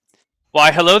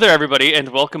Why, hello there, everybody, and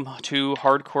welcome to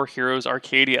Hardcore Heroes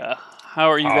Arcadia. How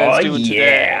are you Oh guys doing today?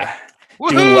 yeah,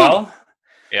 doing Woohoo! well.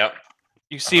 Yep.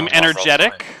 You seem Well,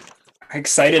 energetic.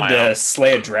 Excited I am. to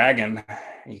slay a dragon. Are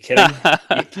you kidding?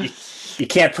 You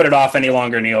can't put it off any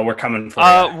longer, Neil. We're coming for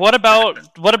you. What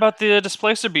about the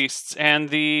displacer beasts and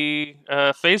the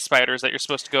phase spiders that you're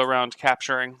supposed to go around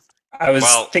capturing?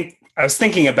 Well, I was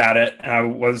thinking about it, and I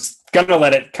was gonna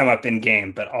let it come up in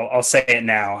game, but I'll say it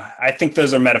now. I think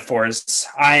those are metaphors.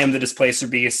 I am the displacer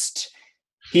beast.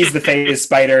 He's the phase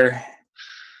spider.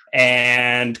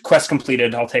 And quest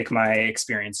completed. I'll take my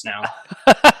experience now.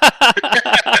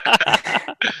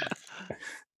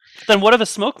 Then what are the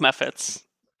smoke methods?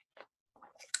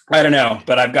 I don't know,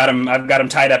 but I've got him. I've got him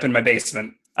tied up in my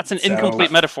basement. That's an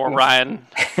incomplete metaphor, Ryan.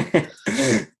 it's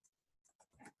the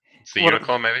What-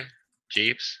 unicorn, maybe?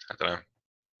 Jeeves? I don't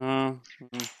know.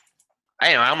 Mm,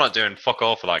 Anyway, I'm not doing fuck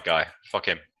all for that guy. Fuck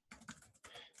him.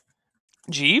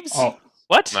 Jeeves? Oh,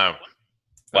 What? No.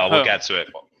 Well, Oh. we'll get to it.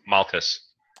 Malchus.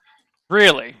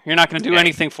 Really? You're not going to do Yeah.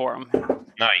 anything for him?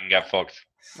 No, you can get fucked.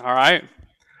 All right.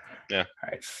 all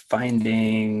right.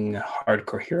 Finding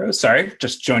hardcore heroes. Sorry,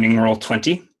 just joining roll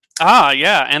 20. Ah,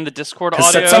 yeah, and the Discord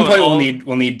Because audio. at some point and all-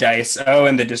 we'll need dice. Oh,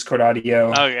 and the Discord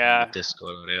audio. Oh yeah.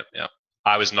 Discord audio. Yeah.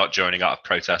 I was not joining out of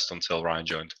protest until Ryan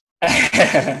joined.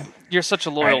 You're such a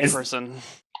loyal Alright, person.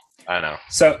 I know.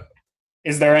 So,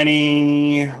 is there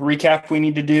any recap we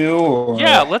need to do? Or...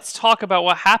 Yeah, let's talk about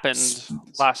what happened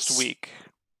last week.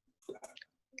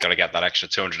 Gotta get that extra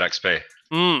 200 XP.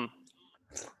 Mm,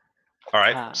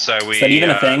 Alright, so we. Is that even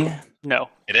a thing? no.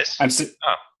 It is? I'm.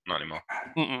 Oh, not anymore.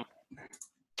 Mm-mm.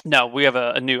 No, we have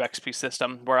a new XP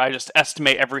system where I just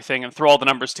estimate everything and throw all the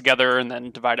numbers together and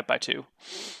then divide it by 2.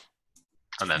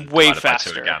 And then Way divide it by 2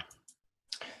 faster. again.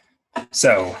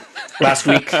 So, last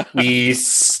week we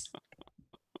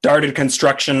started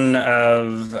construction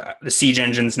of the siege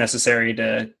engines necessary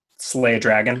to slay a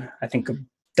dragon. I think a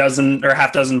dozen or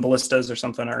half dozen ballistas or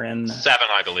something are in 7,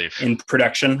 I believe.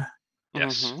 production.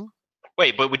 Yes. Mhm.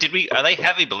 Wait, but did we? Are they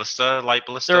heavy ballista, light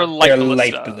ballista? They're light They're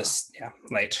ballista. light ballista. Yeah,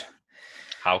 light.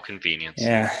 How convenient.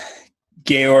 Yeah.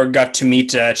 Georg got to meet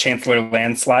Chancellor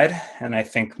Landslide, and I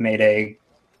think made a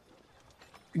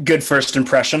good first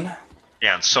impression.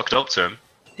 Yeah, and sucked up to him.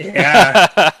 Yeah.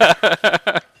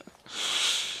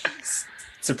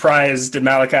 Surprised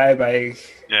Malakai by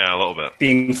Yeah, a little bit.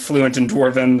 being fluent in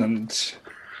Dwarven, and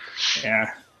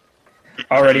yeah,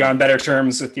 already on better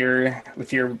terms with your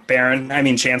Baron. I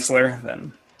mean Chancellor.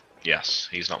 Then Yes,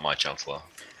 he's not my chancellor.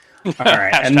 all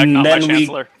right, Hashtag and not my then we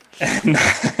chancellor.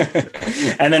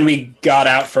 and then we got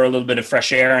out for a little bit of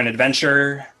fresh air and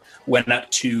adventure. Went up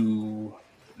to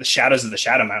the shadows of the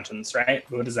Shadow Mountains. Right?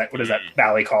 What is that? What is that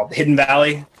valley called? The Hidden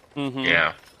Valley. Mhm.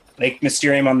 Yeah. Lake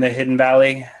Mysterium on the Hidden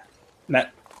Valley.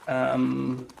 Met. A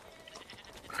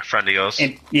friend of yours.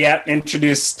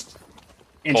 Introduced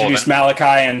Porvin. Malachi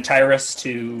and Tyrus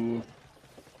to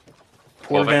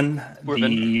Porvin, Porvin.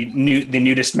 the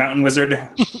nudist mountain wizard,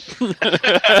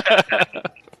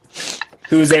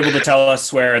 who was able to tell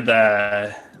us where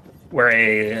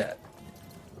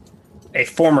a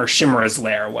former Chimera's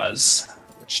lair was,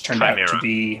 which turned out to Chimera.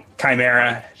 be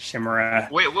Chimera, Chimera.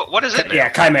 Wait, what is it? now? Yeah,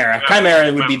 Chimera. Yeah.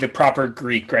 Chimera would be the proper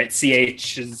Greek, right?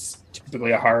 CH is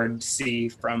typically a hard C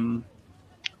from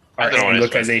I our don't know what it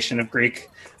is, Anglicization of Greek.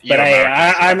 You're But American,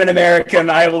 so- I'm an American.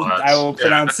 I will Yeah.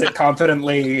 pronounce it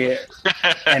confidently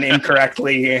and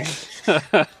incorrectly.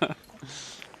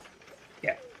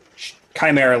 Yeah,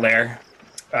 Chimera Lair,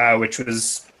 which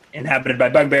was inhabited by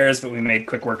bugbears, but we made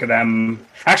quick work of them.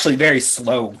 Actually, very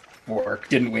slow work,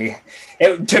 didn't we?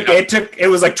 It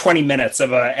was like 20 minutes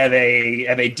of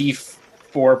a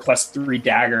D4+3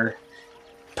 dagger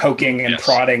poking and Yes.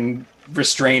 prodding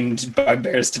restrained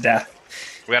bugbears to death.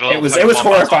 We had a It little was one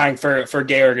horrifying for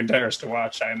Georg and Tyrus to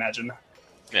watch, I imagine.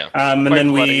 Yeah. And Quite then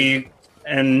bloody.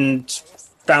 we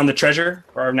found the treasure.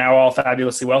 Are now all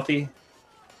fabulously wealthy.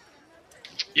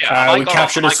 Yeah. We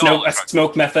captured a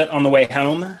smoke method on the way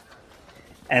home,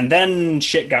 and then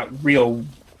shit got real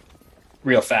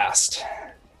fast.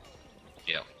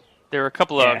 There were a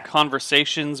couple of Yeah.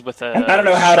 conversations with a And I don't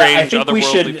know how to. I strange think we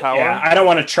should. otherworldly power. Yeah, I don't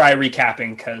want to try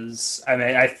recapping because I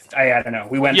mean I don't know.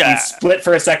 We went Yeah. we split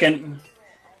for a second.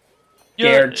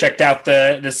 Yeah. Georg checked out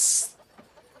this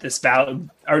valley.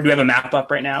 Or do we have a map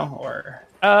up right now? Or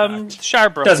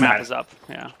Shirebrook Doesn't map matter. is up.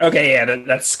 Yeah. okay, yeah,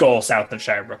 that's Skull south of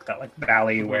Shirebrook, that like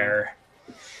valley where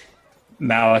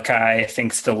Malachi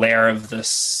thinks the lair of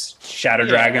this shadow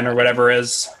dragon or whatever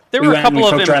is. There we were a went and couple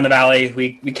we of poked around the valley.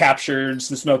 We captured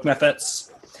some smoke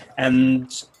methods, and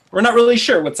we're not really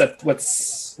sure what's at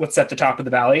the top of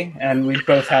the valley, and we've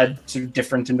both had two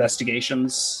different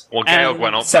investigations. Well, Georg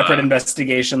went up separate there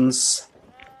investigations,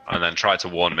 and then tried to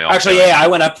warn me off. Actually, yeah, I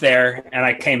went up there and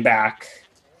I came back,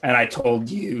 and I told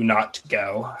you not to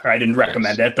go, or I didn't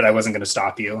recommend it, but I wasn't going to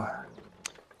stop you.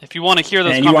 If you want to hear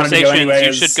those And you wanted to go conversations, you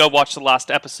anyways. should go watch the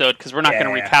last episode, because we're not going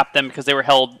to recap them because they were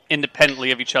held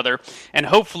independently of each other. And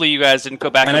hopefully you guys didn't go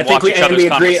back and I watch think each other's we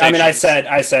agree. conversations. I mean,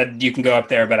 I said you can go up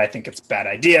there, but I think it's a bad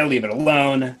idea. Leave it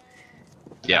alone.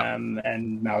 Yeah.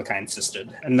 And Malakai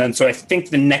insisted. And then, so I think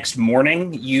the next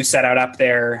morning you set out up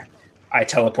there. I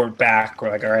teleport back.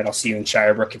 We're like, all right, I'll see you in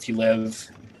Shirebrook if you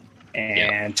live.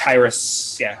 And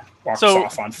Tyrus, walks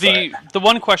off on foot. The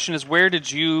one question is, where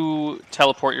did you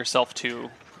teleport yourself to,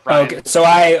 Ryan? Okay, so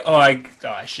I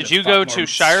did you go to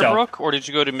Shirebrook or did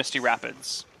you go to Misty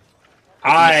Rapids?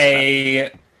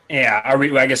 I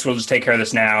guess we'll just take care of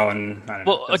this now. And I don't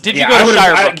know. Well, did you go to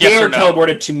Shirebrook? Yes or no?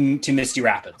 Teleported to Misty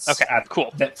Rapids. Okay,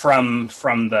 cool. From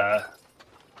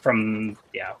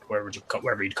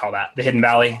wherever you'd call that, the Hidden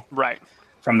Valley. Right.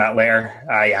 From that lair,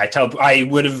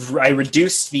 I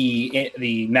reduced the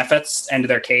Mephits into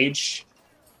their cage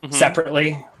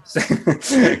separately,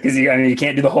 because you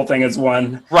can't do the whole thing as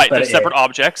one. Right, they're separate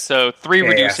objects, so 3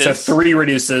 reduces. Yeah. So 3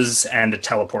 reduces and a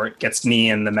teleport gets me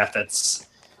and the Mephits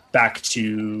back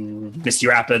to Misty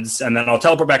Rapids, and then I'll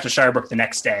teleport back to Shirebrook the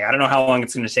next day. I don't know how long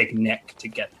it's going to take Nick to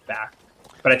get back,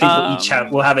 but I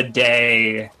think we'll have a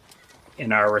day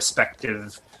in our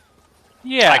respective.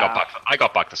 Yeah, I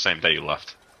got back the same day you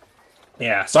left.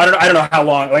 Yeah, so I don't know how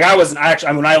long. Like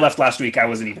when I left last week, I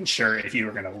wasn't even sure if you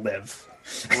were going to live.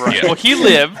 Right. Yeah. Well, he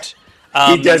lived.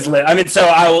 He does live. I mean, so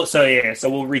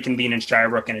we'll reconvene in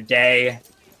Shirebrook in a day.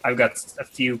 I've got a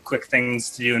few quick things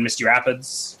to do in Misty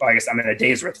Rapids. Well, I guess I'm in a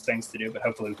day's worth of things to do, but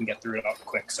hopefully we can get through it all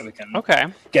quick so we can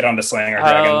get on to slaying our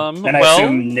dragon. And I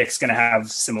assume Nick's going to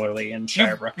have similarly in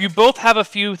Shirebrook. You both have a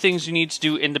few things you need to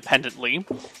do independently.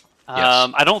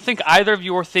 Yes. I don't think either of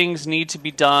your things need to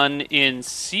be done in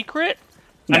secret.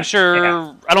 No. I'm sure.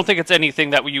 Yeah. I don't think it's anything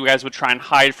that you guys would try and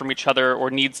hide from each other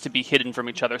or needs to be hidden from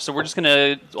each other. So we're just going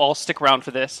to all stick around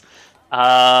for this.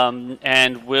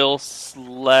 And we'll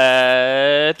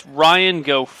let Ryan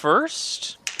go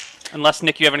first. Unless,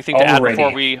 Nick, you have anything to add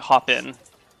before we hop in.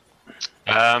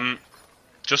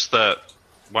 Just that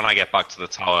when I get back to the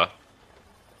tower,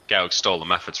 Georg stole the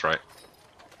methods, right?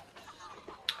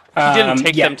 You didn't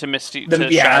take them to Misty.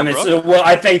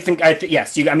 I think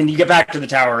yes. You get back to the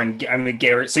tower, and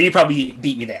Garrett. So you probably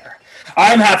beat me there.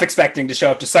 I'm half expecting to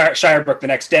show up to Shirebrook the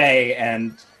next day,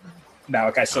 and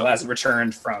Malakai still hasn't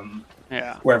returned from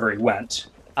wherever he went.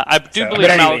 I do believe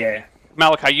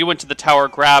Malakai, you went to the tower,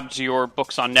 grabbed your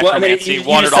books on necromancy,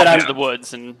 wandered off into the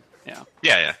woods, and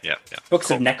yeah. Books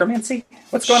of necromancy.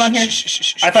 What's going on here?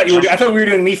 I thought we were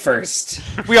doing me first.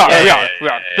 We are.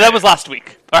 But that was last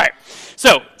week. All right.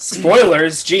 So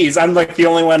spoilers, geez, I'm like the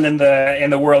only one in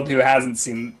the world who hasn't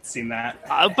seen that.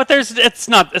 But it's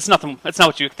not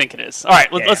what you think it is. All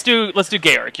right, let's do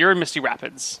Georg. You're in Misty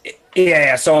Rapids.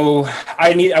 Yeah. So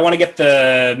I want to get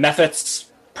the Mephits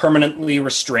permanently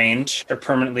restrained or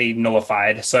permanently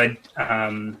nullified. So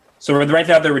right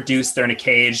now they're reduced. They're in a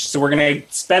cage. So we're gonna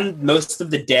spend most of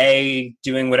the day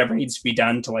doing whatever needs to be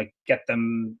done to like get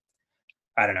them,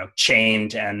 I don't know,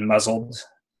 chained and muzzled,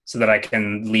 so that I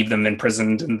can leave them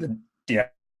imprisoned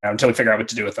until we figure out what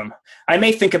to do with them. I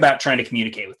may think about trying to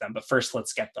communicate with them, but first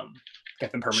let's get them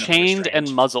permanently chained restrained.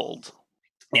 And muzzled.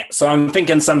 Yeah, so I'm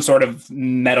thinking some sort of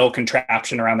metal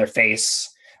contraption around their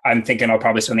face. I'm thinking I'll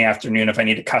probably spend the afternoon if I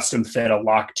need to custom fit a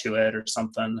lock to it or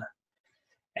something,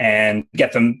 and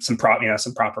get them some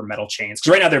proper metal chains.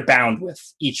 Because right now they're bound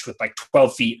with like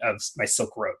 12 feet of my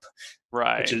silk rope,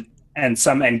 right?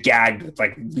 And gagged with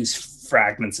like loose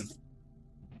fragments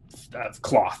of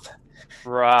cloth.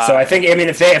 Right. So I think, and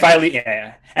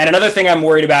another thing I'm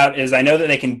worried about is I know that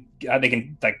they can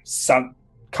like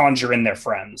conjure in their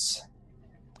friends.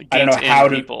 I don't know how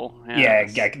to people.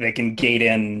 They can gate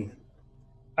in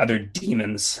other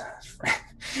demons.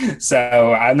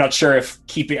 So I'm not sure if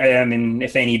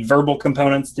if they need verbal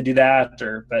components to do that,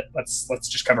 but let's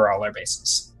just cover all our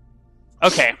bases.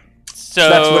 Okay. So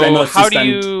that's what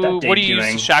what do you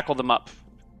use to shackle them up?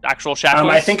 Actual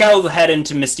shackles? I think I'll head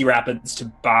into Misty Rapids to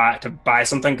buy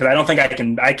something, because I don't think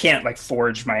I can't like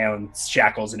forge my own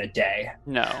shackles in a day.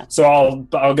 No. So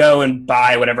I'll go and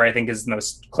buy whatever I think is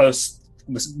most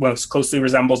closely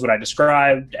resembles what I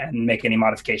described, and make any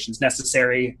modifications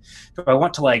necessary. Do I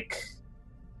want to I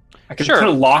could put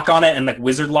a lock on it and like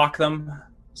wizard lock them?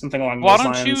 Something along those lines.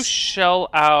 Why don't you shell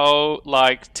out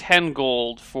like 10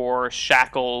 gold for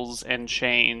shackles and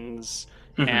chains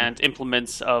and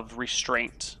implements of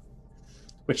restraint?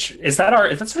 Which is that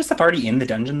sort of stuff already in the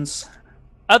dungeons?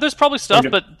 There's probably stuff,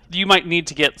 but you might need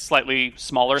to get slightly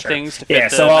smaller things to fit yeah,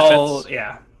 the so methods.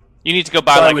 yeah. You need to go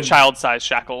buy child-sized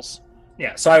shackles.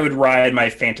 Yeah, so I would ride my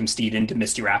Phantom Steed into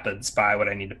Misty Rapids, buy what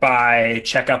I need to buy,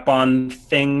 check up on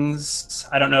things.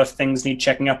 I don't know if things need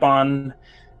checking up on.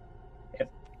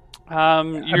 I've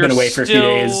been away for a few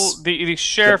days. The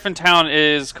sheriff in town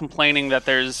is complaining that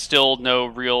there's still no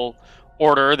real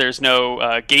order. There's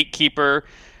no gatekeeper.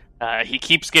 He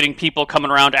keeps getting people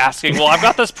coming around asking, well, I've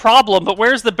got this problem, but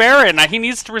where's the Baron? He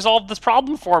needs to resolve this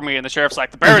problem for me. And the sheriff's like,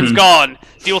 the Baron's gone.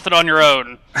 Deal with it on your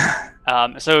own.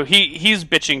 So he's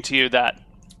bitching to you that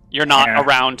you're not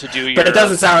around to do your But it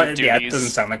doesn't sound duties. it doesn't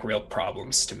sound like real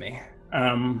problems to me.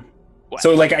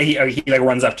 So like he like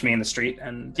runs up to me in the street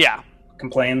and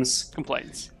complains.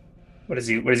 What does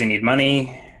he need?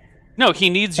 Money? No, he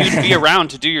needs you to be around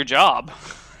to do your job.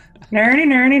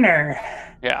 Nerdy.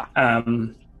 Yeah.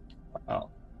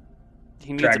 Well,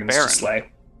 he needs dragons a Baron. to slay.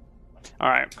 All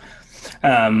right.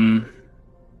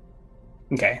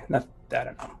 Okay. I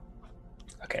don't know.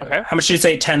 Okay. How much did you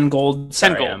say? 10 gold?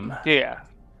 10 gold. Yeah.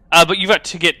 But you've got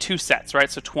to get 2 sets,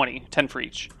 right? So 20. 10 for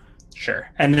each. Sure.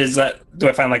 And do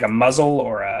I find like a muzzle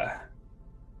or a...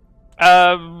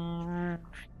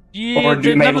 Yeah, or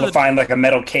do I able to find like a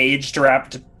metal cage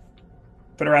to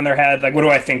put around their head? Like, what do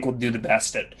I think will do the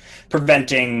best at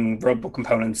preventing robot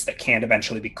components that can't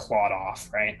eventually be clawed off,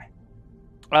 right?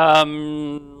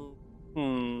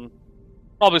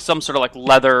 Probably some sort of like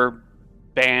leather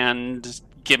band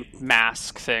gimp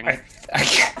mask thing.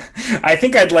 I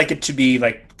think I'd like it to be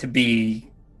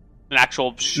an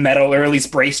actual metal, or at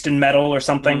least braced in metal or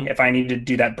something. If I need to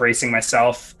do that bracing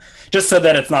myself, just so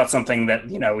that it's not something that,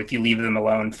 if you leave them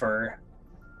alone for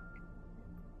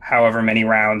however many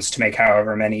rounds to make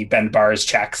however many bend bars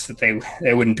checks, that they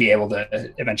wouldn't be able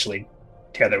to eventually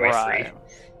tear their way free.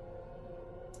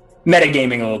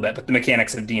 Metagaming a little bit, but the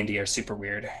mechanics of D&D are super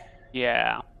weird.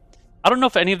 Yeah. I don't know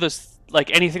if any of those,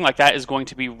 anything like that is going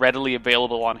to be readily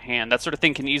available on hand. That sort of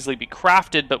thing can easily be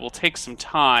crafted, but will take some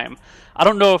time. I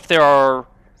don't know if there are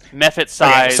method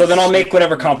size. Okay, so then I'll make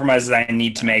whatever compromises I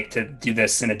need to make to do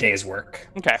this in a day's work.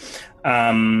 Okay.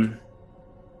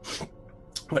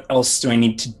 What else do I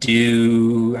need to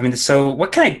do?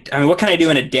 What can I do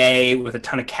in a day with a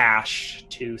ton of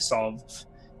to solve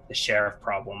the sheriff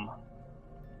problem?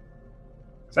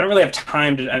 Because I don't really have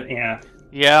time to.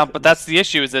 Yeah, but that's the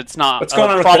issue. Is it's not what's going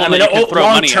on problem with that you can throw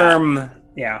money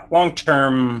at. Long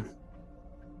term.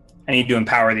 I need to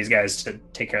empower these guys to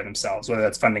take care of themselves, whether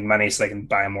that's funding money so they can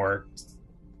buy more.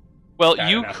 Well,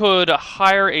 you could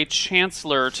hire a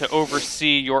chancellor to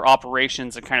oversee your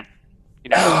operations and kind of,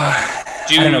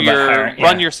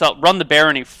 run the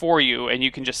barony for you, and you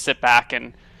can just sit back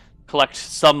and collect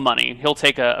some money. He'll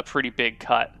take a pretty big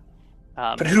cut.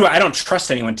 But I don't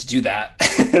trust anyone to do that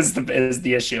is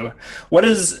the issue. What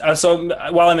is so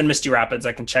while I'm in Misty Rapids,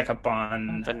 I can check up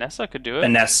on Vanessa could do it.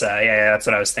 Vanessa, yeah, that's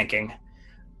what I was thinking.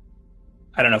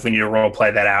 I don't know if we need to role play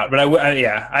that out, but I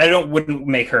wouldn't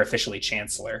make her officially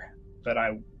chancellor, but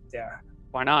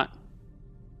Why not?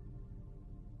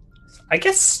 I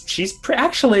guess she's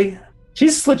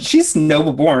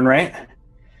noble born, right?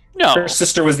 No, her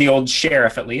sister was the old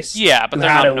sheriff, at least. Yeah, but who they're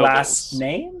had not a last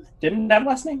name. Didn't have a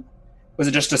last name. Was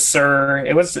it just a sir?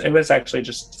 It was actually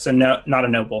just not a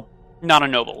noble. Not a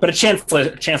noble. But a chancellor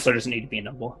doesn't need to be a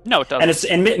noble. No, it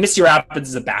doesn't. And Misty Rapids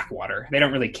is a backwater. They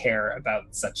don't really care about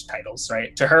such titles,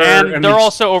 right? To her, and they're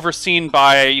also overseen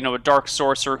by a dark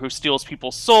sorcerer who steals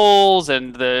people's souls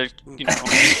and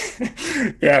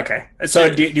Yeah. Okay. So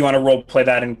do you want to role play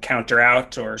that and counter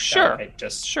out, or sure?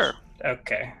 Sure.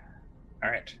 Okay.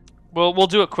 All right. Well, we'll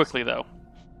do it quickly though.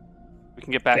 We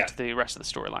can get back to the rest of the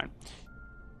storyline.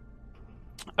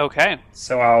 Okay.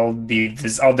 So I'll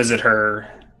visit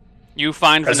her. You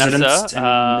find Vanessa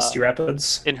in Misty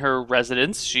Rapids in her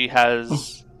residence. She's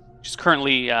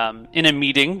currently in a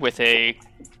meeting with a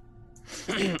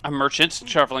merchant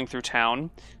traveling through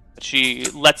town. She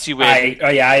lets you in.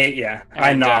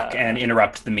 I knock and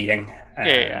interrupt the meeting.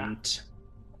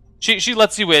 She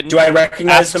lets you in. Do I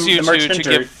recognize the merchant?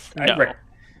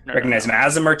 Recognize him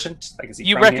as a merchant?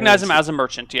 You recognize him as a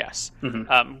merchant, yes.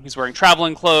 Mm-hmm. He's wearing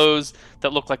traveling clothes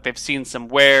that look like they've seen some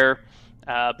wear,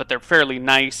 but they're fairly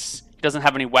nice. He doesn't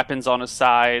have any weapons on his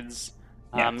sides.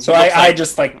 So I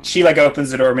just she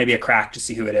opens the door, maybe a crack to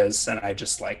see who it is, and I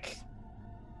just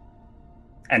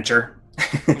enter.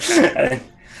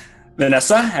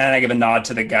 Vanessa, and I give a nod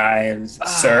to the guy,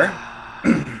 sir.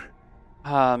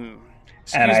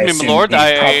 Excuse me, my lord.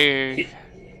 I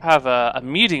have a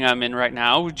meeting I'm in right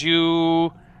now. Would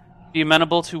you be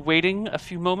amenable to waiting a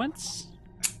few moments?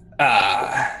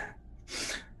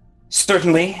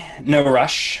 Certainly, no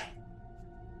rush.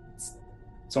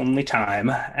 It's only time,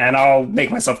 and I'll make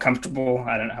myself comfortable.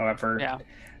 I don't know, however. Yeah.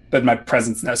 But my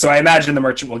presence, no. So I imagine the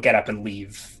merchant will get up and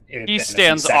leave. He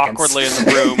stands awkwardly in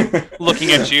the room,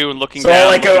 looking at you and looking so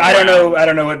down. I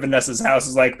don't know what Vanessa's house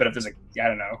is like, but if there's I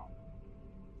don't know,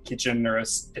 kitchen or a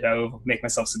stove, make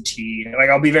myself some tea. Like,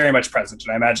 I'll be very much present,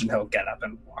 and I imagine he'll get up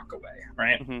and walk away,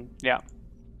 right? Mm-hmm. Yeah.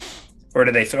 Or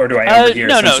do I overhear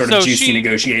some sort of juicy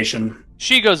negotiation?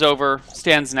 She goes over,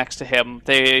 stands next to him.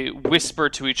 They whisper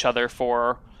to each other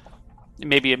for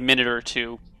maybe a minute or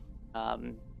two.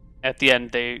 At the end,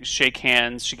 they shake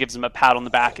hands. She gives him a pat on the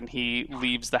back, and he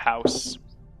leaves the house.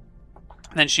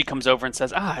 And then she comes over and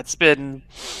says, it's been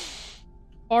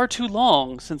far too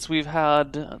long since we've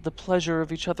had the pleasure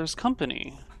of each other's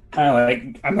company.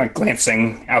 I'm like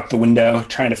glancing out the window,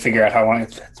 trying to figure out how long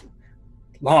it's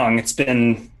long. It's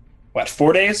been,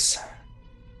 4 days?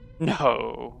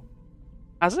 No.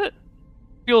 Has it?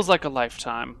 Feels like a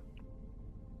lifetime.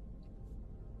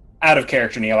 Out of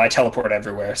character, Neil. I teleport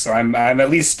everywhere, so I'm at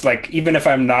least, even if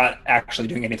I'm not actually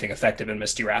doing anything effective in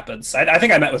Misty Rapids. I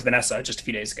think I met with Vanessa just a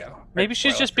few days ago. Maybe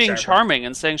she's just being charming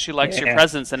and saying she likes your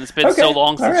presence, and it's been so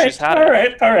long since she's had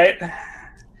it. All right.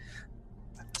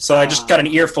 So I just got an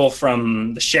earful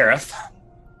from the sheriff.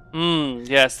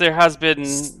 Yes, there has been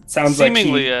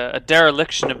seemingly a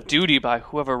dereliction of duty by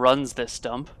whoever runs this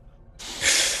dump.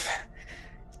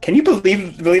 Can you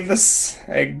believe this?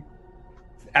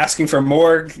 Asking for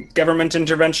more government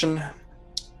intervention?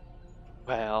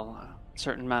 Well, a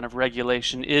certain amount of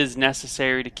regulation is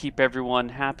necessary to keep everyone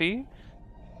happy.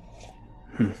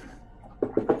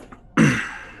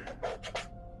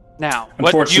 Now,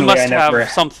 you must have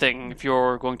something if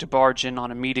you're going to barge in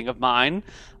on a meeting of mine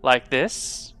like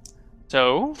this.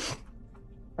 So,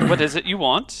 what is it you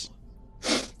want?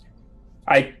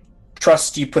 I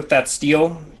trust you put that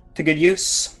steel to good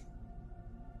use.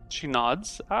 She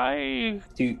nods.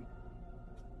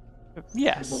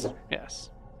 Yes.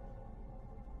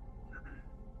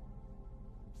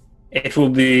 It will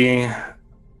be,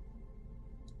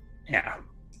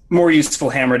 more useful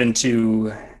hammered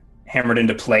into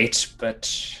plate,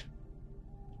 but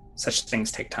such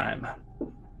things take time.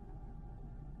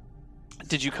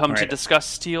 Did you come to discuss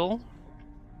steel?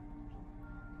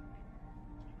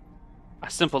 A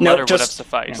simple letter would have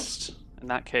sufficed in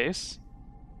that case.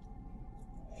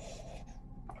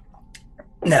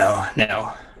 No.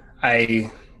 I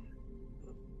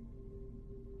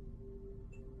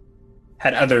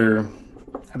had other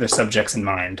subjects in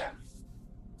mind.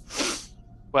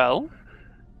 Well?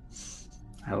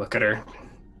 I look at her.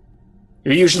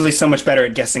 You're usually so much better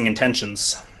at guessing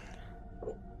intentions.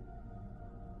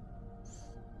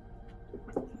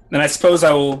 Then I suppose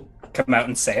I will come out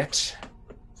and say it.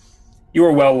 You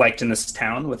are well liked in this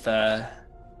town with a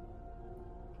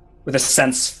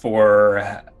sense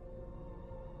for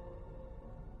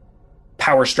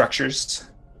power structures.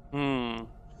 You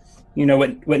know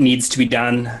what needs to be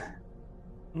done,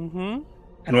 and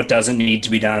what doesn't need to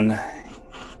be done.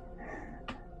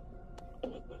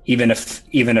 Even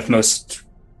if most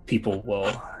people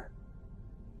will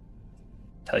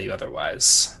tell you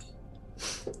otherwise.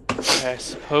 I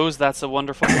suppose that's a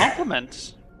wonderful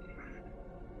compliment.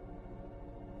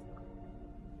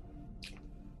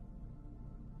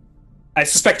 I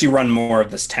suspect you run more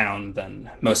of this town than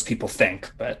most people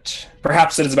think, but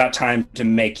perhaps it is about time to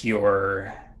make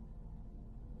your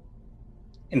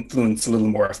influence a little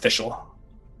more official.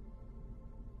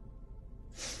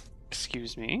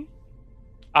 Excuse me?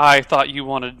 I thought you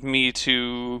wanted me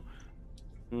to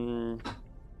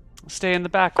stay in the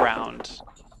background.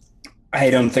 I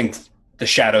don't think the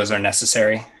shadows are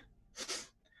necessary.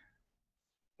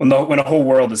 When a whole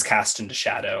world is cast into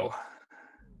shadow,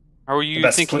 are you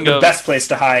the best place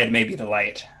to hide may be the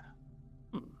light?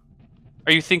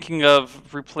 Are you thinking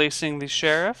of replacing the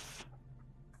sheriff?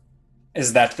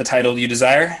 Is that the title you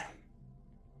desire?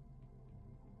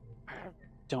 I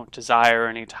don't desire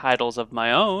any titles of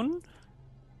my own.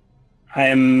 I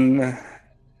am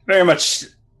very much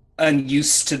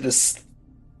unused to this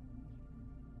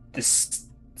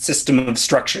system of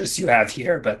structures you have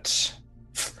here, but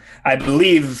I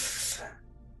believe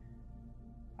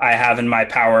I have in my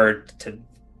power to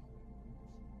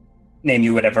name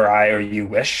you whatever I or you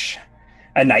wish.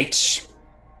 A knight,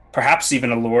 perhaps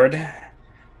even a lord,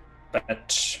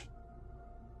 but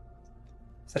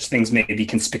such things may be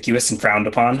conspicuous and frowned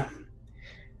upon.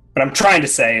 What I'm trying to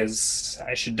say is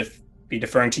I should be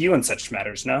deferring to you in such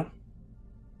matters, no?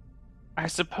 I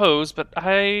suppose, but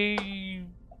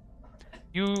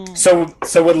So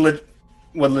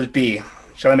what'll it be?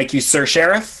 Shall I make you Sir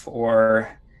Sheriff,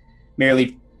 or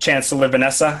merely Chancellor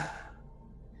Vanessa?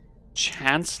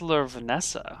 Chancellor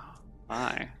Vanessa.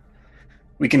 My.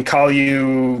 We can call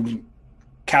you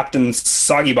Captain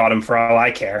Soggy Bottom for all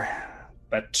I care,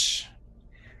 but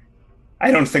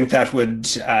I don't think that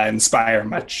would inspire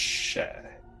much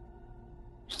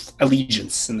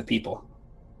allegiance in the people.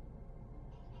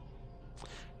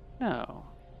 No.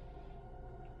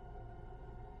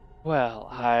 Well,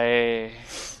 I...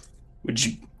 Would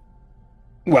you...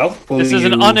 Well, this is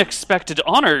an unexpected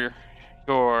honor,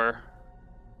 your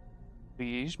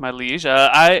liege, my liege.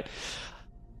 I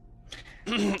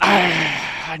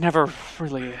never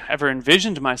really ever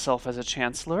envisioned myself as a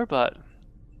chancellor, but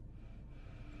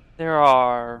there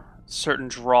are certain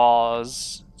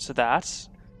draws to that.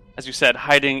 As you said,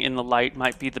 hiding in the light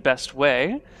might be the best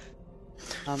way.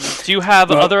 Do you have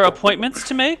other appointments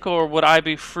to make, or would I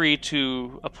be free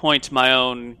to appoint my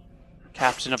own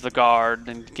captain of the guard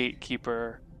and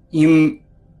gatekeeper and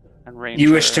ranger?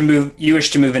 You wish to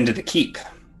move into the keep.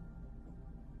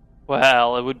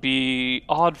 Well, it would be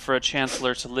odd for a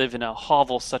chancellor to live in a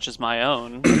hovel such as my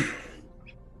own.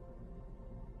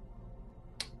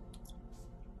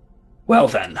 Well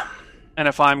then. And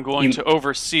if I'm going to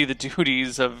oversee the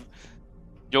duties of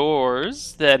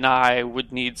yours, then I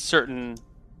would need certain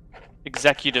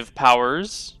executive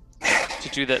powers to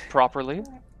do that properly.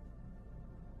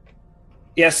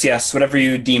 Yes, whatever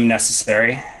you deem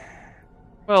necessary.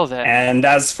 Well then. And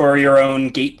as for your own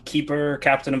gatekeeper,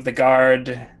 captain of the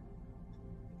guard,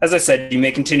 as I said, you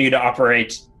may continue to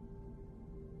operate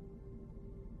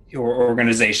your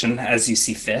organization as you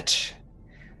see fit.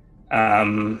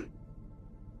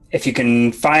 If you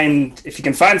can find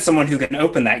someone who can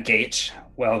open that gate,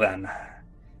 well then,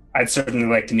 I'd certainly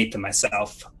like to meet them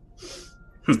myself.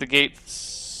 The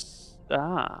gates.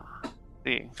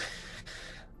 See.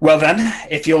 Well then,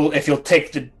 if you'll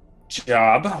take the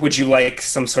job, would you like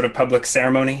some sort of public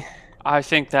ceremony? I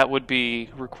think that would be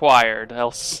required,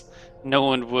 else no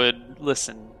one would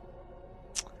listen.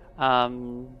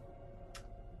 Well,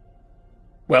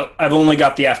 I've only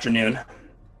got the afternoon,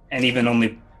 and even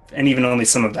only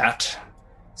some of that.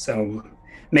 So,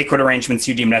 make what arrangements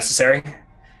you deem necessary.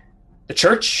 The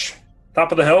church,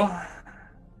 top of the hill.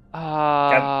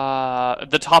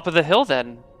 The top of the hill,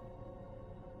 then.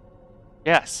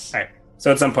 Yes. All right.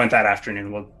 So at some point that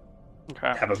afternoon, we'll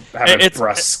have a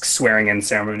brusque swearing-in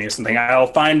ceremony or something. I'll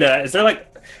find. Are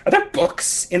there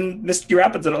books in Misty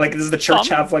Rapids? Does the church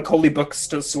have holy books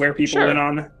to swear people in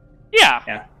on?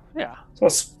 Yeah. So I'll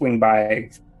swing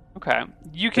by. Okay.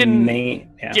 You can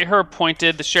get her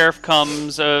appointed. The sheriff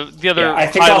comes. The other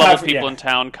high-level people in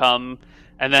town come,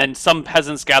 and then some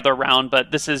peasants gather around.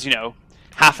 But this is,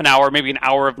 half an hour, maybe an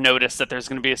hour of notice that there's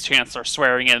going to be a chancellor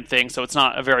swearing in thing, so it's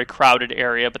not a very crowded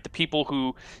area, but the people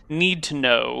who need to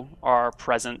know are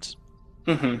present.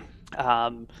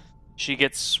 Mm-hmm. She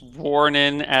gets sworn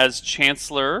in as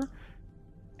chancellor,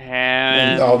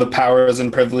 and all the powers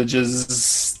and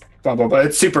privileges, blah, blah, blah.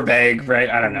 It's super vague, right?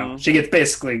 I don't know. She gets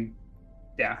basically,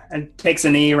 and takes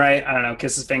a knee, right? I don't know,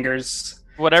 kisses fingers.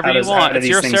 Whatever you want. It's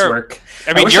your ceremony.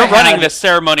 I mean, you're running this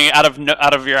ceremony out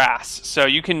of your ass, so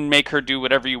you can make her do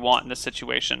whatever you want in this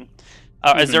situation.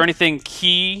 Is there anything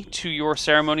key to your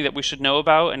ceremony that we should know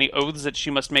about? Any oaths that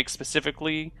she must make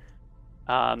specifically?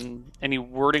 Any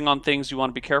wording on things you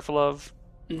want to be careful of?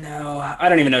 No, I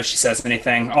don't even know if she says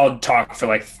anything. I'll talk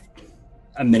for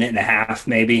a minute and a half,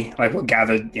 maybe. We'll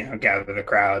gather the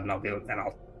crowd, and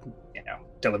I'll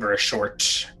deliver a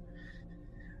short.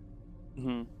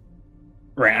 Mm-hmm.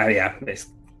 Right, yeah,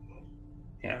 basically.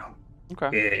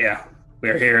 Okay. Yeah,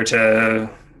 we're here to.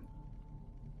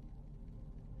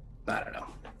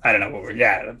 I don't know what we're.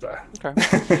 Yeah. Okay.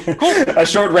 Cool. a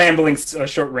short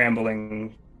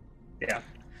rambling. Yeah.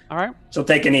 All right. She'll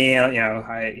take any.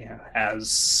 I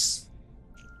as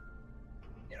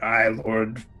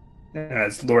Lord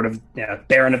of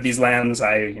Baron of these lands,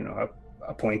 I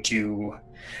appoint you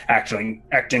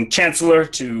acting chancellor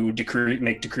to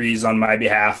make decrees on my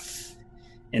behalf.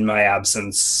 In my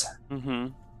absence,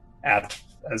 as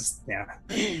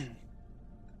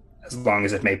long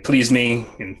as it may please me,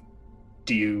 and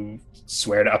do you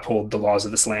swear to uphold the laws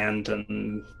of this land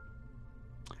and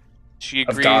she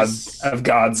agrees of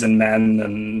gods and men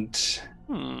and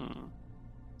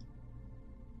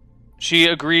she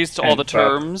agrees to all the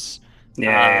terms.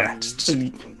 And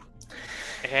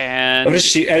what is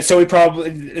she? So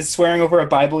is swearing over a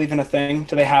Bible even a thing?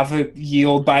 Do they have a ye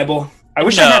old Bible? I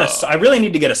wish I really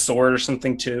need to get a sword or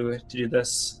something to do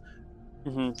this.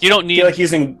 Mm-hmm. You don't need. I feel like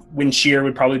using wind shear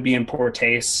would probably be in poor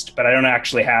taste, but I don't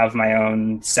actually have my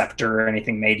own scepter or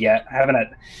anything made yet. I haven't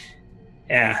at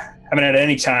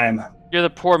any time. You're the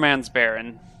poor man's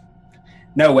baron.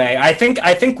 No way. I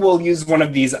think we'll use one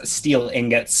of these steel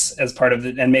ingots as part of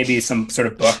it, and maybe some sort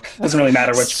of book. Doesn't really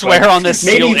matter which. Swear on this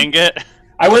steel ingot.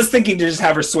 I was thinking to just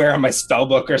have her swear on my spell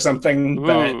book or something,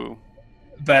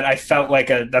 but I felt like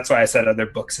that's why I said other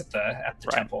books at the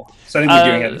temple. So I think we're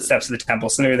doing it at the steps of the temple.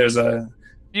 So maybe there's a.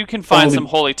 You can find some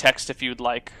holy text if you'd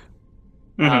like.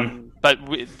 Mm-hmm. But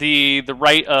the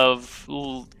right of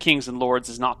kings and lords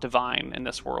is not divine in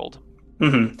this world.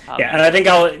 Mm-hmm. And I think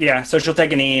so she'll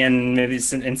take an E, and maybe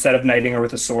instead of knighting her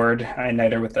with a sword, I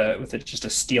knight her with just a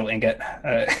steel ingot.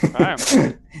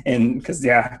 And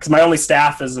because my only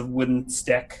staff is a wooden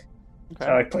stick. Okay.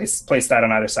 So I place that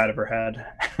on either side of her head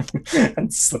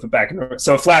and slip it back into her.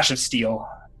 So a flash of steel.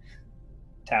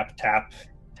 Tap, tap.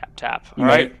 Tap, tap. All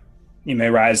right. You may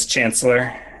rise,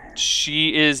 Chancellor.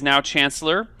 She is now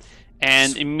Chancellor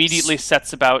and immediately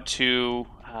sets about to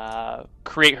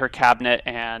create her cabinet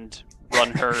and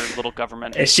run her little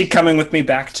government. Is she coming with me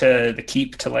back to the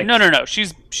keep to like? No.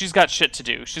 She's got shit to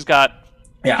do. She's got.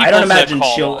 Yeah, I don't imagine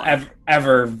she'll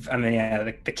ever. I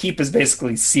mean, the keep is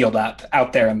basically sealed up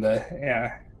out there in the.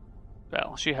 Yeah.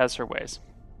 Well, she has her ways.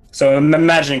 So I'm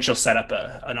imagining she'll set up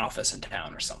an office in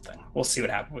town or something. We'll see what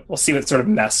happens. We'll see what sort of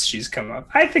mess she's come up.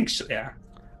 I think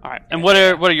All right. And what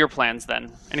are your plans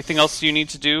then? Anything else you need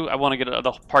to do? I want to get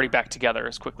the party back together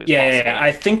as quickly as possible. Yeah.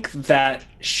 I think that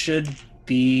should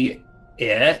be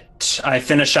it. I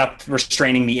finish up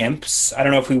restraining the imps. I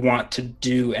don't know if we want to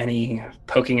do any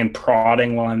poking and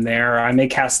prodding while I'm there. I may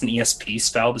cast an ESP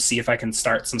spell to see if I can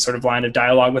start some sort of line of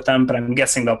dialogue with them, but I'm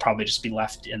guessing they'll probably just be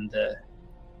left in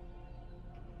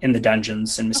the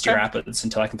dungeons in Misty Rapids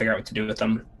until I can figure out what to do with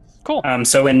them. Cool.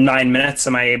 So in 9 minutes,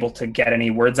 am I able to get any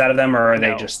words out of them, or are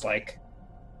they just like...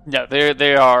 No,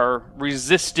 they are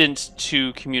resistant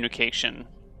to communication.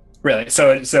 Really?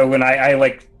 So when I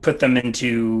like put them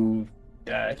into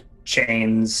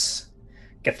chains,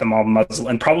 get them all muzzled,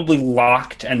 and probably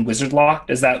locked and wizard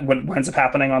locked, is that what ends up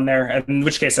happening on there? In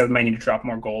which case I might need to drop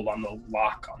more gold on the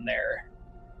lock on there.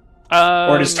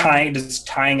 Or does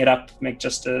tying it up make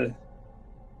just a...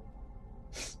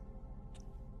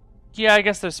 Yeah, I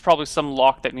guess there's probably some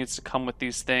lock that needs to come with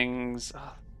these things.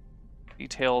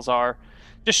 Details are...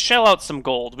 Just shell out some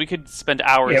gold. We could spend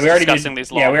hours discussing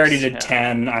these locks. Yeah, we already did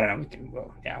 10. I don't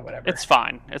know. Whatever. It's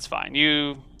fine. Let's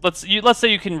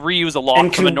say you can reuse a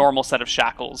lock from a normal set of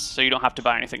shackles, so you don't have to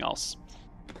buy anything else.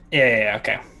 Yeah.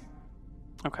 Okay.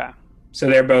 Okay. So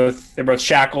they're both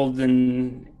shackled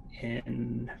and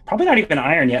probably not even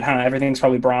iron yet, huh? Everything's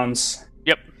probably bronze.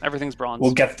 Yep, everything's bronze.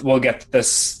 We'll get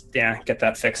this. Yeah, get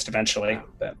that fixed eventually.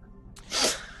 But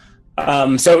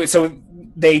so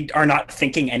they are not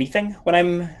thinking anything when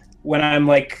I'm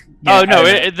like.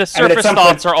 The surface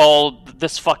thoughts are all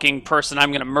this fucking person. I'm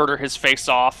going to murder his face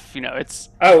off. It's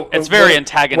very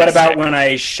antagonistic. What about when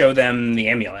I show them the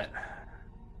amulet?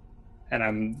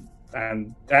 And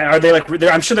are they like?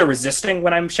 I'm sure they're resisting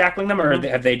when I'm shackling them, or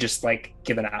have they just like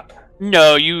given up?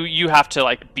 No, you have to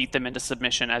like beat them into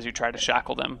submission as you try to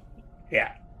shackle them.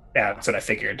 Yeah, that's what I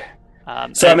figured.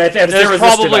 If there's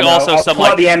probably also I'll some pull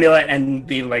out the amulet and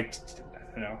be like,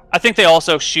 I think they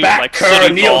also shoot back,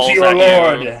 city kneel balls to your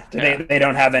lord. Yeah. They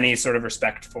don't have any sort of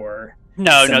respect for.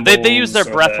 No, they use their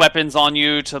breath weapons on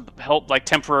you to help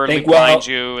temporarily blind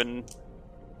you and.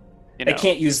 They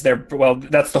can't use their... Well,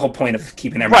 that's the whole point of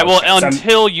keeping their... Right, well,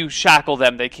 until you shackle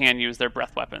them, they can use their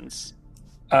breath weapons.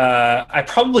 I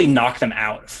probably knock them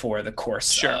out for the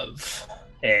course of...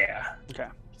 Yeah. Okay.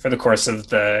 For the course of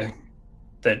the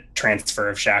transfer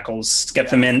of shackles. Get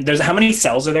them in... How many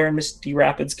cells are there in Misty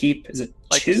Rapids Keep? Is it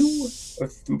 2?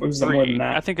 Or is it more than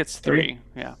that? I think it's 3.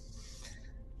 Yeah.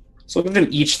 So we'll give them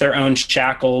each their own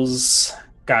shackles...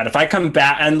 God, if I come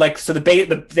back and so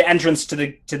the entrance to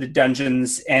the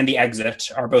dungeons and the exit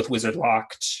are both wizard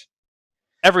locked.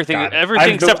 Everything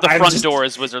except the front door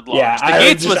is wizard locked. Yeah, the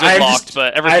gate's wizard locked,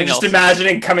 but everything else. I'm just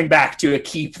imagining coming back to a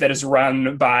keep that is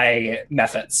run by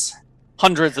Mephits.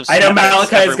 Hundreds of. I know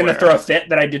Malakai is going to throw a fit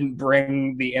that I didn't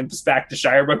bring the imps back to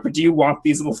Shirebrook, but do you want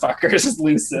these little fuckers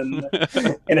loose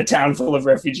in a town full of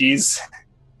refugees?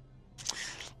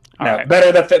 No, right.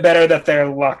 Better that they're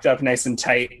locked up nice and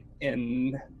tight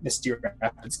in Misty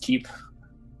Rapids Keep.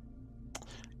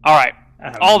 All right.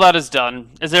 All that is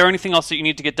done. Is there anything else that you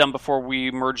need to get done before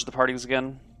we merge the parties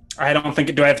again? I don't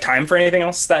think... Do I have time for anything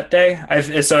else that day? I've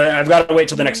got to wait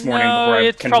till the next morning before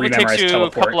I can rememorize teleport. It probably takes you a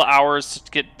couple of hours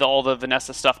to get all the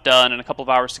Vanessa stuff done, and a couple of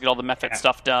hours to get all the Mephit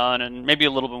stuff done, and maybe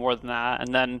a little bit more than that,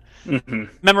 and then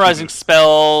memorizing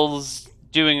spells,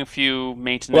 doing a few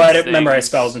maintenance Well, I didn't memorize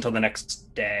spells until the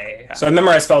next day. Okay. So I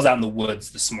memorized spells out in the woods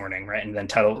this morning, right? And then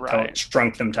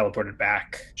shrunk them, teleported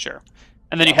back. Sure.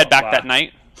 And then you head back that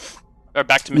night? Or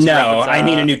back to Mr. No, Rumpet's, I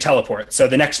need a new teleport. So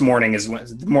the next morning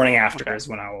the morning after is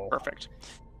when I will perfect.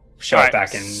 show All up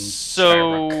back in.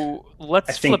 So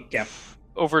let's flip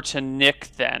over to Nick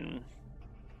then.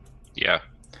 Yeah.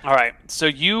 All right. So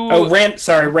you. Oh, Rand.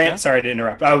 Sorry to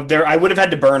interrupt. Oh, I would have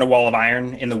had to burn a wall of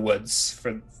iron in the woods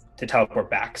to teleport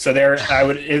back. So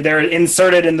they're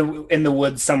inserted in the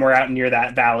woods somewhere out near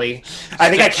that valley. I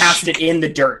think I cast it in the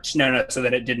dirt. No, so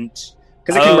that it didn't,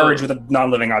 because it can merge with a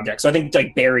non-living object. So I think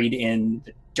like buried in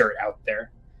the dirt out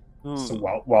there. It's a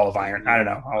wall of iron. I don't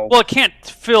know. Well, it can't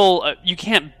fill. You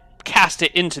can't cast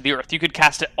it into the earth. You could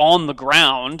cast it on the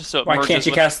ground. So why can't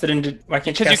you cast it into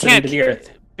the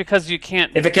earth? Because you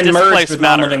can't. If it can merge with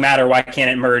non-living matter, why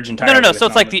can't it merge entirely? No. So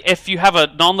it's like if you have a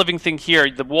non-living thing here,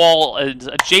 the wall is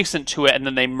adjacent to it, and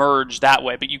then they merge that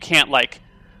way. But you can't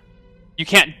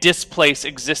displace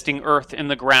existing earth in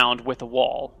the ground with a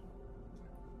wall.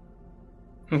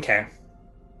 Okay.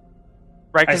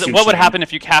 Right? Because what would happen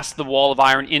if you cast the wall of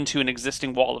iron into an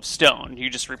existing wall of stone? You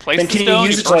just replace the stone? Then can you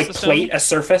use it to like plate a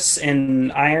surface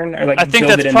in iron, or like I think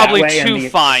build that's it in probably that way too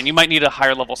fine. You might need a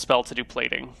higher level spell to do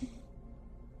plating.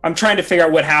 I'm trying to figure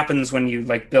out what happens when you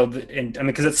like build it in. I mean,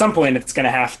 because at some point it's going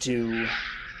to have to.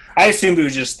 I assumed it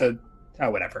was just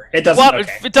whatever. It doesn't. Well,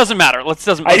 it doesn't matter.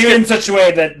 I do it in such a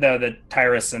way that the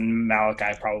Tyrus and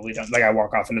Malakai probably don't. Like I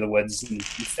walk off into the woods and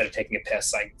instead of taking a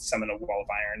piss, I summon a wall of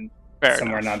iron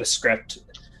somewhere nondescript.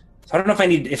 So I don't know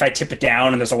if I tip it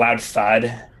down and there's a loud thud.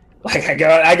 Like I go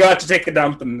out to take a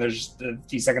dump and there's a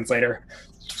few seconds later.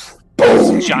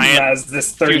 Boom! Giant, as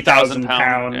this 30,000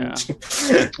 pound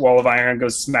wall of iron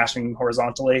goes smashing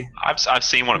horizontally. I've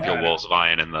seen one of your walls of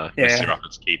iron in the Mr.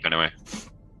 Rumpet's Keep anyway.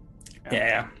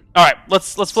 Yeah. All right,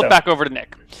 let's flip back over to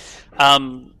Nick.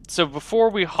 So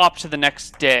before we hop to the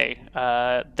next day,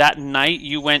 that night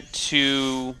you went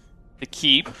to the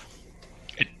keep.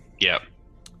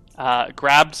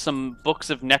 Grabbed some books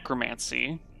of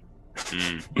necromancy.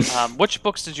 Which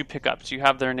books did you pick up? Do you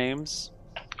have their names?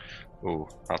 Ooh,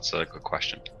 that's a good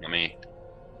question. Let me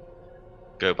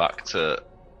go back to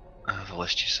the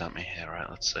list you sent me here. Right,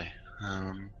 let's see.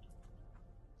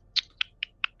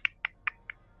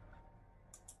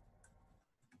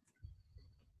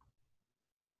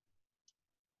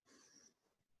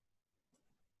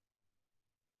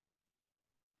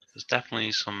 There's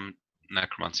definitely some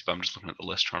necromancy, but I'm just looking at the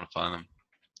list trying to find them.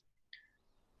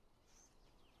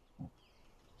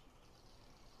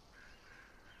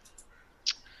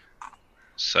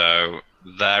 So,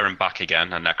 There and Back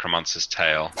Again, A Necromancer's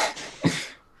Tale,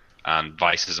 and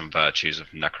Vices and Virtues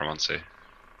of Necromancy.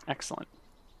 Excellent.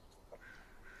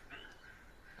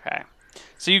 Okay.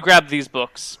 So you grab these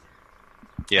books,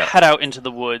 head out into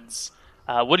the woods.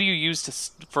 What do you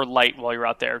use for light while you're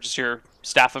out there? Just your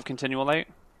Staff of Continual Light?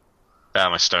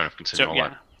 My Stone of Continual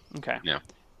Light. Okay. Yeah.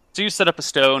 So you set up a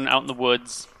stone out in the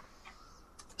woods,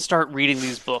 start reading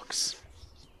these books,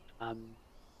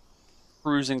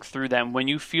 cruising through them. When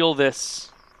you feel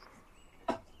this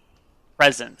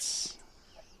presence,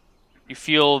 you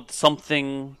feel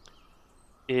something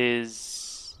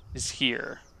is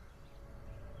here.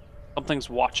 Something's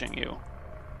watching you.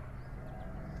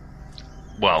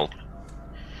 Well,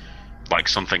 like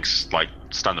something's like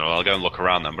standing there. I'll go and look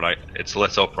around them, but it's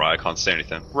lit up, right? I can't see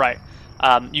anything. Right.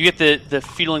 You get the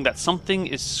feeling that something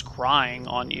is scrying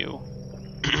on you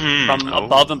from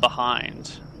above and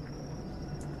behind.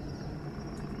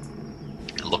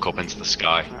 Look up into the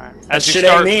sky. Right.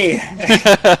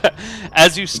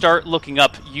 As you start looking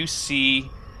up, you see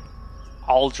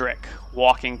Aldrich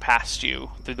walking past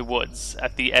you through the woods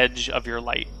at the edge of your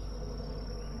light.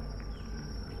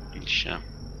 Sure.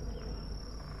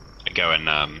 I go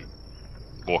and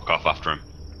walk off after him.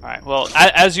 All right. Well,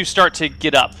 as you start to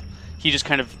get up, he just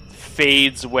kind of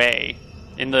fades away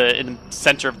in the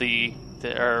center of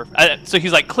so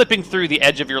he's like clipping through the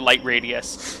edge of your light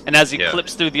radius, and as he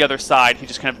clips through the other side, he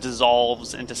just kind of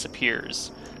dissolves and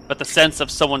disappears. But the sense of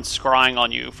someone scrying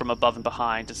on you from above and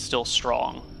behind is still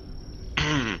strong.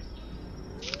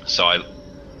 So I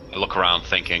look around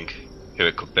thinking who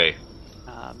it could be.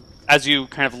 As you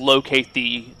kind of locate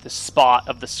the spot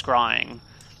of the scrying,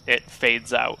 it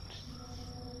fades out,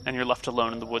 and you're left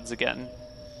alone in the woods again.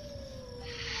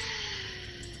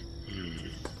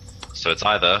 So it's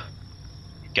either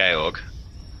Georg,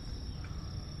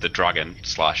 the dragon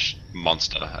 /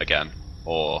 monster again,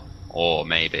 or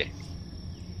maybe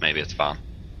it's Van.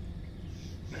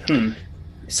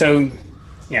 So,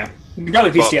 yeah, you can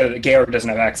probably piece together that Georg doesn't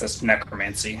have access to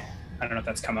necromancy. I don't know if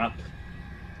that's come up.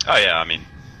 Oh yeah, I mean,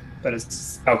 but his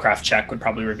spellcraft check would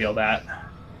probably reveal that.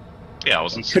 Yeah, I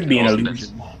wasn't. Could be an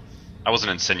illusion. I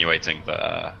wasn't insinuating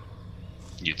that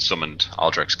you'd summoned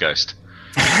Aldrich's ghost.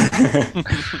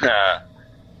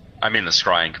 I mean the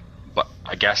scrying, but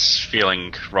I guess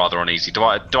feeling rather uneasy. Do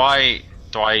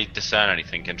I discern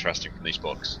anything interesting from these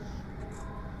books?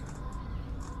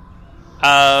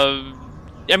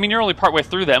 I mean, you're only partway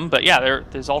through them, but yeah,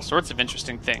 there's all sorts of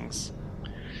interesting things.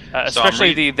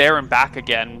 Especially the there and back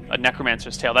again, a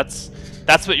necromancer's tale.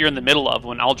 That's what you're in the middle of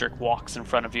when Aldrich walks in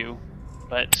front of you.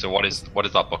 But so what is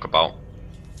that book about?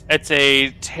 It's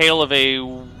a tale of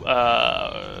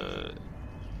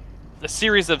a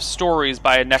series of stories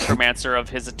by a necromancer of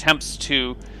his attempts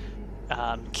to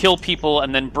kill people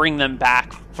and then bring them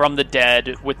back from the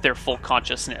dead with their full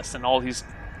consciousness. And all these,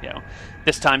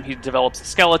 this time he develops a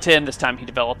skeleton, this time he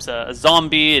develops a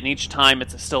zombie, and each time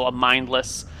it's still a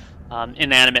mindless,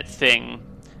 inanimate thing.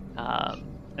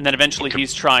 And then eventually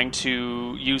he's trying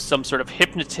to use some sort of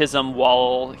hypnotism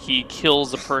while he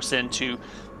kills a person to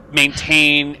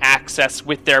maintain access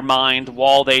with their mind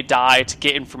while they die to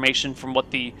get information from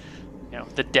what the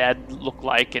dead look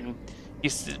like. And he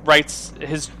writes,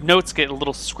 his notes get a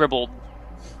little scribbled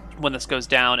when this goes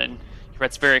down, and he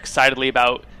writes very excitedly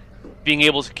about being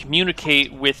able to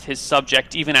communicate with his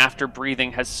subject even after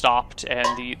breathing has stopped and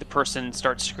the person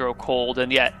starts to grow cold,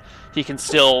 and yet he can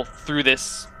still, through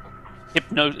this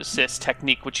hypnosis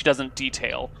technique, which he doesn't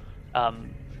detail,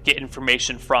 get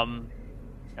information from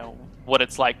what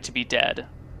it's like to be dead.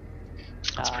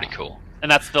 That's pretty cool.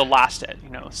 And that's the last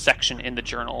section in the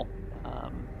journal.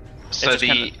 So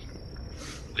the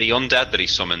undead that he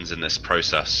summons in this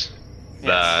process, yes,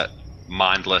 they're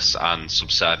mindless and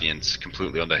subservient,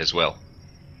 completely under his will.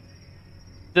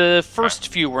 The first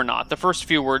few were not. The first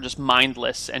few were just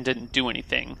mindless and didn't do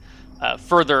anything.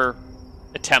 Further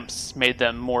attempts made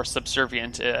them more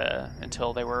subservient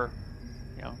until they were,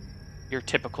 your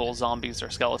typical zombies or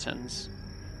skeletons.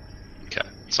 Okay,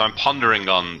 so I'm pondering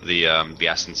on the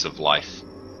essence of life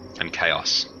and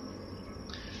chaos,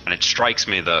 and it strikes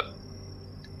me that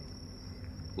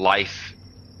life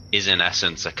is in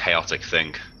essence a chaotic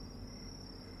thing,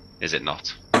 is it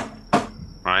not?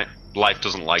 Right? Life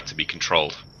doesn't like to be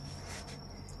controlled.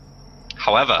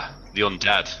 However, the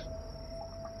undead,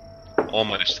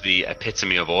 almost the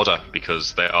epitome of order,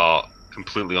 because they are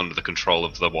completely under the control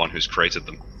of the one who's created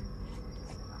them.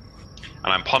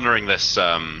 And I'm pondering this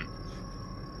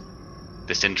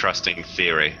this interesting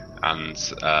theory and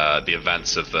the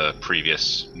events of the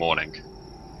previous morning,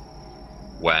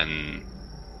 when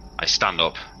I stand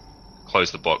up,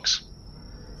 close the books,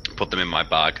 put them in my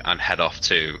bag, and head off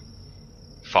to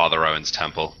Father Owen's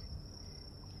temple.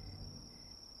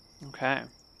 Okay.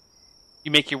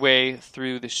 You make your way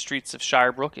through the streets of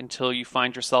Shirebrook until you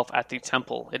find yourself at the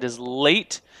temple. It is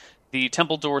late. The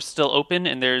temple door is still open,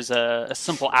 and there's a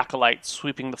simple acolyte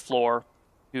sweeping the floor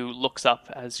who looks up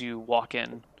as you walk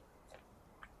in.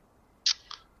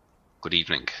 Good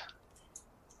evening.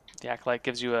 The acolyte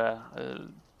gives you a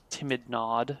timid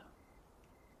nod.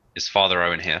 Is Father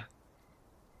Owen here?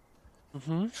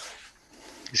 Mm-hmm.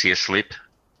 Is he asleep?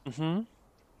 Mm-hmm.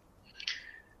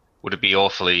 Would it be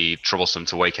awfully troublesome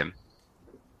to wake him?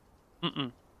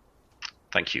 Mm-mm.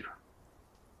 Thank you.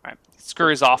 All right. He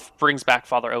scurries off, brings back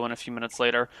Father Owen a few minutes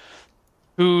later,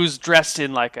 who's dressed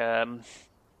in like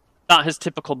not his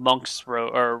typical monk's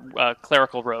robe or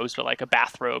clerical robes, but like a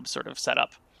bathrobe sort of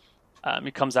setup.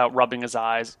 He comes out rubbing his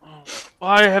eyes.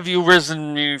 Why have you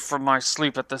risen me from my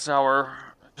sleep at this hour?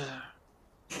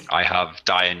 I have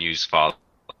dire news, Father.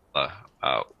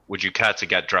 Would you care to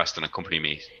get dressed and accompany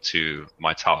me to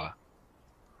my tower?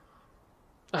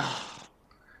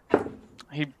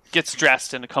 He gets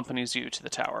dressed and accompanies you to the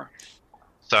tower.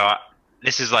 So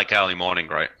this is like early morning,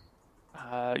 right?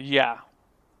 Yeah.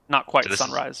 Not quite so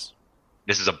sunrise.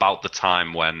 This is about the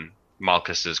time when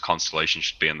Malchus's constellation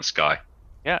should be in the sky.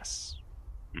 Yes.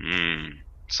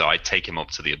 So I take him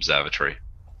up to the observatory.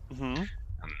 Mm-hmm.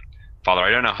 Father,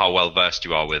 I don't know how well versed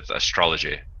you are with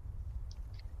astrology,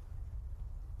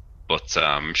 but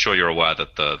I'm sure you're aware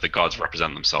that the gods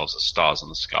represent themselves as stars in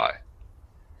the sky.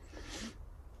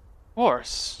 Of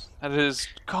course. That is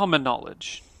common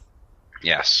knowledge.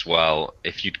 Yes, well,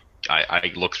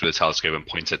 I look through the telescope and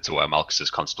point it to where Malchus's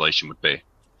constellation would be,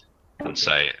 and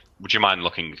say, would you mind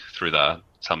looking through there?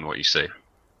 Tell me what you see.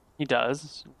 He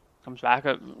does. Comes back.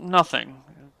 Nothing.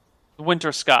 The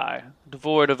winter sky,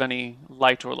 devoid of any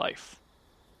light or life.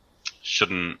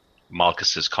 Shouldn't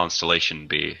Malchus's constellation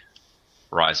be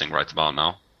rising right about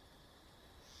now?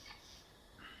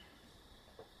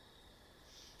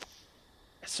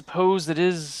 I suppose it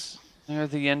is near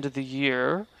the end of the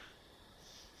year.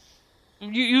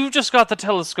 You've just got the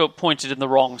telescope pointed in the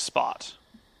wrong spot.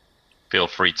 Feel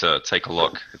free to take a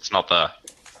look. It's not there.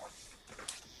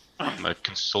 I've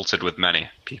consulted with many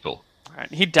people.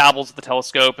 Right. He dabbles with the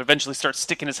telescope, eventually starts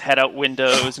sticking his head out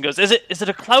windows and goes, Is it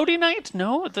a cloudy night?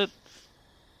 No, it's a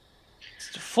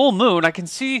full moon. I can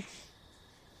see...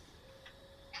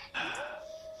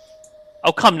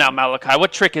 Oh, come now, Malakai.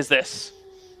 What trick is this?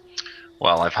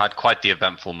 Well, I've had quite the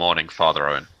eventful morning, Father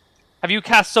Owen. Have you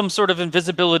cast some sort of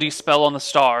invisibility spell on the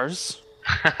stars?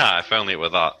 If only it were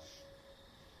that.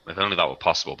 If only that were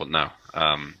possible, but no.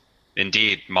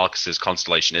 Indeed, Malchus's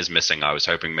constellation is missing. I was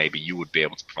hoping maybe you would be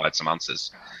able to provide some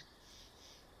answers.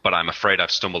 But I'm afraid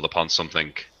I've stumbled upon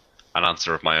something, an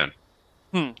answer of my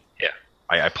own. Yeah.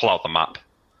 I pull out the map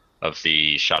of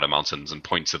the Shadow Mountains and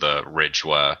point to the ridge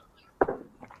where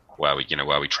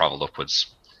we traveled upwards.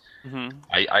 Mm-hmm.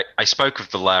 I spoke of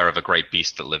the lair of a great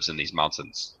beast that lives in these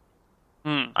mountains.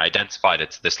 I identified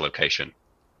it to this location,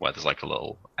 where there's like a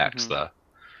little X there.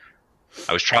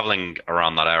 I was traveling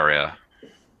around that area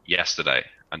yesterday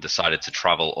and decided to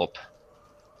travel up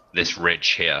this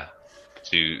ridge here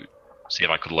to see if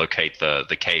I could locate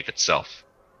the cave itself.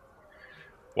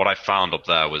 What I found up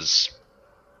there was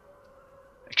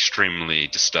extremely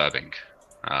disturbing.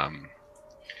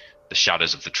 The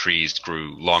shadows of the trees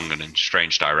grew long and in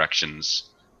strange directions.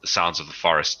 The sounds of the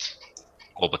forest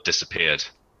all but disappeared,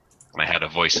 and I had a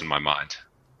voice in my mind.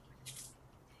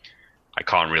 I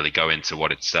can't really go into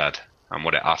what it said and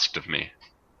what it asked of me,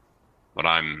 but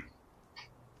I'm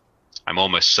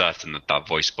almost certain that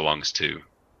voice belongs to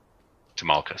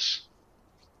Malchus.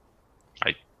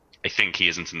 I think he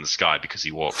isn't in the sky because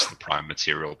he walks the prime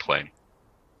material plane.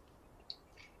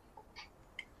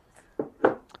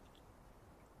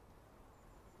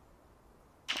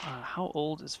 How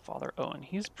old is Father Owen?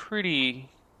 He's pretty...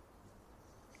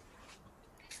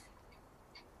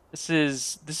 This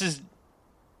is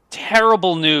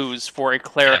terrible news for a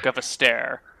cleric of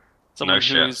Astaire. Someone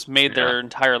who's made their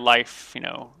entire life,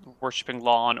 worshipping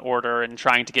law and order and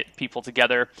trying to get people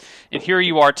together. And here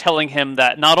you are telling him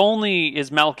that not only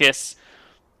is Malchus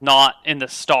not in the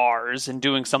stars and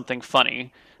doing something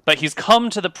funny, but he's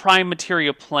come to the prime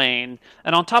material plane,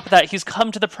 and on top of that, he's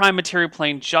come to the prime material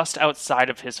plane just outside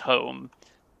of his home.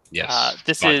 Yes,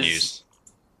 this bad is news.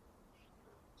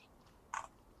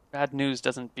 Bad news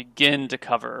doesn't begin to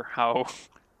cover how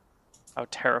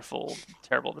terrible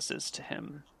this is to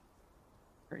him.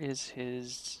 Where is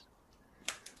his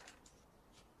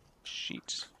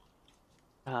sheet?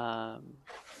 Come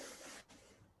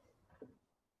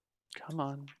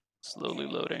on, slowly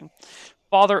loading.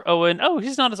 Father Owen. Oh,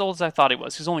 he's not as old as I thought he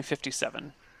was. He's only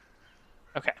 57.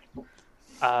 Okay.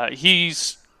 He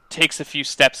takes a few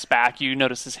steps back. You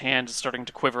notice his hand is starting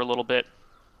to quiver a little bit.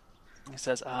 He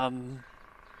says, And...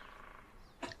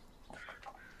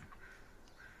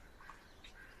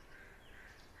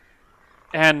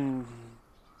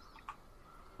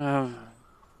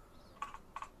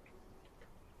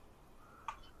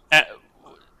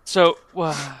 so,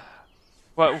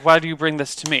 why do you bring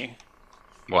this to me?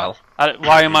 Well...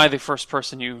 why am I the first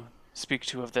person you speak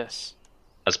to of this?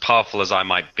 As powerful as I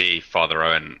might be, Father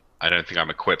Owen, I don't think I'm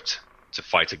equipped to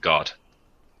fight a god.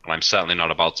 And I'm certainly not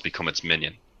about to become its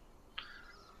minion.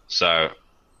 So,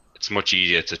 it's much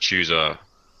easier to choose a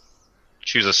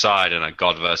side in a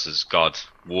god versus god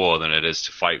war than it is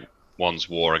to fight one's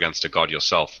war against a god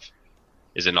yourself.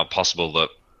 Is it not possible that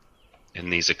in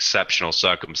these exceptional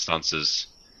circumstances,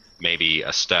 maybe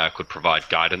Astaire could provide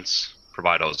guidance,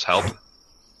 provide us help?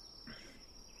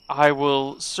 I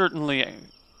will certainly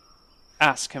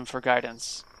ask him for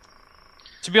guidance.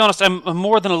 To be honest, I'm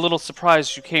more than a little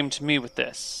surprised you came to me with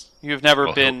this. You have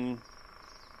never been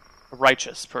a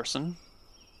righteous person.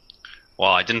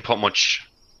 Well, I didn't put much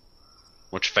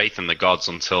faith in the gods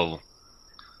until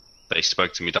they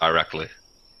spoke to me directly.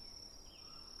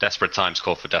 Desperate times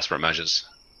call for desperate measures.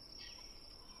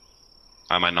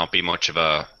 I might not be much of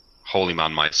a holy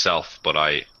man myself, but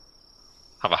I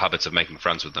have a habit of making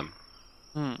friends with them.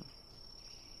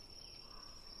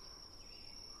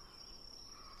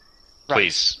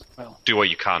 Please, do what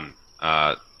you can.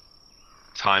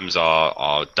 Times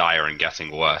are dire and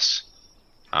getting worse,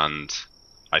 and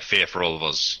I fear for all of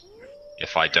us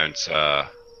if I don't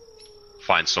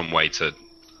find some way to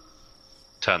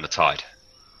turn the tide.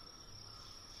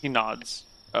 He nods.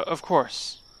 Of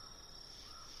course.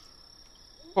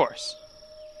 Of course.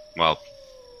 Well,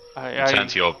 return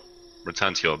to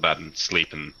your bed and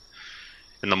sleep, and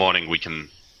in the morning we can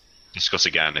discuss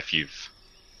again if you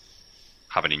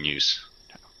have any news.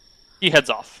 He heads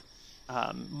off,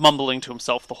 mumbling to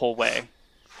himself the whole way.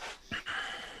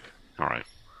 All right.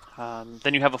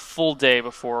 Then you have a full day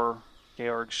before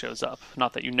Georg shows up.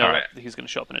 Not that you know that he's going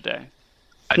to show up in a day.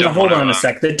 Hold on a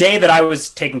sec. The day that I was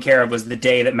taken care of was the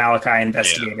day that Malakai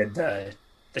investigated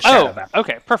the shadow battle.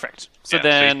 Okay, perfect. So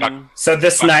then, so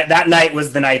that night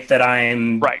was the night that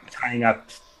I'm right. tying up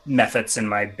Mephits in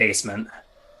my basement.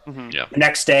 Mm-hmm. Yeah. The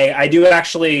next day, I do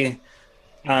actually.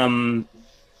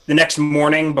 The next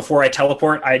morning before I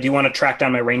teleport, I do want to track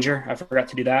down my ranger. I forgot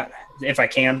to do that. If I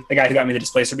can, the guy who got me the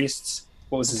displacer beasts.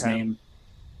 What was his name?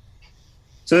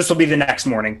 So this will be the next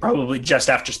morning, probably just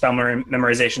after spell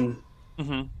memorization.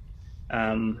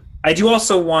 Mm-hmm. I do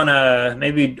also want to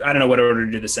maybe, I don't know what order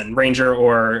to do this in, ranger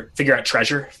or figure out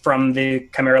treasure from the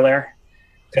Chimera Lair,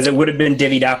 because it would have been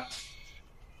divvied up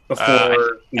before I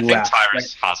think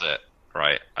Tyrus has it,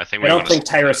 right? I don't think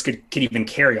Tyrus could even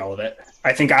carry all of it.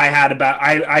 I think I had about,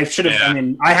 I should have, I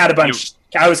mean, I had a bunch,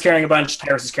 I was carrying a bunch,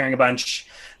 Tyrus was carrying a bunch,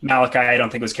 Malakai I don't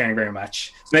think was carrying very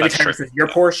much. So maybe Tyrus is your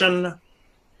portion.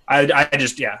 I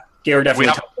just, Gare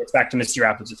definitely teleports back to Misty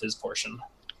Rapids with his portion.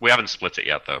 We haven't split it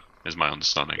yet, though, is my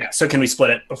understanding. Yeah, so can we split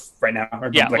it right now?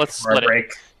 Or let's split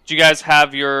it. Do you guys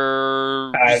have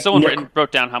your... Someone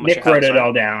wrote down how much Nick wrote it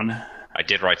all down. I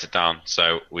did write it down.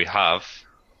 So we have...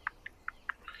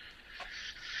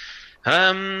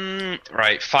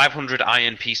 right, 500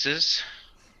 iron pieces.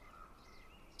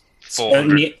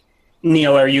 400... So,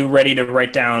 Neil, are you ready to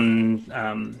write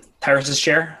down Tyrus's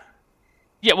share?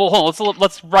 Yeah, well, hold on.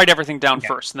 Let's write everything down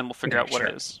first, and then we'll figure out what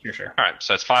it is. Sure. All right,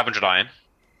 so it's 500 iron.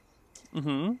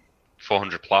 Mm-hmm.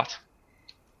 400 plot.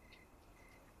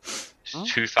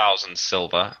 2,000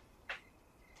 silver.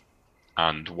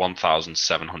 And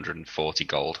 1,740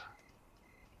 gold.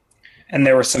 And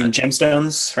there were some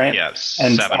gemstones, right? Yes.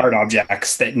 And 7 art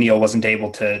objects that Neil wasn't able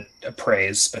to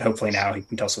appraise, but hopefully now he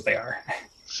can tell us what they are.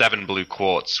 7 blue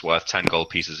quartz worth 10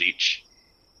 gold pieces each.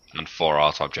 And 4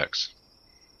 art objects.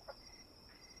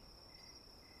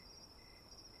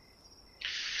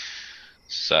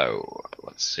 So,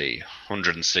 let's see,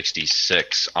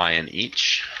 166 iron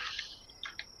each,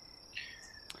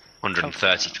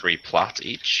 133 plat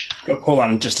each. Hold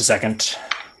on just a second.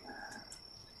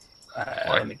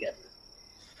 Let me get...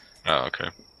 Oh, okay.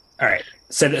 All right.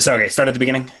 So okay, start at the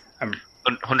beginning.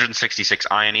 166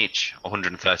 iron each,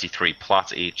 133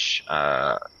 plat each,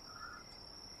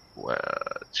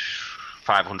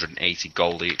 580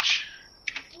 gold each.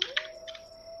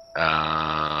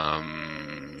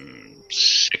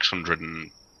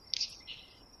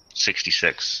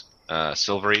 666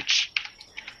 silver each.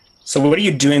 So what are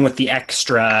you doing with the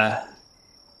extra?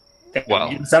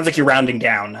 Well, it sounds like you're rounding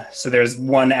down. So there's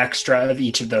 1 extra of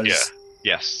each of those. Yeah.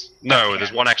 Yes. No,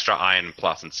 there's 1 extra iron,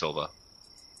 plat, and silver. All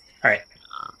right.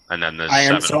 And then there's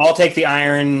iron. 7. So I'll take the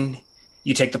iron.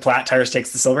 You take the plat. Tyrus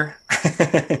takes the silver.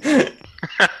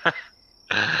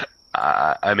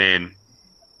 I mean,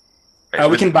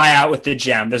 we can buy out with the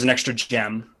gem. There's an extra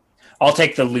gem. I'll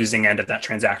take the losing end of that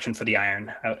transaction for the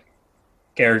iron.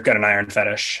 Gary's got an iron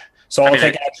fetish. So I'll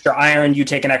take an extra iron, you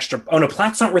take an extra... Oh, no,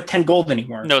 plat's not worth 10 gold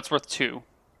anymore. No, it's worth 2.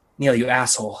 Neil, you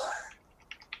asshole.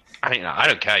 I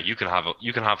don't care. You can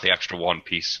have the extra 1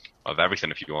 piece of everything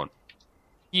if you want.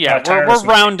 Yeah, we're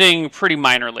rounding pretty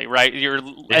minorly, right? You're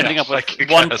ending up with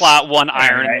 1 plat, 1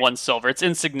 iron, and 1 silver. It's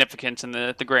insignificant in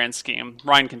the grand scheme.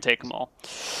 Ryan can take them all.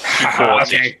 2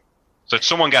 quartz each. So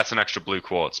someone gets an extra blue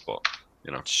quartz, but...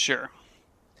 Sure.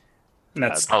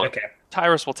 That's okay.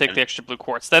 Tyrus will take the extra blue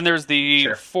quartz. Then there's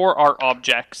the 4 art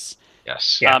objects.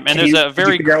 Yes. Yeah. And there's a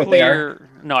very clear...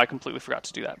 No, I completely forgot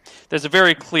to do that. There's a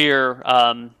very clear,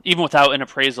 even without an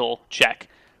appraisal check,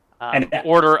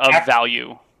 order of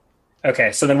value.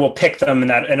 Okay, so then we'll pick them in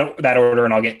that order,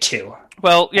 and I'll get 2.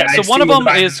 Well, yeah. So one of them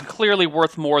is clearly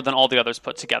worth more than all the others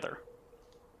put together.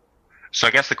 So I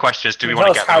guess the question is, do we want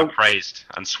to get them appraised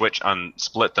and switch and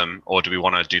split them, or do we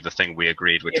want to do the thing we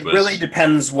agreed, which was... It really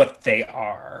depends what they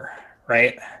are,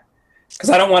 right? Because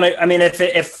I don't want to... I mean,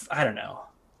 if I don't know.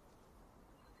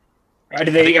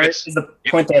 Is the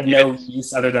point they have no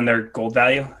use other than their gold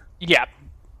value? Yeah.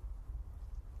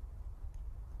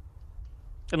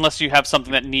 Unless you have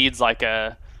something that needs like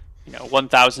a,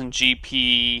 1,000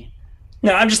 GP...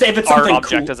 No, I'm just... If it's art something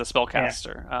object cool, as a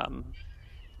spellcaster. Yeah.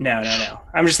 No.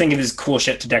 I'm just thinking of this cool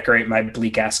shit to decorate my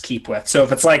bleak ass keep with. So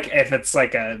if it's like a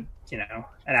an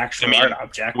actual art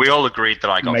object, we all agreed that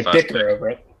I got first. Bicker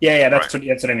over it. Yeah, that's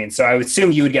what I mean. So I would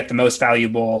assume you would get the most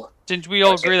valuable. Didn't we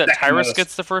all agree that Tyrus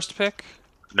gets the first pick?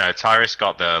 No, Tyrus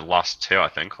got the last 2, I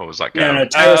think, or was that? No,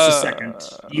 Tyrus is second.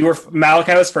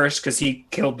 Malakai was first because he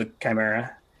killed the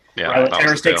Chimera. Yeah,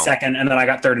 Tyrus takes second, and then I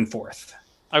got 3rd and 4th.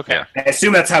 Okay. Yeah. I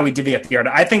assume that's how we divvy up the art.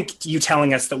 I think you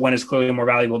telling us that one is clearly more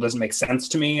valuable doesn't make sense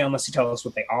to me unless you tell us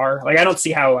what they are. Like, I don't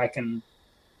see how I can...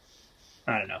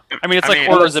 I don't know. I mean, it's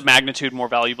orders of magnitude more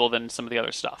valuable than some of the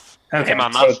other stuff. Okay,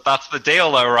 man, that's the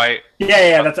deal, though, right?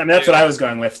 Yeah, that's what I was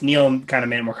going with. Neil kind of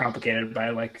made it more complicated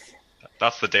by,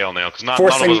 That's the deal, Neil. Because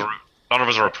none of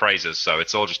us are appraisers, so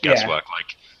it's all just guesswork.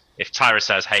 Like, if Tyra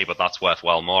says, "Hey, but that's worth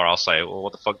well more," I'll say, "Well,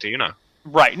 what the fuck do you know?"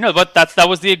 Right. No, but that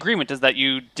was the agreement, is that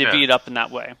you divvy it up in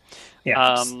that way.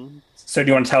 Yeah. So do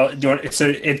you want to tell? Do you want? So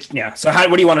it. Yeah. So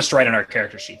what do you want us to write on our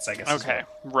character sheets? I guess. Okay.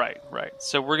 Right.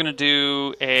 So we're gonna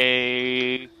do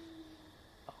a.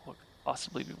 What could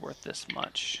possibly be worth this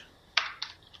much?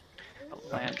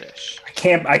 Outlandish.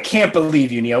 I can't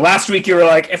believe you, Neil. Last week you were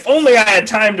like, if only I had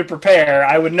time to prepare,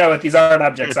 I would know what these art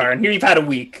objects are. And here you've had a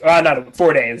week. Not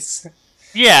 4 days.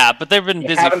 Yeah, but they've been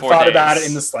busy 4 days. Haven't thought about it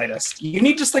in the slightest. You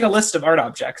need just like a list of art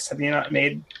objects. Have you not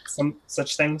made some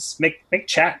such things? Make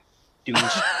chat do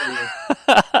shit for you.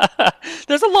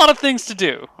 There's a lot of things to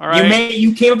do. All right.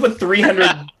 You came up with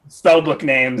 300 spellbook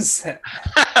names.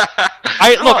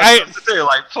 I to do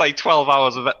like play 12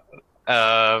 hours of it.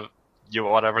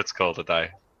 Whatever it's called a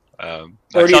day. Or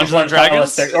Dungeons and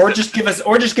Dragons, or just give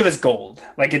us gold.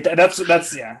 Like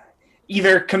that's yeah.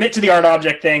 Either commit to the art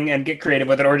object thing and get creative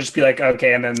with it, or just be like,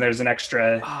 okay, and then there's an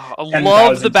extra. Oh, I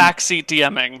love the backseat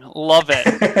DMing. Love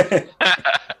it.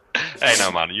 Hey,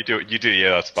 no man, you do you.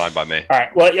 That's fine by me. All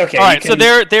right. Well, okay. All right. So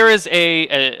there is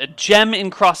a gem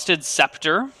encrusted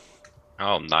scepter.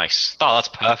 Oh, nice. Oh, that's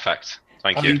perfect.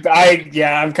 Thank you.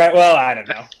 I'm kind. Well, I don't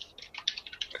know.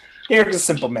 Here's a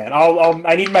simple man.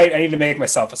 I need to make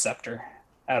myself a scepter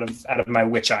out of my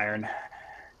witch iron.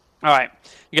 All right.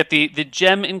 You get the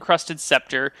gem encrusted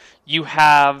scepter. You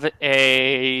have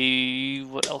a,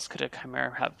 what else could a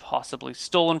chimera have possibly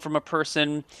stolen from a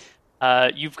person?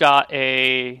 You've got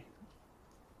a,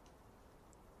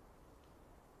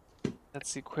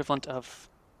 that's the equivalent of,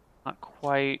 not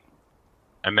quite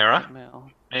a mirror,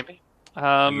 maybe.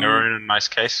 A mirror in a nice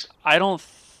case. I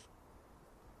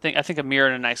think a mirror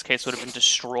in a nice case would have been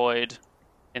destroyed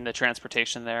in the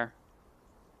transportation there.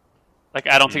 Like,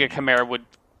 I don't think a chimera would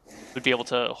be able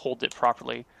to hold it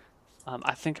properly.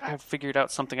 I think I've figured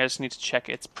out something. I just need to check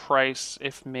its price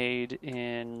if made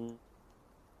in.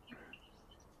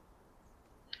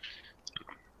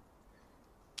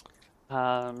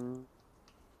 No,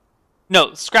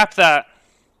 scrap that.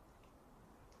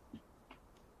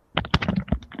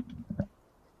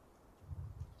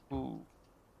 Ooh.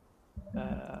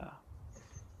 Right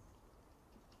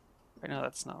now,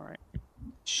 that's not right.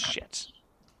 Shit.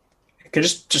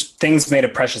 Just things made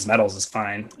of precious metals is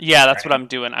fine. Yeah, that's what I'm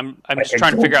doing. I'm just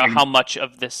trying to figure out how much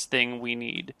of this thing we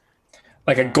need.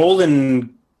 Like a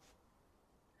golden,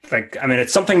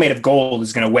 it's something made of gold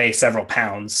is going to weigh several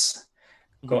pounds.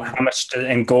 Mm-hmm. How much?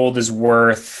 And gold is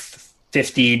worth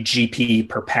 50 GP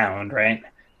per pound, right?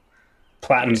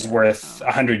 Platinum's worth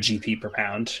 100 GP per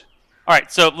pound. All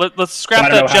right, so let's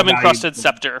scrap that gem encrusted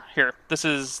scepter here. This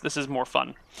is more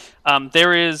fun.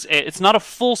 It's not a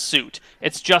full suit.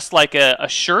 It's just like a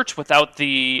shirt without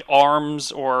the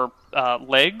arms or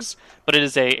legs, but it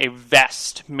is a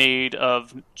vest made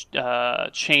of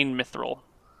chain mithril.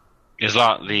 Is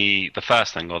that the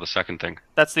first thing or the second thing?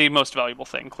 That's the most valuable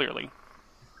thing, clearly.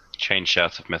 Chain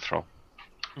shirts of mithril.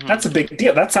 Mm-hmm. That's a big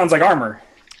deal. That sounds like armor.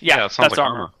 Yeah, that's like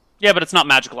armor. Yeah, but it's not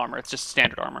magical armor. It's just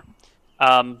standard armor.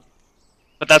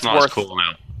 But that's not worth. As cool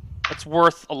now. It's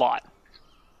worth a lot.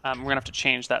 We're gonna have to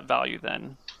change that value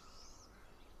then.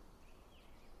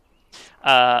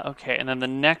 Okay, and then the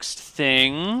next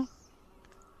thing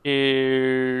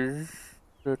is.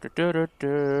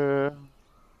 The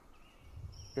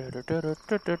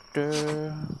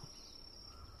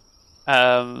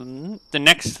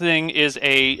next thing is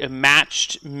a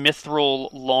matched mithril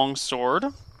longsword.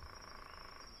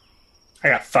 I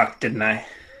got fucked, didn't I?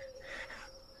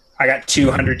 I got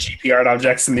 200 GP art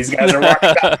objects, and these guys are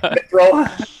walking back with mithril.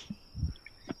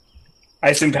 I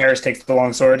assume Tyrus takes the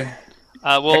longsword.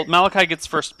 Well, Malakai gets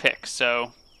first pick,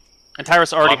 so... And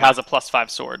Tyrus already has a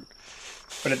 +5 sword.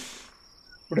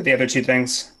 What are the other two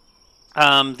things?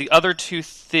 The other two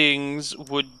things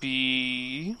would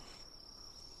be...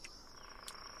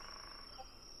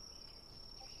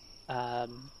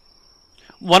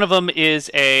 one of them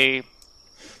is a...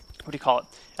 What do you call it?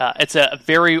 It's a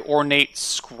very ornate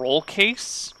scroll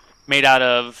case made out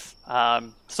of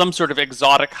some sort of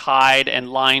exotic hide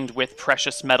and lined with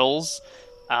precious metals.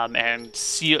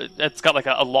 It's got like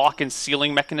a lock and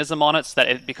sealing mechanism on it so that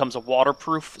it becomes a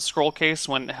waterproof scroll case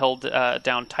when held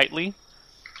down tightly.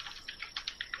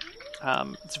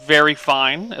 It's very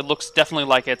fine. It looks definitely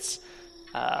like it's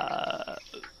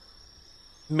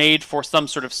made for some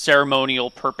sort of ceremonial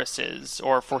purposes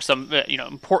or for some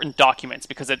important documents,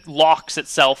 because it locks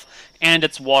itself and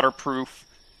it's waterproof,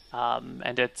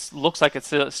 and it looks like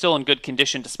it's still in good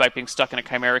condition despite being stuck in a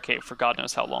chimera cave for God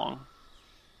knows how long.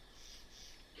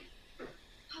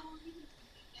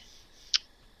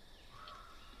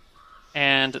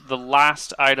 And the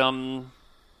last item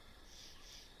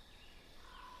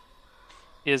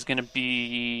is going to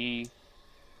be...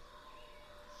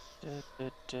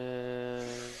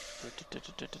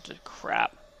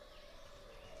 Crap.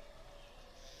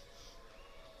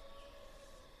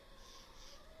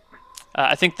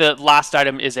 I think the last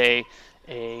item is a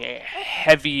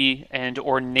heavy and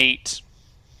ornate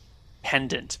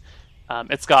pendant.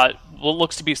 It's got what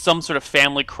looks to be some sort of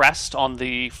family crest on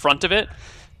the front of it,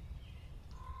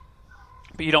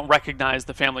 but you don't recognize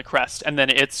the family crest. And then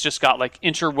it's just got like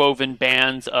interwoven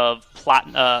bands of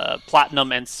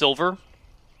platinum and silver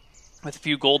with a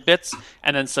few gold bits,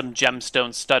 and then some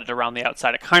gemstones studded around the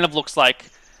outside. It kind of looks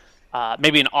like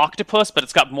maybe an octopus, but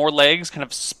it's got more legs kind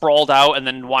of sprawled out and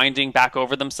then winding back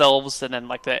over themselves, and then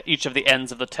like each of the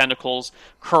ends of the tentacles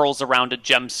curls around a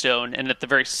gemstone, and at the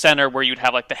very center where you'd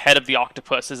have like the head of the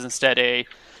octopus is instead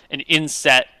an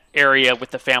inset area with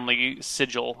the family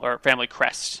sigil or family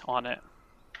crest on it.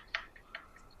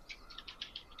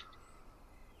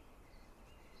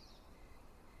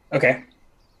 Okay.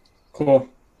 Cool.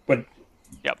 What?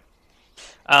 Yep.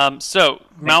 So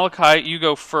Malakai, you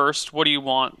go first. What do you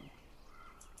want?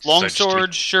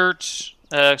 Longsword, shirt,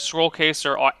 scroll case,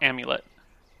 or amulet?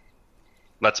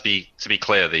 To be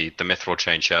clear, the mithril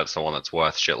chain shirt's the one that's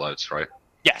worth shitloads, right?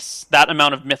 Yes, that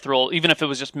amount of mithril, even if it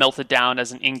was just melted down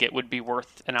as an ingot, would be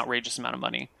worth an outrageous amount of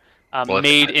money.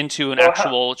 Made into an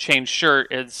actual chain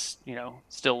shirt is,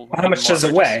 still. How much does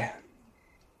it weigh?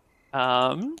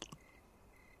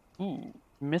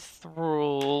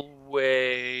 Mithril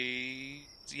weighs.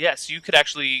 Yes, you could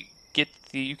actually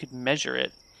you could measure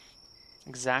it.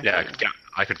 Exactly. Yeah,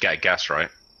 I could get a guess, right?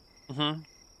 Mm-hmm.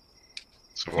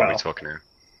 So what are we talking here?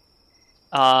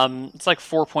 It's like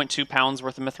 4.2 pounds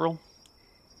worth of mithril.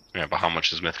 Yeah, but how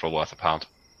much is mithril worth a pound?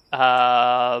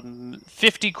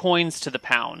 50 coins to the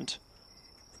pound.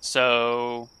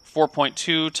 So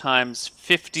 4.2 times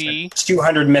 50. So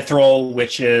 200 mithril,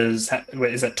 which is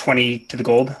it 20 to the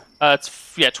gold?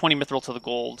 It's 20 mithril to the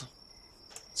gold.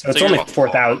 So it's only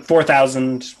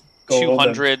 4,000 gold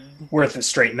 200 worth of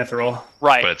straight mithril.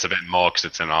 Right. But it's a bit more because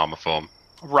it's in armor form.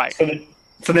 Right.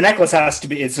 So the necklace has to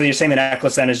be. So you're saying the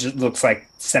necklace then looks like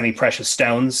semi-precious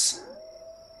stones?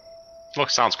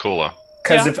 Sounds cooler.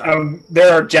 Because if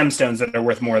there are gemstones that are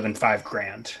worth more than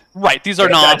 $5,000. Right. These are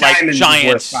not like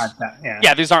giant.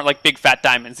 Yeah, these aren't like big fat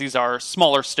diamonds. These are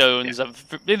smaller stones.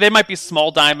 They might be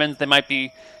small diamonds. They might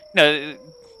be.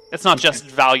 It's not just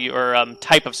value or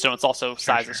type of stone. It's also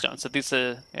size of stone. So these,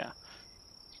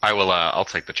 I will. I'll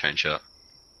take the chain shirt.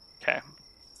 Okay.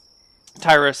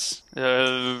 Tyrus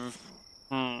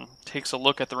takes a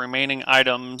look at the remaining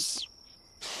items.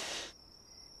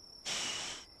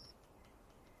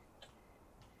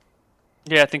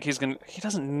 Yeah, I think he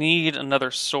doesn't need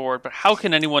another sword, but how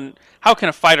can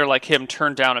a fighter like him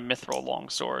turn down a mithril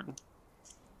longsword?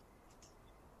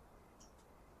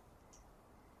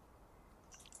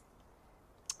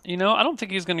 I don't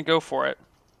think he's going to go for it.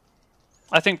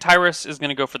 I think Tyrus is going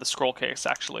to go for the scroll case,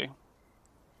 actually.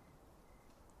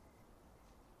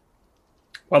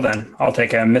 Well then, I'll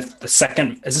take the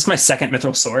second. Is this my second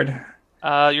mithril sword?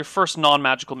 Your first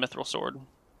non-magical mithril sword.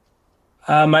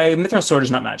 My mithril sword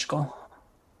is not magical.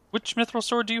 Which mithril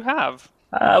sword do you have?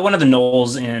 One of the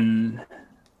gnolls in...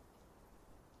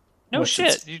 No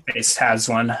shit. Base has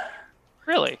one.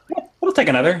 Really? We'll take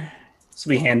another. This will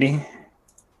be handy.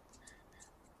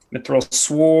 Mithril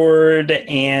sword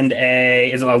and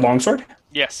is it a longsword?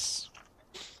 Yes.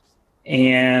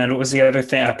 And what was the other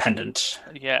thing? A pendant.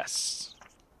 Yes.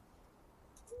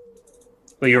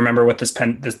 Will you remember what this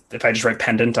if I just write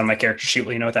pendant on my character sheet,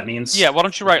 will you know what that means? Yeah, why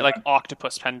don't you write like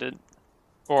octopus pendant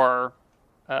or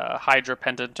hydra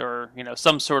pendant or,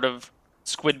 some sort of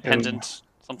squid pendant,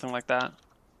 something like that.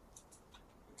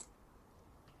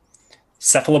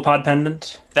 Cephalopod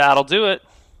pendant? That'll do it.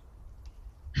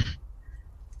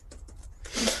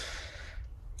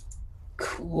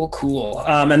 Cool.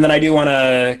 And then I do want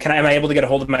to. Am I able to get a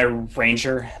hold of my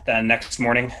ranger the next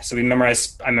morning? So I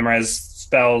memorize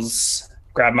spells,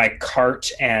 grab my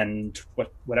cart, and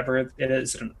whatever it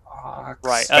is. An ox.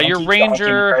 Right. Your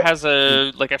ranger has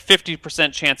a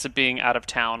 50% chance of being out of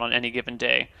town on any given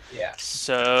day. Yeah.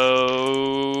 So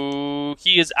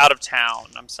he is out of town.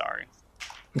 I'm sorry.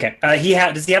 Okay.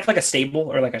 Does he have like a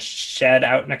stable or like a shed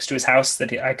out next to his house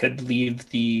that I could leave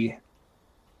the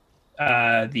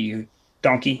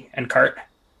donkey and cart?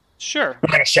 Sure.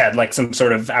 Like a shed, like some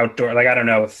sort of outdoor. Like I don't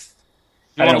know if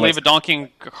you want to leave a donkey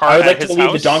and cart. I would like to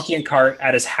leave the donkey and cart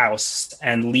at his house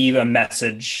and leave a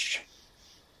message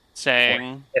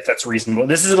saying if that's reasonable.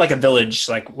 This is like a village.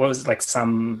 Like what was it, like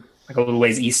like a little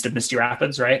ways east of Misty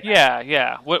Rapids, right?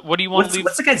 Yeah. What do you want to leave?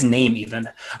 What's the guy's name even?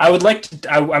 I would like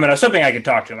to. I was hoping I could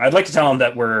talk to him. I'd like to tell him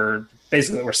that we're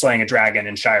slaying a dragon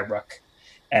in Shirebrook,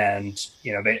 and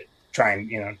they try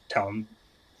and tell him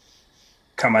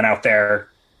coming out there.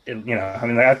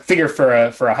 I figure for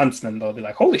a huntsman they'll be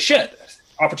like, holy shit,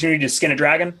 opportunity to skin a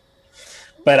dragon.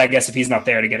 But I guess if he's not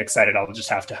there to get excited, I'll just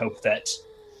have to hope that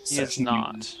he is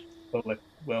not.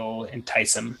 Will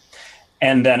entice him.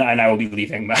 And then I will be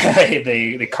leaving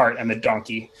the cart and the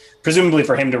donkey, presumably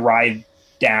for him to ride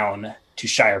down to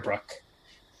Shirebrook.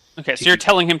 Okay, so you're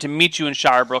telling him to meet you in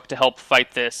Shirebrook to help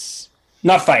fight this?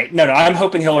 Not fight. No. I'm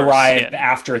hoping he'll arrive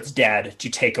after it's dead to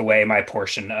take away my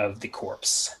portion of the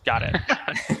corpse. Got it.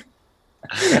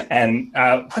 And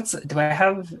do I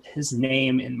have his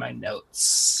name in my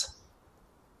notes?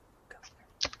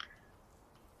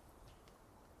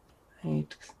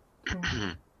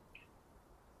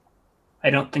 I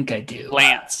don't think I do.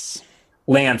 Lance,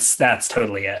 that's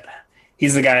totally it.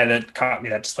 He's the guy that caught me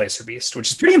that Displacer Beast, which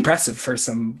is pretty impressive for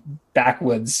some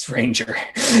backwoods ranger,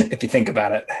 if you think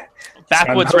about it.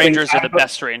 Backwoods rangers are the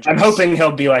best rangers. I'm hoping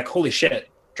he'll be like, holy shit,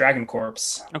 Dragon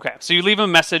Corpse. Okay, so you leave him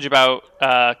a message about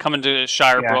coming to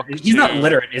Shirebrook. Yeah. He's not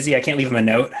literate, is he? I can't leave him a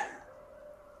note.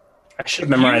 I should have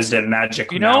memorized it in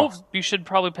magic. You should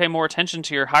probably pay more attention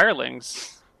to your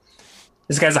hirelings.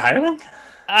 This guy's a hireling?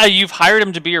 You've hired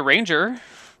him to be your ranger.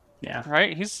 Yeah.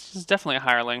 Right? He's definitely a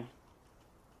hireling.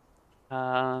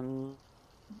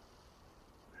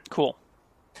 Cool.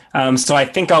 So I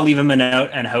think I'll leave him a note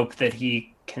and hope that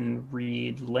he can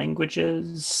read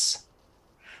languages.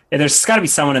 Yeah, there's got to be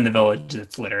someone in the village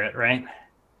that's literate, right?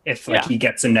 If he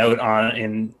gets a note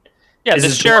on Yeah, the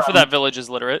sheriff of that village is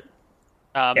literate.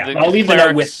 I'll leave the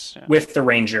note with the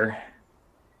ranger.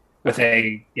 With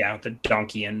the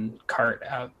donkey and cart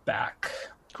out back.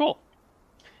 Cool.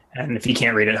 And if he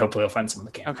can't read it, hopefully he'll find someone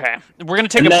that can. Okay. We're going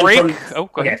to take a break. Go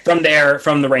ahead. From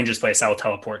the ranger's place, I will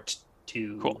teleport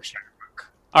to Shirebrook.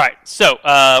 All right. So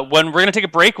when we're going to take a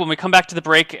break, when we come back to the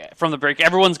break,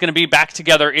 everyone's going to be back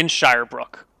together in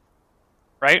Shirebrook.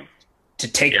 Right?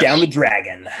 To take down the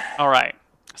dragon. All right.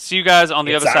 See you guys on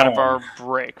the other side of our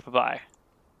break. Bye-bye.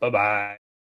 Bye-bye.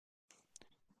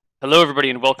 Hello, everybody,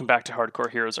 and welcome back to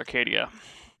Hardcore Heroes Arcadia.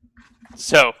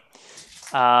 So,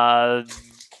 Malakai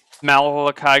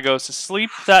goes to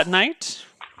sleep that night,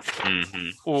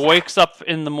 wakes up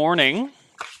in the morning,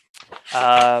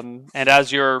 and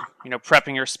as you're,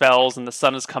 prepping your spells and the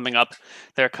sun is coming up,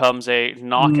 there comes a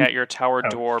knock at your tower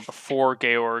door before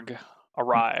Georg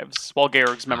arrives, while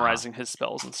Georg's memorizing his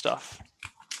spells and stuff.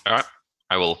 All right,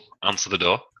 I will answer the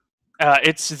door.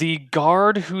 It's the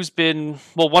guard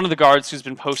one of the guards who's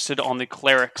been posted on the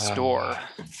cleric's door.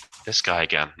 This guy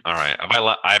again. All right.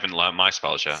 I haven't learned my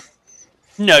spells yet.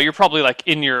 No, you're probably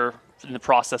in the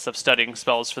process of studying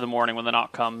spells for the morning when the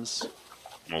knock comes.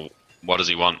 Well, what does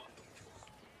he want?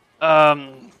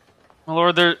 My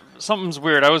lord, something's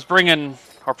weird. I was bringing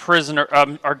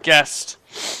our guest,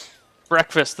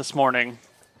 breakfast this morning.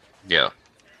 Yeah.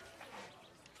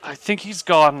 I think he's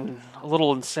gone a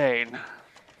little insane.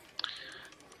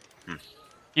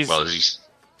 He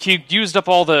used up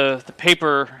all the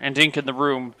paper and ink in the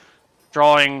room,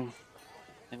 drawing,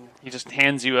 and he just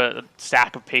hands you a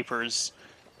stack of papers.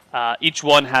 Each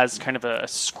one has kind of a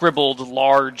scribbled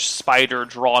large spider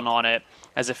drawn on it,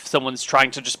 as if someone's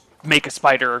trying to just make a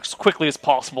spider as quickly as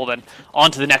possible, then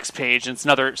onto the next page, and it's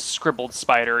another scribbled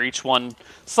spider, each one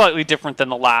slightly different than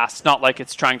the last. Not like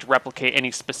it's trying to replicate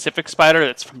any specific spider,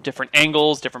 that's from different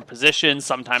angles, different positions.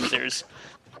 Sometimes there's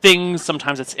things,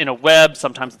 sometimes it's in a web,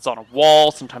 sometimes it's on a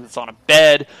wall, sometimes it's on a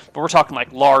bed, but we're talking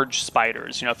large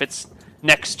spiders. If it's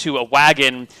next to a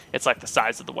wagon, it's like the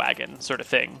size of the wagon, sort of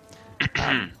thing.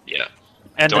 Yeah.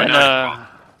 And then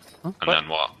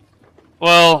what?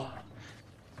 Well,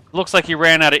 looks like he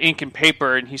ran out of ink and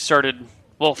paper, and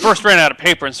first ran out of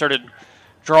paper and started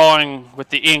drawing with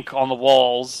the ink on the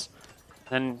walls.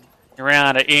 Then he ran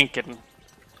out of ink, and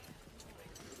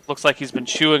looks like he's been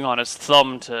chewing on his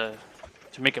thumb to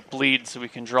make it bleed so we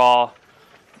can draw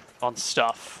on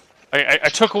stuff. I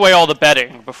took away all the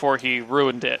bedding before he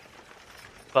ruined it,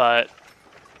 but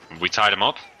we tied him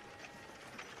up?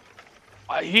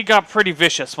 He got pretty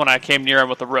vicious when I came near him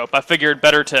with the rope. I figured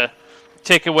better to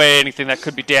take away anything that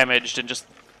could be damaged and just...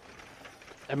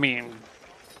 I think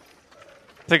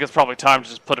it's probably time to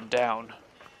just put him down.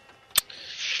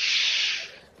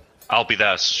 I'll be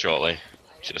there shortly.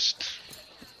 Just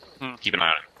keep an eye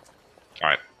on him.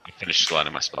 Alright, I finished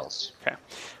learning my spells. Okay.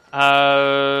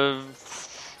 I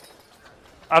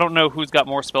don't know who's got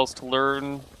more spells to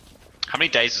learn. How many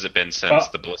days has it been since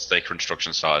the Bloodstaker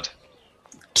instruction started?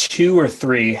 2 or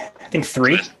 3. I think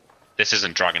 3. This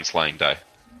isn't dragon slaying day.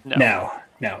 No.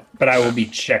 But I will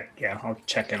be I'll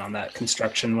check in on that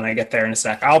construction when I get there in a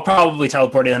sec. I'll probably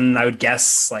teleport in, I would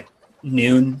guess, like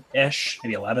noon-ish,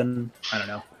 maybe 11. I don't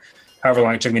know. However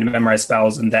long it took me to memorize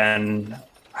spells, and then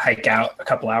hike out a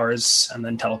couple hours, and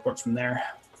then teleport from there.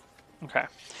 Okay.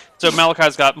 So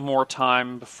Malakai's got more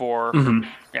time before... Mm-hmm.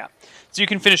 Yeah. So you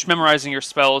can finish memorizing your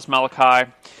spells,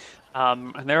 Malakai.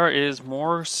 And there is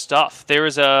more stuff. There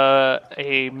is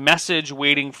a message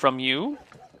waiting from you.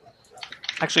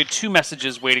 Actually, 2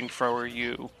 messages waiting for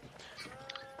you.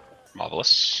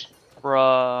 Marvelous.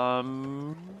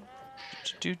 From...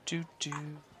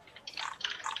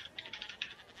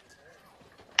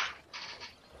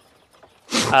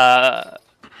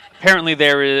 Apparently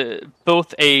there is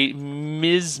both a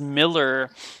Ms. Miller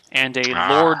and a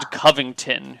Lord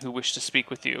Covington who wish to speak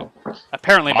with you.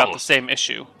 Apparently about the same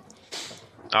issue.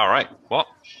 All right. What?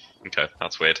 Okay,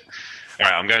 that's weird. All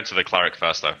right, I'm going to the cleric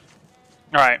first, though.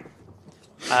 All right.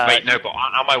 Wait, no, but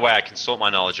on my way, I can sort my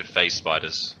knowledge of phase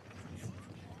spiders.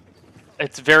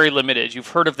 It's very limited. You've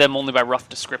heard of them only by rough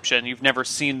description. You've never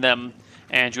seen them,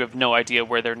 and you have no idea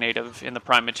where they're native in the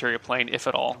prime materia plane, if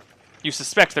at all. You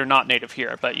suspect they're not native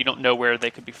here, but you don't know where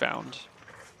they could be found.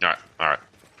 All right.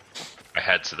 I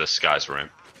head to this guy's room.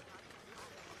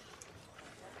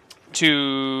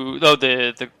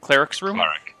 The cleric's room?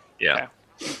 Cleric, yeah.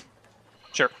 Okay.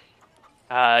 Sure.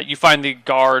 You find the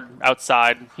guard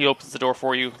outside. He opens the door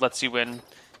for you, lets you in.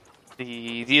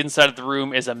 The inside of the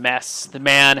room is a mess. The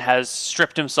man has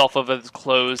stripped himself of his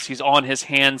clothes. He's on his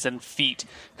hands and feet,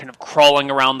 kind of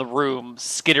crawling around the room,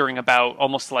 skittering about,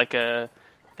 almost like an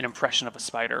impression of a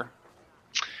spider.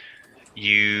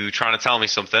 You trying to tell me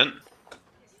something?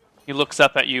 He looks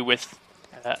up at you with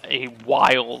a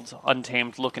wild,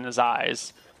 untamed look in his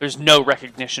eyes. There's no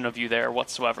recognition of you there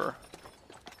whatsoever.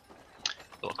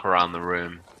 Look around the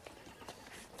room.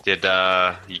 Did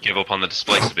you give up on the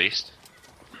displaced beast?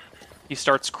 He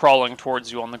starts crawling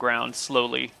towards you on the ground,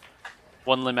 slowly,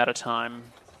 one limb at a time.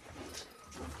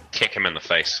 Kick him in the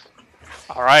face.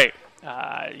 All right.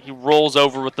 He rolls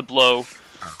over with the blow,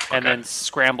 Okay. and then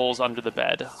scrambles under the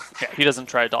bed. Yeah, he doesn't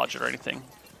try to dodge it or anything.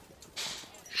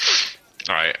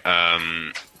 All right.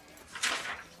 I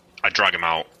drag him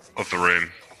out of the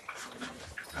room.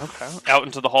 Okay. Out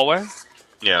into the hallway?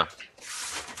 Yeah.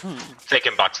 Take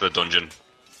him back to the dungeon.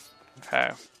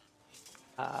 Okay.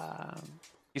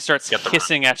 He starts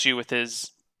hissing at you with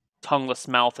his tongueless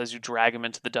mouth as you drag him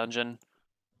into the dungeon.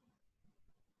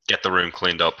 Get the room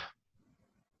cleaned up.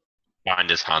 Bind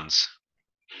his hands.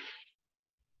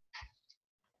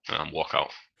 And walk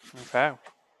out. Okay.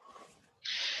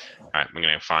 Alright, I'm going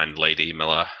to find Lady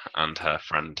Miller and her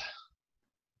friend.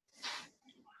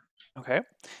 Okay.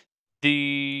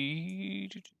 They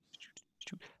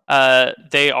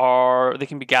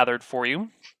can be gathered for you.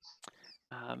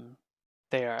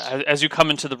 They are, as you come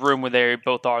into the room where they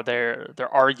both are, they're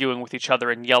arguing with each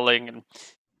other and yelling, and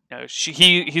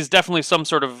he's definitely some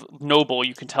sort of noble.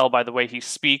 You can tell by the way he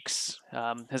speaks,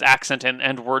 his accent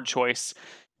and word choice,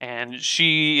 and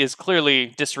she is clearly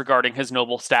disregarding his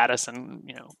noble status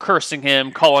and cursing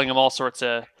him, calling him all sorts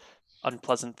of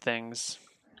unpleasant things.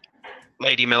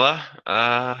 Lady Miller,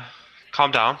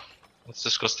 calm down. Let's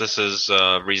discuss this as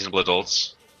reasonable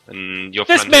adults. And your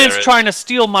This friend man's here trying to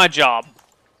steal my job.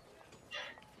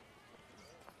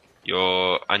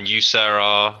 And you, sir,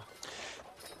 are...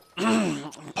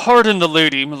 Pardon the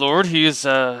lady, my lord. She's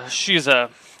a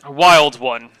wild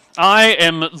one. I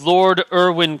am Lord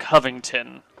Erwin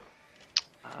Covington.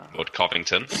 Lord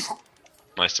Covington.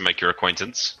 Nice to make your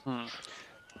acquaintance.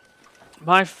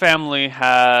 My family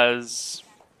has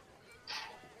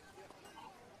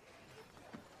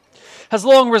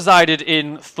long resided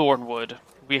in Thornwood.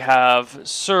 We have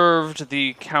served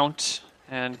the counts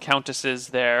and countesses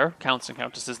there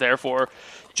for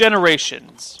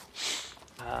generations.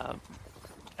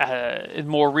 In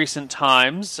more recent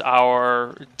times,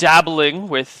 our dabbling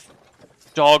with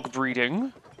dog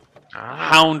breeding,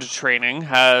 hound training,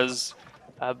 has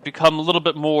become a little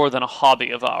bit more than a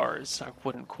hobby of ours. I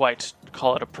wouldn't quite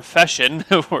call it a profession.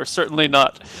 We're certainly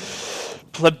not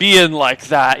plebeian like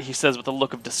that, he says with a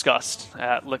look of disgust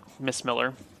at Miss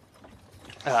Miller,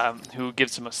 who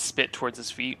gives him a spit towards his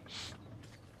feet.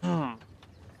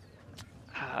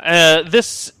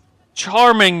 This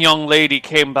charming young lady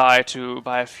came by to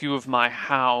buy a few of my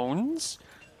hounds,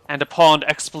 and upon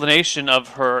explanation of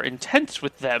her intent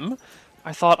with them,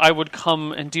 I thought I would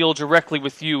come and deal directly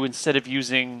with you instead of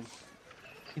using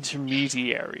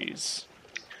intermediaries.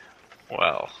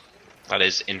 Well, that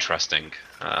is interesting.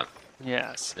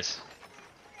 Yes.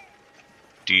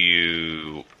 Do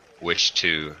you wish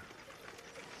to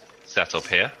set up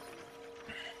here?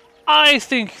 I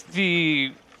think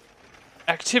the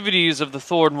activities of the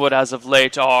Thornwood as of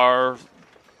late are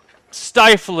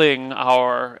stifling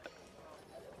our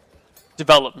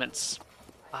developments.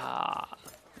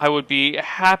 I would be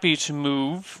happy to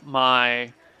move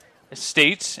my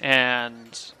estate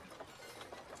and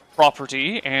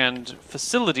property and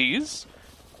facilities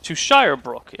to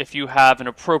Shirebrook if you have an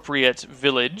appropriate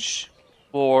village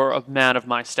for a man of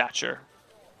my stature.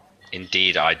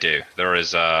 Indeed, I do. There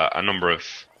is a number of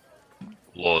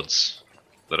lords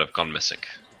that have gone missing.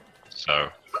 So,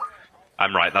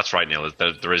 I'm right. That's right, Neil.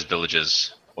 There is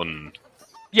villages on...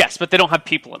 Yes, but they don't have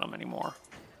people in them anymore.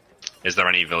 Is there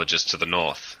any villages to the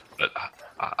north that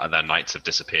their knights have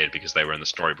disappeared because they were in the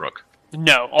Storybook?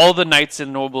 No, all the knights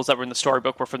and nobles that were in the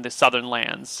storybook were from the southern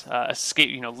lands,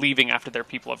 leaving after their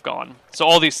people have gone. So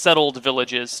all these settled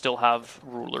villages still have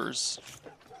rulers.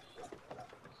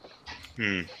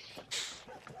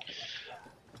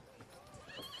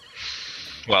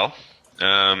 Well,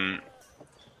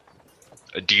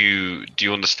 do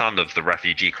you understand of the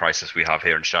refugee crisis we have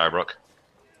here in Shirebrook?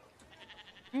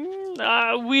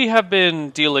 We have been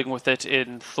dealing with it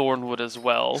in Thornwood as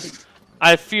well.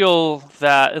 I feel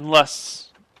that unless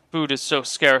food is so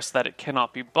scarce that it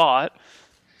cannot be bought,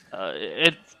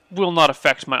 it will not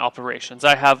affect my operations.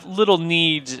 I have little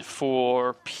need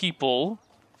for people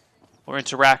or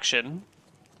interaction.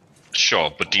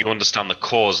 Sure, but do you understand the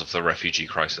cause of the refugee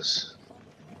crisis?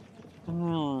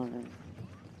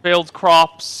 Failed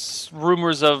crops,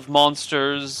 rumors of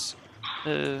monsters,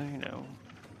 Well,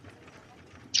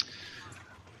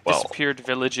 disappeared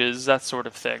villages, that sort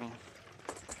of thing.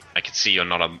 I can see you're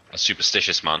not a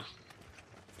superstitious man.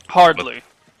 Hardly.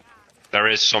 There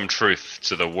is some truth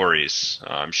to the worries.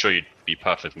 I'm sure you'd be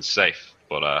perfectly safe,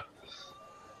 but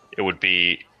it would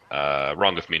be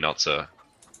wrong of me not to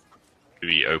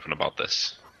be open about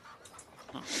this.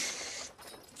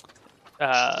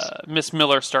 Miss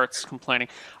Miller starts complaining.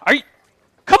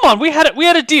 Come on, we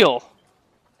had a deal.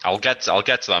 I'll get to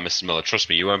that, Mrs. Miller. Trust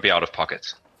me, you won't be out of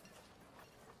pocket.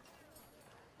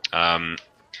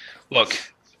 Look,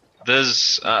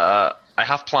 there's I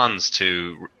have plans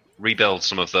to rebuild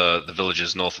some of the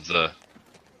villages north of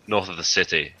the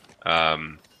city.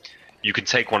 You can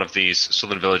take one of these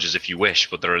southern villages if you wish,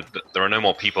 but there are no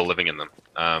more people living in them.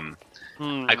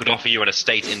 I could offer you an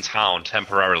estate in town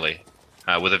temporarily,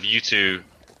 with a view to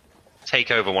take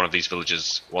over one of these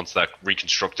villages once they're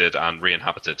reconstructed and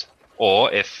re-inhabited.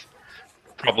 Or if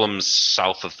problems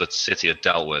south of the city are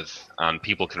dealt with and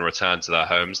people can return to their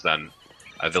homes, then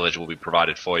a village will be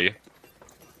provided for you.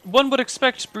 One would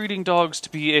expect breeding dogs to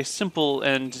be a simple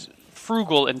and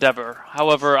frugal endeavor.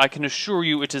 However, I can assure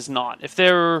you it is not. If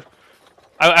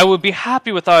I would be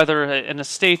happy with either an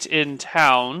estate in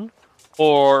town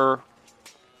or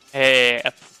a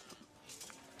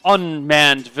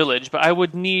unmanned village, but I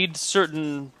would need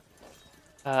certain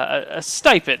a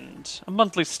stipend, a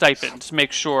monthly stipend, to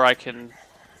make sure I can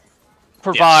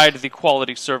provide the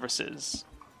quality services.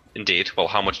 Indeed. Well,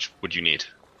 how much would you need?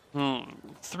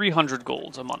 300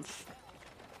 gold a month.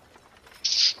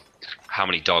 How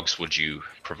many dogs would you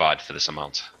provide for this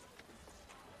amount?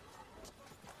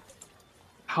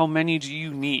 How many do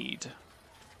you need?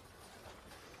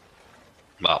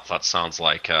 Well, that sounds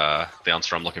like the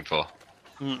answer I'm looking for.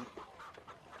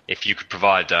 If you could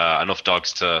provide enough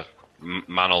dogs to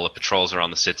man all the patrols around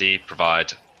the city,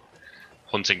 provide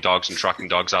hunting dogs and tracking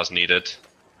dogs as needed,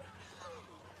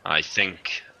 I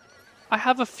think... I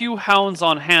have a few hounds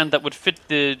on hand that would fit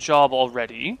the job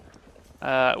already,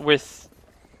 with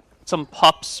some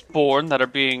pups born that are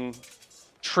being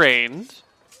trained.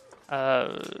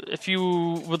 If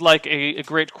you would like a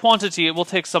great quantity, it will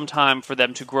take some time for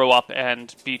them to grow up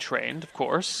and be trained, of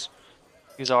course.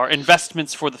 These are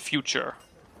investments for the future.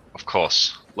 Of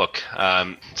course. Look,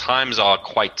 times are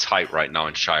quite tight right now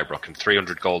in Shirebrook, and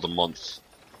 300 gold a month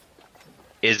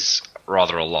is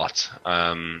rather a lot.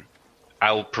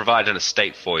 I'll provide an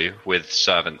estate for you with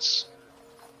servants,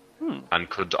 and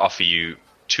could offer you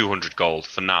 200 gold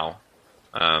for now.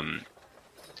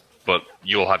 But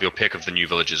you'll have your pick of the new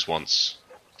villages once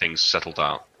things settle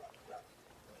down.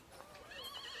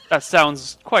 That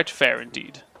sounds quite fair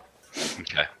indeed.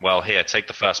 Okay. Well, here, take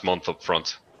the first month up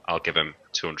front. I'll give him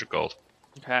 200 gold.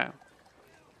 Okay.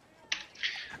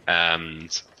 And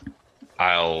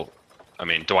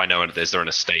do I know, is there an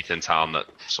estate in town that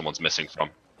someone's missing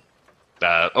from?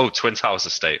 Twin Towers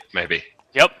Estate, maybe.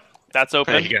 Yep, that's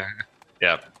open. There you go.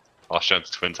 Yeah, I'll show him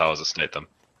to Twin Towers Estate then.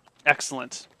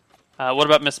 Excellent. What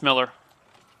about Miss Miller?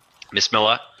 Miss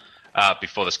Miller,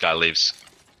 before this guy leaves,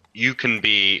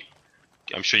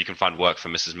 I'm sure you can find work for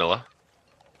Mrs. Miller.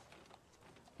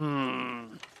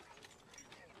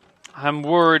 I'm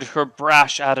worried her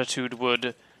brash attitude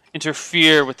would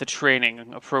interfere with the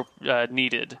training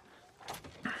needed.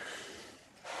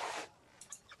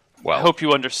 Well, I hope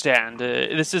you understand.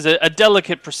 This is a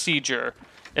delicate procedure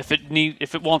if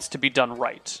it wants to be done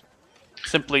right.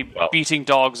 Simply beating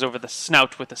dogs over the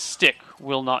snout with a stick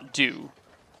will not do.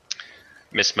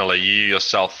 Miss Miller, you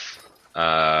yourself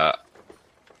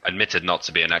admitted not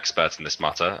to be an expert in this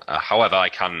matter. However, I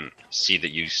can see that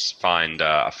you find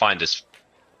a finder's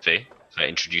fee for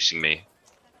introducing me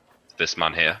to this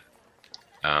man here.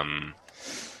 I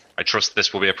trust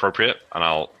this will be appropriate, and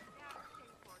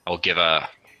I'll give her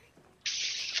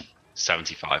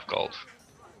 75 gold.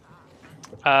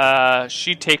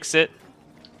 She takes it.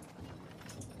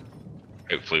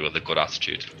 Hopefully with a good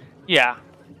attitude. Yeah.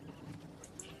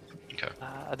 Okay.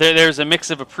 There's a mix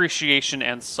of appreciation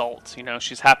and salt. You know,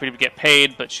 she's happy to get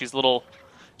paid, but she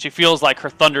feels like her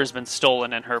thunder's been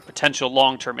stolen and her potential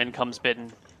long-term income's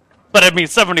been... But I mean,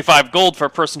 75 gold for a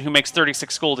person who makes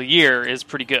 36 gold a year is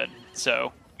pretty good,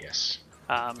 so... Yes.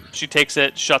 She takes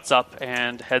it, shuts up,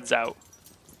 and heads out.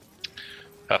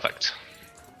 Perfect.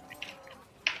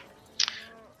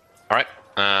 Alright,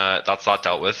 that's that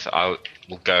dealt with. I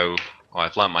will go...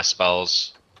 I've learnt my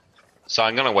spells. So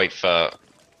I'm going to wait for...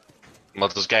 Well,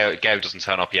 Geo doesn't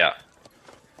turn up yet.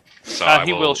 So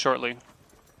he will shortly.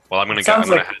 Well, I'm going to go...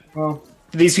 Sounds well,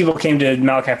 these people came to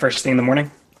Malakai first thing in the morning?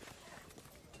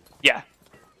 Yeah.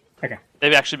 Okay.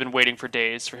 They've actually been waiting for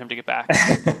days for him to get back.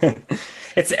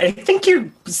 I think your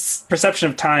perception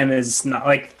of time is not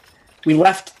like... We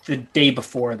left the day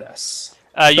before this.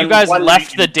 You guys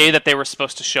left the day that they were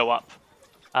supposed to show up.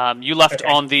 You left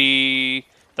on the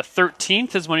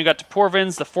 13th is when you got to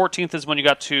Porvin's. The 14th is when you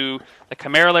got to the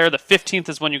Chimera Lair. The 15th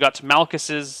is when you got to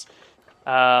Malchus's.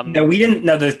 No, we didn't.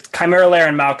 No, the Chimera Lair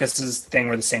and Malchus's thing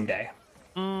were the same day.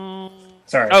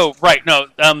 Sorry. Oh, right. No,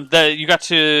 you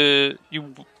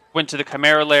went to the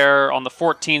Chimera Lair on the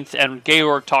 14th, and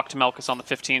Georg talked to Malchus on the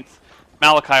 15th.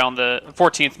 Malakai on the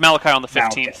 14th. Malakai on the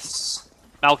 15th.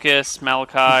 Malchus,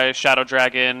 Malakai, Shadow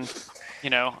Dragon. You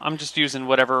know, I'm just using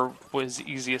whatever was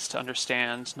easiest to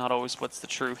understand, not always what's the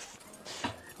truth.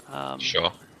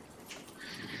 Sure.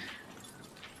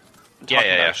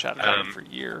 Yeah. Shadow Dragon for a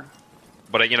year.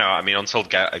 But, you know, I mean, until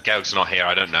Georg's not here,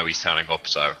 I don't know he's turning up,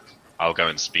 so I'll go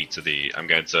and speak to the... I'm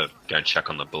going to go and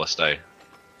check on the ballista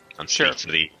and speak to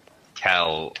the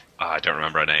Kel... I don't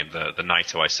remember her name, the knight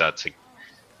who I said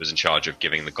was in charge of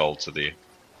giving the gold to the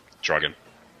dragon.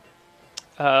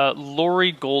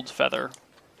 Lori Goldfeather.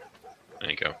 There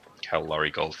you go. Kel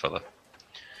Lori Goldfeather.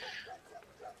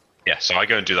 Yeah, so I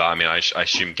go and do that. I mean, I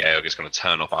assume Georg is going to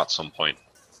turn up at some point.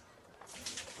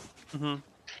 Yeah.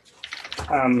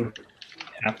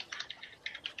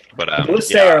 But, the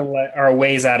ballista are a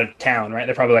ways out of town, right?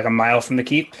 They're probably like a mile from the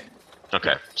keep.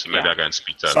 Okay, so maybe I'll go and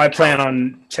speak to So I plan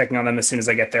on checking on them as soon as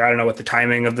I get there. I don't know what the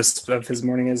timing of his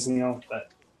morning is, but...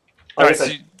 Alright,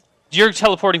 so you're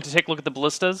teleporting to take a look at the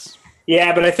ballistas?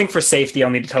 Yeah, but I think for safety I'll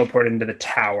need to teleport into the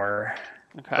tower.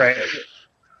 Okay. Right.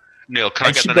 Neil, can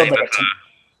I get the name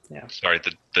of sorry,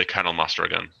 the Kennel Master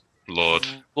again?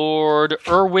 Lord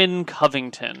Erwin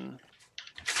Covington.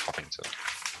 Covington.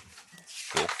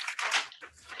 Cool.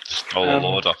 Stole a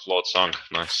Lord off Lord's song.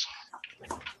 Nice.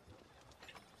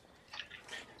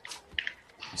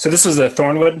 So this was a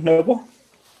Thornwood noble?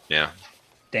 Yeah.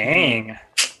 Dang.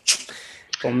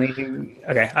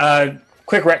 Okay.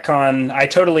 Quick retcon. I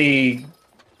totally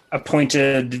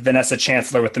appointed Vanessa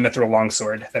Chancellor with the Mithril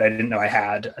Longsword that I didn't know I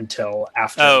had until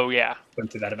after I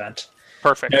went through that event.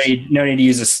 Perfect. No need to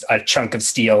use a chunk of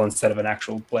steel instead of an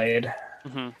actual blade.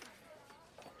 Mm-hmm.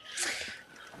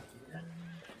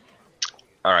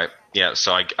 All right. Yeah,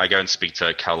 so I go and speak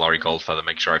to Kalari Goldfeather,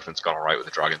 make sure everything's gone all right with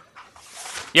the dragon.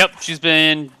 Yep, she's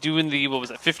been doing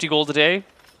 50 gold a day?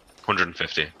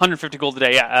 150. 150 gold a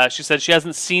day, yeah. She said she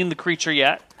hasn't seen the creature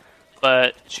yet,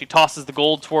 but she tosses the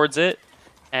gold towards it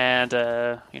and,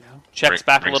 checks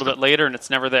back a little bit later, and it's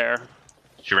never there.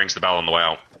 She rings the bell on the way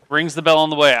out. Rings the bell on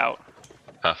the way out.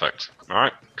 Perfect. All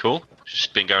right, cool. She's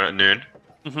been going at noon.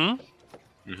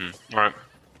 Mm-hmm. Mm-hmm. All right.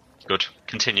 Good.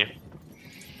 Continue.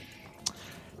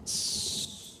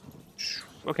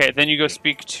 Okay, then you go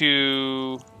speak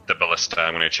to... the ballista.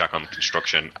 I'm going to check on the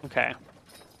construction. Okay.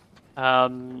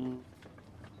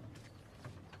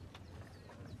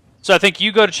 So I think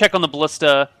you go to check on the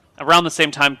ballista. Around the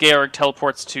same time, Georg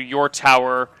teleports to your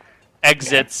tower,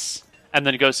 exits, and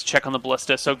then he goes to check on the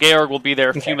ballista. So Georg will be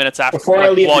there a few minutes after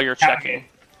while you're checking.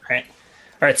 Right.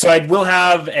 All right, so I will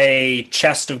have a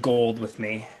chest of gold with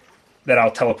me that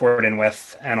I'll teleport in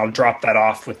with, and I'll drop that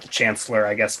off with the Chancellor,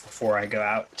 I guess, before I go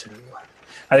out to...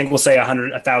 I think we'll say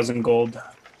 1,000 gold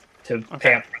to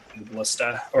pay up the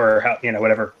ballista, or how,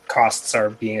 whatever costs are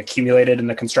being accumulated in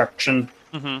the construction.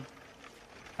 Mm-hmm.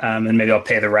 And maybe I'll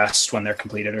pay the rest when they're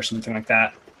completed or something like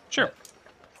that. Sure.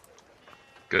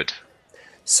 Good.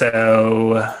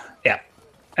 So yeah,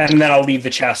 and then I'll leave the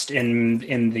chest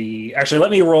in the. Actually, let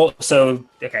me roll. So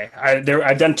okay,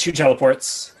 I've done 2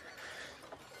 teleports.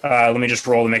 Let me just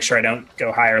roll to make sure I don't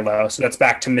go high or low. So that's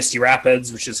back to Misty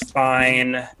Rapids, which is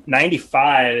fine.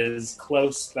 95 is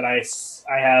close, but I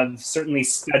have certainly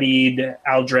studied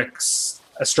Aldrich's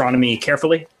astronomy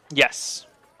carefully. Yes.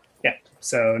 Yeah,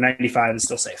 so 95 is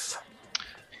still safe.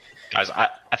 Guys,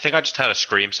 I think I just heard a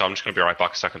scream, so I'm just going to be right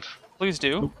back a second. Please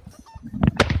do.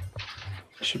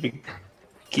 Should we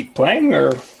keep playing,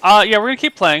 or? Yeah, we're gonna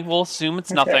keep playing. We'll assume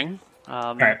it's nothing.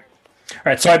 All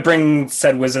right. So I bring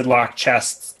said wizard lock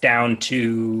chests down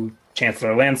to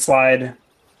Chancellor Landslide.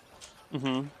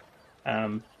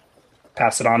 Mm-hmm.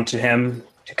 Pass it on to him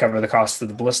to cover the cost of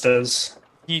the ballistas.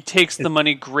 He takes the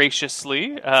money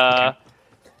graciously. Okay.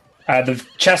 The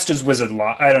chest is wizard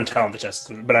lock. I don't tell him the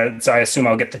chest, but I assume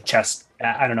I'll get the chest.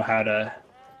 I don't know how to.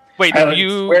 Wait, where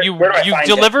you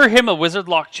deliver him a wizard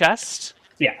lock chest?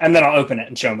 Yeah, and then I'll open it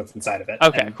and show him what's inside of it.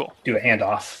 Okay, cool. Do a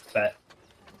handoff, but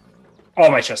all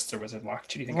my chests are wizard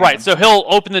locked. Do you think? Right, so he'll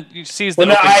open the sees the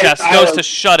open chest, goes to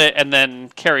shut it, and then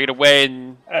carry it away.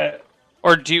 And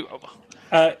or do you?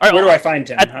 Where do I find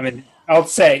him? I mean, I'll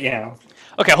say,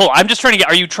 Okay, hold on. I'm just trying to get.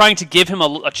 Are you trying to give him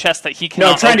a chest that he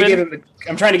cannot? No, I'm trying open?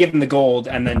 I'm trying to give him the gold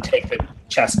and then take the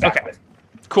chest back. Okay,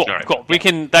 cool, Right. cool.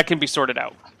 That can be sorted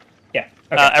out. Yeah.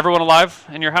 Okay. Everyone alive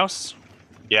in your house?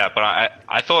 Yeah, but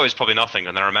I thought it was probably nothing,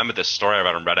 and then I remembered this story I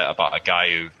read on Reddit about a guy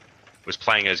who was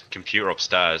playing his computer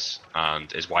upstairs,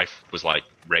 and his wife was like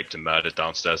raped and murdered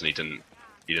downstairs, and he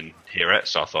didn't hear it.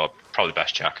 So I thought probably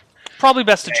best check. Probably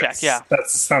best to check. Yeah. That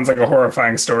sounds like a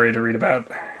horrifying story to read about.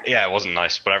 Yeah, it wasn't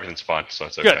nice, but everything's fine, so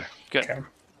it's okay. Good. Okay. All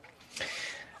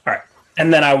right,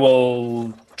 and then I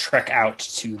will trek out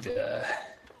to the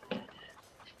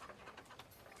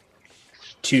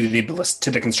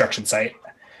construction site.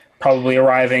 Probably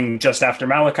arriving just after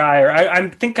Malakai, or I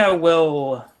think I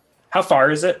will. How far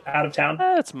is it out of town?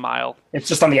 It's a mile. It's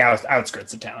just on the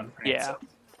outskirts of town. Right? Yeah. So,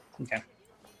 okay.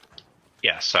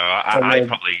 Yeah, so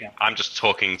I'm just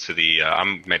talking to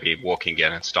I'm maybe walking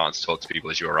in and starting to talk to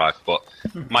people as you arrive, but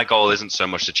my goal isn't so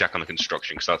much to check on the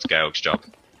construction, because that's Georg's job.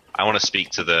 I want to speak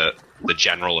to the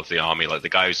general of the army, like the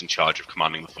guy who's in charge of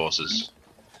commanding the forces.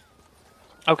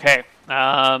 Okay.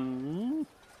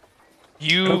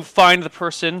 You find the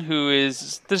person who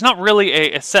is... There's not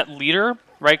really a set leader,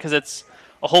 right? Because it's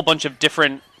a whole bunch of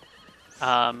different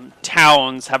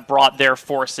towns have brought their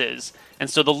forces. And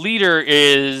so the leader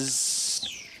is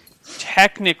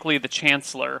technically the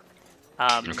Chancellor.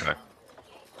 Okay.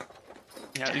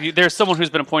 Yeah, there's someone who's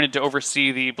been appointed to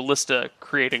oversee the ballista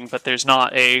creating, but there's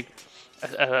not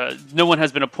no one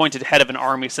has been appointed head of an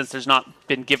army since there's not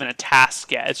been given a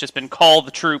task yet. It's just been call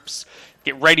the troops,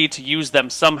 get ready to use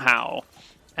them somehow,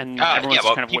 and everyone's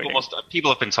kind of waiting. People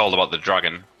have been told about the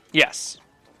dragon. Yes.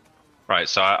 Right,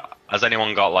 so has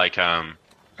anyone got like...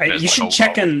 you should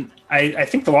check in... I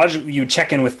think the logic, you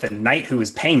check in with the knight who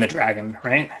is paying the dragon,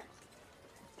 right?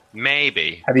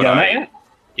 Maybe. Have you done that yet?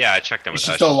 Yeah, I checked in with her.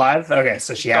 She's still alive? Okay,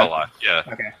 so she still alive, yeah.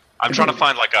 Okay. I'm trying to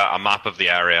find like a map of the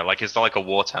area. Like, is there like a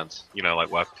war tent?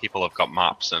 Like where people have got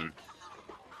maps and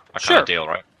that kind of deal,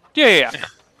 right? Yeah. So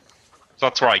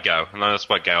that's where I go, and then that's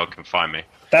where Georg can find me.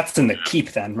 That's in the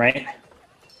keep then, right?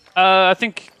 I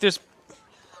think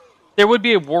there would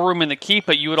be a war room in the keep,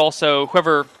 but you would also,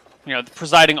 whoever, the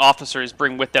presiding officers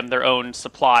bring with them their own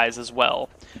supplies as well.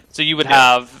 So you would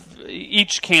have,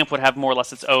 each camp would have more or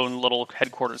less its own little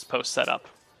headquarters post set up.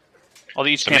 Although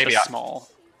each camp is small.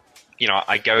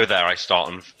 I go there, I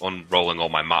start unrolling all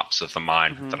my maps of the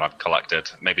mine that I've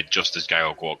collected, maybe just as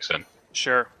Georg walks in.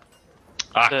 Sure.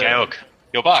 Georg,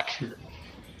 you're back.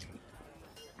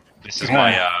 This is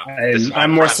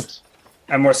I'm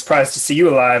more surprised to see you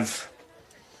alive.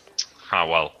 Ah,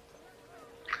 well.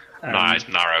 Nice,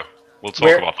 narrow. We'll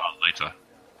talk about that later.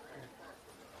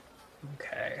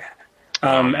 Okay.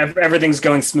 Everything's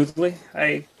going smoothly?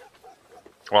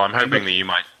 Well, I'm hoping that you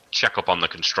might check up on the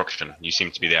construction. You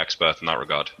seem to be the expert in that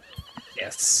regard.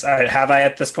 Yes. Have I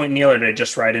at this point, Neil, or did I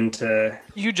just write into...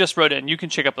 You just wrote in. You can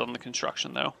check up on the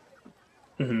construction, though.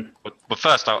 Mm-hmm. But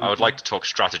first, I would like to talk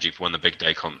strategy for when the big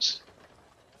day comes.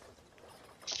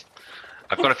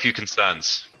 I've got a few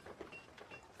concerns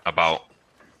about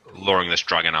luring this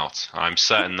dragon out. I'm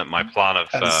certain that my plan of...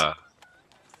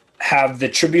 Have the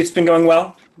tributes been going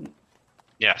well?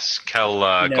 Yes, Kel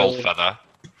Goldfeather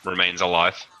remains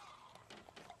alive.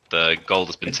 The gold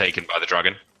has been taken by the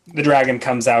dragon. The dragon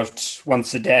comes out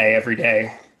once a day, every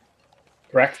day.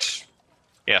 correct?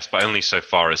 Yes, but only so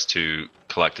far as to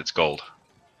collect its gold.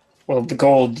 Well, the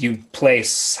gold you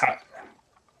place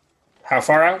how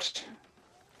far out?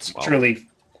 It's surely.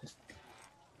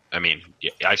 I mean,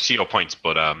 yeah, I see your points,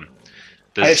 but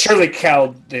Surely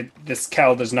this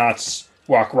Cal does not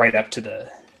walk right up to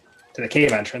the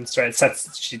cave entrance, right?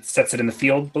 She sets it in the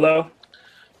field below.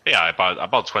 Yeah,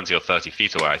 about 20 or 30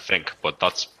 feet away, I think, but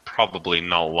that's probably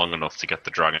not long enough to get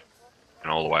the dragon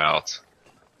all the way out.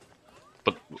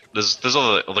 But there's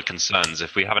other concerns.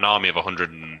 If we have an army of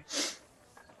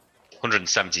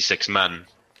 176 men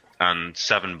and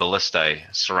 7 ballistae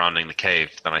surrounding the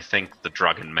cave, then I think the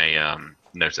dragon may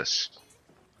notice.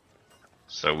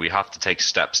 So we have to take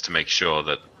steps to make sure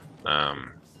that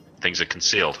things are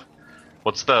concealed.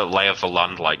 What's the lay of the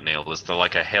land like, Neil? Is there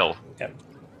like a hill? Yep.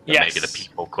 Yes. Maybe the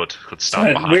people could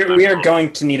stand behind. We are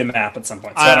going to need a map at some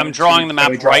point. So I'm drawing the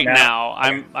map right now.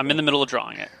 I'm in the middle of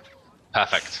drawing it.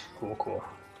 Perfect. Cool.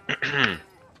 I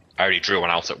already drew one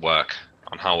out at work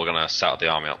on how we're going to set the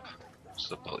army up.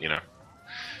 So,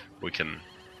 we can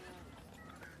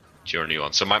do a new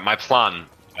one. So my plan,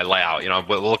 my layout,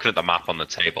 we're looking at the map on the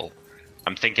table.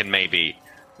 I'm thinking maybe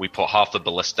we put half the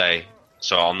ballistae,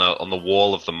 so on the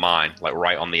wall of the mine, like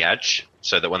right on the edge,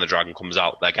 so that when the dragon comes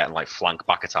out, they're getting like flank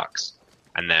back attacks.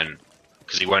 And then,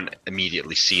 because he won't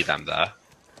immediately see them there.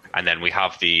 And then we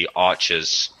have the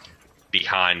archers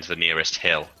behind the nearest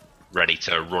hill, ready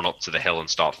to run up to the hill and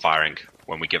start firing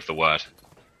when we give the word.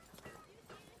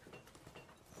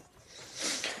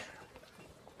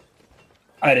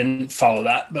 I didn't follow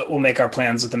that, but we'll make our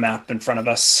plans with the map in front of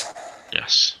us.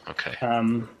 Yes, okay.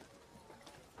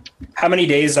 How many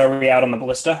days are we out on the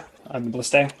ballista?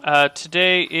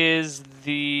 Today is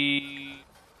the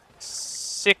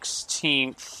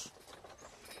 16th.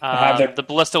 The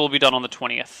ballista will be done on the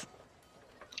 20th.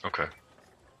 Okay.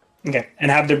 Okay.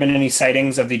 And have there been any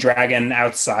sightings of the dragon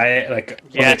outside?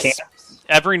 Yes.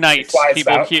 Every night,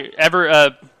 people hear.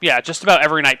 Just about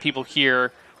every night, people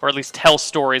hear, or at least tell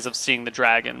stories of seeing the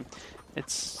dragon.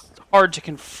 It's hard to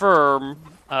confirm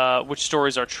which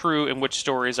stories are true and which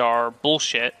stories are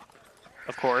bullshit.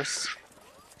 Of course.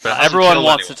 Everyone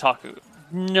wants to talk.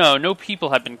 No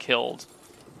people have been killed.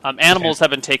 Animals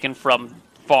have been taken from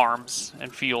farms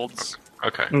and fields.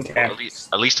 Okay. Well,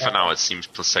 at least for now, it seems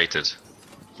placated,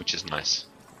 which is nice.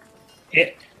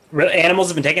 Animals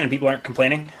have been taken and people aren't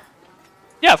complaining?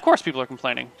 Yeah, of course people are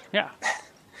complaining. Yeah.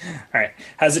 All right.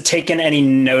 Has it taken any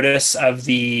notice of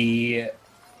the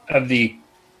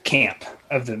camp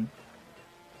of the?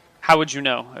 How would you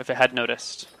know if it had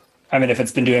noticed? I mean, if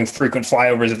it's been doing frequent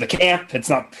flyovers of the camp, it's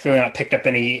not really not picked up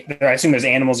any. I assume there's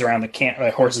animals around the camp,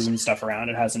 like horses and stuff around.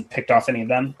 It hasn't picked off any of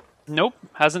them. Nope,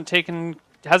 hasn't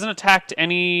attacked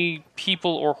any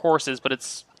people or horses, but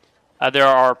it's there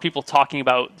are people talking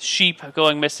about sheep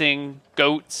going missing,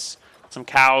 goats, some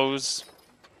cows,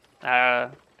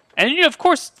 and of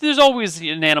course there's always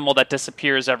an animal that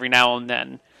disappears every now and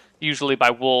then, usually by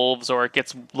wolves or it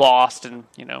gets lost and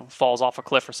falls off a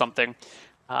cliff or something.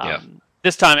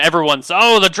 This time everyone's,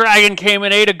 the dragon came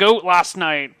and ate a goat last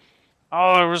night.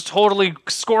 Oh, there was totally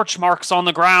scorch marks on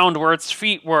the ground where its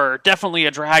feet were. Definitely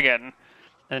a dragon.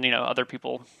 And, other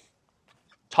people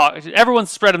talk. Everyone's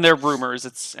spreading their rumors.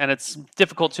 It's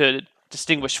difficult to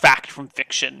distinguish fact from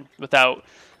fiction without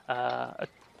a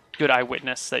good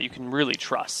eyewitness that you can really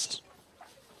trust.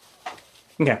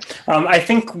 Okay. I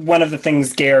think one of the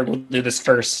things Georg will do this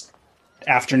first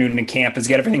afternoon in camp is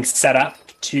get everything set up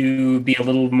to be a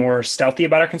little more stealthy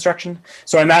about our construction.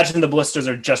 So I imagine the ballistas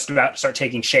are just about to start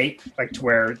taking shape, like to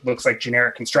where it looks like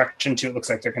generic construction to it looks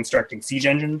like they're constructing siege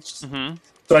engines. Mm-hmm.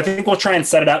 So I think we'll try and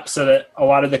set it up so that a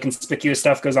lot of the conspicuous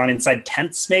stuff goes on inside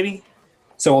tents, maybe.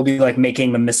 So we'll be like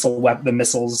making the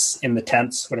missiles in the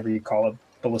tents, whatever you call a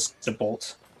ballista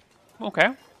bolt. Okay.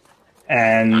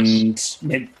 And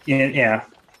yeah,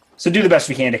 so do the best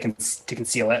we can to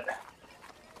conceal it.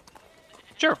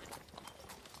 Sure.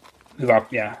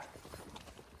 Yeah.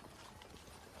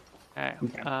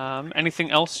 Okay.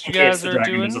 Anything else you guys are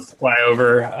doing? Fly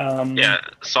over.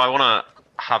 So I want to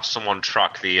have someone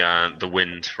track the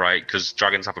wind, right? Because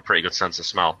dragons have a pretty good sense of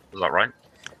smell. Is that right?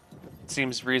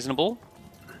 Seems reasonable.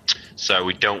 So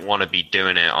we don't want to be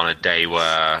doing it on a day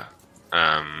where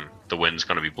the wind's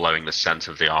going to be blowing the scent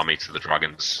of the army to the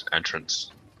dragon's entrance.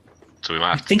 So we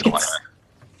might have to delay it.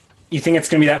 You think it's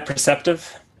going to be that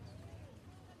perceptive?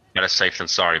 Better safe than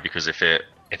sorry, because if it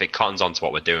cottons onto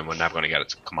what we're doing, we're never going to get it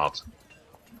to come out.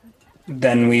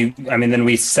 Then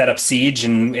we set up siege,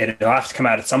 and it'll have to come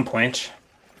out at some point.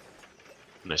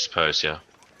 I suppose, yeah,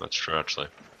 that's true actually.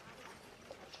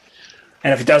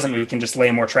 And if it doesn't, we can just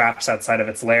lay more traps outside of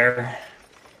its lair.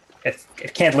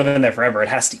 it can't live in there forever. It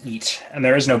has to eat, and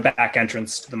there is no back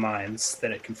entrance to the mines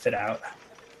that it can fit out.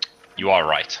 You are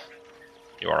right.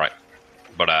 You are right.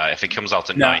 But if it comes out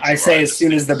at No, night, I say as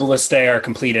soon as the ballistae are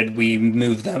completed, we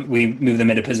move them. We move them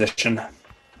into position.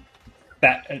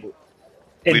 That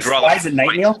it flies at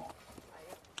night, Neil.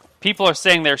 People are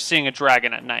saying they're seeing a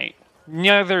dragon at night.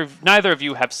 Neither of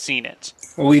you have seen it.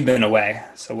 Well, we've been away,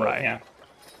 so Right. yeah.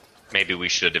 maybe we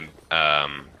should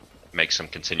make some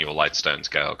continual light stones,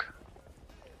 Georg.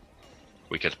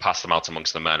 We could pass them out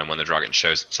amongst the men, and when the dragon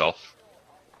shows itself,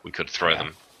 we could throw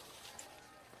them,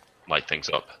 light things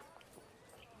up.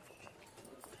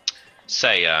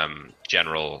 Say,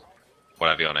 General,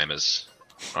 whatever your name is,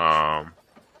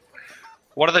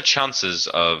 what are the chances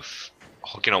of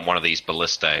hooking on one of these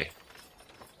ballistae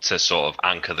to sort of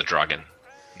anchor the dragon?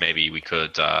 Maybe we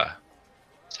could tie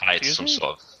it to some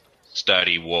sort of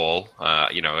sturdy wall,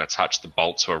 attach the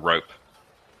bolt to a rope,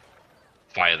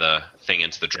 fire the thing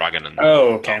into the dragon, and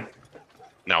okay.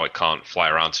 Now it can't fly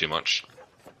around too much.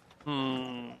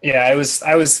 Yeah, I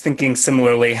was thinking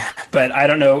similarly, but I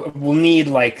don't know. We'll need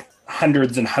like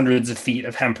hundreds and hundreds of feet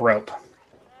of hemp rope.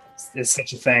 Is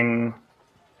such a thing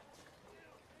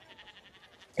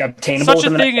obtainable?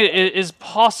 Such a thing is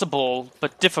possible,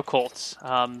 but difficult.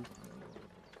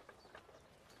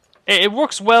 It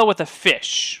works well with a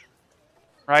fish,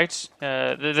 right?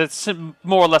 That's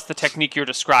more or less the technique you're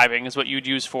describing, is what you'd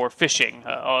use for fishing.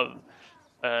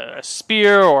 A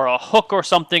spear or a hook or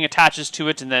something attaches to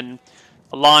it, and then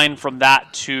a line from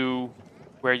that to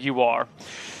where you are.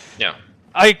 Yeah.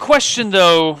 I question,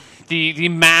 though, the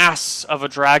mass of a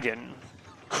dragon.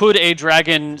 Could a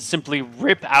dragon simply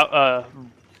rip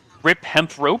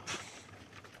hemp rope?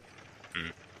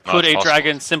 Could a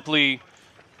dragon simply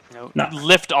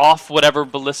lift off whatever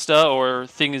ballista or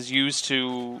thing is used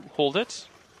to hold it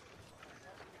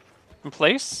in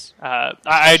place?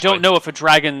 I don't know if a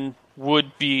dragon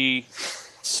would be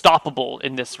stoppable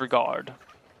in this regard.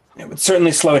 It would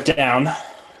certainly slow it down.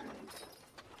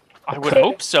 I would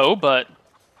hope so, but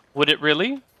would it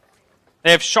really?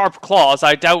 They have sharp claws.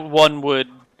 I doubt one would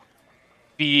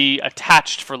be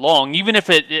attached for long. Even if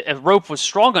a rope was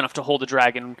strong enough to hold a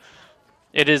dragon,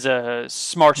 it is a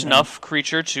smart enough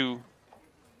creature to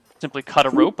simply cut a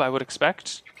rope, I would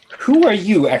expect. Who are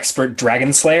you, expert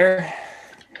dragon slayer?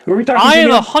 Who are we talking to? I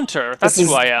am a hunter. That's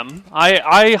who I am.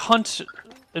 I hunt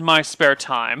in my spare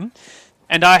time,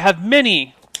 and I have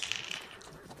many...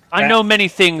 I know many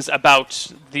things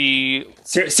about the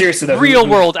seriously, though,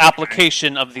 real-world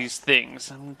application of these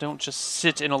things. And don't just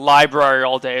sit in a library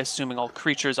all day assuming all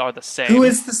creatures are the same. Who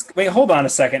is this? Wait, hold on a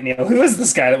second, Neil. Who is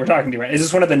this guy that we're talking to? Right? Is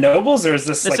this one of the nobles, or is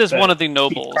this? This is one of the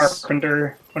nobles.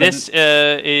 Carpenter. This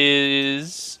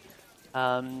is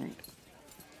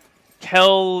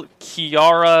Kel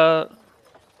Kiara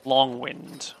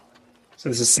Longwind. So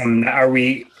this is some. Are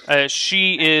we?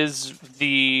 She is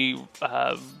the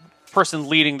person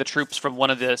leading the troops from one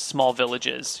of the small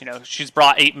villages. She's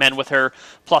brought 8 men with her,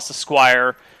 plus a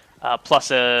squire,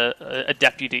 plus a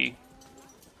deputy.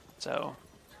 So.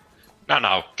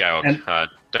 No, Georg.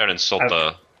 Don't insult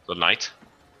the knight.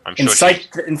 I'm sure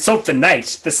insult the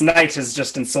knight. This knight has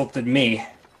just insulted me.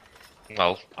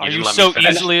 Well, are you so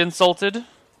easily insulted?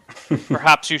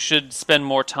 Perhaps you should spend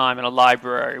more time in a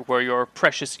library where your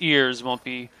precious ears won't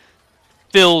be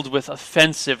filled with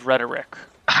offensive rhetoric.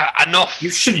 Enough! You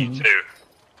shouldn't.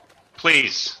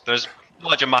 Please, there's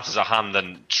larger matters at hand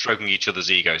than stroking each other's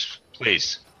egos.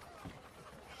 Please.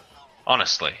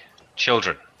 Honestly.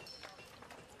 Children.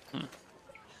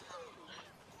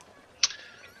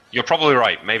 You're probably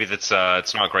right. Maybe that's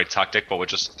it's not a great tactic, but we're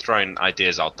just throwing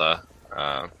ideas out there.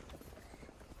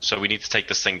 So we need to take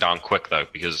this thing down quick, though,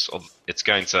 because it's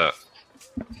going to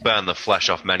burn the flesh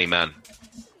off many men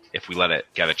if we let it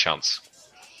get a chance.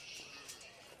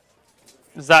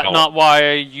 Is that not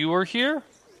why you were here?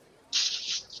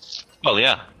 Well,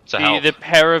 yeah, to help. The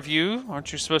pair of you?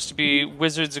 Aren't you supposed to be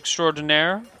wizards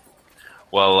extraordinaire?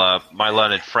 Well, my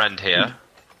learned friend here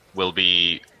will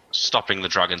be stopping the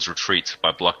dragon's retreat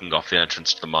by blocking off the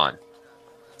entrance to the mine.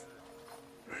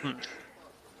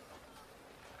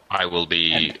 I will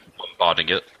be bombarding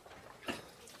it.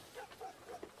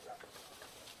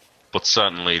 But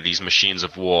certainly these machines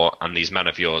of war and these men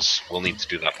of yours will need to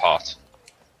do their part.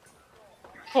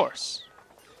 Of course.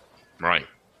 Right.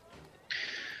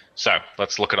 So,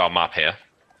 let's look at our map here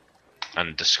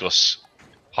and discuss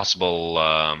possible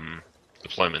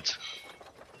deployment.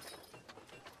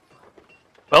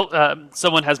 Well,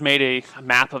 someone has made a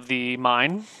map of the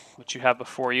mine, which you have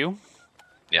before you.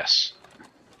 Yes.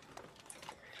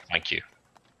 Thank you.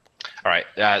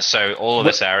 Alright, so all of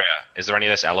this area, is there any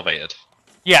of this elevated?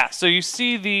 Yeah, so you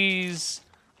see these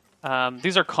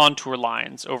These are contour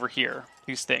lines over here.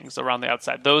 These things around the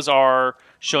outside. Those are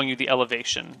showing you the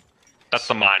elevation. That's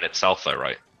the mine itself, though,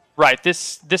 right? Right.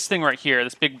 This thing right here,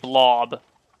 this big blob,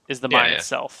 is the mine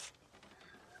itself.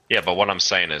 Yeah, but what I'm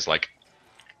saying is like,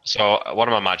 so what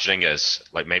I'm imagining is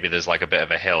like maybe there's like a bit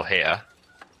of a hill here,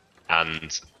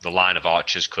 and the line of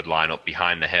archers could line up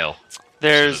behind the hill.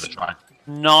 There's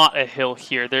not a hill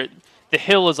here. The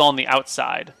hill is on the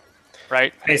outside,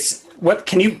 right? What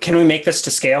can we make this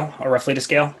to scale or roughly to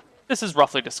scale? This is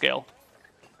roughly to scale.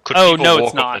 Could people no, walk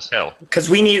it's not. up this hill? Because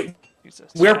we need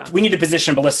we need to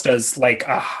position ballistas like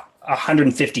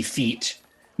 150 feet,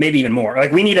 maybe even more.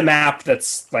 Like we need a map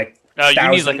that's like. You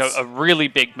need like a really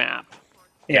big map.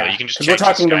 Yeah, you can just because we're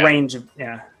talking the scale. range of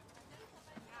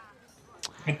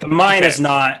The mine is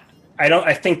not.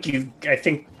 I think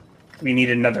we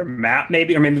need another map,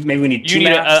 maybe, or maybe we need two maps. You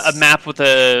need a map with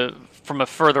from a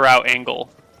further out angle.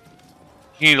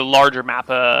 You need a larger map.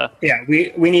 Yeah,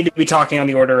 we need to be talking on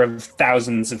the order of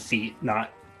thousands of feet,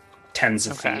 not tens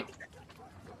of feet.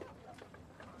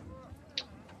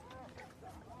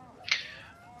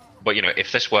 But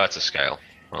if this were to scale,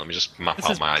 well, let me just map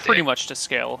out my idea. Pretty much to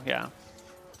scale, yeah.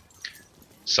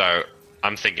 So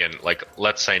I'm thinking, like,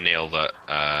 let's say, Neil,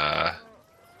 that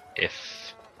if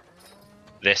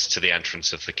this to the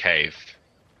entrance of the cave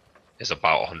is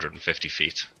about 150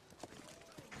 feet.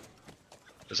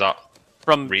 Is that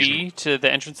from reasonable? B to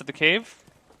the entrance of the cave?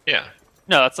 Yeah.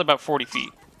 No, that's about 40 feet.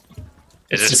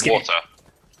 Is this water?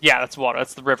 Yeah, that's water.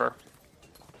 That's the river.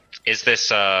 Is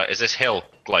this hill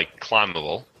like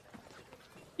climbable?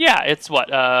 Yeah, it's what,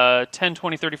 10,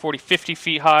 20, 30, 40, 50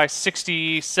 feet high,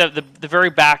 60, the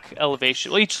very back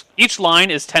elevation. Well, each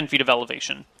line is 10 feet of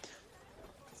elevation.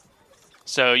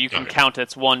 So you can count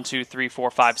it's 1, 2, 3, 4,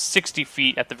 5, 60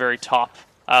 feet at the very top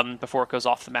before it goes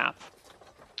off the map.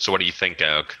 So what do you think,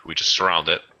 Georg? We just surround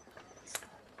it?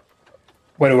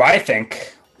 What do I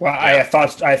think? Well, yeah.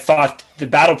 I thought the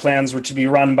battle plans were to be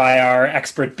run by our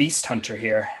expert beast hunter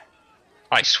here.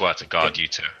 I swear to God, you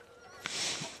two.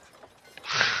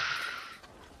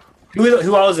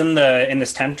 Who all is in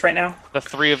this tent right now? The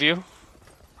three of you.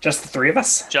 Just the three of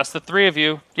us? Just the three of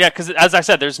you. Yeah, because as I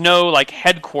said, there's no like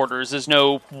headquarters. There's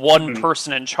no one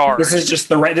person in charge. This is just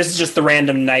the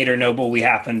random knight or noble we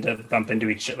happen to bump into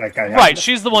each like. Right,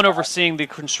 she's the one overseeing the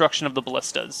construction of the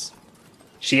ballistas.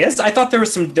 She is. I thought there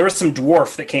was some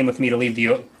dwarf that came with me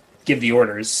to give the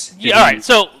orders. Yeah, all right.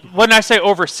 So when I say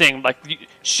overseeing, like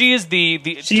she is the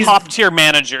top tier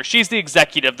manager. She's the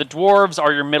executive. The dwarves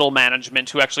are your middle management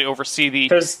who actually oversee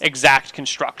the exact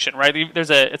construction. Right? It's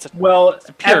a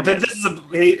pyramid.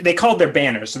 They called their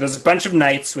banners. So there's a bunch of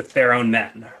knights with their own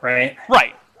men. Right.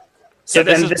 Right. So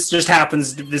yeah, this just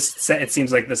happens. It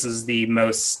seems like this is the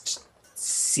most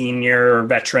senior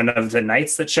veteran of the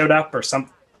knights that showed up, or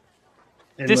something.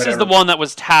 This is the one that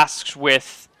was tasked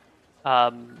with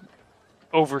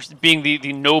being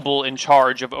the noble in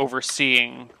charge of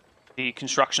overseeing the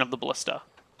construction of the ballista.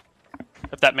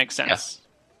 If that makes sense. Yeah,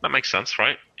 that makes sense,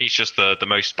 right? He's just the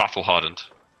most battle hardened.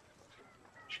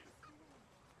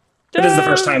 This is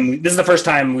the first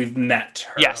time we've met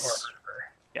her. Yes.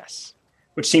 Yes.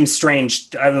 Which seems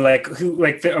strange. I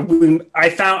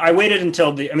waited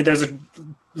until there's a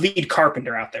lead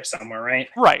carpenter out there somewhere, right?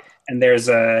 Right. And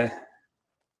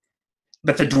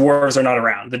but the dwarves are not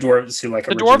around. The dwarves who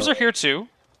the dwarves are here too.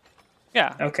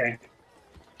 Yeah. Okay.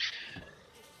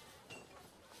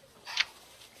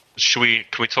 Can we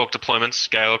talk deployments,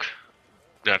 Georg?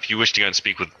 Yeah, if you wish to go and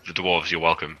speak with the dwarves, you're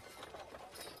welcome.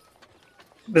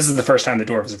 This is the first time the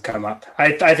dwarves have come up.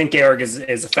 I think Georg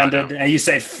is offended. And you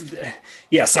say,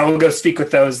 yes, I will go speak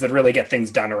with those that really get things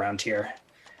done around here.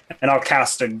 And I'll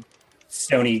cast a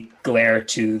stony glare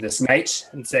to this knight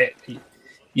and say,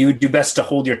 you would do best to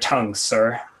hold your tongue,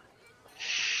 sir.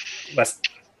 As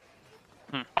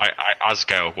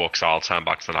Georg walks out, I'll turn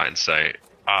back to the knight and say,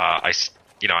 I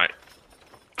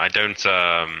don't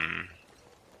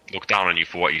look down on you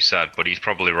for what you said, but he's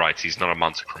probably right. He's not a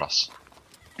man to cross.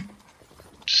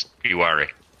 Just be wary.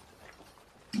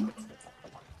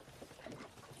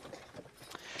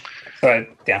 But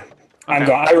yeah.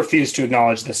 Okay. I refuse to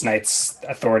acknowledge this knight's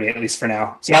authority, at least for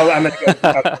now. So I'm going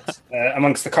to go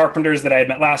amongst the carpenters that I had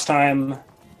met last time. All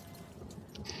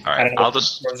right, I'll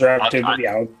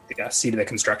see to the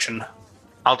construction.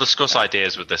 I'll discuss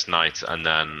ideas with this knight, and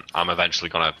then I'm eventually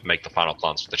going to make the final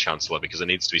plans for the Chancellor, because it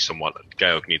needs to be someone.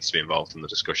 Georg needs to be involved in the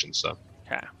discussion. So,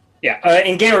 okay. Yeah,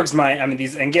 in Georg's mind,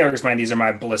 these are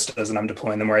my ballistas, and I'm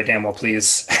deploying them where I damn well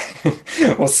please.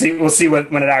 We'll see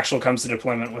when it actually comes to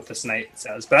deployment what this knight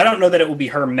says. But I don't know that it will be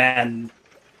her men.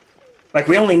 Like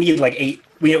we only need like 8.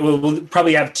 We'll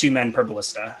probably have 2 men per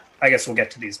ballista. I guess we'll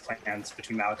get to these plans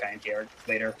between Malakai and Georg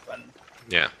later. But...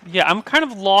 Yeah. Yeah, I'm kind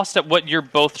of lost at what you're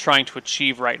both trying to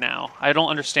achieve right now. I don't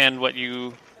understand what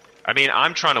you... I mean,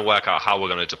 I'm trying to work out how we're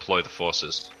going to deploy the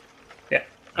forces. Yeah.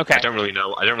 Okay. I don't really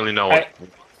know what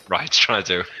Riot's trying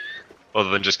to do, other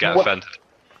than just get offended.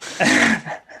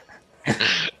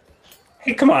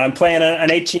 Hey, come on! I'm playing an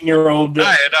 18-year-old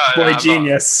boy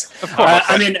genius. Of course.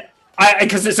 I mean,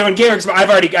 because so in Georg's, I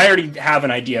already have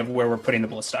an idea of where we're putting the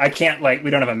ballista. I can't we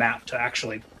don't have a map to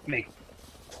actually make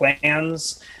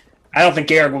plans. I don't think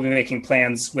Georg will be making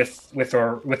plans with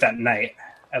that knight,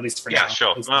 at least for now. Yeah,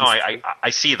 sure. No, I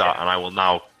see that, and I will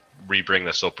now re-bring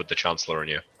this up with the Chancellor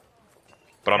and you.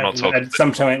 But I'm not talking at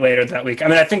some point later that week. I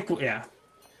mean, I think yeah.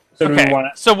 So okay. do we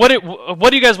want So what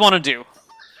do you guys want to do?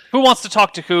 Who wants to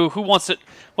talk to who? Who wants it?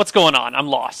 What's going on? I'm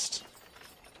lost.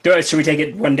 Should we take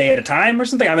it one day at a time or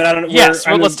something? I mean, I don't know. Yes,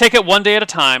 let's take it one day at a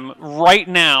time. Right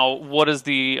now, what is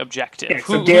the objective? Yeah,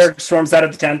 so Georg storms out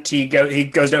of the tent. He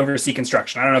goes to oversee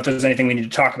construction. I don't know if there's anything we need to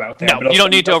talk about there. No, you don't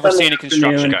need to oversee any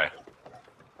construction. Okay.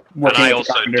 Working and I with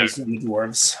also the carpenters and the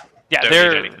dwarves. Yeah, don't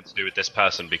need anything to do with this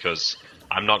person because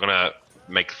I'm not going to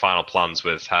make the final plans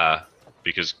with her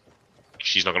because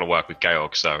she's not going to work with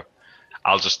Georg. So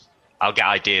I'll get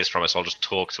ideas from her. So I'll just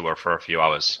talk to her for a few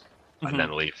hours and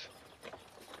then leave.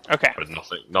 Okay. But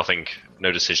nothing,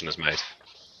 no decision is made.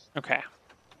 Okay.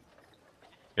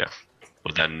 Yeah.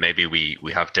 Well, then maybe we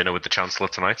have dinner with the Chancellor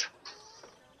tonight?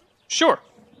 Sure.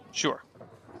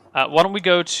 Why don't we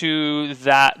go to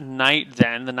that night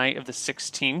then, the night of the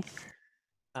 16th?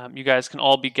 You guys can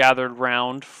all be gathered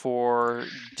round for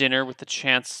dinner with the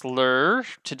Chancellor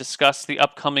to discuss the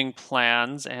upcoming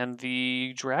plans and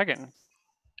the dragon.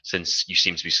 Since you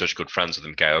seem to be such good friends with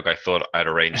him, Georg, I thought I'd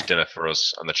arrange dinner for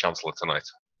us and the Chancellor tonight.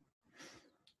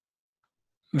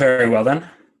 Very well, then.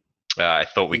 I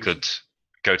thought we could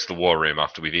go to the war room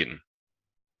after we've eaten.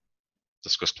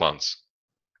 Discuss plans.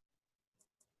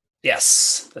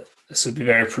 Yes, this would be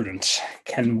very prudent.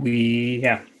 Can we...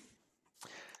 Yeah.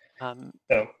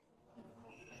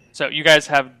 So you guys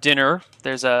have dinner.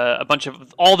 There's a bunch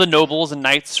of... All the nobles and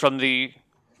knights that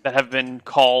have been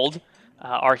called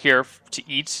are here to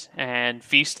eat and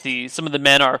feast. Some of the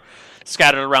men are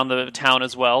scattered around the town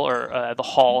as well, or the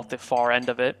hall at the far end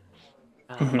of it.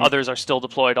 Others are still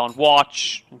deployed on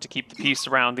watch to keep the peace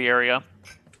around the area.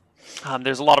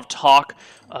 There's a lot of talk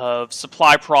of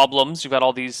supply problems. You've got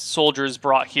all these soldiers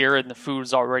brought here, and the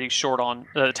town's already short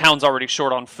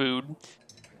on food,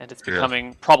 and it's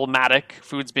becoming problematic.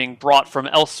 Food's being brought from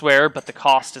elsewhere, but the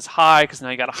cost is high because now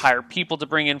you got to hire people to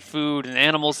bring in food and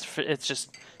animals. It's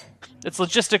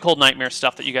logistical nightmare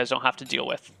stuff that you guys don't have to deal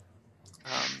with.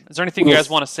 Is there anything you guys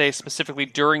want to say specifically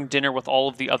during dinner with all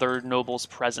of the other nobles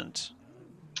present?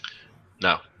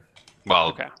 No. Well,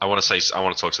 okay. I want to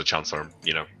talk to the Chancellor,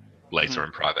 later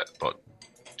in private, but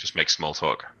just make small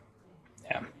talk.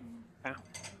 Yeah.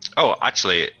 Oh,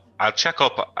 actually, I'll check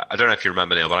up. I don't know if you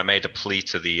remember, Neil, but I made a plea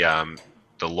to the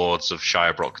lords of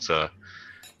Shirebrook to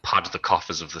pad the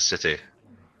coffers of the city.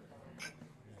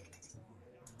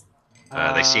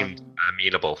 They seemed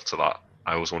amenable to that.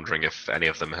 I was wondering if any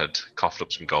of them had coughed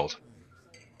up some gold.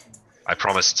 I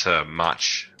promised to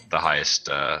match the highest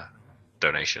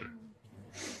donation.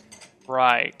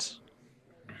 Right.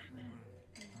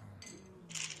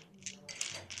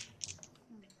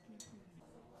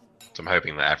 So I'm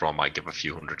hoping that everyone might give a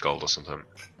few hundred gold or something.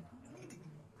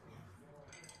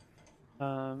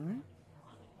 Let me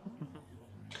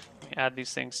add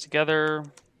these things together.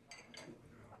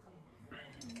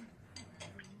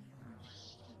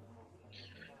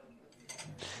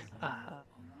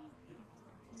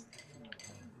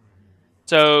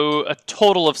 So a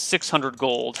total of 600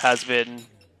 gold has been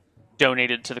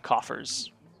donated to the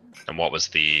coffers. And what was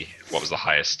the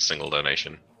highest single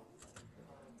donation?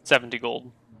 70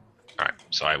 gold. All right,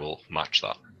 so I will match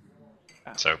that.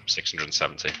 Okay. So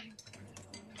 670.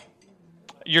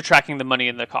 You're tracking the money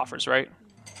in the coffers, right?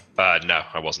 No,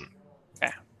 I wasn't.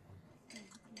 Okay.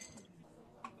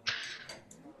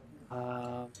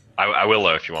 I will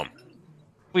though if you want.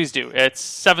 Please do. It's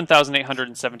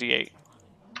 7,878.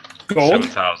 Gold?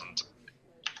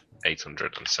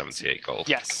 7,878 gold.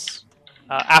 Yes.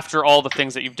 After all the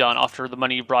things that you've done, after the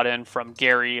money you brought in from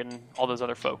Gary and all those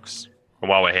other folks. And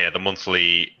while we're here, the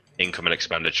monthly income and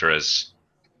expenditure is...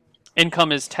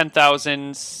 Income is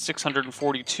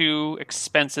 10,642.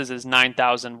 Expenses is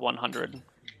 9,100.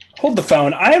 Hold the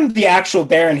phone. I am the actual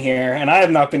Baron here, and I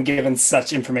have not been given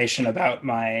such information about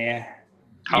my...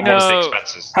 What was the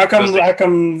expenses? How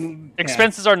come...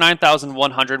 Expenses are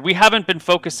 9,100. We haven't been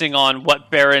focusing on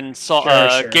what Baron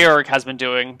Sure. Georg has been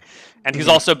doing, and he's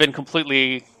also been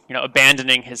completely,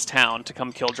 abandoning his town to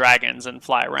come kill dragons and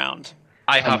fly around.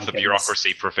 I have the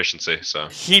bureaucracy proficiency, so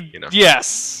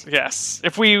Yes.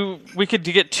 If we could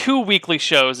get 2 weekly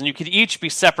shows, and you could each be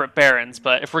separate barons,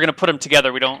 but if we're gonna put them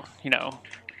together, we don't,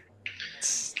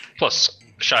 Plus,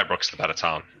 Shirebrook's the better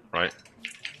town, right?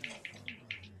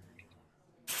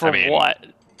 For what?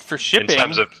 For shipping? In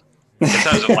terms of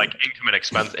like income and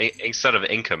expense, instead of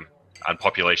income and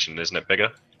population, isn't it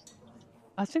bigger?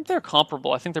 I think they're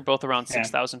comparable. I think they're both around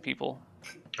 6,000 people.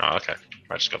 Oh, okay.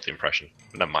 I just got the impression.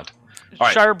 Never mind. All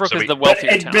right, Shirebrook is the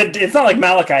wealthier town. But it's not like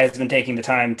Malakai has been taking the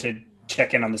time to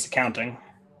check in on this accounting.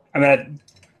 I mean,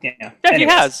 yeah. Yeah, Anyways. he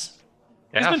has.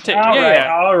 Yeah. He's been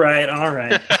All right. All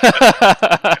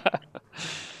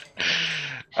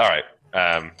right.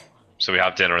 So we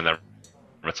have dinner and then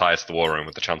retire to the war room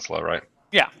with the Chancellor, right?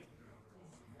 Yeah.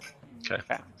 Okay.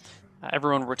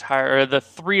 Everyone retire. The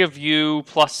 3 of you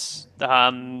plus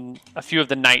a few of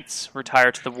the knights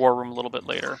retire to the war room a little bit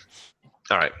later.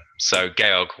 All right. So,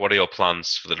 Georg, what are your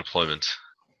plans for the deployment?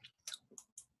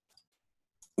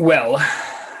 Well,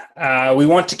 we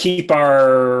want to keep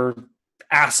our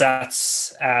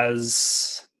assets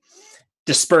as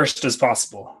dispersed as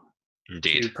possible.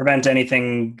 Indeed. To prevent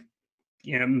anything,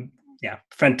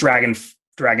 prevent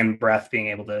dragon breath being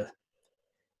able to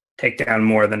take down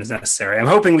more than is necessary. I'm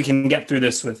hoping we can get through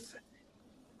this with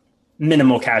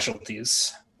minimal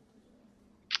casualties.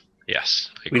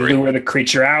 Yes, I agree. We lure the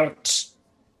creature out,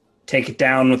 take it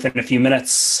down within a few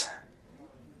minutes.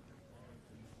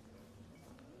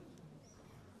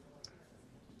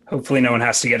 Hopefully no one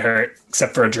has to get hurt,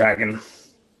 except for a dragon.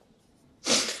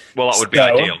 Well, that would be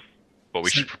ideal, but we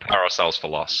should prepare ourselves for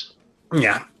loss.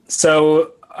 Yeah.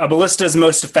 So a ballista is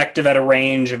most effective at a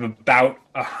range of about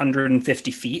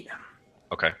 150 feet.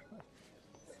 Okay.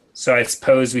 So I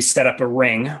suppose we set up a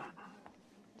ring.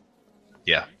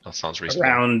 Yeah, that sounds reasonable.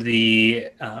 Around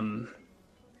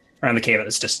the cave at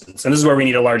this distance, and this is where we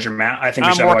need a larger map. I think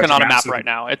I'm working on a map right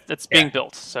now. It's being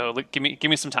built, so give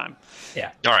me some time.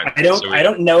 Yeah. All right. I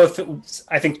don't know if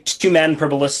I think 2 men per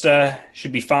ballista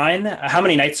should be fine. How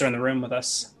many knights are in the room with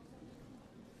us?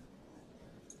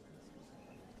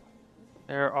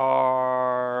 There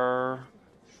are.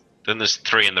 Then there's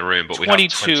 3 in the room, but 22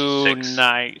 we have 26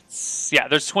 knights. Yeah,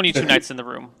 there's 22 knights in the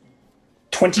room.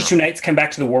 22 knights come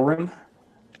back to the war room?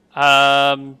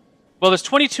 Well, there's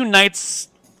 22 knights.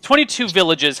 22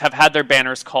 villages have had their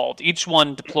banners called. Each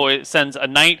one sends a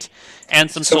knight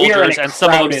and some soldiers, and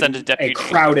some of them send a deputy. A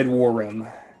crowded war room.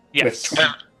 Yes.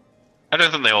 I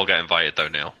don't think they all get invited, though,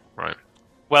 Neil. Right.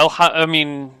 Well, how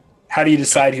do you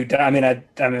decide who? I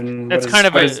mean,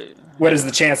 what does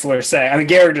the Chancellor say? I mean,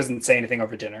 Georg doesn't say anything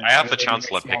over dinner. I have the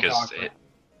Chancellor because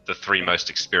the 3 most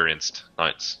experienced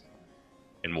knights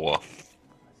in war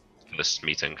for this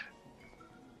meeting.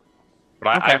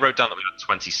 But I wrote down that we had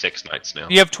 26 knights now.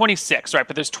 You have 26, right?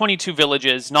 But there's 22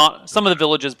 villages. Some of the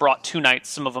villages brought 2 knights.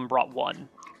 Some of them brought 1.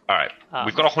 All right.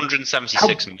 We've got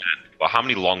 176 men. Well, how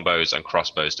many longbows and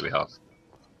crossbows do we have?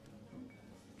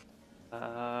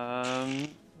 Let's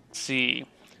see.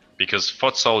 Because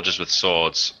foot soldiers with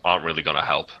swords aren't really going to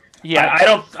help. Yeah,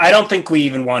 I don't think we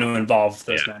even want to involve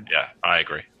those men. Yeah, I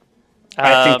agree.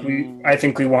 I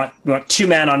think we want 2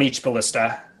 men on each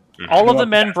ballista. All of the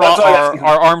men brought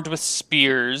are armed with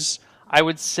spears. I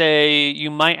would say you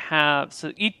might have...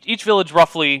 So each village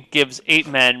roughly gives 8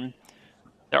 men.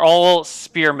 They're all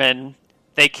spearmen.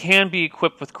 They can be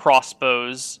equipped with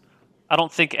crossbows. I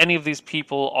don't think any of these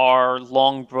people are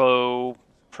longbow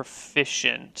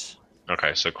proficient.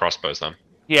 Okay, so crossbows then.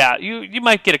 Yeah, you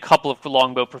might get a couple of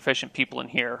longbow proficient people in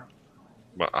here.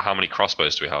 Well, how many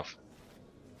crossbows do we have?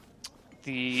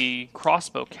 The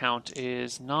crossbow count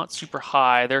is not super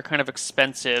high. They're kind of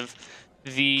expensive.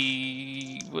 Let's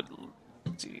see.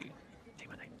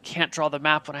 Damn it, I can't draw the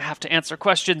map when I have to answer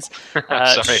questions.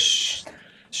 Sorry.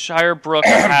 Shirebrook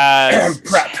has...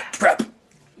 Prep.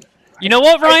 You know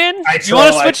what, Ryan? You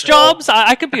want to switch jobs?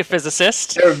 I could be a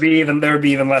physicist. There would be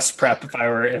even less prep if I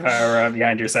were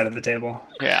behind your side of the table.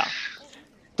 Yeah.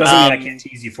 Doesn't mean I can't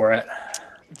tease you for it.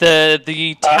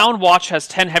 The town watch has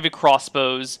 10 heavy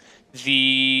crossbows.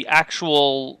 The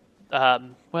actual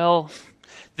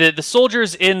the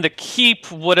soldiers in the keep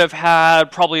would have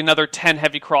had probably another 10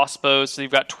 heavy crossbows. So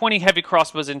you've got 20 heavy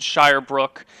crossbows in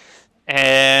Shirebrook.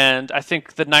 And I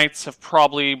think the knights have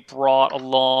probably brought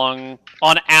along,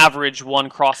 on average, 1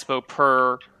 crossbow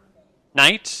per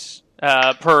knight,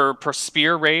 per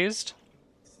spear raised.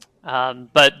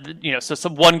 But so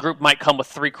one group might come with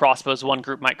 3 crossbows, one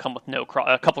group might come with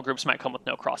a couple groups might come with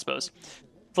no crossbows.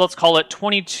 So let's call it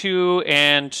 22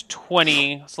 and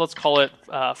 20. So let's call it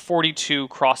 42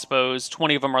 crossbows.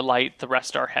 20 of them are light, the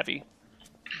rest are heavy.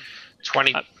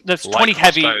 20. That's light 20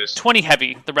 heavy. crossbows. 20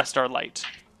 heavy. The rest are light.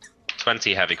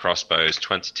 20 heavy crossbows,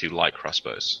 22 light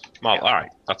crossbows. Well, Yeah. all right.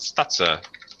 That's a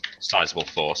sizable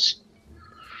force.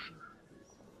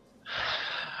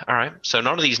 All right. So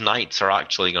none of these knights are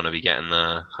actually going to be getting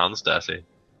their hands dirty,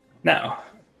 No.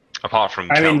 apart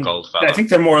from I Count mean, Goldfeather. I think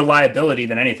they're more liability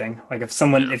than anything. Like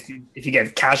if you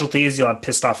get casualties, you'll have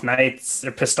pissed off knights.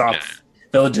 They're pissed off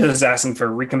villages asking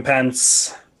for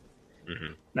recompense.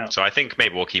 Mm-hmm. No. So I think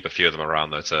maybe we'll keep a few of them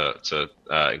around though to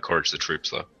encourage the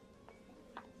troops though.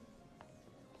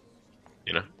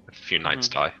 You know, if a few knights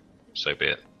die, so be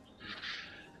it.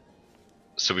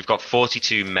 So we've got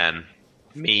 42 men.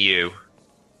 Me, you,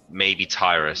 maybe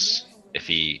Tyrus if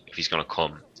he's going to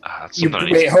come.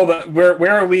 Wait, hold on.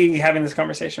 Where are we having this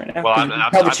conversation right now? Well,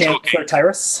 I'm talking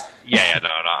Tyrus. Yeah, no,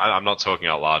 I'm not talking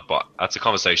out loud, but that's a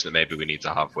conversation that maybe we need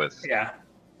to have with. Yeah,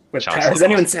 with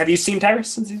Tyrus. Have you seen Tyrus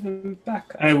since he's been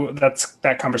back?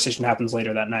 That conversation happens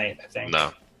later that night, I think.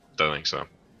 No, don't think so.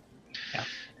 Yeah.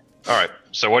 All right.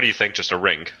 So what do you think? Just a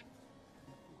ring?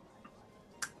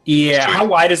 Yeah. How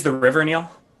wide is the river, Neil?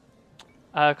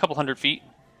 A couple 100 feet.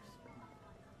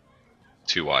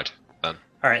 Too wide, then.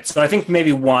 All right. So I think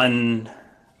maybe one.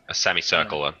 A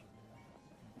semicircle, then.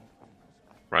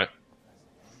 Right?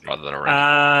 Rather than a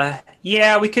ring.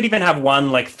 Yeah, we could even have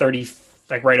one like 30,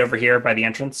 like right over here by the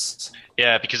entrance.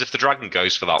 Yeah, because if the dragon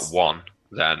goes for that one,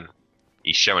 then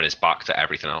he's showing his back to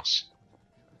everything else.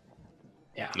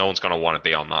 Yeah. No one's going to want to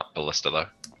be on that ballista, though.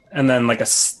 And then like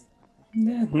is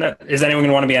anyone going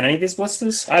to want to be on any of these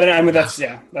ballistas? I don't know. I mean, that's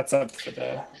up for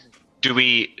the. Do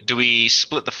we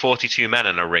split the 42 men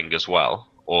in a ring as well,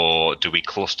 or do we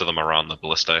cluster them around the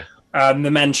ballista? The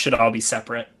men should all be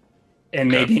separate, and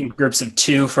maybe in groups of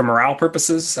 2 for morale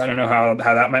purposes. I don't know how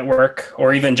that might work,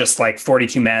 or even just like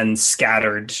 42 men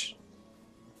scattered.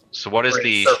 So what is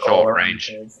the short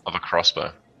range of a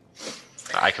crossbow?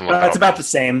 I can look it up. It's about the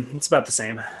same. It's about the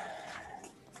same.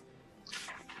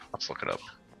 Let's look it up.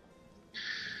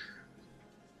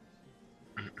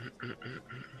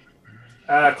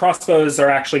 Crossbows are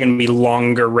actually going to be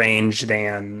longer range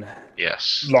than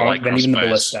than even the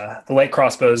ballista. The light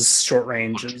crossbows short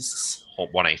range is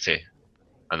 180,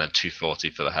 and then 240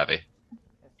 for the heavy.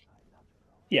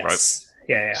 Yes. Right?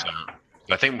 Yeah. So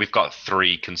I think we've got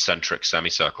 3 concentric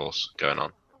semicircles going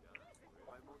on.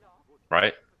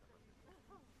 Right?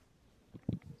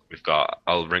 We've got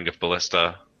a ring of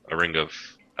ballista, a ring of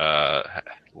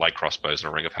light crossbows, and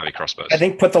a ring of heavy crossbows. I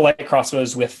think put the light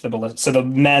crossbows with the ballista. So the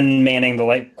men manning the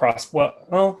light crossbow.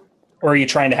 Well, or are you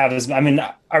trying to have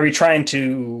are we trying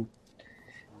to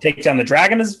take down the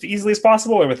dragon as easily as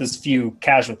possible, or with as few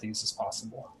casualties as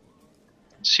possible?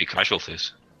 See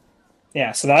casualties.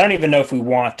 Yeah, so I don't even know if we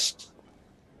want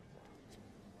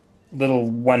little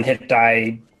one-hit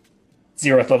die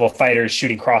 0th level fighters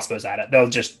shooting crossbows at it. They'll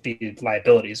just be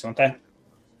liabilities, won't they?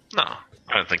 No,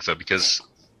 I don't think so, because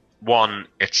one,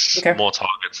 it's more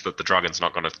targets that the dragon's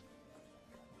not going to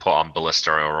put on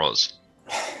ballista or us.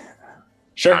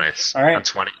 Sure. And it's all right. And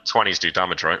 20s do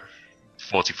damage, right?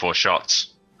 44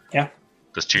 shots. Yeah.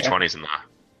 There's 2 20s in there.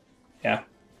 Yeah.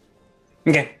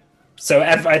 Okay. So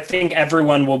I think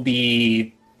everyone will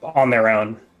be on their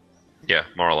own. Yeah,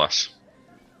 more or less.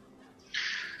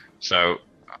 So,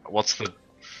 what's the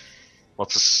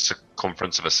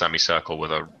circumference of a semicircle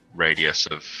with a radius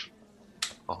of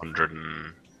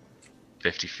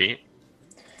 150 feet?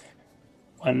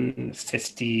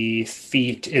 150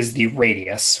 feet is the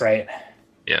radius, right?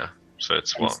 Yeah. So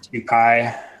it's what? 2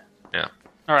 pi. Yeah.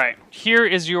 All right. Here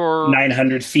is your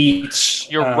 900 feet.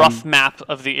 Your rough map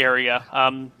of the area.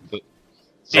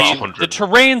 The 100.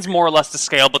 terrain's more or less to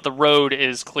scale, but the road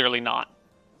is clearly not.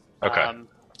 Okay.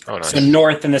 Oh, nice. So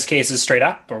north in this case is straight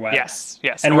up, or what? Yes.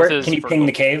 And where can you ping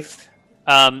the cave?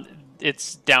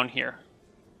 It's down here.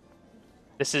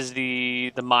 This is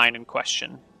the mine in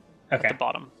question. Okay. At the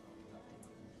bottom.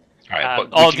 All right,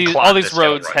 but all these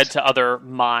roads head to other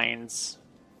mines,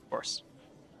 of course.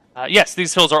 Yes,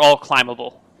 these hills are all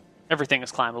climbable. Everything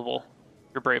is climbable.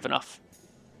 You're brave enough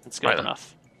and skilled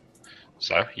enough.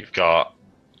 So you've got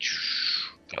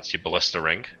that's your ballista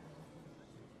ring.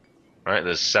 Right,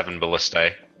 there's 7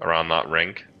 ballistae around that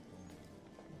ring.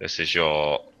 This is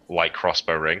your light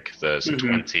crossbow ring. There's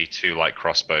 22 light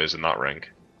crossbows in that ring.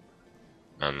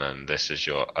 And then this is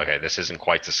your... Okay, this isn't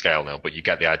quite to scale now, but you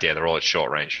get the idea. They're all at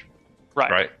short range.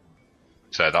 Right?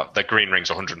 So the green ring's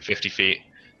 150 feet.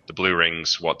 The blue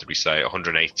ring's, what did we say,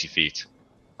 180 feet.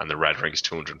 And the red ring's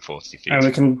 240 feet. And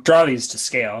we can draw these to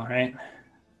scale, right?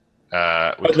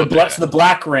 The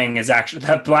black ring is actually...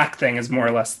 That black thing is more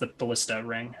or less the ballista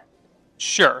ring.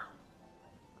 Sure.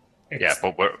 Yeah,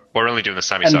 but we're only doing the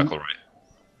semicircle,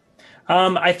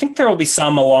 I think there will be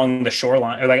some along the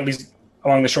shoreline, or like at least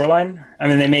along the shoreline. I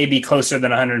mean, they may be closer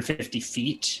than 150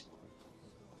 feet.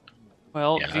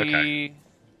 Well,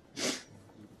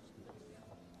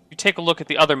 you take a look at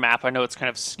the other map. I know it's kind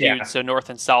of skewed, so north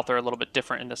and south are a little bit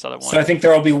different in this other one. So I think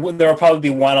there will probably be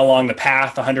one along the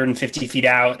path, 150 feet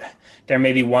out. There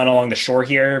may be one along the shore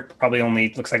here, probably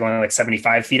only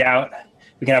 75 feet out.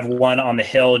 We can have one on the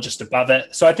hill just above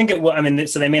it. So I think it will. I mean,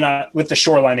 so they may not, with the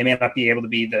shoreline, they may not be able to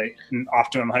be the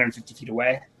optimum 150 feet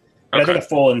away. But I think a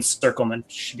full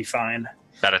encirclement should be fine.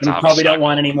 Better to probably don't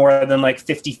want any more than like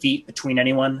 50 feet between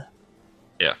anyone.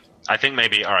 Yeah. I think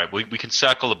maybe, all right, we can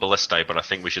circle the ballistae, but I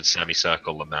think we should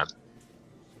semicircle the men.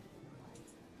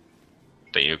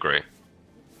 Don't you agree?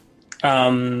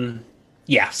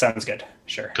 Yeah, sounds good.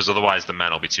 Sure. Because otherwise the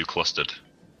men will be too clustered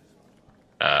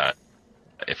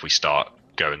if we start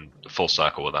going full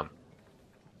circle with them.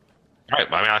 All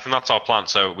right, I mean, I think that's our plan.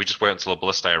 So we just wait until the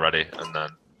ballistae are ready, and then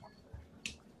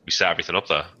we set everything up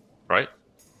there, right?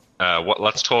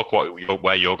 Let's talk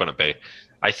where you're going to be.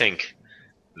 I think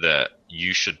that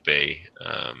you should be,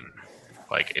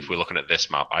 like, if we're looking at this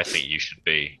map, I think you should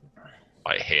be,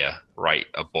 like, here, right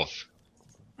above,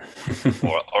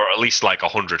 or at least, like,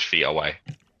 100 feet away.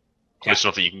 Close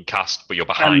enough that you can cast, but you're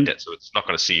behind it, so it's not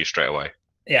going to see you straight away.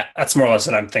 Yeah, that's more or less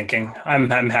what I'm thinking. I'm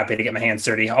happy to get my hands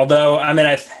dirty. Although, I mean,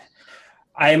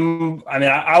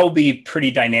 I'll be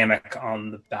pretty dynamic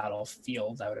on the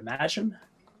battlefield, I would imagine.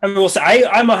 I mean, we'll see.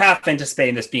 I'm half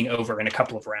anticipating this being over in a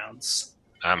couple of rounds.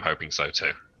 I'm hoping so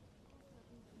too.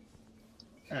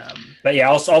 But yeah,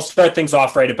 I'll start things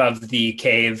off right above the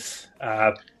cave.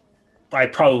 I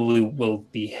probably will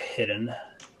be hidden.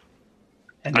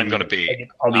 And I'm going to be...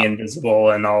 I'll be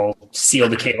invisible, and I'll seal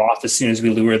the cave off as soon as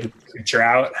we lure the creature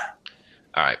out.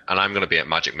 All right, and I'm going to be at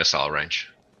magic missile range.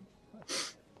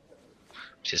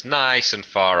 Which is nice and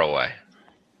far away.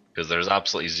 Because there's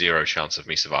absolutely zero chance of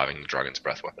me surviving the Dragon's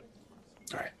Breath weapon.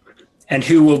 All right. And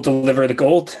who will deliver the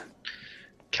gold?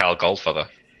 Cal Goldfeather.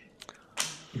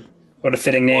 What a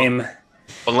fitting name. Well,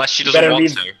 unless she doesn't want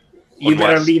to. You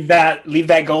better leave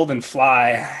that gold and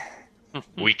fly.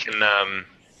 We can...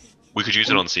 we could use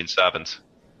an unseen servant.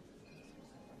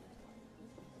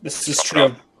 This is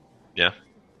true. Yeah,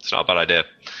 it's not a bad idea.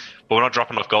 But we're not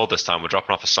dropping off gold this time. We're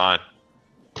dropping off a sign.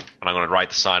 And I'm going to write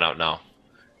the sign out now.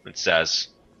 It says,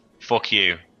 "Fuck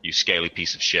you, you scaly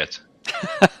piece of shit."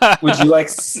 Would you like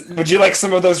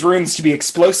some of those runes to be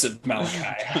explosive,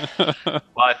 Malakai?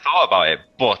 Well, I thought about it,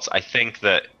 but I think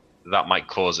that might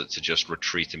cause it to just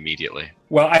retreat immediately.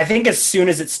 Well, I think as soon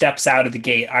as it steps out of the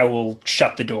gate, I will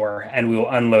shut the door and we will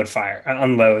unload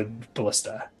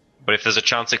ballista. But if there's a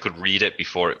chance it could read it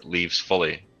before it leaves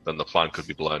fully, then the plan could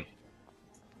be blown.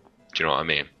 Do you know what I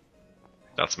mean?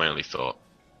 That's my only thought.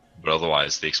 But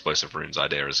otherwise, the explosive runes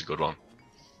idea is a good one.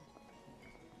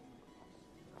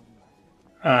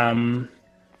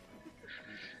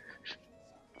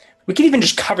 We could even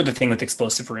just cover the thing with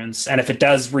explosive runes, and if it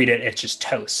does read it, it's just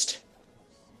toast.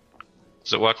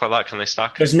 Does it work like that? Can they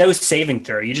stack? There's no saving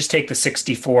throw. You just take the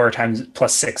 64 times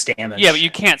plus 6 damage. Yeah, but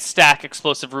you can't stack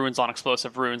explosive runes on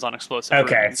explosive runes on explosive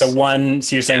runes. Okay, so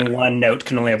you're saying one note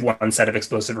can only have one set of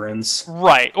explosive runes.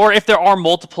 Right, or if there are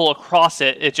multiple across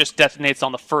it, it just detonates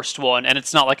on the first one, and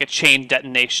it's not like a chain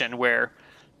detonation where,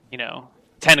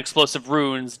 10 explosive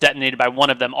runes detonated by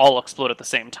one of them all explode at the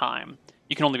same time.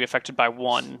 You can only be affected by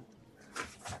one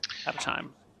at a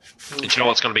time. And you know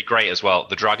what's going to be great as well?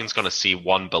 The dragon's going to see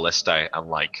one ballista and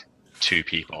like 2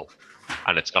 people,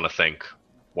 and it's going to think,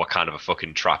 what kind of a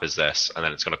fucking trap is this? And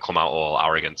then it's going to come out all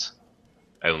arrogant,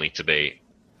 only to be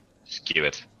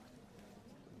skewered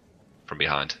from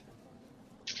behind.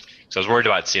 So I was worried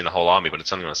about seeing the whole army, but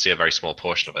it's only going to see a very small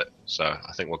portion of it. So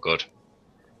I think we're good.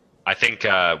 I think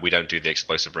we don't do the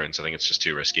explosive runes. I think it's just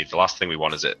too risky. The last thing we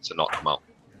want is it to not come out.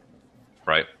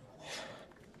 Right?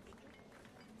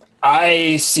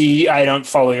 I don't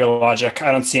follow your logic.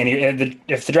 I don't see any.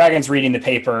 If the dragon's reading the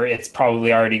paper, it's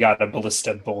probably already got a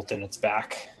ballista bolt in its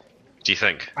back. Do you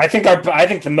think? I think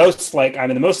the most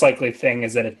likely thing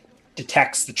is that it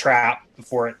detects the trap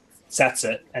before it sets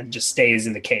it and just stays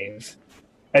in the cave.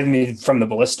 I mean, from the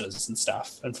ballistas and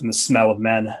stuff, and from the smell of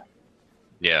men.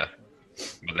 Yeah,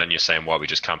 but then you're saying, we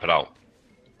just camp it out?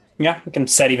 Yeah, we can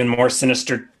set even more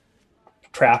sinister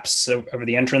traps over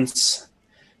the entrance.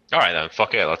 All right, then.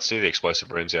 Fuck it. Let's do the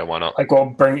explosive runes. Yeah, why not?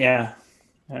 Yeah.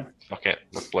 Fuck it.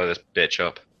 Let's blow this bitch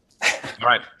up. All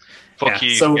right. Fuck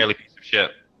you, so, scaly piece of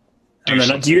shit.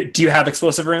 Do you have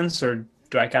explosive runes, or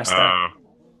do I cast that?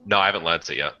 No, I haven't learned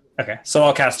it yet. Okay, so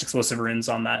I'll cast explosive runes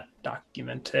on that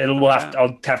document. I'll have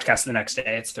to cast it the next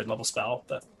day. It's 3rd level spell,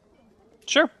 but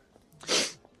sure.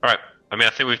 All right. I mean, I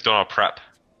think we've done our prep.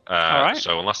 All right.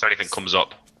 So unless anything comes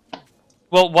up.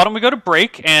 Well, why don't we go to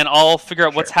break, and I'll figure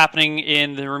out what's happening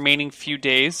in the remaining few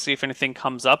days, see if anything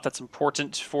comes up that's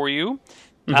important for you.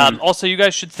 Also, you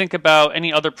guys should think about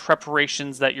any other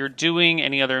preparations that you're doing,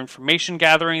 any other information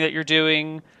gathering that you're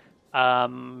doing. The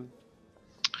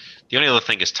only other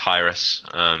thing is Tyrus.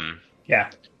 Yeah.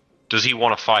 Does he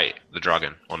want to fight the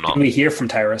dragon or not? Can we hear from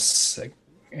Tyrus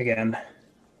again?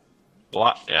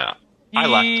 Well, yeah. I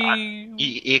left.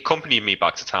 He accompanied me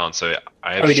back to town, so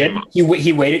I. Oh, he did.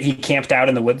 He waited. He camped out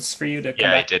in the woods for you to.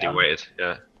 Come back he did. down? He waited.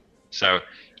 Yeah. So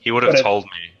he would have told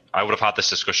me. I would have had this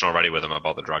discussion already with him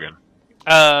about the dragon.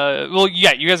 Well,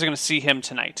 yeah. You guys are going to see him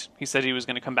tonight. He said he was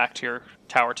going to come back to your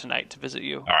tower tonight to visit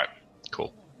you. All right.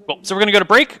 Cool. Well, so we're going to go to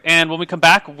break, and when we come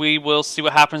back, we will see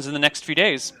what happens in the next few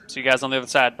days. See you guys on the other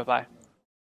side. Bye bye.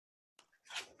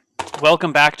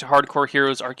 Welcome back to Hardcore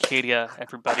Heroes Arcadia,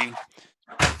 everybody.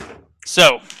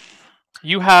 So,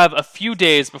 you have a few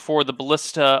days before the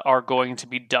ballista are going to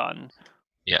be done.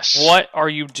 Yes. What are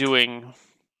you doing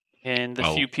in the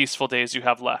few peaceful days you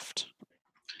have left?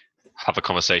 Have a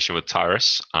conversation with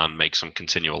Tyrus and make some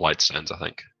continual light stones, I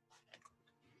think.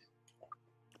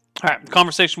 Alright,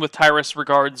 conversation with Tyrus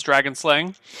regards dragon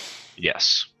slaying.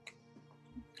 Yes.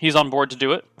 He's on board to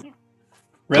do it.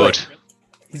 Really? Good.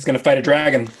 He's going to fight a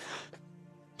dragon.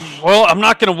 Well, I'm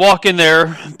not going to walk in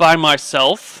there by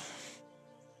myself.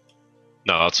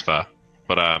 No, that's fair.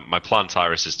 But my plan,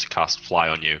 Tyrus, is to cast Fly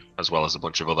on you, as well as a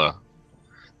bunch of other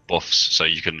buffs, so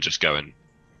you can just go and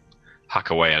hack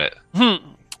away at it.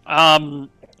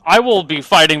 I will be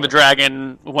fighting the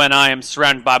dragon when I am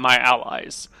surrounded by my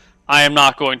allies. I am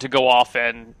not going to go off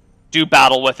and do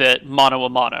battle with it mano a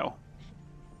mano.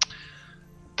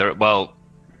 There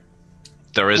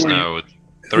is no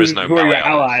Who are your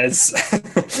allies?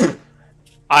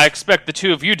 I expect the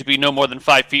two of you to be no more than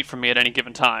 5 feet from me at any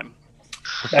given time.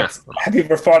 Have you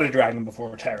ever fought a dragon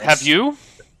before, Tyrus? Have you?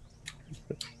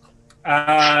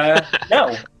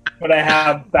 No. But I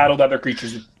have battled other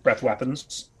creatures with breath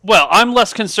weapons. Well, I'm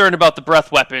less concerned about the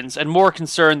breath weapons and more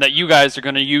concerned that you guys are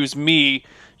going to use me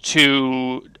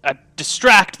to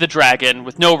distract the dragon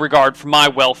with no regard for my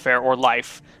welfare or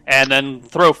life, and then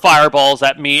throw fireballs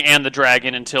at me and the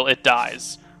dragon until it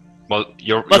dies. Well,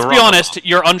 Let's be honest,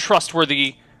 you're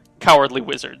untrustworthy, cowardly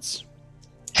wizards.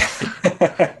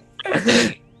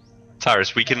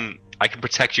 Tyrus, I can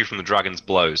protect you from the dragon's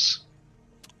blows.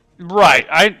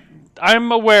 Right.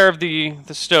 I'm aware of the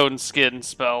stone skin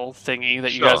spell thingy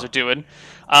that you guys are doing.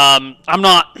 I'm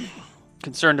not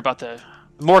concerned about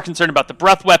more concerned about the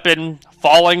breath weapon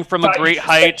falling from a great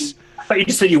height. I thought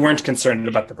you said you weren't concerned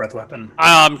about the breath weapon.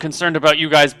 I'm concerned about you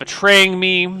guys betraying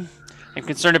me. I'm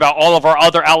concerned about all of our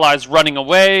other allies running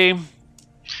away.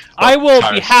 I will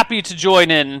be happy to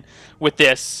join in with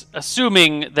this,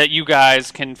 assuming that you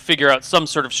guys can figure out some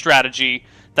sort of strategy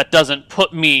that doesn't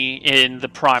put me in the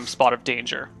prime spot of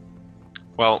danger.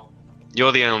 Well,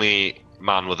 you're the only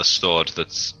man with a sword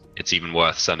it's even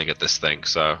worth sending at this thing,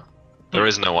 so there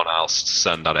is no one else to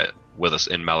send at it with us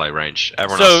in melee range.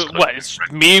 Everyone else is what, it's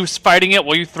me fighting it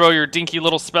while you throw your dinky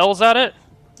little spells at it?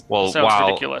 Well, sounds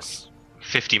ridiculous.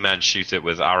 50 men shoot it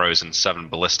with arrows and 7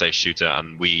 ballistae shoot it,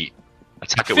 and we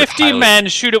attack it with 50 men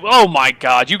shoot it. Oh my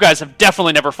god, you guys have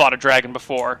definitely never fought a dragon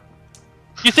before.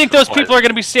 You think those people are going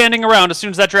to be standing around as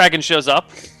soon as that dragon shows up?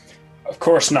 Of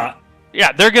course not.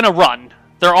 Yeah, they're going to run.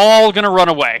 They're all going to run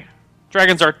away.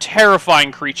 Dragons are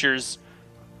terrifying creatures.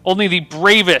 Only the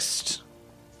bravest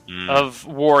of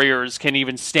warriors can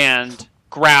even stand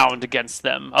ground against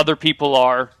them. Other people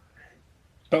are...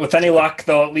 But with any luck,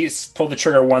 they'll at least pull the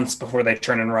trigger once before they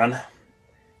turn and run.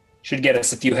 Should get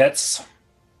us a few hits.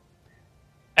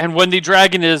 And when the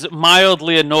dragon is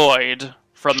mildly annoyed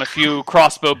from a few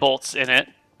crossbow bolts in it...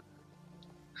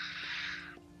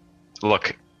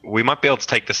 Look, we might be able to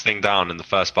take this thing down in the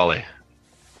first volley.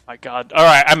 My god.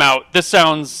 Alright, I'm out. This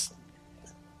sounds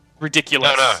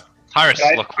ridiculous. No. Tyrus,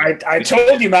 look. I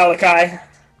told you, Malakai.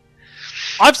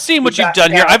 I've seen what you've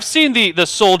done here. I've seen the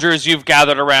soldiers you've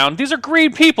gathered around. These are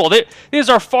green people. These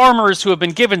are farmers who have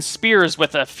been given spears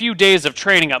with a few days of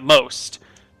training at most.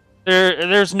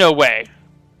 There's no way.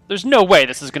 There's no way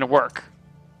this is going to work.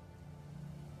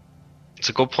 It's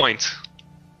a good point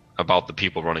about the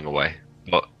people running away.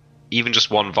 But even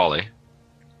just one volley,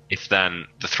 if then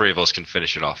the three of us can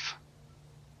finish it off.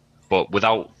 But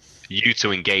without you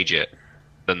to engage it,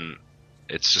 then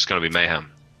it's just going to be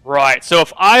mayhem. Right, so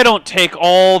if I don't take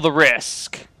all the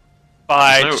risk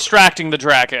by distracting the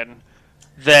dragon,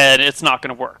 then it's not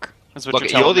going to work. That's what you're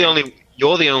telling me.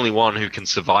 You're the only one who can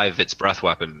survive its breath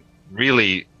weapon.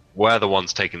 Really, we're the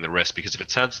ones taking the risk, because if it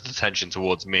turns its attention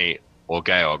towards me or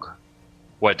Georg,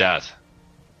 we're dead.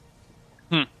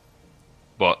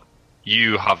 but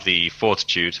you have the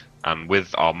fortitude, and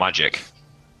with our magic,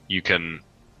 you can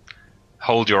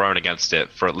hold your own against it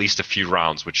for at least a few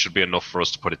rounds, which should be enough for us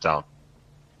to put it down.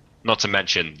 Not to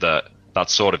mention that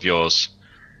sword of yours,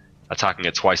 attacking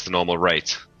at twice the normal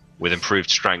rate, with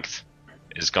improved strength,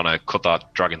 is going to cut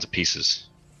that dragon to pieces.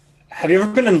 Have you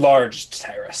ever been enlarged,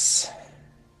 Tyrus?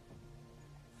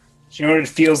 Do you know what it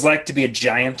feels like to be a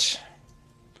giant?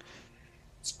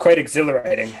 It's quite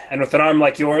exhilarating. And with an arm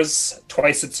like yours,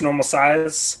 twice its normal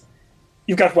size,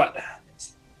 you've got what?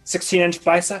 16-inch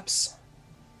biceps?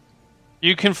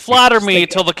 You can flatter me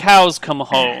till the cows come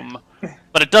home,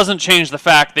 but it doesn't change the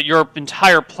fact that your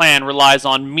entire plan relies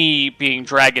on me being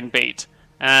dragon bait.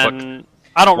 And look,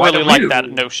 I don't really like that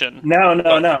notion. No.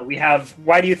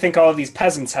 Why do you think all of these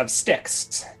peasants have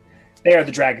sticks? They are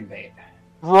the dragon bait.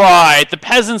 Right, the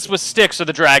peasants with sticks are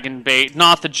the dragon bait,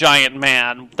 not the giant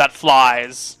man that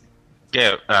flies.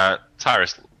 Yeah,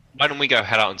 Tyrus, why don't we go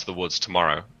head out into the woods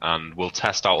tomorrow, and we'll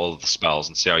test out all of the spells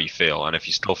and see how you feel, and if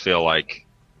you still feel like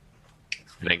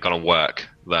it ain't gonna work,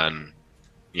 then,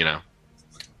 you know.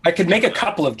 I could make a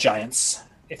couple of giants,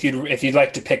 if you'd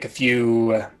like to pick a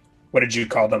few, what did you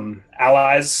call them,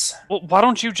 allies? Well, why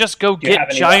don't you just go get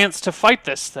giants to fight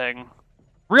this thing?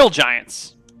 Real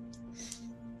giants.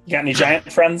 You got any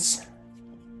giant friends?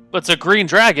 It's a green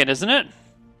dragon, isn't it?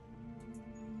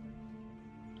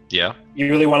 Yeah.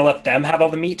 You really want to let them have all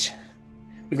the meat?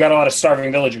 We've got a lot of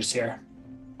starving villagers here.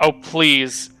 Oh,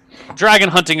 please. Dragon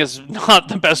hunting is not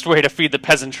the best way to feed the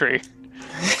peasantry.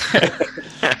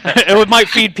 It might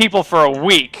feed people for a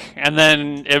week, and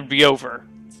then it would be over.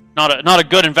 Not a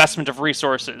good investment of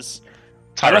resources.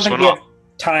 Tyrus, we're not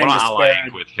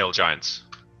allying with hill giants.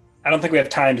 I don't think we have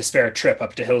time to spare a trip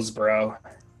up to Hillsborough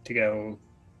to go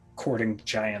courting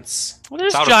giants. Well,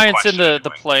 there's giants in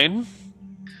the plain.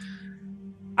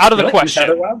 Out of the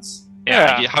question.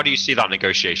 Yeah. How do you see that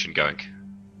negotiation going?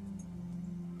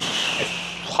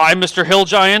 Hi, Mr. Hill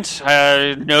Giant.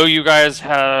 I know you guys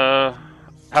have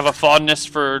a fondness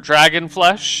for dragon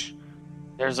flesh.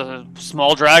 There's a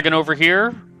small dragon over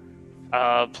here.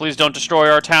 Please don't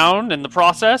destroy our town in the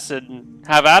process, and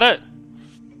have at it.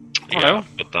 I don't know.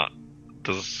 But that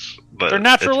does. They're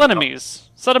natural enemies.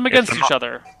 Set them against each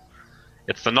other.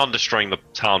 It's the non-destroying the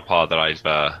town part that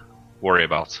I worry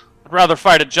about. I'd rather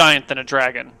fight a giant than a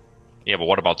dragon. Yeah, but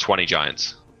what about 20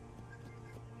 giants?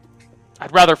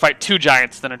 I'd rather fight 2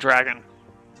 giants than a dragon.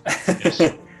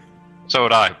 Yes. So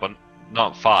would I, but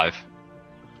not 5.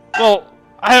 Well,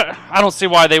 I don't see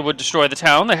why they would destroy the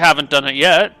town. They haven't done it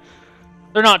yet.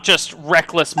 They're not just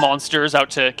reckless monsters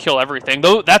out to kill everything.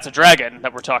 Though that's a dragon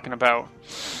that we're talking about.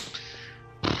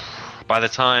 By the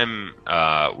time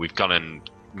we've gone and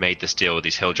made this deal with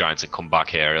these hill giants and come back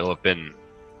here, it'll have been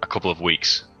a couple of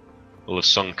weeks. We'll have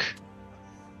sunk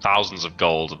thousands of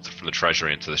gold from the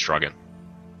treasury into this dragon.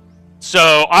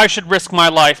 So I should risk my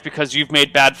life because you've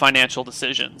made bad financial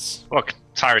decisions. Look,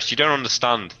 Tyrus, you don't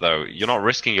understand, though. You're not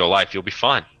risking your life. You'll be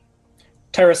fine.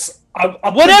 Tyrus,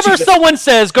 whatever someone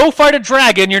says, go fight a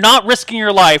dragon, you're not risking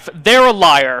your life. They're a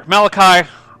liar. Malakai,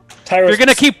 Tyrus, you're going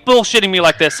to keep bullshitting me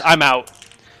like this, I'm out.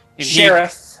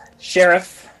 Sheriff.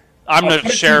 I'm not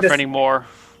sheriff anymore.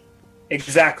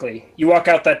 Exactly. You walk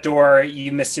out that door,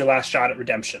 you miss your last shot at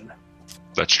redemption.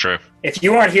 That's true. If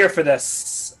you aren't here for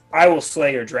this, I will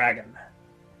slay your dragon.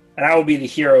 And I will be the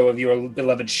hero of your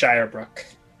beloved Shirebrook.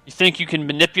 You think you can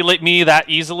manipulate me that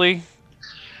easily?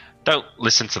 Don't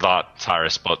listen to that,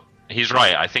 Tyrus, but he's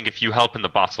right. I think if you help in the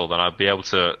battle, then I'll be able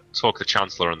to talk the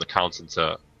Chancellor and the Count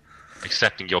into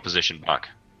accepting your position back.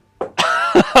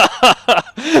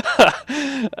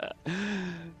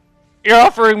 You're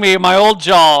offering me my old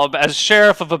job as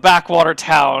sheriff of a backwater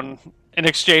town in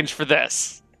exchange for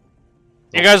this.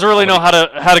 You guys really know how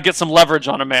to get some leverage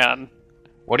on a man.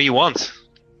 What do you want?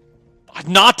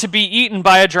 Not to be eaten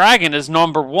by a dragon is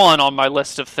number 1 on my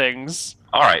list of things.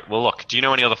 Alright, well look, do you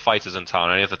know any other fighters in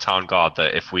town, any other town guard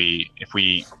that if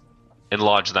we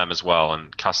enlarge them as well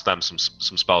and cast them some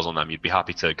spells on them, you'd be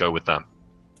happy to go with them?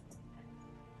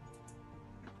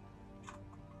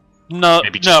 No,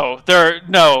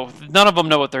 none of them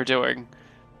know what they're doing.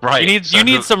 Right. You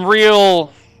need some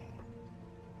real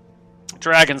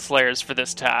dragon slayers for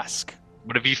this task.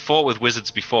 But have you fought with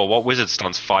wizards before? What wizard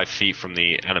stands 5 feet from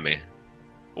the enemy?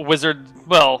 Wizards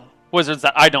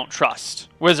that I don't trust.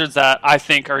 Wizards that I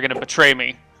think are going to betray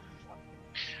me.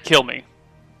 Kill me.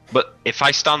 But if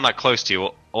I stand that close to you,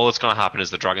 all that's going to happen is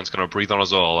the dragon's going to breathe on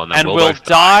us all, and then we'll we'll both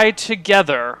die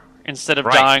together instead of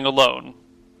dying alone.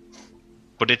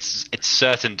 But it's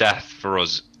certain death for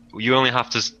us. You only have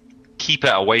to keep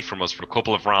it away from us for a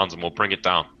couple of rounds, and we'll bring it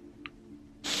down.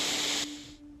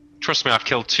 Trust me, I've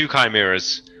killed 2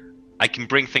 chimeras, I can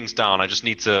bring things down. I just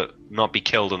need to not be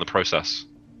killed in the process.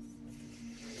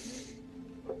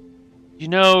 You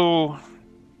know,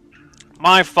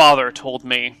 my father told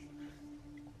me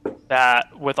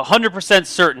that with 100%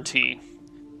 certainty,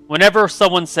 whenever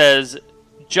someone says,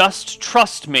 "Just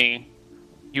trust me,"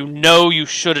 you know you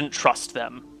shouldn't trust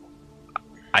them.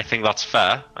 I think that's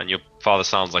fair, and your father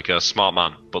sounds like a smart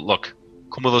man. But look,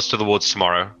 come with us to the woods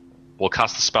tomorrow. We'll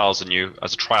cast the spells on you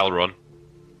as a trial run,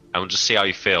 and we'll just see how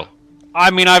you feel. I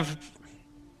mean,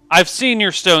 I've seen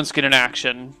your stone skin in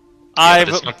action. Yeah,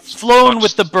 I've flown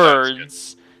with the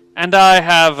birds, and I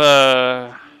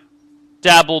have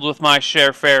dabbled with my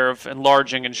fare of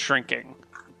enlarging and shrinking.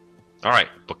 All right,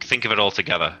 but think of it all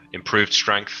together. Improved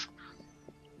strength,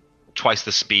 twice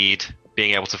the speed,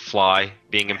 being able to fly,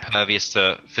 being impervious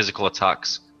to physical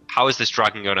attacks. How is this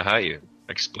dragon going to hurt you?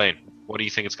 Explain. What do you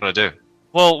think it's going to do?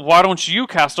 Well, why don't you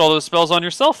cast all those spells on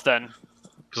yourself, then?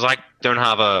 Because I don't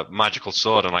have a magical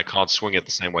sword and I can't swing it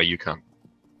the same way you can.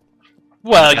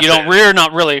 Well, you're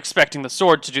not really expecting the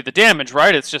sword to do the damage,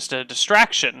 right? It's just a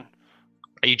distraction.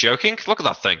 Are you joking? Look at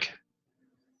that thing.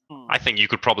 I think you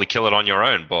could probably kill it on your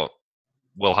own, but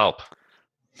we'll help.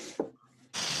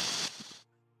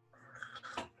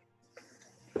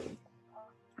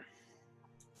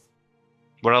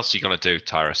 What else are you going to do,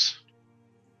 Tyrus?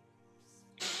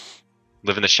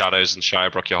 Live in the shadows in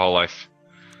Shirebrook your whole life?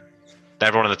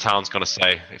 Everyone in the town's going to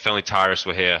say, if only Tyrus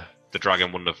were here, the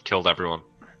dragon wouldn't have killed everyone.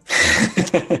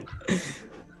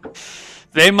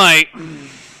 They might.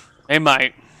 They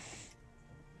might.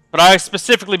 But I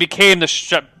specifically became the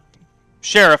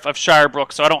sheriff of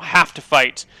Shirebrook, so I don't have to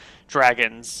fight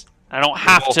dragons. I don't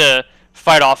have to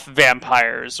fight off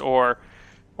vampires or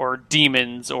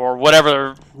demons or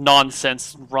whatever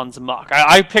nonsense runs amok.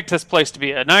 I picked this place to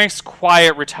be a nice,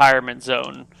 quiet retirement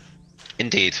zone.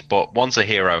 Indeed, but once a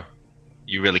hero,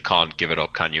 you really can't give it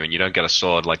up, can you? And you don't get a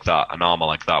sword like that, an armor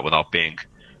like that, without being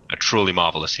a truly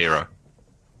marvelous hero.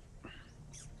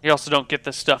 You also don't get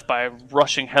this stuff by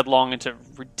rushing headlong into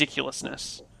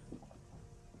ridiculousness.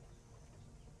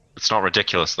 It's not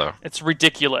ridiculous, though. It's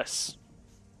ridiculous.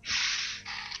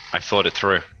 I thought it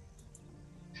through.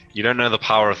 You don't know the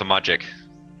power of the magic.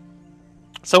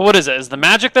 So what is it? Is the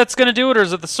magic that's going to do it, or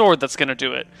is it the sword that's going to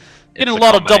do it? Getting a It's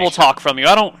lot of double talk from you.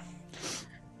 I don't...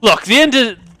 Look,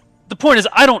 the point is,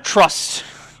 I don't trust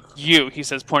you, he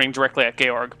says, pointing directly at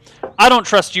Georg. I don't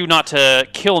trust you not to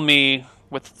kill me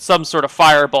with some sort of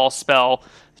fireball spell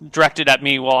directed at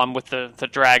me while I'm with the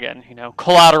dragon. You know,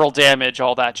 collateral damage,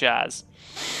 all that jazz.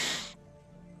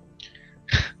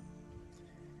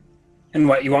 And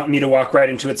what, you want me to walk right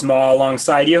into its maw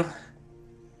alongside you?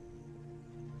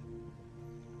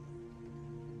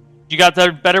 You got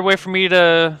a better way for you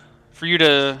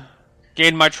to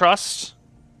gain my trust?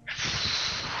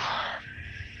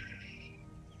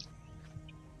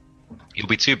 You'll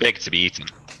be too big to be eaten.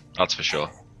 That's for sure.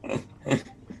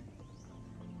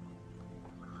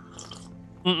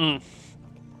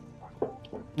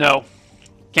 No.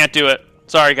 Can't do it.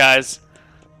 Sorry, guys.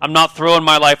 I'm not throwing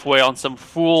my life away on some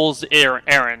fool's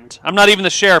errand. I'm not even the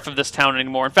sheriff of this town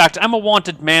anymore. In fact, I'm a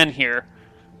wanted man here.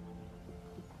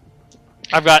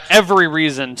 I've got every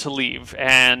reason to leave,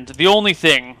 and the only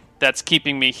thing that's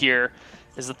keeping me here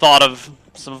is the thought of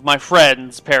some of my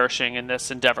friends perishing in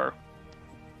this endeavor.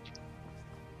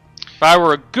 If I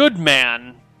were a good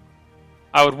man,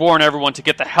 I would warn everyone to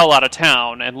get the hell out of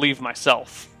town and leave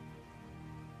myself.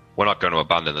 We're not going to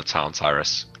abandon the town,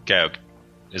 Tyrus. Georg,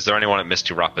 is there anyone at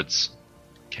Misty Rapids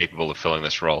capable of filling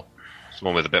this role?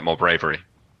 Someone with a bit more bravery?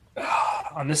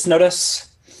 On this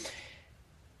notice,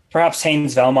 perhaps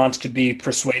Haynes Valmont could be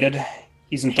persuaded.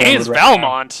 He's in Haynes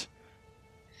Valmont?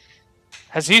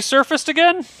 Has he surfaced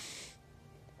again?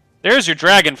 There's your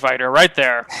dragon fighter right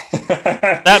there.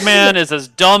 That man is as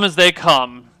dumb as they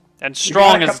come, and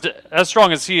strong as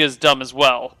strong as he is dumb as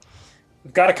well.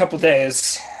 We've got a couple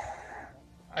days.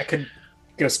 I could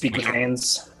go speak with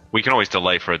Haynes. We can always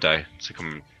delay for a day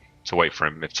to wait for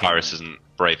him if Tyrus isn't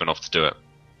brave enough to do it.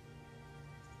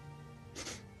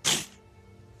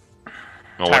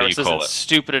 Or what do you Tyrus call isn't it?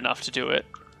 Stupid enough to do it.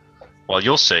 Well,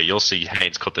 you'll see. You'll see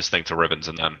Haynes cut this thing to ribbons,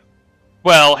 and then...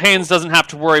 Well, Haynes doesn't have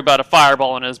to worry about a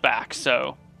fireball in his back,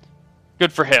 so...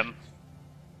 Good for him.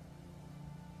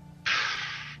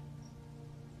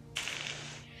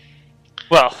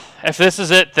 Well, if this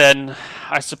is it, then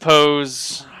I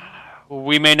suppose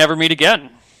we may never meet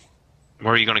again.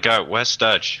 Where are you going to go? Where's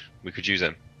Sturge? We could use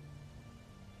him.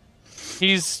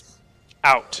 He's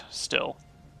out still.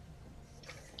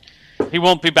 He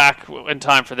won't be back in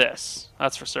time for this,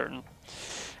 that's for certain.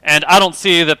 And I don't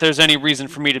see that there's any reason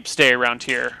for me to stay around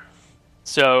here.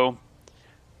 So,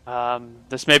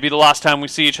 This may be the last time we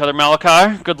see each other,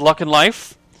 Malakai. Good luck in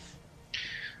life.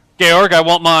 Georg, I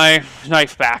want my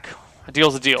knife back. A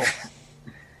deal's a deal.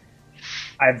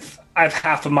 I've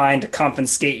half a mind to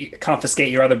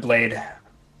confiscate your other blade.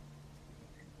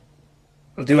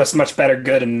 It'll do us much better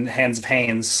good in the hands of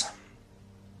Haynes.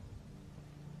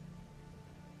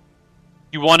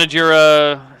 You wanted your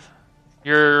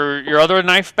other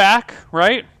knife back,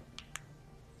 right?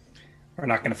 We're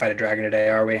not going to fight a dragon today,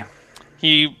 are we?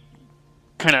 He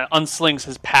kind of unslings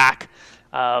his pack,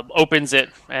 opens it,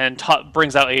 and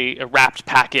brings out a wrapped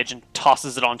package and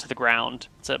tosses it onto the ground.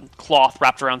 It's a cloth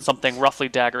wrapped around something roughly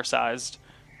dagger-sized.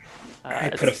 I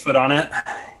put a foot on it.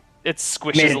 It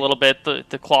squishes a little bit.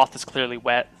 The cloth is clearly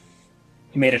wet.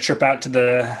 You made a trip out to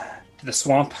the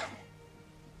swamp.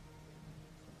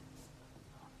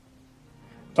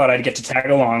 Thought I'd get to tag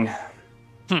along.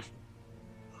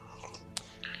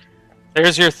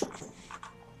 There's your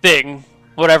thing,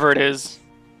 whatever it is.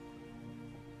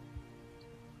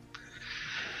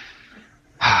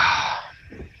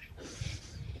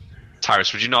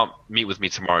 Tyrus, would you not meet with me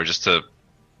tomorrow just to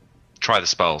try the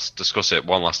spells, discuss it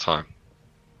one last time?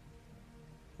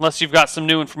 Unless you've got some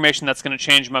new information that's going to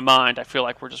change my mind, I feel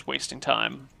like we're just wasting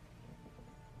time.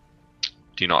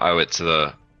 Do you not owe it to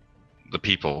the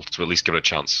people to at least give it a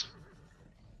chance?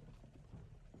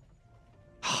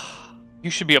 You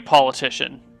should be a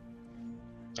politician.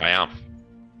 I am.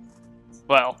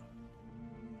 Well,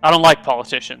 I don't like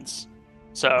politicians,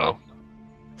 so... Well,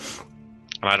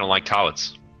 and I don't like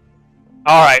cowards.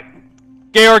 Alright.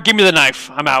 Georg, give me the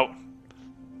knife. I'm out.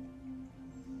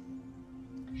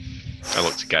 I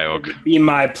look to Georg. It'd be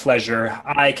my pleasure.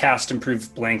 I cast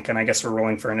Improved Blink, and I guess we're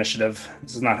rolling for initiative.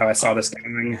 This is not how I saw this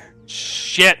going.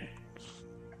 Shit.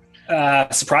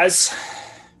 Surprise?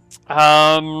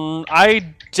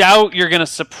 I doubt you're gonna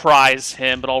surprise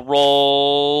him, but I'll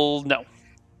roll... No.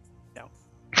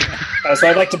 So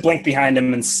I'd like to blink behind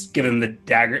him and give him the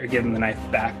dagger, give him the knife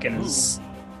back in his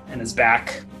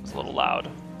back. It's a little loud.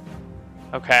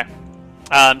 Okay.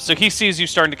 So he sees you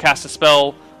starting to cast a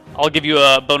spell. I'll give you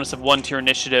a bonus of 1 to your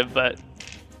initiative, but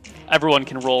everyone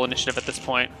can roll initiative at this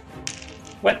point.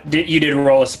 What? You did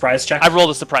roll a surprise check? I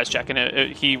rolled a surprise check,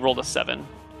 and he rolled a 7.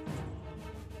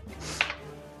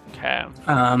 Okay.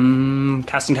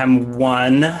 Casting time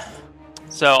 1.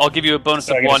 So I'll give you a bonus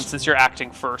of 1 guess... since you're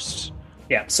acting first.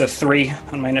 Yeah, so 3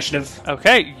 on my initiative.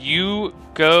 Okay, you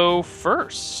go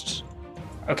first.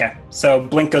 Okay, so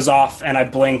blink goes off, and I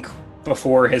blink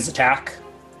before his attack,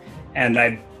 and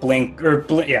I blink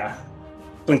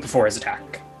before his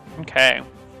attack. Okay.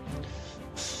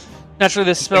 Naturally,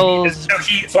 this spell.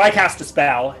 So I cast a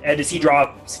spell, and does he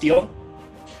draw steel?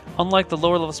 Unlike the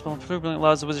lower level spell, Blink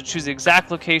allows the wizard to choose the exact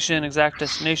location, exact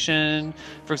destination.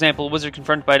 For example, a wizard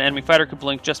confronted by an enemy fighter could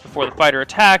blink just before the fighter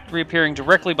attacked, reappearing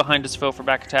directly behind his foe for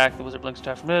back attack. The wizard blinks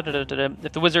attack from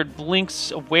If the wizard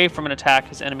blinks away from an attack,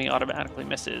 his enemy automatically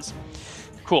misses.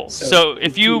 Cool. So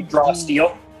if you draw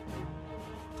steel,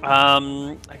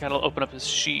 I gotta open up his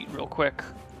sheet real quick.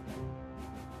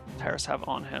 Tyrus have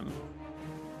on him.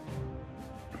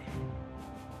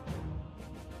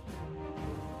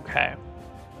 Okay.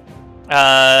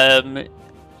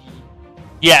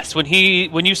 Yes, when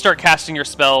you start casting your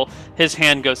spell, his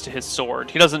hand goes to his sword.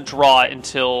 He doesn't draw it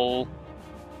until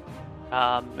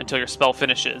your spell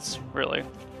finishes, really.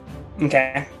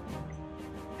 Okay.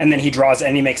 And then he draws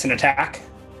and he makes an attack?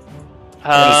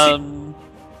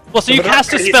 Well, so you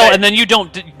cast a spell and then you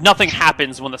nothing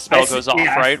happens when the spell goes off,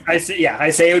 right? I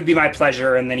say it would be my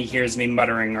pleasure, and then he hears me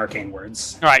muttering arcane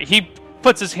words. Alright, he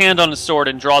puts his hand on his sword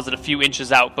and draws it a few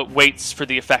inches out, but waits for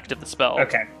the effect of the spell.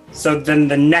 Okay. So then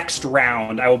the next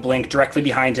round, I will blink directly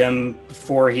behind him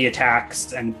before he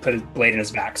attacks and put his blade in his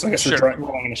back. So I guess we're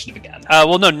rolling initiative again.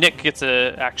 Well, no, Nick gets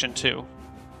an action too.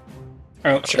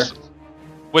 Oh, sure.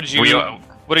 What are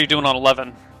you doing on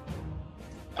 11?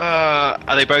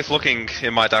 Are they both looking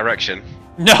in my direction?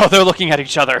 No, they're looking at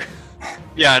each other.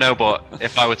 Yeah, I know, but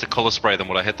if I were to color spray them,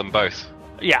 would I hit them both?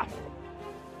 Yeah.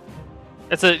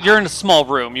 You're in a small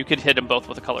room. You could hit them both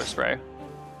with a color spray.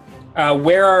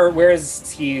 Where is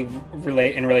he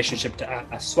in relationship to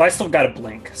us? Well, I still got a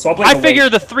blink, so I'll blink. I figure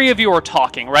the three of you are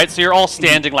talking, right? So you're all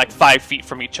standing like 5 feet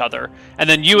from each other, and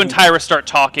then you and Tyra start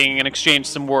talking and exchange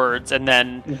some words, and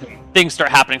then things start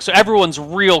happening. So everyone's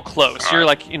real close. You're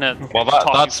like in a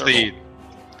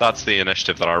that's the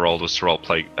initiative that I rolled, was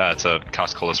to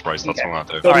cast color sprays. That's all I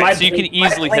do. All right, so you can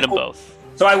easily hit them both.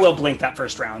 So I will blink that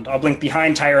first round. I'll blink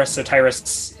behind Tyrus, so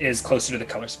Tyrus is closer to the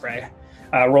color spray.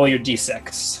 Roll your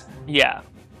d6. Yeah.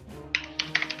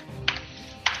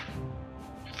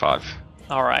 5.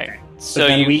 All right. So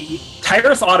then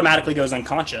Tyrus automatically goes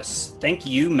unconscious. Thank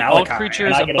you, Malakai. All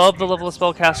creatures above the level of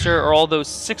spellcaster, or all those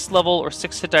 6th level or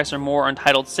 6 hit dice or more, are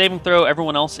entitled saving throw.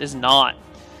 Everyone else is not.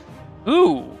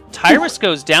 Ooh, Tyrus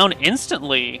goes down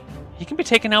instantly. He can be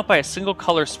taken out by a single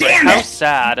color spray. How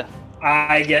sad.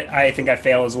 I think I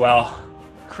fail as well.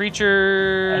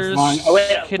 Creatures.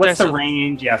 What's the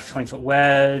range? Yeah, 20-foot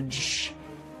wedge.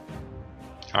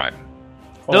 All right.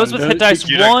 Those with hit dice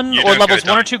 1 or levels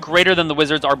 1 or 2 greater than the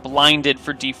wizards are blinded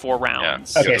for D4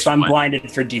 rounds. Yeah. Okay, so I'm blinded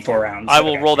for D4 rounds. I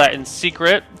will roll that in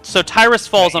secret. So Tyrus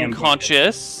falls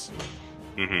unconscious.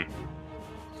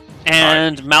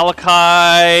 And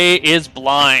Malakai is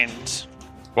blind.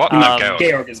 What? No,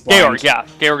 Georg is blind.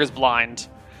 Georg is blind.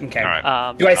 Okay. All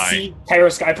right. Do I see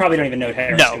Tyrus? I probably don't even know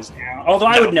Tyrus goes down. Although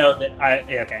I would know that.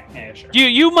 Okay. Yeah, sure.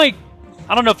 You might.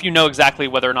 I don't know if you know exactly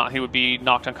whether or not he would be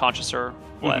knocked unconscious or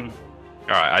what.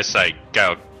 All right, I say,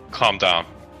 Georg, calm down.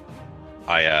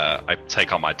 I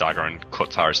take out my dagger and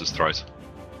cut Tyrus's throat.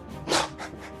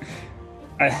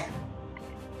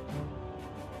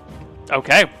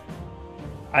 Okay.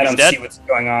 I don't see what's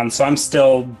going on, so I'm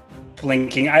still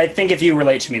blinking. I think if you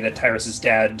relate to me that Tyrus is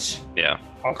dead,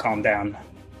 I'll calm down.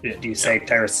 Do you say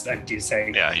Tyrus? Do you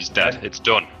say? Yeah, he's dead. It's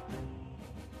done.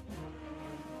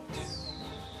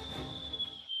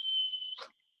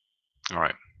 All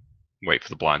right. Wait for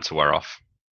the blind to wear off.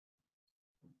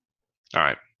 All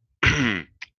right.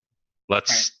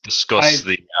 Let's discuss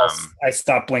I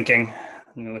stopped blinking.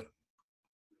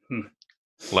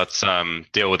 Let's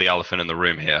deal with the elephant in the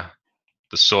room here.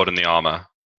 The sword and the armor.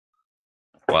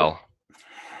 Well,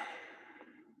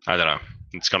 I don't know.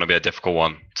 It's going to be a difficult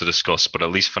one to discuss, but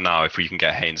at least for now, if we can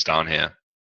get Haynes down here,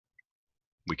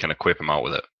 we can equip him out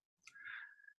with it.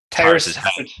 Tyrus's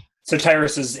head. So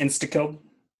Tyrus is insta-killed?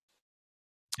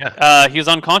 Yeah. He's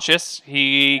unconscious.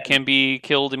 He can be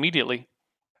killed immediately.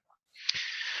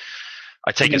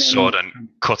 I take his sword and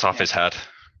cut off his head.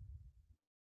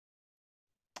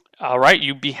 All right,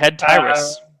 you behead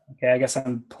Tyrus. Okay, I guess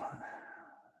I'm...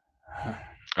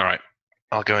 All right.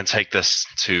 I'll go and take this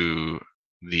to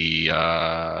the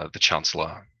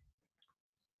Chancellor.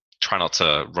 Try not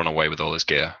to run away with all his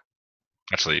gear.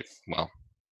 Actually, well...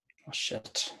 Oh,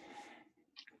 shit.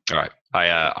 All right.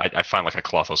 I find like a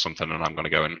cloth or something, and I'm going to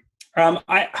go and...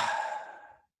 I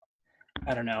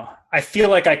don't know. I feel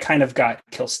like I kind of got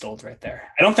kill-stoled right there.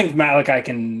 I don't think Malakai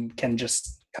can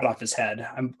just cut off his head.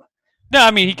 No,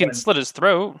 I mean, he can slit his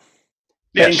throat.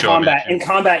 Yeah, in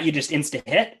combat, you just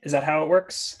insta-hit? Is that how it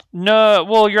works? No,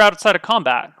 well, you're outside of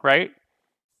combat, right?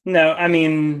 No, I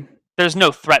mean... There's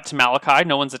no threat to Malakai.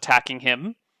 No one's attacking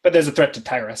him. But there's a threat to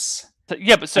Tyrus.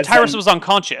 Yeah, but so Tyrus was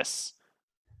unconscious.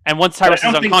 And once Tyrus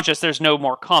is unconscious, there's no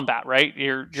more combat, right?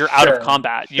 You're out of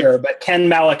combat. Sure, but can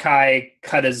Malakai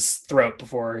cut his throat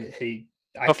before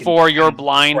your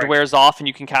blind wears off and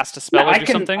you can cast a spell or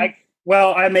something?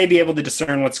 I may be able to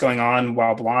discern what's going on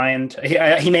while blind.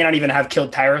 He may not even have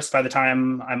killed Tyrus by the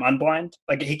time I'm unblind.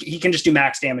 Like he can just do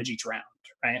max damage each round,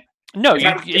 right? No,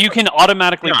 you can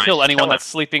automatically kill anyone that's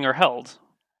sleeping or held.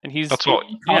 And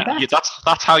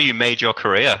that's how you made your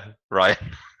career, right?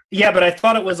 Yeah, but I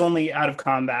thought it was only out of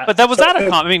combat. But that was out of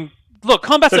combat. I mean, look,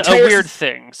 combat's a weird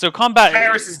thing. So combat...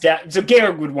 Tyrus is dead. So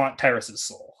Georg would want Tyrus's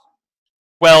soul.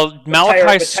 Well,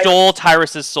 Malakai stole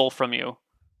Tyrus's soul from you.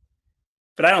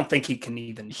 But I don't think he can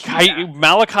even...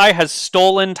 Malakai has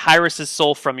stolen Tyrus's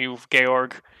soul from you,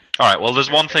 Georg. All right, well, there's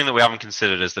one thing that we haven't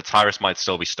considered is that Tyrus might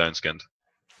still be stone-skinned.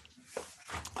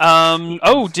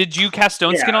 Did you cast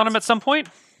Stone Skin on him at some point?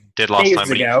 Did last time,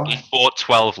 but he fought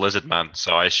 12 lizard men,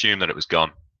 so I assume that it was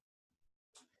gone.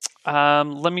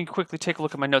 Let me quickly take a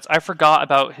look at my notes. I forgot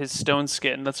about his stone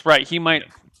skin. That's right. He might.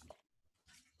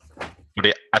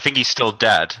 But I think he's still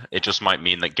dead. It just might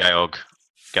mean that Georg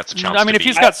gets a chance. I mean, if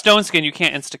he's got stone skin, you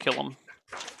can't insta kill him.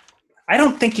 I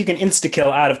don't think you can insta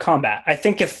kill out of combat. I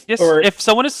think if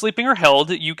someone is sleeping or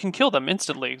held, you can kill them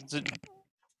instantly.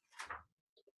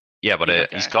 Yeah, but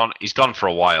he's gone. He's gone for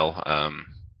a while.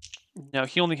 No,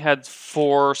 he only had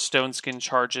 4 stone skin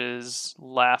charges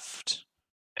left.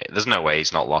 There's no way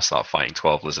he's not lost that fighting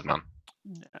 12 lizardmen.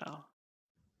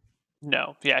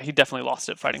 No. Yeah, he definitely lost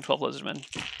it fighting 12 lizardmen.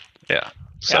 Yeah.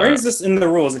 So, where is this in the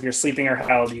rules? If you're sleeping or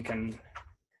held, you can...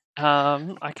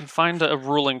 I can find a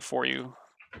ruling for you.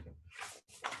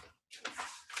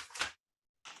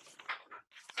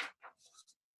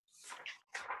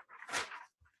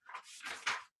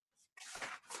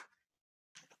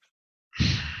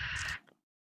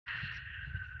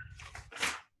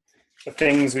 The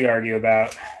things we argue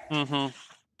about. Mm-hmm.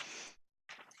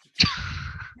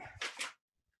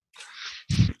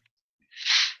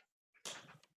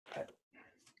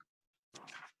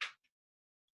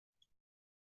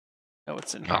 Oh,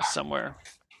 it's in here somewhere.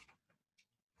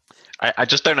 I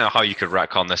just don't know how you could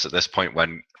retcon this at this point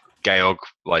when Georg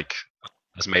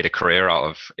has made a career out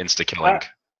of insta killing.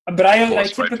 But I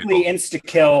typically insta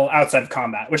kill outside of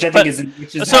combat, which I think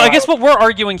is so. I guess what we're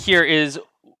arguing here is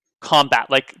combat.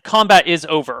 Like combat is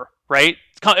over, right?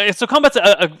 So combat's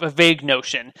a vague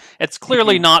notion. It's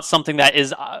clearly not something that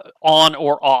is on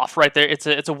or off, right? There,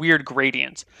 it's a weird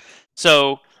gradient.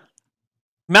 So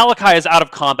Malakai is out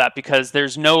of combat because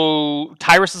there's no...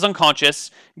 Tyrus is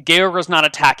unconscious. Georg is not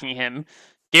attacking him.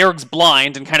 Georg's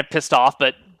blind and kind of pissed off,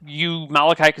 but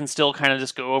Malakai can still kind of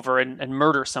just go over and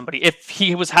murder somebody. If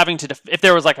he was having to... if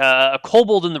there was like a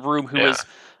kobold in the room who was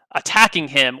attacking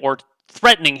him or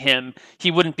threatening him, he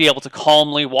wouldn't be able to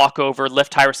calmly walk over,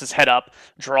 lift Tyrus's head up,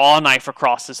 draw a knife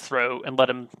across his throat, and let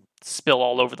him spill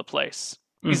all over the place.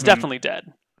 He's definitely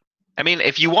dead. I mean,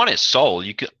 if you want his soul,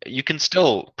 you can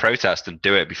still protest and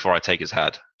do it before I take his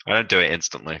head. I don't do it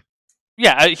instantly.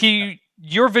 Yeah,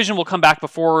 your vision will come back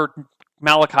before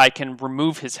Malakai can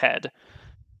remove his head.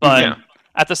 But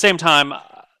at the same time,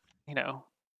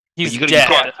 he's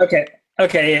dead. Okay.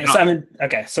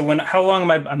 Yeah, so how long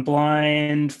am I? I'm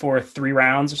blind for 3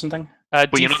 rounds or something.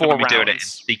 But you're not going to be doing it in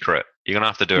secret. You're going to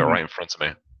have to do it right in front of me.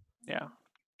 Yeah.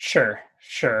 Sure.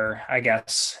 I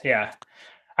guess. Yeah.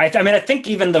 I think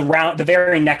even the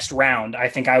very next round, I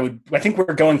think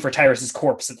we're going for Tyrus's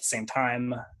corpse at the same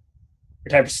time.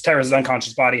 Or Tyrus's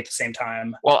unconscious body at the same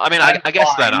time. Well, I mean, I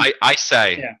guess then I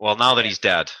say, well, now that he's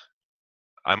dead,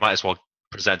 I might as well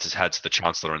present his head to the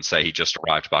Chancellor and say he just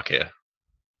arrived back here.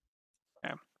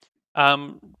 Okay.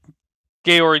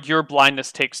 Georg, your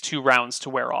blindness takes 2 rounds to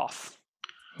wear off.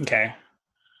 Okay.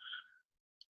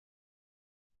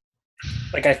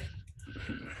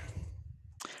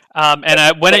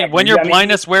 When your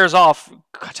blindness wears off,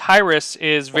 Tyrus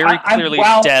is very clearly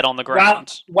dead on the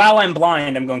ground. While I'm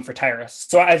blind, I'm going for Tyrus.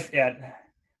 So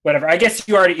whatever. I guess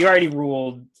you already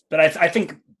ruled, but I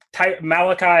think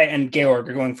Malakai and Georg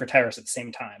are going for Tyrus at the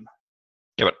same time.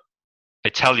 Yeah, but I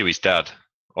tell you he's dead,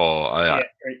 or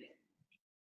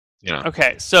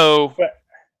Okay, so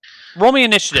roll me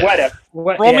initiative.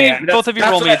 Both of you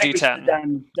roll me a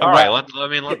d10. All right, let's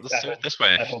do it this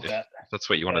way. If that's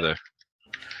what you want to do.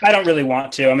 I don't really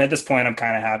want to. I mean, at this point, I'm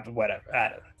kind of happy. Whatever.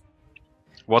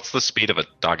 What's the speed of a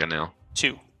dagger nail?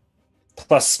 2.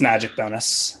 Plus magic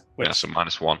bonus. So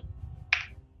 -1.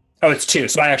 Oh, it's 2.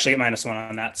 So I actually get -1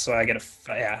 on that. So I get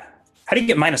How do you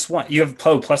get -1? You have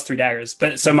plus 3 daggers.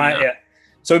 But so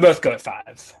so we both go at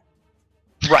 5.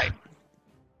 Right.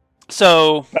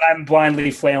 So, but I'm blindly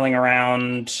flailing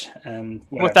around and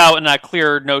without a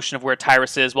clear notion of where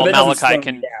Tyrus is, while Malakai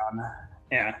can down.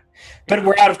 Yeah, but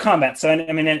we're out of combat, so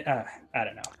I mean, I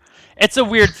don't know. It's a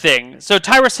weird thing. So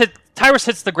Tyrus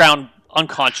hits the ground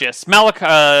unconscious.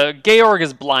 Georg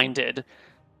is blinded,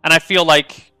 and I feel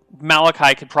like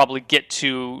Malakai could probably get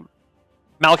to...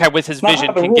 Malakai with his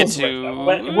vision can get to...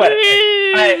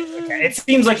 Okay, it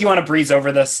seems like you want to breeze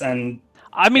over this, and...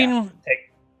 I mean...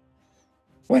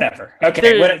 Whatever.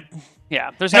 Okay,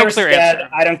 there's no clear answer.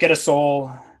 I don't get a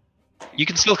soul. You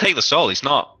can still take the soul. He's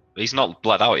not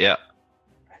bled out yet.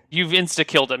 You've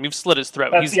insta-killed him. You've slit his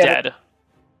throat. He's dead.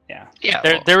 Yeah.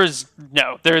 There's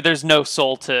no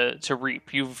soul to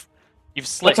reap. You've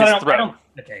slit his throat.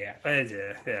 Okay,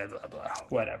 blah blah.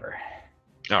 Whatever.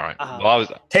 All right. Well,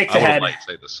 take the head. I would like to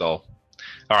take the soul.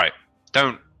 All right.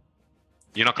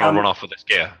 You're not going to run off with this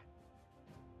gear.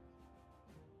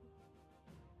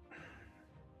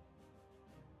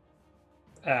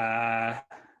 Why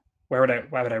would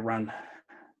I run?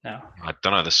 No. I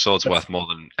don't know. The sword's worth more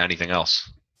than anything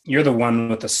else. You're the one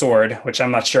with the sword, which I'm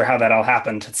not sure how that all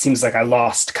happened. It seems like I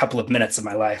lost a couple of minutes of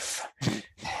my life.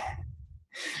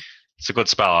 It's a good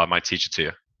spell. I might teach it to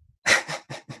you.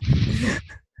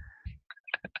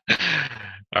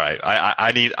 All right.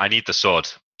 I need the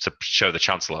sword to show the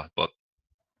Chancellor, but...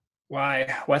 Why?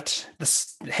 What?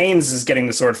 Haynes is getting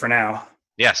the sword for now.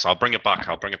 Yes, I'll bring it back.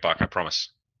 I promise.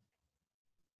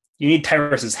 You need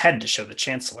Tyrus's head to show the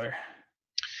Chancellor.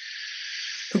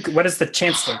 What does the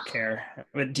Chancellor care?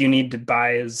 What do you need to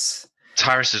buy his...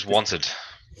 Tyrus is wanted.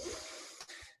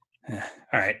 All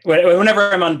right.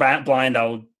 Whenever I'm blind,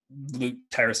 I'll loot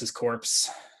Tyrus's corpse.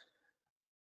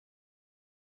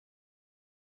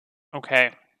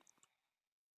 Okay.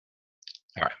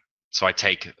 All right. So I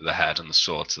take the head and the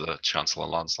sword to the Chancellor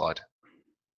Landslide.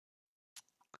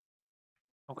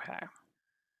 Okay.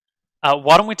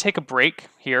 Why don't we take a break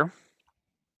here?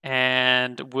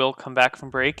 And we'll come back from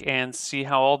break and see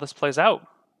how all this plays out.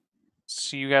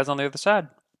 See you guys on the other side.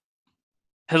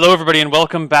 Hello, everybody, and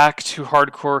welcome back to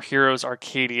Hardcore Heroes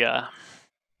Arcadia.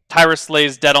 Tyrus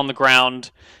lays dead on the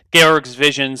ground. Georg's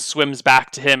vision swims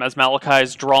back to him as Malakai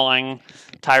is drawing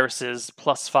Tyrus's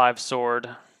 +5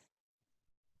 sword.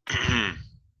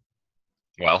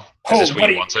 Well, is this what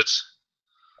you wanted?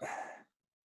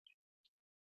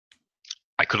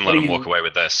 I couldn't let him walk away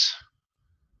with this.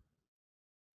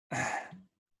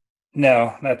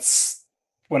 No, that's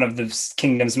one of the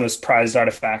kingdom's most prized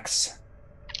artifacts.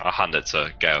 I'll hand it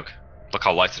to Georg. Look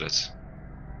how light it is.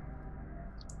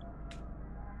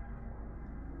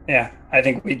 Yeah, I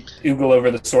think we oogle over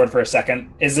the sword for a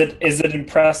second. Is it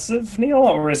impressive, Neil,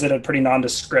 or is it a pretty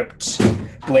nondescript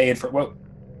blade for... Whoa,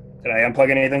 did I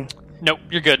unplug anything? Nope,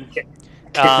 you're good.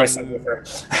 Let's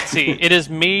see, it is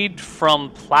made from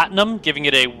platinum, giving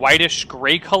it a whitish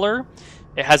gray color.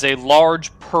 It has a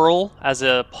large pearl as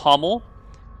a pommel,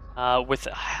 with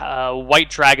white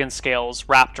dragon scales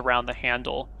wrapped around the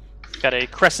handle. Got a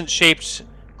crescent-shaped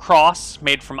cross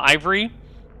made from ivory.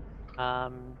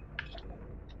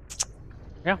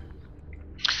 Yeah.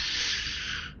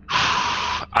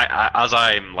 As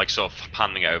I'm like sort of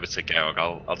handing it over to Georg,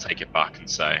 I'll take it back and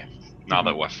say, now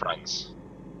that we're friends,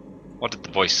 what did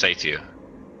the voice say to you?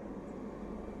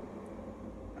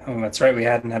 Oh, that's right. We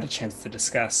hadn't had a chance to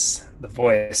discuss the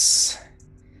voice.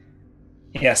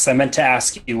 Yes, I meant to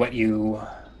ask you what you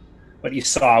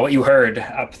saw, what you heard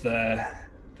up the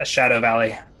Shadow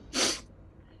Valley.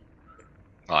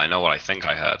 Well, I know what I think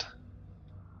I heard.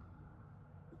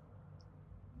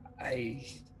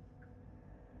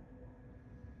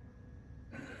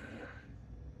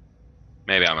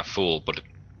 Maybe I'm a fool, but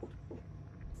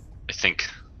I think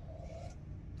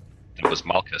it was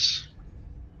Malchus.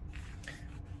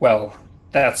 Well,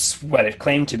 that's what it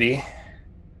claimed to be.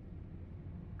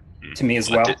 To me as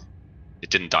well. It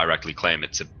didn't directly claim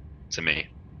it to me.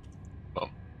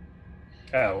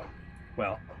 Oh,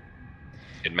 well.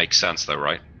 It makes sense though,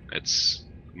 right? It's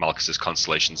Malchus's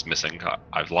constellation's missing.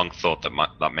 I've long thought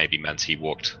that maybe meant he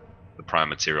walked the prime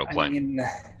material plane. I mean,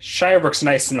 Shirebrook's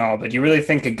nice and all, but you really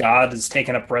think a god has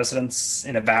taken up residence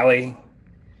in a valley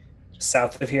just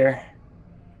south of here?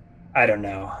 I don't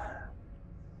know.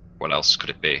 What else could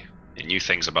it be? It knew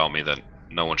things about me that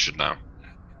no one should know.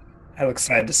 I look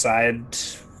side to side.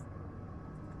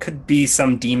 Could be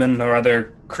some demon or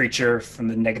other creature from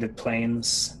the negative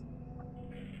planes.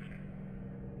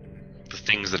 The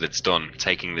things that it's done,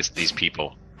 taking these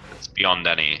people, it's beyond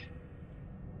any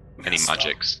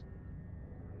magics.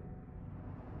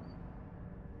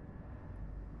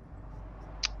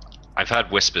 I've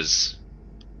heard whispers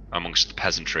amongst the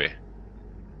peasantry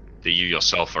that you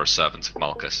yourself are a servant of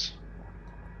Malchus.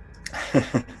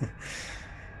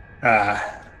 I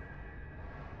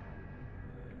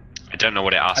don't know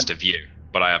what it asked of you,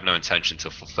 but I have no intention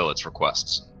to fulfill its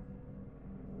requests.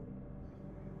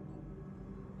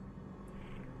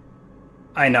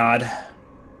 I nod.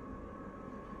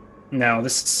 No,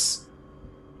 this...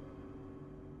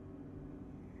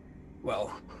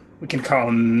 Well, we can call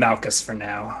him Malchus for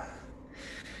now.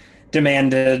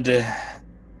 Demanded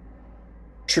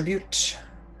tribute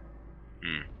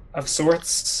of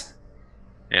sorts.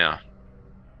 Yeah.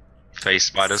 Face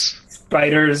spiders?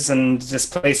 Spiders and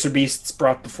displacer beasts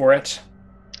brought before it.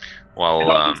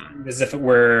 Well, as if it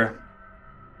were...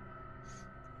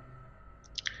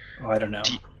 Oh, I don't know.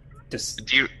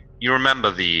 Do you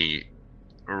remember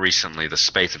recently the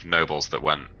spate of nobles that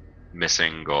went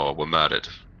missing or were murdered?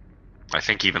 I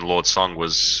think even Lord Song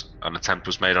an attempt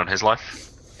was made on his life.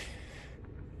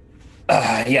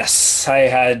 Yes, I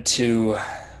had to...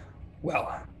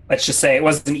 Well, let's just say it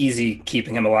wasn't easy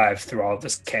keeping him alive through all of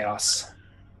this chaos.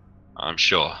 I'm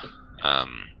sure. But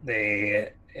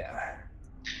the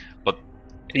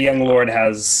young lord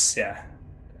owes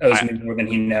me more than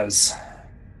he knows.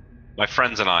 My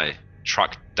friends and I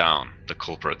tracked down the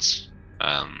culprits.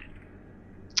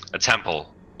 A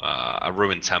temple, a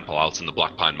ruined temple out in the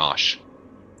Black Pine Marsh.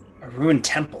 A ruined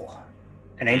temple?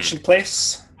 An ancient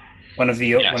place? One of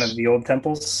the old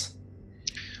temples?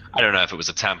 I don't know if it was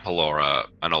a temple or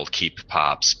an old keep,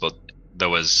 perhaps, but there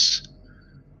was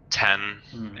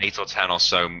 8 or 10 or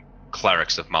so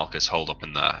clerics of Malchus holed up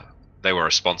in there. They were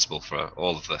responsible for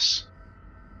all of this.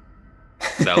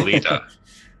 Their leader.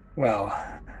 Well,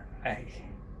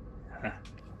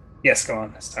 Yes, go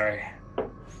on. Sorry.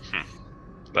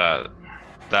 Their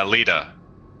leader,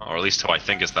 or at least who I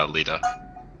think is their leader,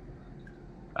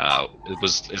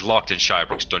 is locked in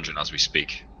Shirebrook's dungeon as we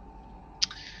speak.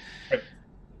 Right.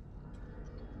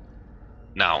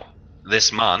 Now,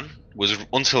 this man was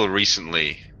until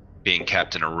recently being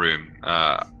kept in a room,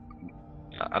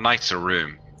 a nicer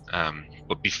room,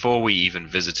 but before we even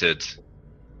visited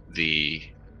the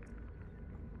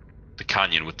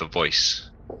canyon with the voice,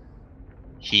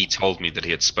 he told me that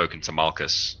he had spoken to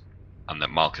Malchus, and that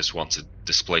Malchus wanted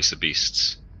displacer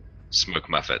beasts, smoke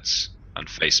mephits, and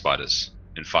face spiders.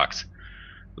 In fact,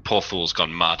 the poor fool's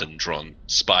gone mad and drawn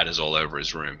spiders all over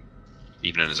his room,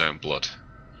 even in his own blood.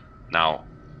 Now,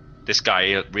 this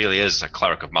guy really is a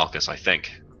cleric of Malchus, I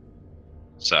think.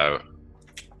 So,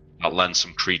 that lends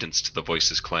some credence to the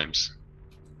voice's claims.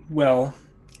 Well,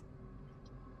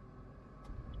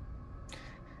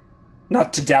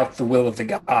 not to doubt the will of the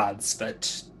gods,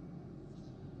 but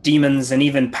demons and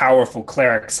even powerful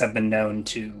clerics have been known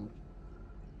to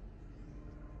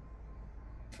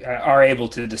are able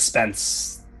to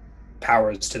dispense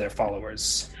powers to their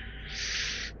followers.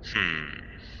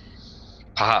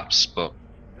 Perhaps, but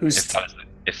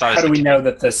how do we know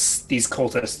that these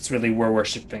cultists really were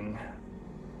worshipping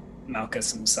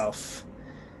Malchus himself?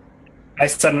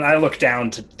 I look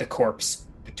down to the corpse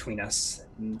between us.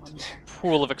 A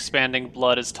pool of expanding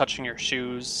blood is touching your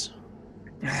shoes.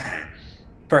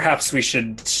 Perhaps we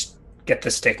should get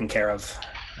this taken care of.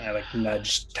 I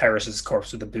nudge Tyrus's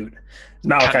corpse with a boot.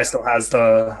 Malakai still has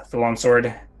the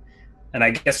longsword, and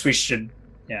I guess we should.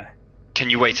 Yeah.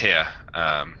 Can you wait here?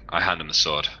 I hand him the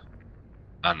sword,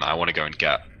 and I want to go and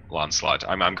get Landslide.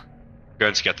 I'm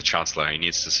going to get the Chancellor. He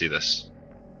needs to see this.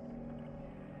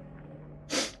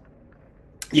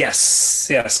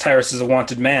 Yes. Tyrus is a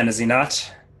wanted man, is he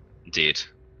not? Indeed.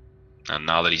 And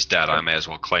now that he's dead, I may as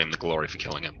well claim the glory for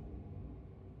killing him.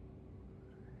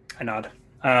 I nod.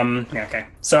 Okay.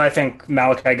 So I think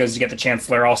Malakai goes to get the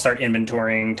Chancellor. I'll start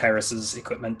inventorying Tyrus's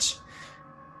equipment.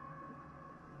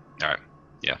 All right.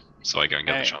 Yeah. So I go and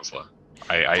get the Chancellor.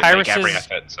 I make every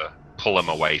effort to pull him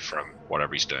away from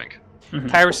whatever he's doing. Mm-hmm.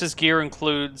 Tyrus's gear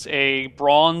includes a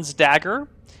bronze dagger,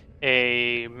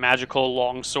 a magical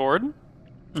longsword,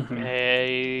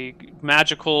 a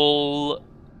magical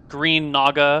green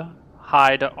naga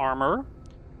hide armor,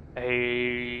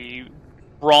 a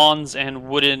bronze and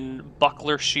wooden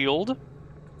buckler shield,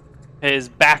 his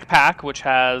backpack, which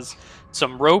has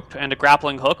some rope and a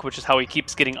grappling hook, which is how he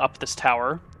keeps getting up this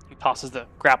tower. He tosses the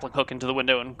grappling hook into the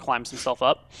window and climbs himself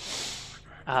up.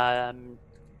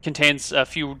 Contains a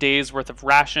few days' worth of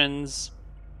rations.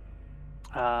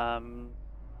 Let's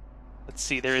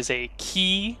see, there is a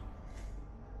key.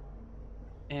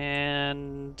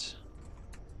 And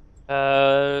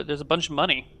there's a bunch of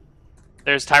money.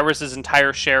 There's Tyrus's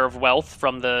entire share of wealth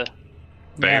from the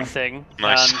thing.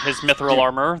 Nice. His mithril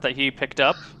armor that he picked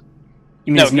up.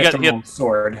 You mean his mithril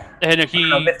sword? And he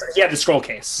had the scroll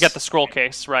case. He got the scroll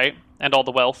case, right? And all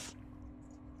the wealth.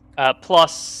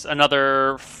 Plus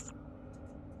another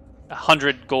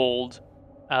 100 gold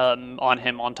on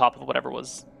him on top of whatever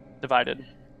was divided.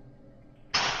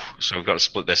 So we've got to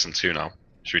split this in two now.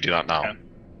 Should we do that now?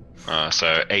 Yeah.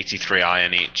 So 83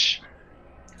 iron each.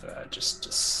 Just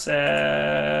a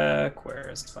sec. Where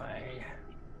is my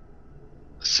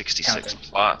 66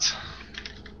 plat?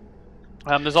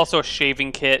 There's also a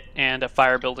shaving kit and a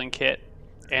fire building kit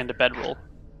and a bedroll.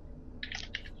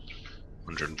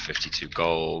 152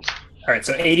 gold. All right,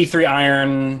 so 83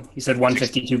 iron. You said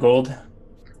 152 gold.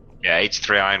 Yeah,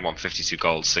 83 iron, 152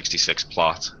 gold, 66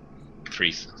 plat,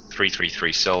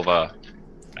 333 silver,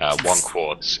 1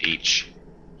 quartz each.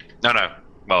 No.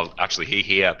 Well, actually,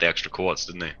 he had the extra quartz,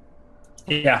 didn't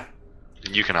he? Yeah.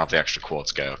 And you can have the extra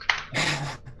quartz, Georg.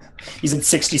 You said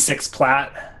 66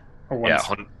 plat? Or yeah,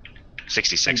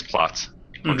 66 plat,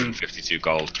 152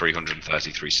 gold,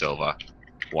 333 silver,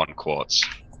 1 quartz,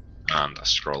 and a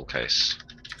scroll case.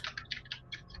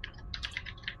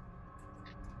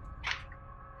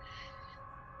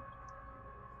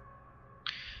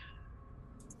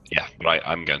 Yeah, but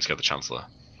I'm going to get the Chancellor.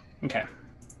 Okay.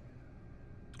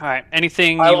 All right.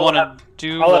 Anything you want to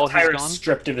do while he's gone?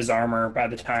 Stripped of his armor by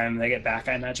the time they get back,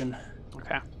 I imagine.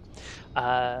 Okay.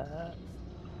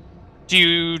 Do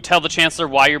you tell the Chancellor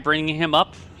why you're bringing him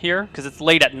up here? Because it's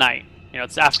late at night.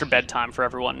 It's after bedtime for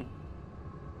everyone.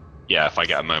 Yeah, if I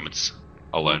get a moment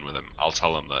alone with him, I'll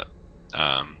tell him that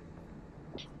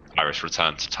Iris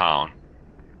returned to town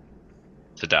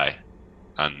today,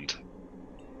 and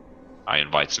I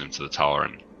invited him to the tower,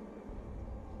 and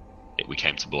we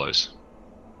came to blows.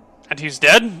 And he's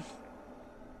dead?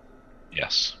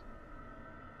 Yes.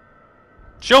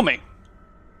 Show me.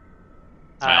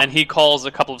 And he calls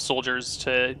a couple of soldiers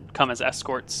to come as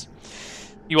escorts.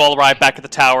 You all arrive back at the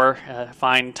tower,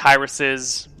 find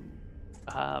Tyrus's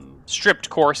stripped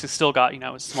corpse. He's still got,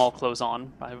 his small clothes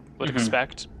on, I would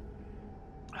expect.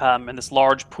 And this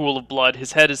large pool of blood.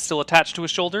 His head is still attached to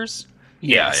his shoulders?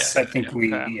 Yes, I think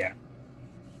we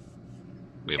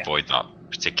avoid that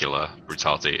particular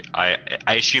brutality. I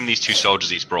assume these two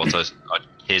soldiers he's brought us are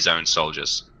his own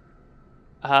soldiers.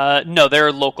 No,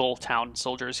 they're local town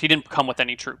soldiers. He didn't come with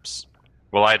any troops.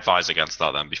 Well, I advise against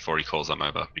that then before he calls them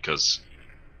over, because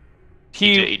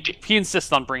he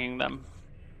insists on bringing them.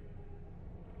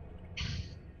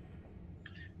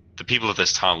 The people of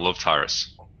this town love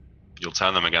Tyrus. You'll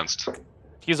turn them against.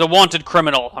 He's a wanted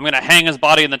criminal. I'm going to hang his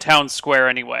body in the town square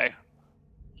anyway.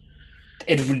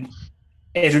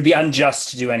 It would be unjust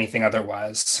to do anything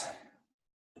otherwise.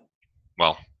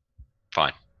 Well,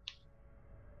 fine.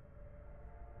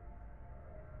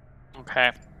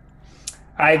 Okay.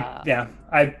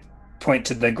 I point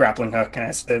to the grappling hook and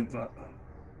I say,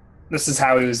 this is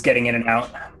how he was getting in and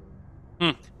out.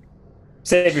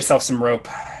 Save yourself some rope.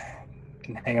 You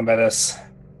can hang him by this.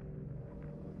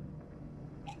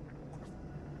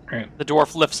 Right. The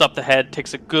dwarf lifts up the head,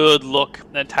 takes a good look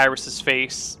at Tyrus's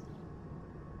face,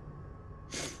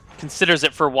 considers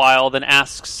it for a while, then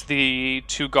asks the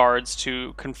two guards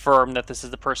to confirm that this is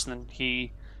the person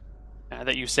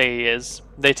that you say he is.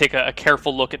 They take a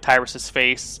careful look at Tyrus's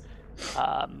face,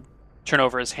 turn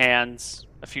over his hands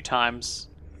a few times,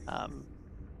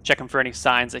 check him for any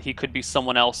signs that he could be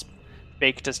someone else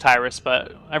baked as Tyrus,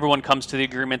 but everyone comes to the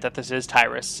agreement that this is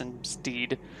Tyrus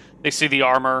indeed. They see the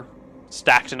armor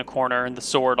stacked in a corner and the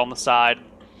sword on the side.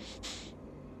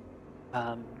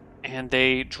 And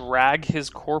they drag his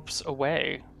corpse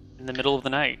away in the middle of the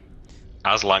night.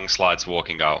 As Lang slides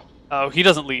walking out. Oh, he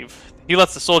doesn't leave. He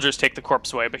lets the soldiers take the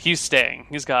corpse away, but he's staying.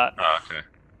 He's got... Oh, okay.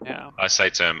 Yeah. I say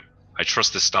to him, I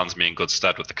trust this stands me in good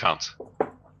stead with the Count.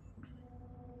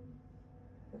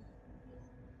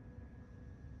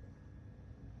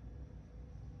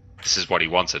 This is what he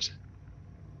wanted.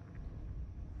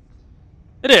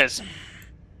 It is.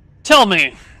 Tell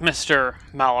me, Mr.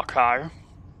 Malakai,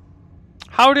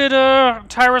 how did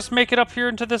Tyrus make it up here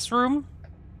into this room?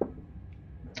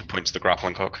 I point to the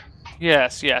grappling hook.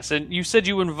 Yes, and you said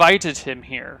you invited him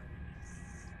here.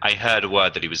 I heard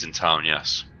word that he was in town,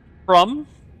 yes. From?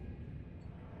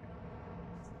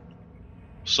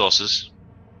 Sources.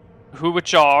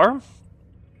 Which are?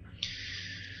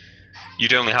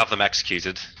 You'd only have them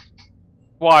executed.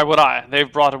 Why would I?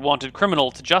 They've brought a wanted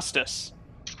criminal to justice.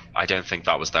 I don't think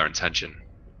that was their intention.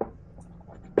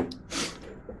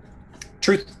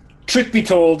 Truth be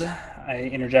told, I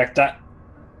interject,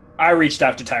 I reached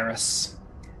out to Tyrus.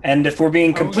 And if we're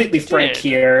being completely frank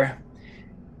here,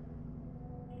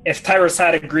 if Tyrus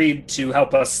had agreed to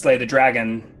help us slay the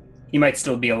dragon, he might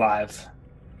still be alive.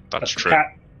 That's true.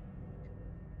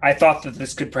 I thought that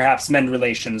this could perhaps mend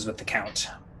relations with the Count.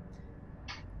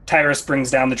 Tyrus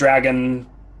brings down the dragon,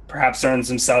 perhaps earns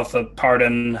himself a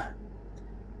pardon.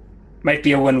 Might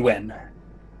be a win-win.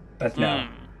 But no.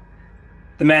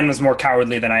 The man was more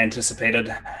cowardly than I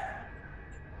anticipated.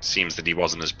 Seems that he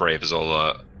wasn't as brave as all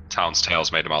the town's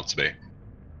tales made him out to be.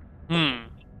 A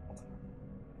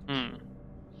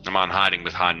man hiding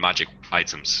behind magic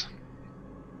items.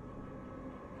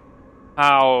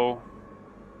 How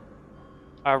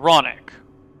ironic.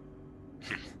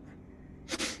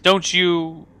 Don't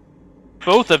you,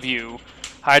 both of you,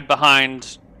 hide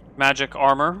behind magic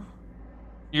armor?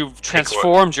 You've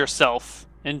transformed yourself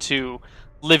into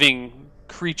living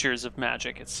creatures of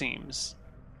magic, it seems.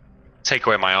 Take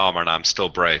away my armor and I'm still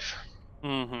brave.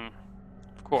 Of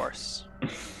course.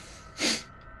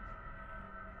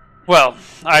 Well,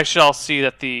 I shall see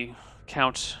that the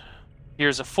Count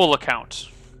hears a full account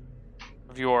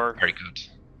of your Very good.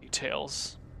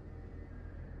 details.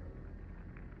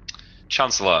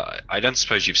 Chancellor, I don't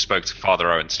suppose you've spoke to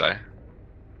Father Owen today?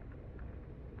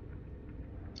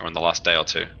 Or in the last day or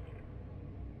two?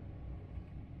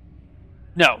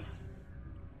 No.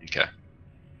 Okay.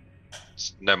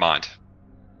 No mind.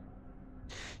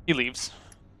 He leaves.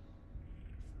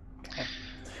 Okay.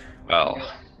 Well...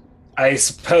 I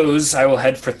suppose I will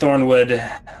head for Thornwood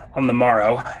on the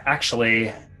morrow.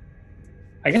 Actually,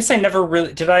 I guess I never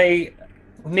really... Did I...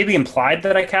 Maybe implied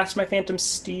that I cast my Phantom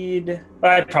Steed?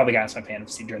 Well, I probably cast my Phantom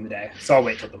Steed during the day, so I'll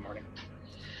wait till the morning.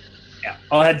 Yeah,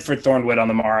 I'll head for Thornwood on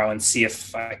the morrow and see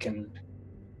if I can...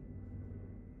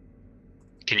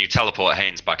 Can you teleport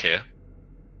Haynes back here?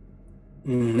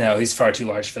 No, he's far too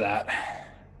large for that.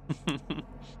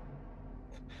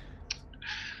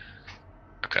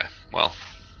 Okay, well...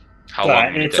 How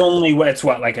long? It's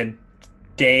what, like a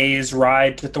day's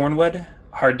ride to Thornwood?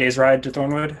 Hard day's ride to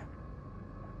Thornwood?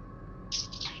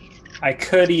 I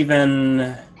could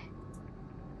even...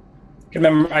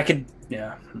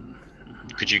 yeah.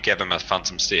 Could you give him a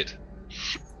Phantom Steed?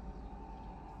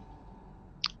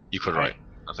 You could, right?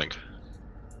 I think.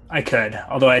 I could,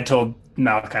 although I told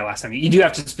Malakai last time, you do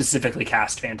have to specifically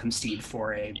cast Phantom Steed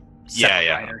for a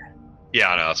yeah. rider. Yeah,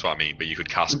 I know, that's what I mean, but you could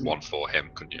cast one for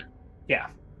him, couldn't you? Yeah.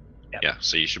 Yeah,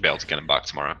 so you should be able to get him back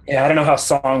tomorrow. Yeah, I don't know how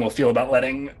Song will feel about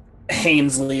letting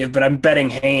Haynes leave, but I'm betting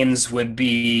Haynes would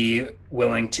be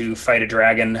willing to fight a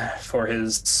dragon for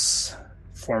his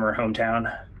former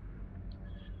hometown.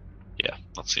 Yeah,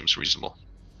 that seems reasonable.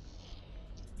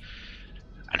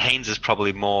 And Haynes is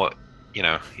probably more,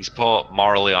 he's more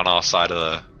morally on our side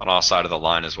of the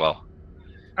line as well.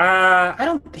 I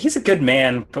don't. He's a good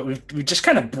man, but we've just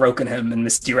kind of broken him in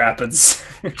Misty Rapids.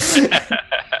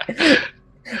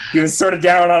 He was sort of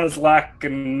down on his luck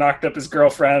and knocked up his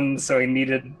girlfriend, so he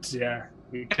needed,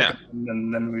 we took him,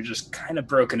 and then we just kind of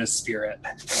broken his spirit.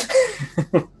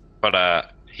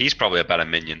 But he's probably a better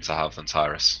minion to have than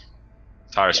Tyrus.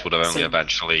 Tyrus would have only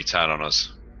eventually turn on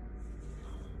us.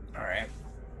 All right.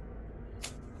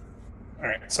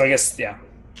 So I guess that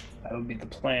would be the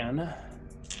plan.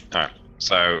 All right.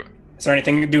 So, is there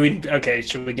anything?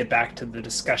 Should we get back to the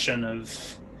discussion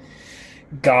of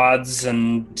gods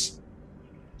and?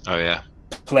 Oh yeah.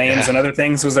 Planes and other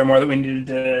things. Was there more that we needed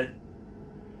to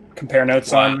compare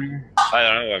notes on? I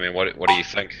don't know. I mean, what do you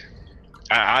think?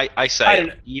 I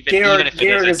say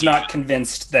Georg is not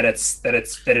convinced that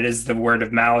it is the word of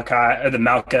Malakai or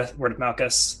the word of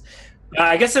Malchus.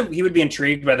 I guess he would be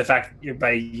intrigued by the fact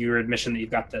by your admission that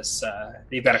you've got this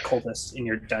you've got a cultist in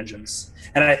your dungeons.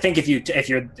 And I think if you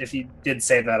did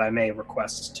say that, I may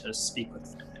request to speak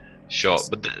with. Sure,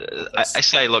 but I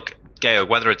say, look, Georg,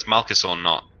 whether it's Malchus or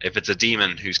not, if it's a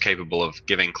demon who's capable of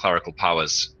giving clerical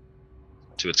powers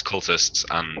to its cultists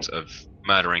and of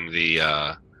murdering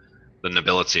the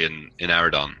nobility in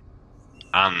Eridon,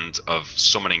 and of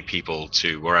summoning people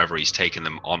to wherever he's taken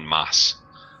them en masse,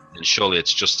 then surely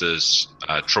it's just as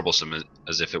troublesome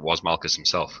as if it was Malchus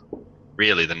himself.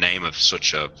 Really, the name of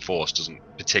such a force doesn't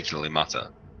particularly matter,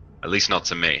 at least not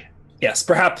to me. Yes,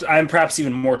 I'm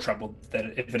even more troubled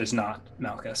that if it is not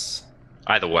Malchus.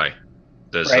 Either way,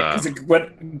 there's right.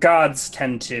 What gods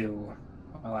tend to,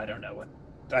 well, I don't know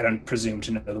I don't presume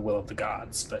to know the will of the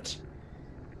gods, but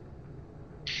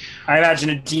I imagine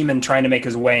a demon trying to make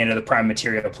his way into the prime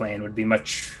material plane would be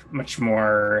much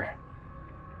more.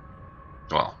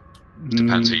 Well,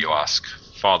 depends who you ask.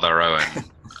 Father Owen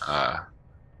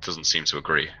doesn't seem to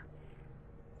agree.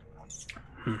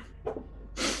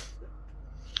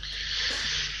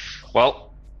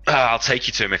 Well, I'll take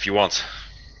you to him if you want.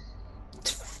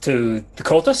 To the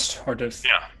cultist, or to?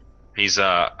 Yeah, he's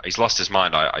lost his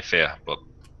mind. I fear, but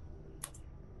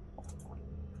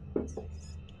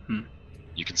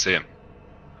you can see him.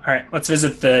 All right, let's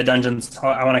visit the dungeons.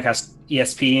 I want to cast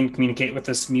ESP and communicate with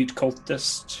this mute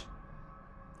cultist.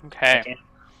 Okay.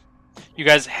 You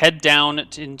guys head down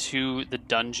into the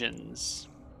dungeons.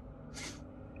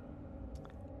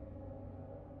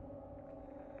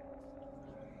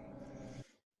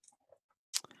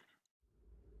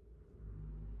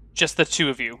 Just the two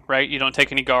of you, right? You don't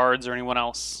take any guards or anyone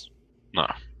else? No.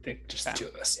 I think just the two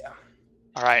of us, yeah.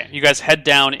 All right, you guys head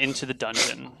down into the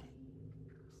dungeon.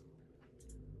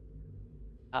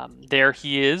 There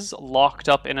he is, locked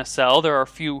up in a cell. There are a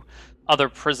few other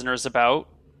prisoners about.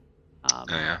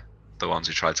 Yeah, the ones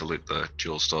who tried to loot the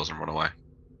jewel stores and run away.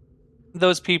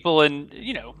 Those people and,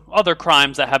 other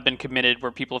crimes that have been committed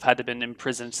where people have had to been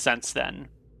imprisoned since then.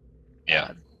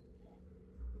 Yeah.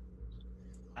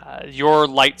 Your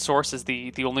light source is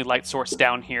the only light source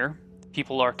down here.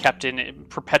 People are kept in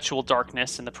perpetual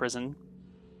darkness in the prison.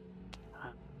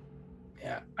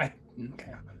 Yeah,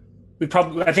 okay.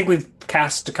 I think we've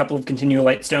cast a couple of continual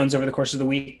light stones over the course of the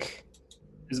week.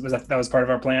 That was part of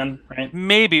our plan, right?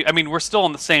 Maybe. I mean, we're still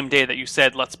on the same day that you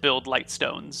said let's build light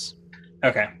stones.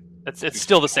 Okay. It's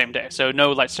still the same day, so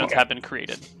no light stones have been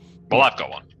created. Well, I've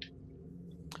got one.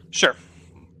 Sure.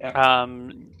 Yeah.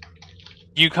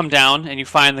 You come down and you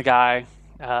find the guy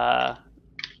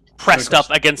pressed up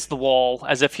against the wall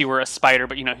as if he were a spider,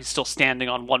 but he's still standing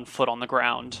on one foot on the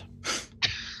ground.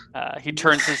 He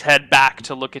turns his head back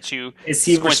to look at you. Is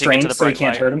he restrained so he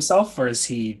can't hurt himself, or is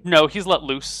he? No, he's let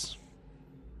loose.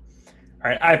 All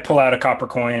right, I pull out a copper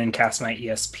coin and cast my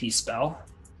ESP spell.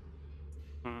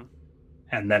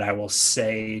 And then I will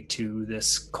say to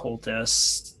this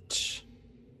cultist,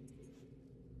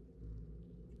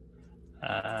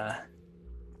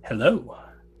 hello.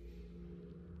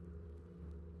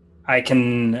 I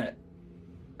can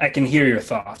hear your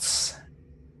thoughts.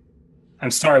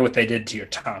 I'm sorry what they did to your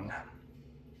tongue.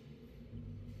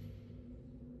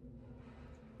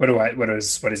 What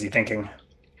is he thinking?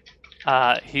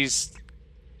 What's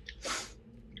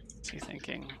he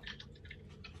thinking?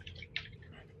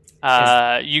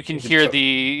 You can hear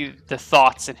the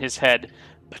thoughts in his head.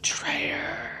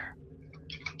 Betrayer.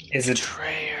 Is it?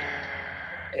 Betrayer.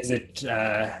 Is it?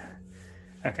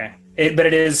 Okay. But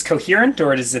it is coherent,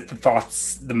 or is it the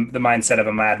thoughts, the mindset of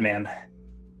a madman?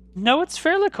 No, it's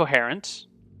fairly coherent.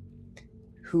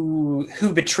 Who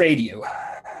betrayed you?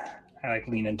 I like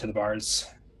lean into the bars.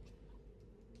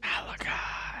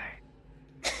 Malakai.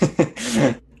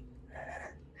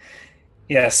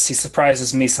 Yes, he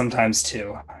surprises me sometimes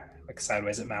too. Like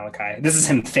sideways at Malakai. This is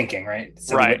him thinking, right?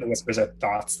 So Right. the whispers are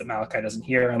thoughts that Malakai doesn't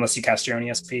hear unless you cast your own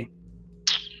ESP.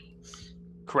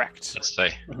 Correct. Let's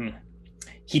say. Mm-hmm.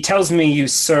 He tells me you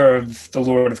serve the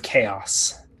Lord of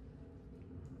Chaos.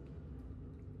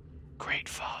 Great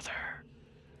Father.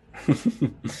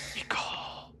 He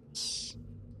calls.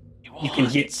 He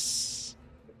wants.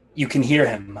 You can hear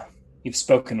him. You've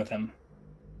spoken with him.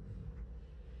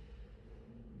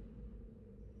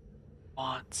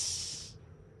 Wants.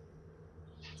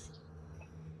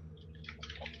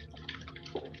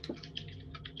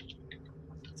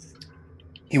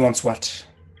 He wants what?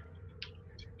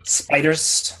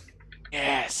 Spiders?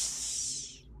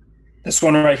 Yes. This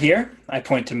one right here? I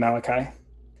point to Malakai.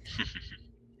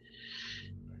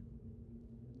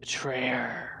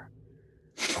 Betrayer.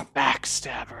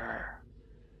 Backstabber.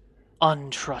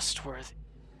 Untrustworthy.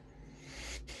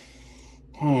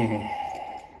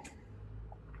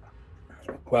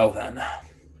 Well then.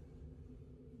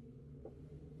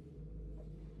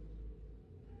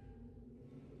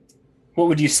 What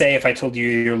would you say if I told you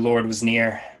your lord was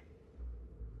near?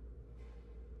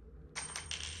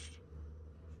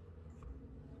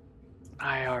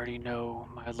 I already know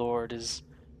my lord is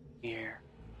near.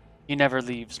 He never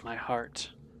leaves my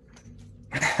heart.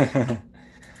 Huh.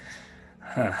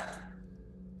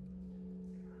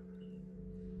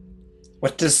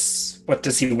 What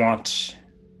does he want?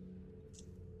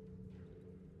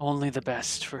 Only the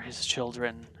best for his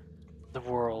children, the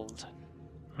world.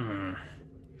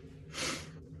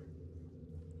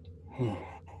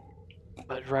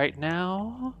 But right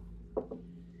now,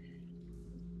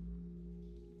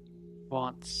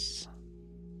 wants.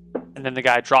 And then the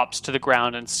guy drops to the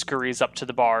ground and scurries up to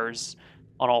the bars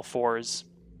on all fours.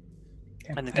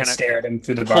 And then I stare at him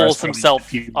through the bars. pulls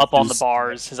himself up on the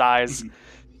bars, his eyes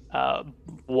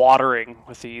watering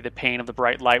with the pain of the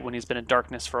bright light when he's been in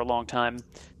darkness for a long time.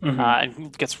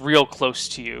 And gets real close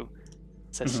to you.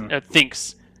 Says,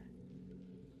 thinks,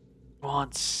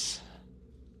 wants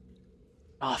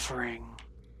offering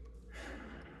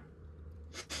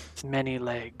with many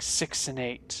legs, 6 and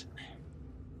 8.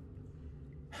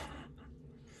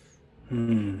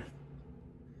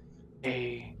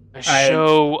 A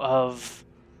show of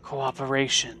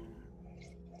cooperation,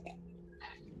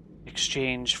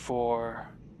 exchange for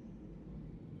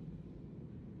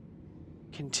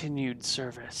continued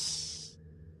service.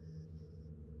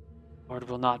 Lord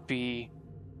will not be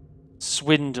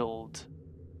swindled.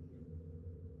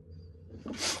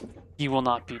 He will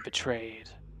not be betrayed.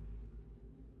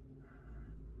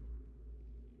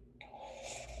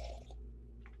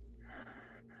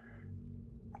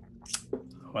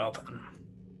 Well then.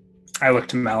 I look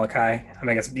to Malakai. I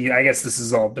mean, I guess this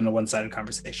has all been a one-sided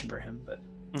conversation for him, but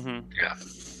Yeah.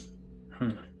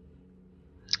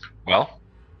 Well,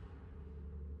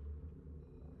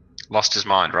 lost his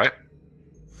mind, right?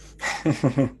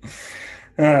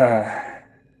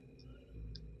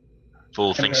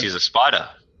 Fool thinks he's a spider.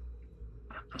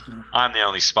 I'm the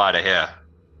only spider here.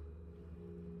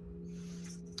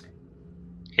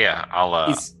 Here,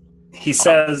 I'll. He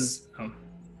says.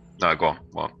 No, go on.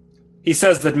 Well, he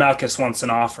says that Malchus wants an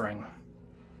offering.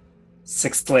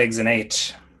 6 legs and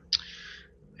 8.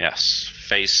 yes,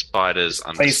 face spiders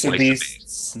and Place of displacer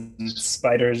beasts and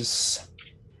spiders.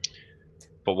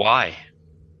 But why?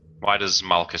 Why does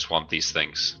Malchus want these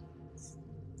things?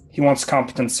 He wants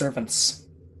competent servants.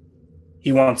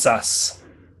 He wants us.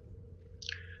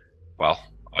 Well,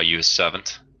 are you his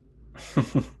servant?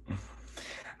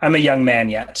 I'm a young man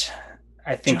yet.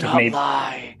 I think Do not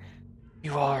lie.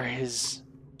 You are his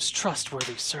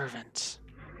trustworthy servant.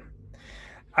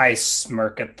 I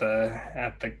smirk at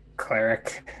the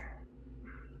cleric.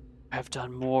 I have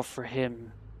done more for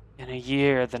him in a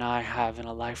year than I have in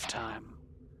a lifetime.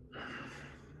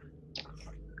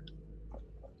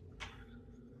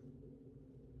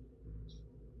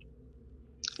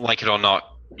 Like it or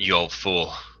not, you old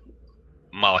fool.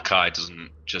 Malakai doesn't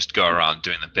just go around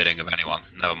doing the bidding of anyone.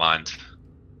 Never mind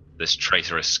this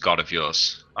traitorous god of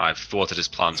yours. I've thwarted his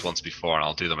plans once before, and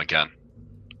I'll do them again.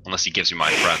 Unless he gives you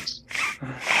my friends.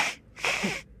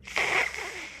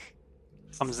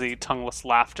 Comes the tongueless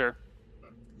laughter.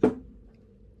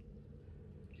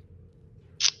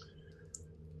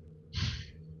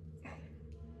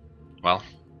 Well,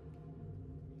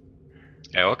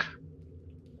 Georg?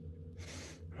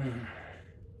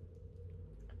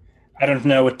 I don't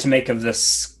know what to make of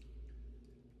this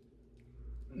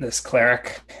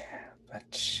cleric,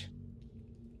 but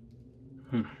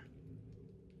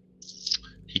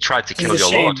He tried to this kill is a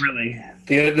your shame, lord. really.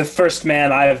 The first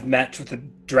man I have met with a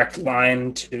direct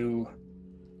line to,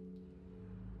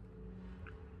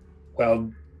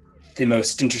 well, the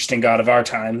most interesting god of our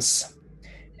times,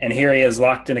 and here he is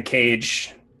locked in a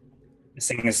cage,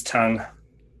 missing his tongue.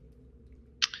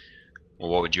 Well,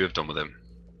 what would you have done with him?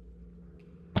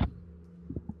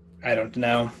 I don't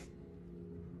know.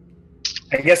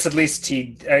 I guess at least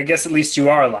you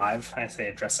are alive, I say,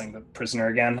 addressing the prisoner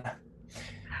again.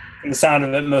 From the sound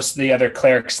of it, most of the other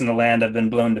clerics in the land have been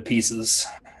blown to pieces.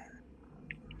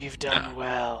 You've done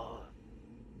well.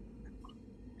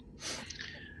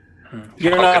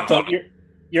 You're not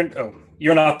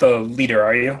the leader,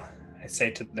 are you? I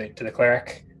say to the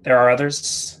cleric. There are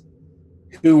others.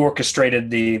 Who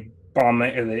orchestrated the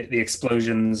bombing, or the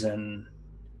explosions in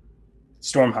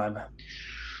Stormheim?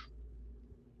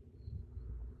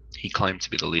 He claimed to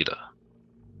be the leader.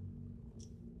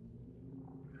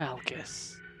 Malchus.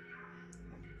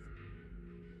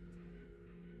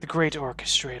 The great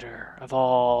orchestrator of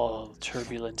all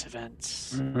turbulent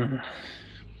events.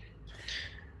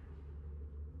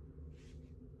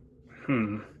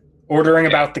 Ordering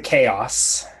about the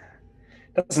chaos.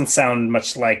 Doesn't sound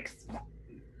much like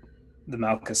the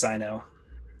Malchus I know.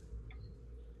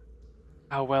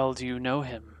 How well do you know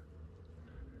him?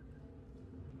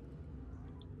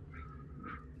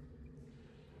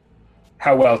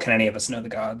 How well can any of us know the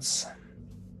gods?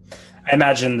 I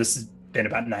imagine this has been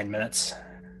about 9 minutes.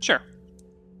 Sure.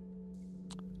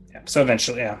 Yeah, so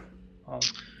eventually, yeah.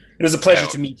 It was a pleasure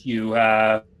to meet you.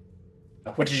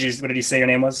 What did you say your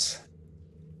name was?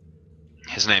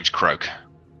 His name's Croak.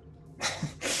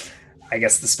 I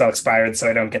guess the spell expired, so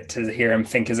I don't get to hear him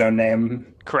think his own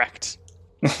name. Correct.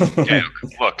 Okay,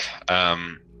 look,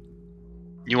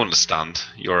 you understand.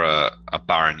 You're a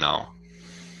baron now.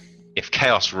 If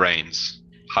chaos reigns,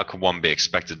 how can one be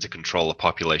expected to control a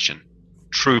population?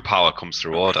 True power comes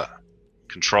through order.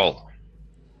 Control.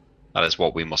 That is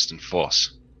what we must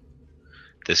enforce.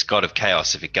 This god of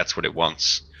chaos, if it gets what it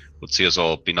wants, would see us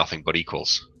all be nothing but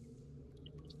equals.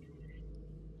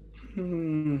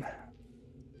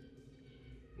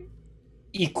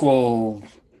 Equal,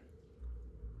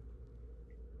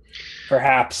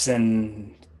 perhaps,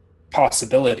 in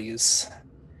possibilities.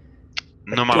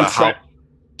 No matter how...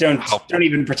 Don't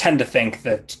even pretend to think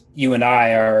that you and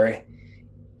I are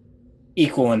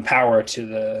equal in power to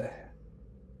the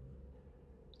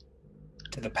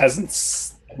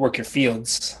peasants that work your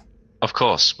fields. Of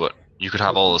course, but you could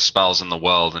have all the spells in the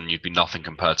world and you'd be nothing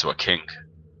compared to a king.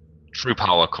 True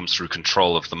power comes through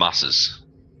control of the masses.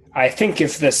 I think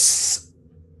if this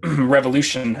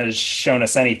revolution has shown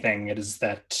us anything, it is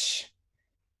that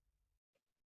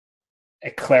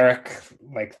a cleric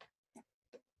like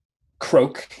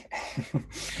Croak,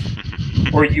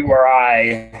 or you or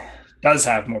I, does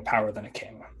have more power than a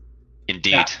king.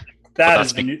 Indeed. That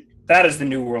is the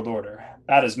new world order.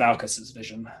 That is Malchus's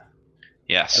vision.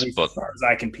 Yes, but as far as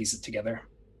I can piece it together.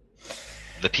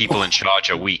 The people in charge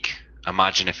are weak.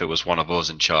 Imagine if it was one of us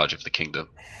in charge of the kingdom.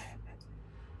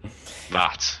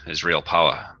 That is real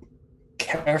power.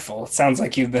 Careful. It sounds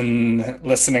like you've been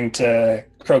listening to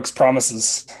Croak's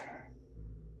promises.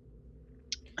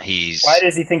 Why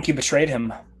does he think you betrayed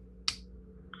him?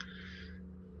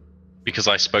 Because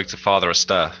I spoke to Father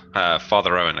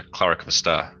Owen, a cleric of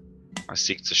Astur. I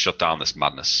seek to shut down this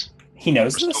madness. He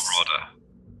knows Restore this? order.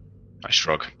 I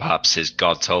shrug. Perhaps his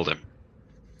god told him.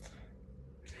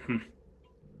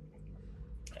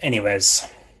 Anyways.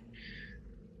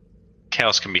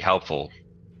 Chaos can be helpful,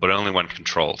 but only when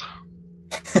controlled.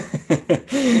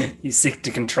 You seek to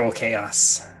control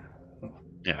chaos.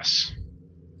 Yes.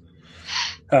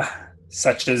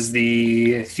 Such as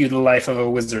the feudal life of a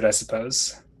wizard, I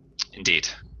suppose. Indeed.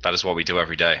 That is what we do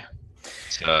every day.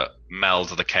 To meld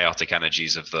the chaotic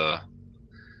energies of the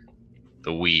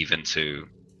weave into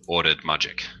ordered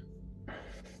magic.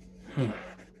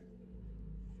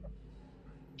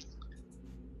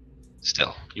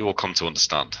 Still, you will come to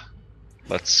understand.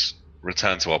 Let's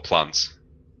return to our plans.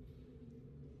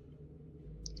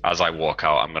 As I walk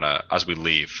out, as we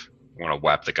leave, I'm gonna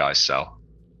web the guy's cell.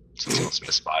 Since he wants me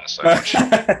to spider so much.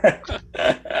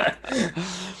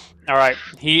 All right,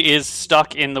 he is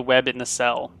stuck in the web in the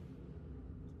cell.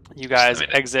 You guys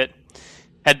exit,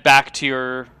 head back to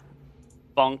your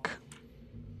bunk,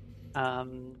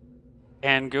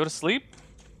 and go to sleep.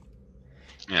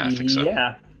 Yeah, I think so.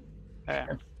 Yeah. Okay.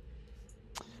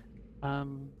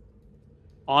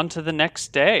 On to the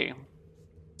next day, I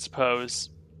suppose.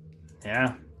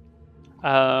 Yeah.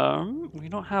 We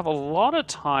don't have a lot of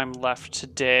time left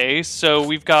today, so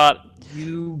we've got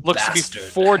looks to be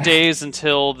 4 days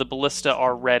until the ballista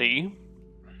are ready.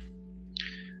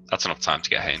 That's enough time to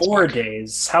get Haynes 4 back.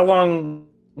 days. How long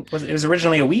was it? It was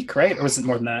originally a week, right? Or was it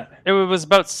more than that? It was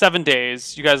about 7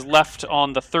 days. You guys left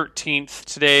on the 13th.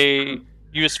 Today,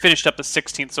 you just finished up the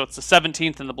 16th, so it's the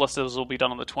 17th, and the ballistas will be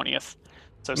done on the 20th.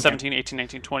 So 17, 18,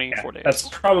 19, 20, 4 days. That's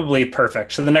probably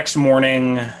perfect. So the next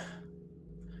morning,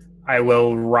 I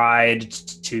will ride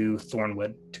to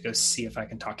Thornwood to go see if I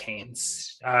can talk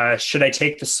Haynes. Should I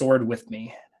take the sword with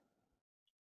me?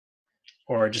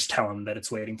 Or just tell him that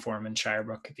it's waiting for him in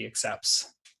Shirebrook if he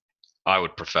accepts? I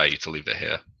would prefer you to leave it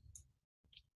here.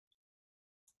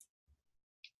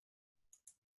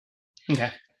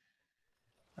 Okay.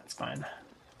 That's fine.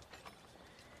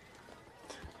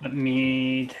 Let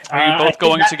me... Are you both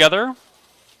going together?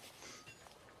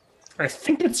 I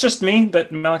think it's just me,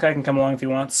 but Malakai can come along if he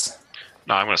wants.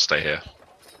 No, I'm going to stay here.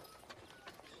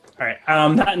 All right.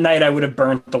 That night, I would have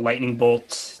burnt the lightning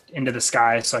bolt into the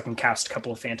sky so I can cast a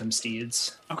couple of phantom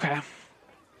steeds. Okay.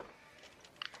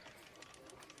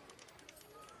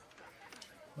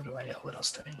 What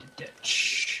else do I need to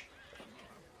ditch?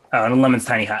 Oh, and a Lemon's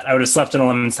Tiny Hat. I would have slept in a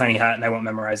Lemon's Tiny Hat, and I won't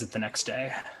memorize it the next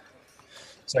day.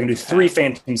 So I can do 3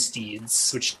 phantom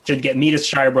steeds, which should get me to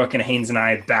Shirebrook and Haynes and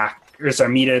I back. Or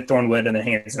sorry, me to Thornwood and then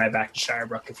Haynes and I back to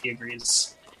Shirebrook if he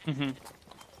agrees. Mm-hmm.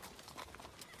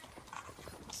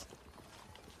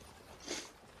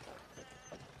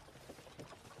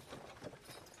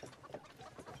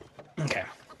 Okay.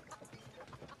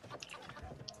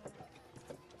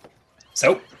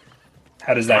 So,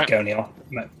 how does that go, Neil?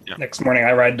 Yeah. Next morning,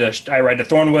 I ride to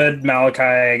Thornwood.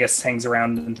 Malakai, I guess, hangs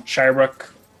around in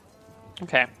Shirebrook.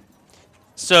 Okay.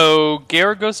 So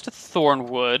Georg goes to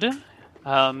Thornwood.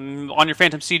 On your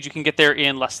Phantom Siege, you can get there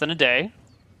in less than a day.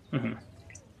 Mm-hmm.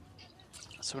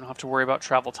 So we don't have to worry about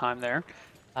travel time there.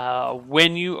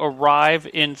 When you arrive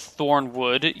in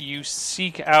Thornwood, you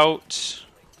seek out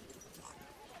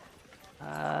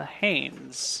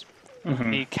Haynes,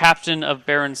 the captain of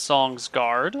Baron Song's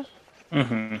guard.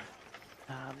 Mm-hmm.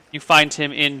 You find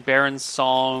him in Baron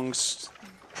Song's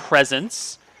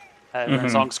presence. Baron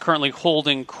Song's currently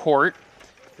holding court,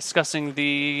 discussing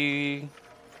the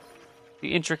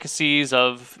intricacies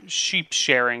of sheep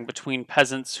sharing between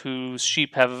peasants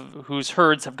whose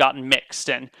herds have gotten mixed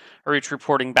and are each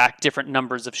reporting back different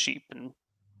numbers of sheep and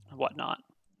whatnot.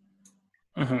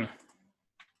 Mm-hmm.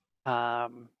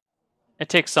 It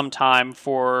takes some time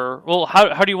for... Well,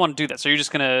 how do you want to do that? So you're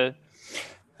just going to...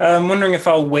 I'm wondering if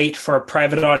I'll wait for a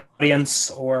private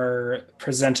audience or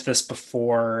present this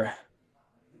before...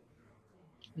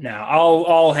 No,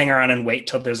 I'll hang around and wait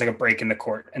till there's like a break in the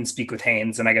court and speak with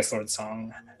Haynes and I guess Lord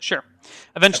Song. Sure.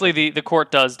 Eventually the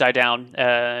court does die down.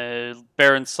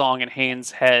 Baron Song and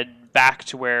Haynes head back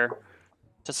to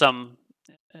some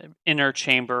inner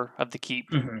chamber of the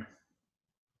keep. Mm-hmm.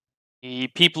 The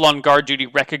people on guard duty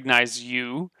recognize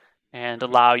you and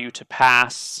allow you to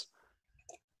pass.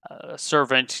 A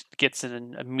servant gets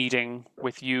in a meeting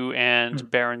with you and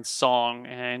Baron Song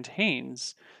and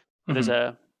Haynes. There's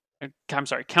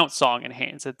Count Song and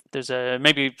Haynes. There's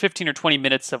maybe 15 or 20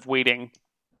 minutes of waiting,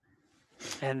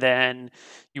 and then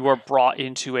you are brought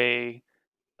into a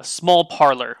small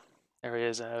parlor. There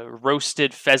is a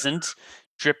roasted pheasant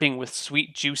dripping with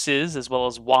sweet juices, as well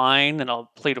as wine and a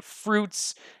plate of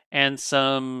fruits and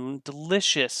some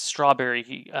delicious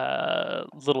strawberry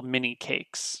little mini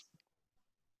cakes.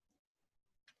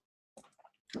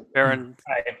 Baron,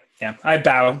 I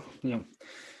bow.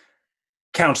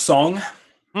 Count Song.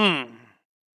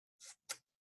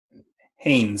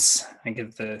 Haynes. I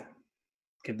give the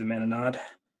man a nod.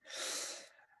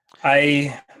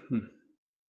 I've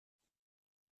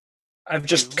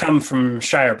just come from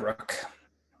Shirebrook.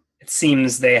 It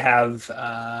seems they have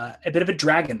a bit of a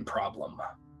dragon problem.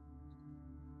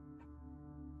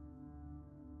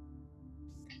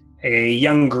 A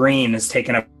young green has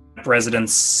taken up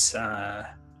residence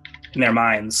in their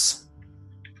minds.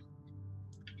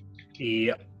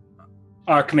 The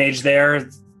Archmage there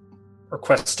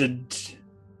requested,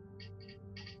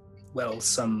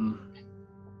 some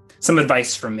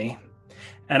advice from me,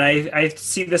 and I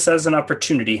see this as an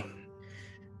opportunity.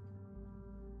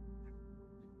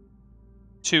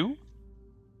 We'll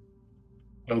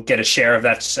get a share of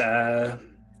that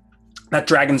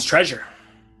dragon's treasure.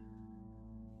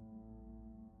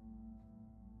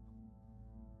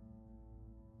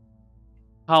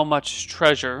 How much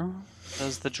treasure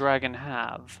does the dragon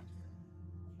have?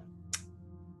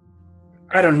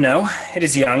 I don't know. It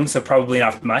is young, so probably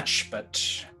not much,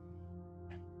 but...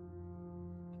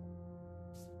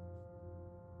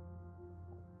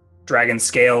 dragon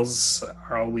scales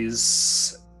are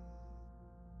always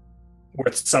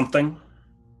worth something.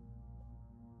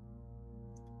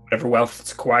 Whatever wealth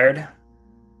it's acquired.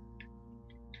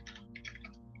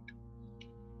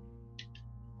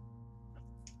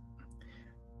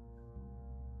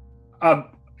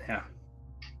 Yeah.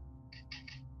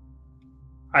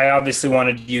 I obviously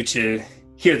wanted you to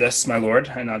hear this, my lord.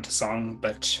 I nod to Song,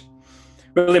 but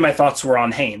really my thoughts were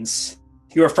on Haynes.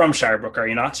 You are from Shirebrook, are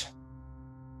you not?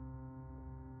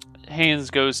 Haynes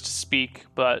goes to speak,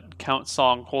 but Count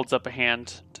Song holds up a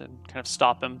hand to kind of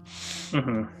stop him.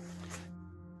 Mm-hmm.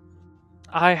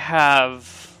 I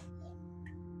have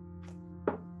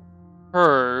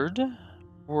heard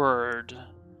word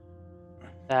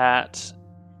that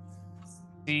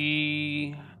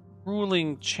the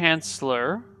ruling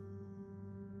chancellor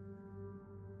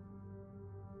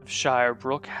of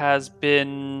Shirebrook has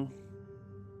been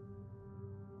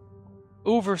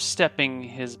overstepping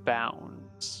his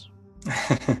bounds.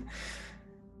 I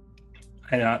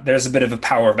know. There's a bit of a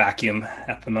power vacuum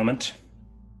at the moment.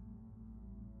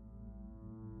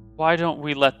 Why don't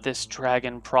we let this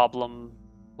dragon problem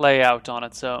play out on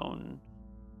its own?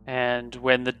 And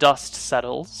when the dust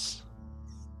settles,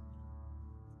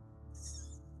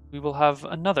 we will have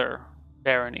another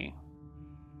barony.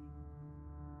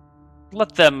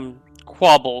 Let them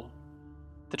quabble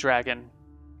the dragon.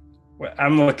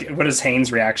 I'm looking. What does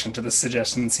Haynes' reaction to this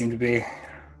suggestion seem to be?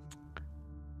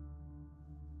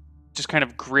 Just kind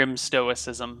of grim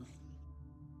stoicism.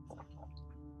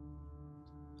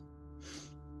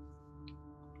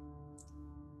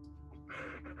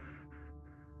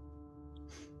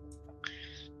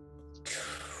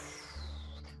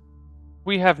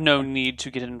 We have no need to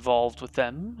get involved with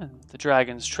them, and the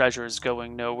dragon's treasure is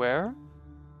going nowhere.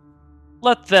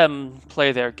 Let them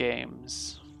play their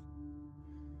games.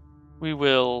 We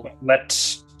will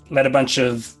let a bunch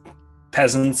of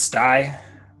peasants die.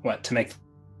 What, to make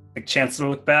the chancellor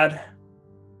look bad?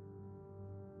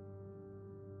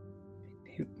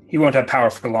 He won't have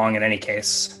power for long in any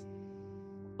case.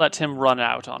 let him run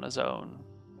out on his own.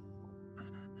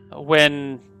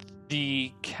 When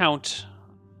the Count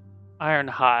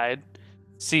Ironhide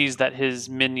sees that his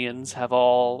minions have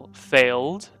all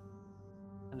failed,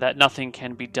 and that nothing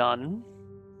can be done,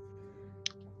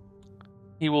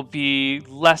 he will be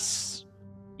less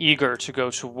eager to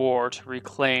go to war to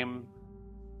reclaim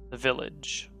the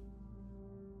village.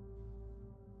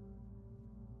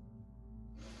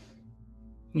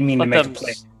 You mean to make a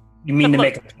play? You mean to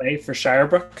make a play for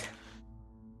Shirebrook?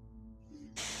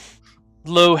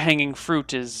 Low-hanging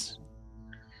fruit is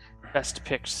best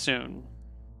picked soon.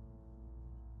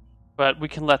 But we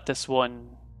can let this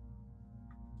one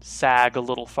sag a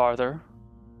little farther.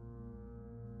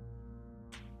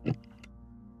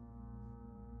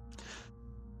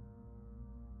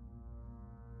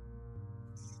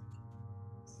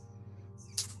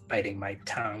 Biting my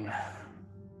tongue.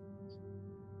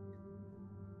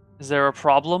 Is there a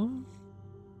problem,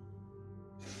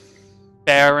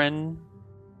 Baron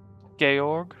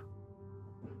Georg?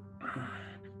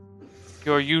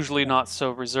 You're usually not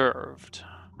so reserved.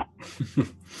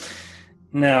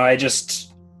 No, it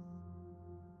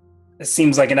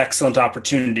seems like an excellent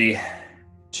opportunity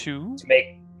to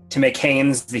make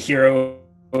Haynes the hero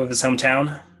of his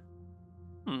hometown.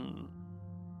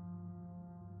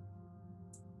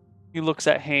 He looks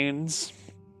at Haynes.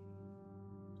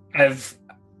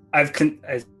 I've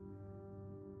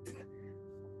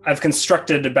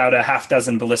constructed about a half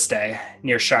dozen ballistae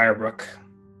near Shirebrook,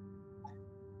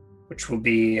 which will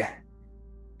be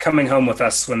coming home with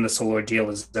us when this whole ordeal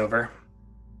is over.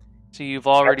 So you've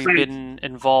already been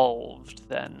involved,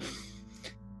 then?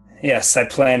 Yes, I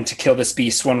plan to kill this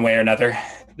beast one way or another.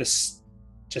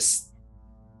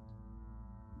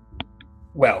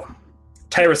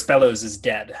 Tyrus Bellows is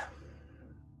dead.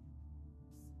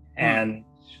 And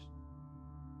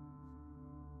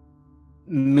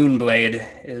Moonblade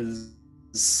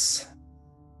is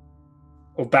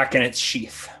back in its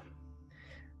sheath.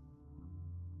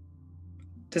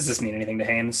 Does this mean anything to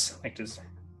Haynes?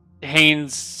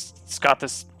 Haynes' got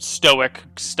this stoic,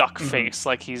 stuck face,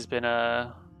 like he's been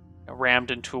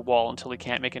rammed into a wall until he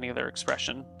can't make any other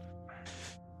expression.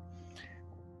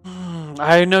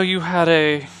 I know you had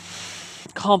a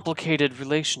complicated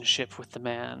relationship with the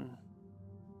man.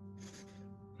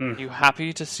 You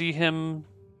happy to see him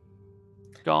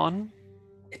gone?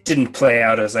 It didn't play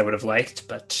out as I would have liked,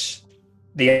 but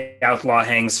the outlaw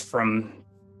hangs from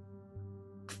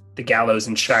the gallows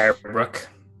in Shirebrook.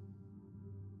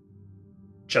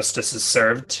 Justice is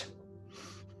served.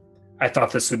 I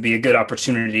thought this would be a good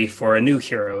opportunity for a new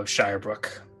hero of Shirebrook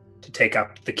to take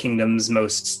up the kingdom's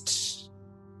most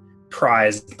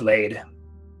prized blade.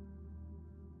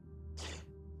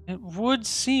 It would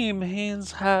seem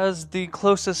Haynes has the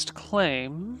closest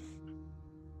claim.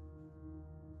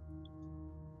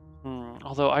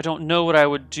 Although I don't know what I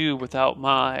would do without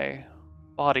my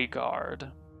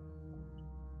bodyguard.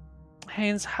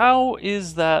 Haynes, how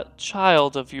is that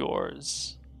child of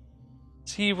yours?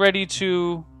 Is he ready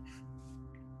to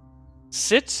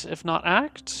sit, if not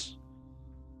act?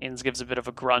 Haynes gives a bit of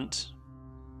a grunt.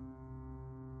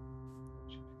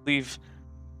 I believe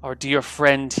our dear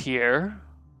friend here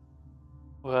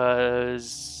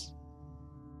was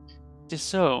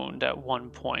disowned at one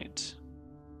point.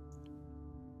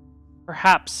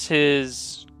 Perhaps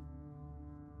his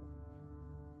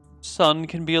son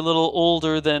can be a little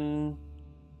older than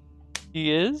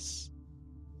he is?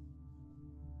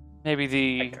 Maybe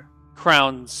the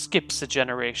crown skips a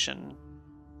generation.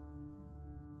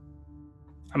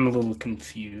 I'm a little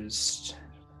confused.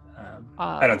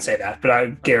 I don't say that,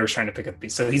 but Gary's trying to pick up the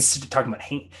piece. So he's talking about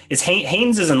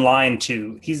Haynes is in line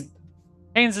to.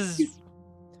 Haynes is.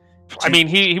 I mean,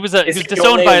 he was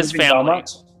disowned by his family. Valmont?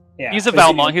 Yeah. He's a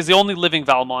Valmont. He's the only living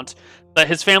Valmont, but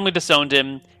his family disowned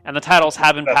him, and the titles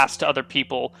have been passed to other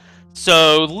people.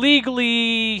 So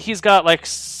legally, he's got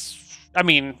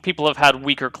people have had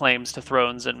weaker claims to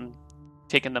thrones and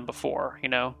taken them before.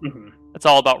 Mm-hmm. It's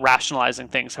all about rationalizing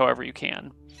things however you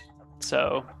can.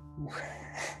 So.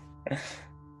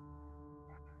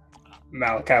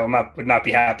 Malakai would not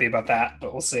be happy about that,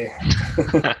 but we'll see.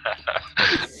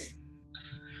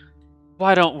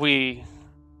 Why don't we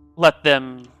let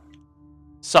them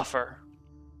suffer,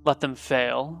 let them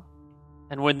fail,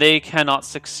 and when they cannot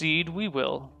succeed, we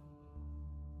will.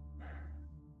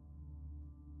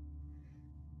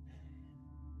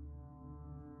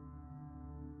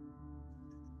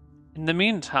 In the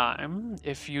meantime,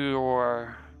 if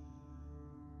you're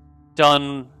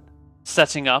done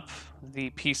setting up the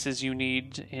pieces you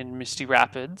need in Misty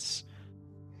Rapids,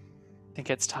 I think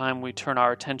it's time we turn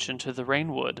our attention to the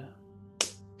Rainwood.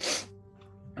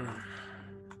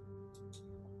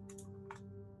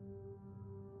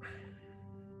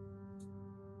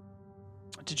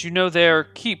 Did you know their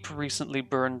keep recently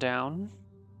burned down?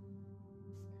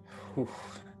 Oof.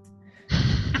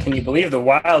 Can you believe the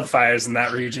wildfires in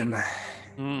that region?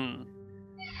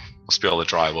 Must be all the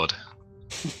dry wood.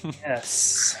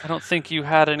 Yes. I don't think you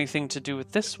had anything to do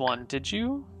with this one, did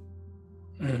you?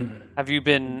 Have you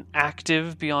been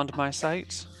active beyond my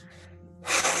sight?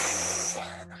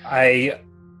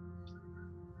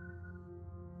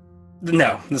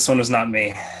 No, this one was not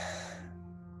me.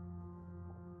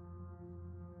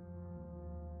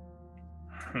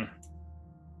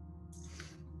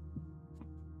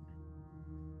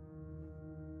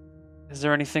 Is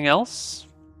there anything else?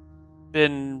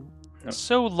 Been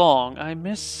so long. I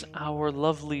miss our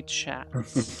lovely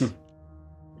chats.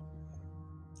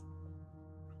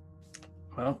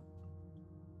 Well,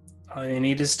 all you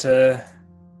need is to...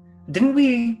 Didn't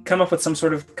we come up with some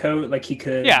sort of code? Like he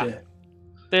could... Yeah.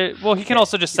 He can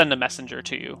also just send a messenger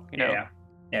to you. Yeah.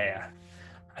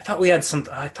 I thought we had some...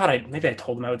 I told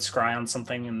him I would scry on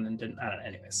something and then didn't... I don't know.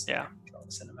 Anyways. Yeah. I'll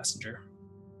send a messenger.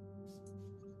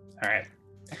 All right.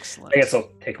 Excellent. I guess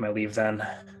I'll take my leave then.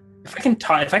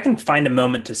 If I can find a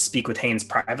moment to speak with Haynes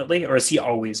privately, or is he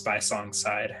always by Song's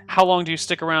side? How long do you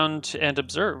stick around and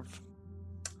observe?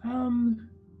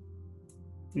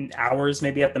 Hours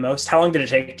maybe at the most. How long did it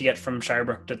take to get from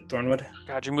Shirebrook to Thornwood?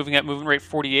 God, you're moving at movement rate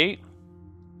 48?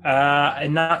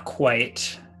 Not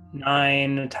quite.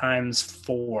 9 times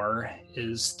 4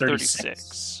 is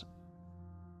 36.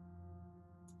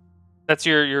 That's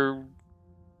your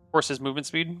horse's movement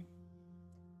speed?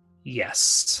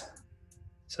 Yes.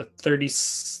 So 30,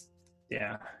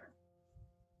 yeah.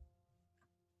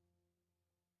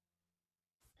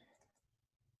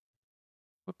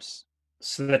 Whoops.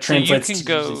 So that translates to you can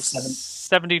go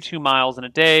 72 miles in a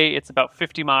day. It's about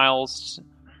 50 miles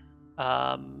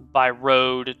by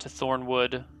road to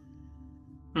Thornwood.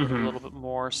 A little bit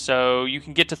more. So you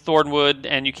can get to Thornwood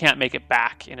and you can't make it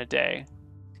back in a day.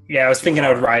 Yeah, I was thinking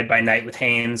I would ride by night with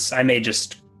Haynes. I may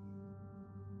just...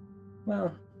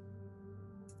 Well...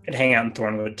 I'd hang out in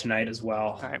Thornwood tonight as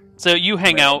well. All right. So you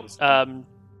hang out.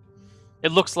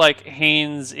 It looks like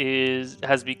Haynes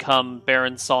has become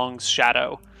Baron Song's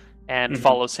shadow and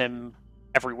follows him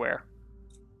everywhere.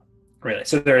 Really?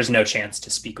 So there is no chance to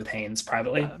speak with Haynes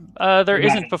privately? There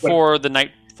isn't before the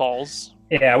night falls.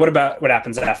 Yeah. What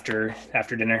happens after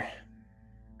dinner?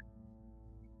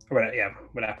 What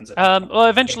happens? Well,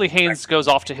 eventually Haynes goes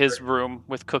off to his room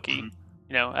with Cookie.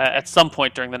 At some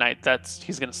point during the night,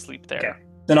 he's going to sleep there. Okay.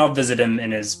 Then I'll visit him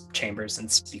in his chambers and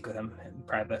speak with him in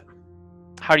private.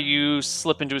 How do you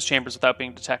slip into his chambers without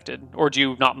being detected? Or do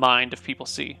you not mind if people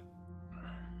see?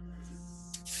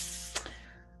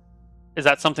 Is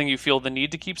that something you feel the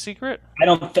need to keep secret? I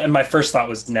don't. My first thought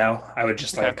was no. I would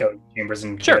just go to chambers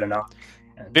and give it a knock.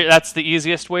 That's the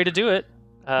easiest way to do it.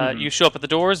 You show up at the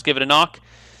doors, give it a knock.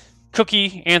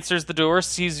 Cookie answers the door,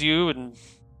 sees you, and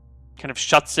kind of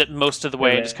shuts it most of the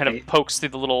way, and just kind of pokes through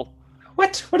the little...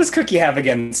 What does Cookie have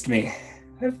against me?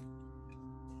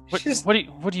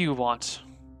 What do you want?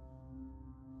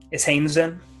 Is Haynes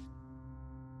in?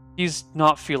 He's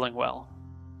not feeling well.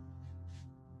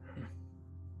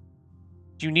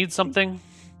 Do you need something?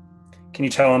 Can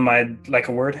you tell him I'd like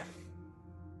a word?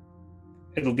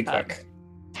 It'll be quick.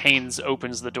 Haynes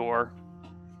opens the door.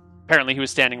 Apparently he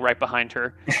was standing right behind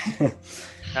her.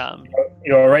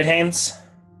 You all right, Haynes?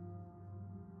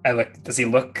 Does he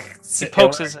look? He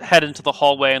pokes his head into the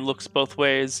hallway and looks both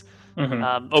ways.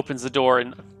 Opens the door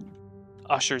and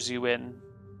ushers you in,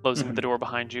 closing the door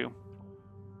behind you.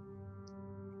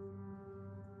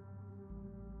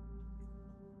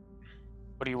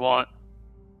 What do you want?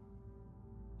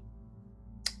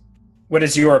 What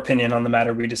is your opinion on the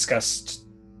matter we discussed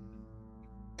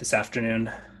this afternoon?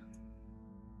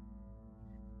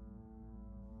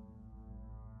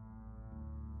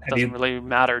 Doesn't really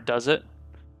matter, does it?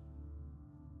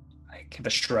 I give a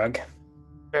shrug.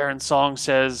 Baron Song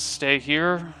says, stay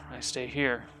here, I stay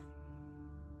here.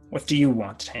 What do you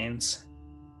want, Haynes?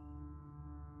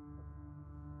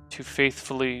 To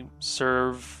faithfully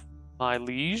serve my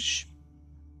liege.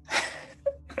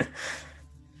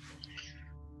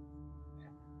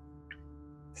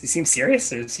 Does he seem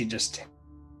serious, or is he just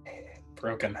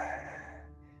broken?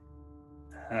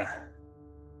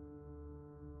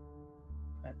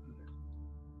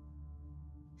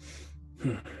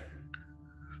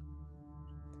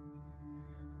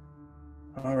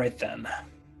 All right, then.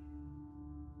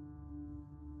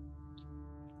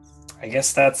 I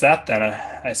guess that's that, then,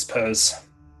 I suppose.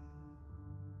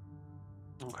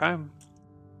 Okay.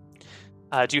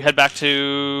 Do you head back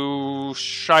to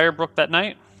Shirebrook that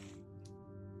night?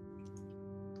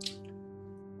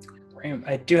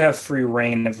 I do have free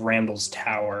reign of Randall's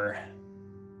Tower.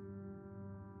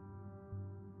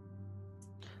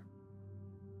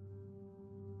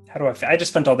 How do I just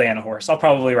spent all day on a horse. I'll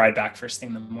probably ride back first thing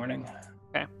in the morning.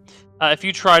 Okay. If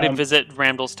you try to visit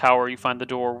Randall's Tower, you find the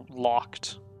door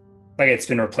locked. Like it's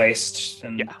been replaced?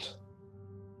 And... Yeah.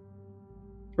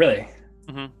 Really?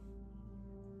 Mm-hmm.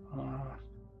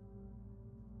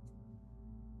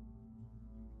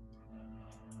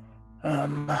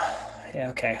 Yeah,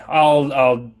 okay.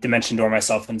 I'll dimension door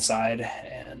myself inside,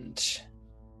 and...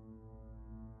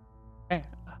 Okay.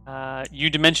 You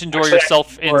dimension door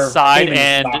yourself inside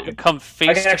and come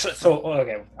face... Okay, actually,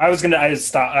 okay. I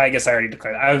stop. I guess I already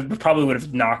declared that. I probably would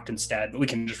have knocked instead, but we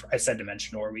can just... I said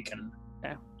dimension door, we can...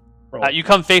 Okay. You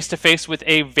come face to face with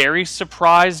a very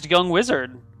surprised young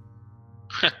wizard.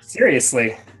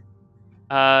 Seriously?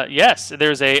 Yes,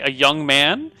 there's a young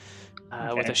man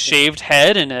with a shaved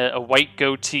head and a white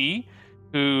goatee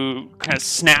who kind of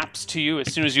snaps to you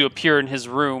as soon as you appear in his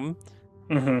room.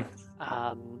 Mm-hmm.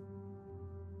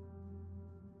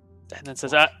 And then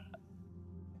says,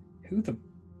 who the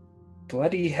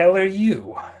bloody hell are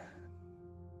you?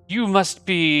 You must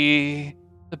be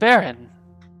the Baron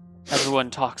everyone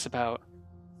talks about.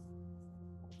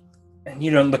 And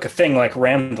you don't look a thing like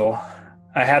Randall.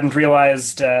 I hadn't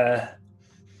realized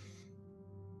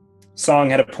Song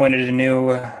had appointed a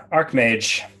new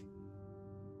Archmage.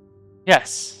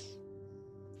 Yes.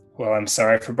 Well, I'm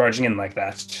sorry for barging in like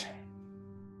that.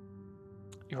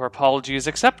 Your apology is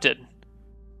accepted.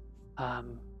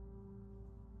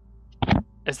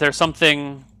 Is there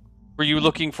something... Were you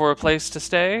looking for a place to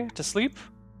stay, to sleep?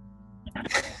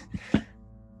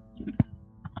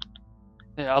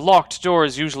 Yeah, a locked door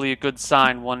is usually a good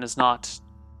sign one is not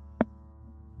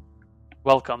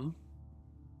welcome.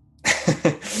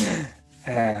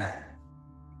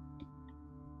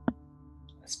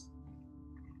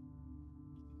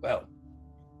 Well,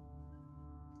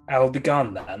 I will be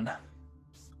gone then.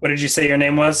 What did you say your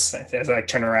name was? As I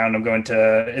turn around, I'm going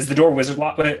to... Is the door wizard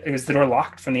locked? Is the door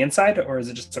locked from the inside, or is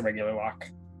it just a regular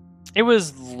lock? It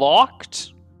was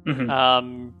locked.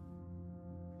 Mm-hmm.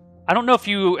 I don't know if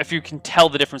you can tell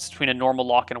the difference between a normal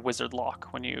lock and a wizard lock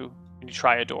when you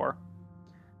try a door.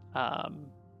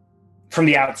 From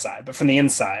the outside, but from the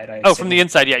inside. From the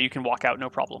inside, yeah, you can walk out, no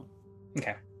problem.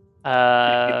 Okay.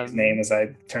 His name as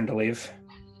I turn to leave.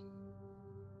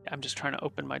 I'm just trying to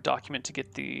open my document to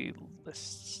get the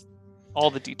lists,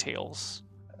 all the details.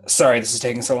 Sorry, this is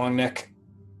taking so long, Nick.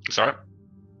 Sorry.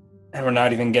 And we're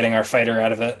not even getting our fighter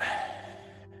out of it.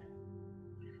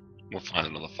 We'll find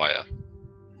another fighter.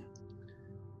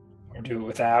 Or do it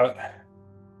without.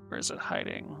 Where is it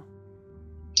hiding?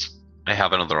 I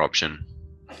have another option.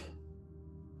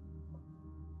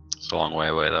 It's a long way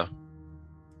away, though.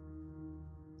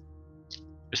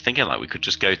 I was thinking like we could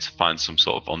just go to find some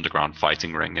sort of underground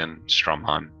fighting ring in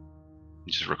Stromheim.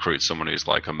 You just recruit someone who's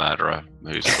like a murderer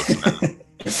who's looking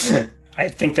I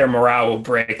think their morale will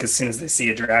break as soon as they see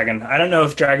a dragon. I don't know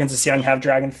if dragons this young have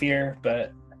dragon fear,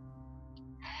 but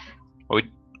Well, I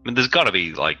mean, there's got to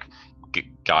be like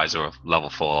guys who are level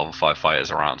 4, level 5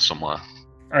 fighters around somewhere.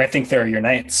 or I think they're your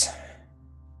knights.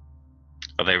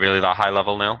 Are they really that high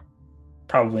level, Neil?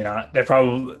 Probably not. They're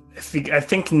probably. I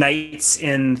think knights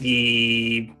in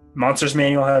the monsters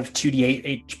manual have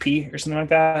 2d8 HP or something like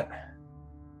that.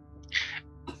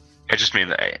 I just mean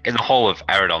that in the whole of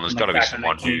Eridon, there's got to be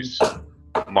someone who's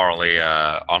morally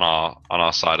on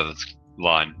our side of the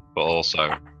line, but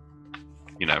also,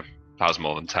 has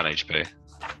more than 10 HP.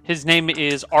 His name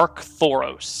is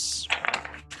Arcthoros.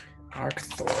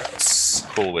 Arcthoros.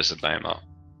 Cool wizard name, though.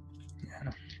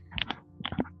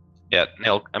 Yeah,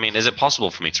 Neil, I mean, is it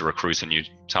possible for me to recruit a new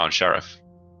town sheriff?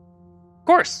 Of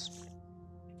course.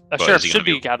 A But sheriff is he should gonna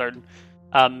be be- gathered.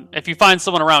 If you find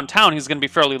someone around town, he's going to be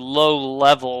fairly low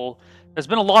level. There's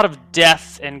been a lot of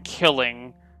death and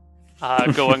killing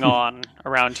going on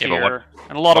around Yeah, but here.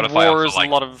 And a lot what of if I offer, wars like,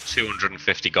 and a lot of...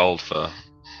 250 gold for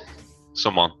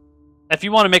someone. If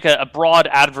you want to make a broad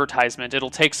advertisement, it'll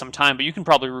take some time, but you can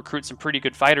probably recruit some pretty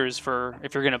good fighters if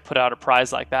you're going to put out a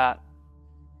prize like that.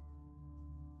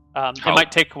 It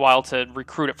might take a while to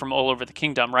recruit it from all over the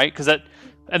kingdom, right? Because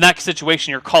in that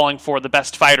situation, you're calling for the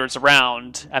best fighters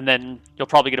around, and then you'll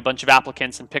probably get a bunch of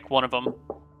applicants and pick one of them.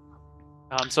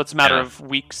 So it's a matter of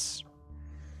weeks.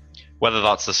 Whether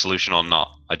that's the solution or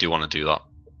not, I do want to do that.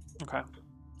 Okay.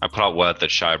 I put out word that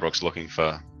Shirebrook's looking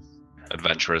for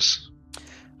adventurers.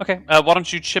 Okay. Why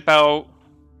don't you chip out?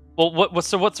 Well, what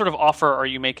sort of offer are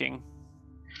you making?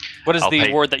 What is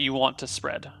the word that you want to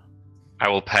spread? I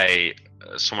will pay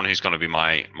someone who's going to be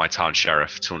my town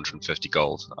sheriff 250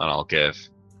 gold, and I'll give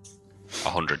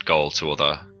 100 gold to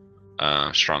other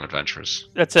strong adventurers.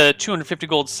 That's a 250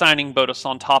 gold signing bonus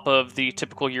on top of the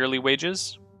typical yearly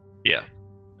wages? Yeah.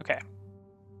 Okay.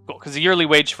 Cool, because the yearly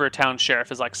wage for a town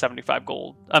sheriff is like 75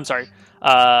 gold. I'm sorry,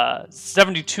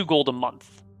 72 gold a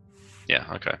month. Yeah,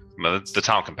 okay. Well, the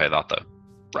town can pay that, though.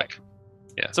 Right.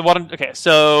 Yeah.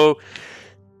 So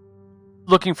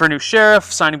looking for a new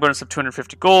sheriff, signing bonus of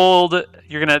 250 gold.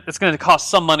 It's gonna cost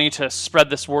some money to spread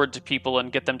this word to people and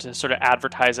get them to sort of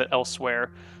advertise it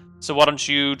elsewhere. So why don't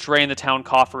you drain the town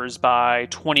coffers by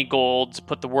 20 gold to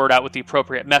put the word out with the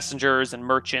appropriate messengers and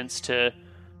merchants to,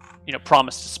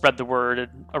 promise to spread the word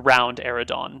around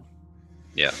Eridon.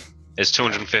 Yeah. Is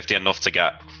 250 enough to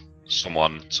get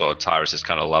someone sort of Tyrus's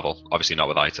kind of level? Obviously not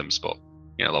with items, but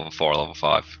level 4, level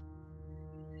 5.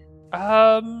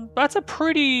 That's a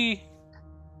pretty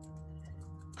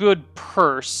good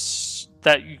purse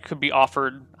that you could be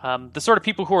offered. The sort of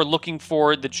people who are looking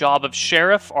for the job of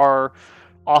sheriff are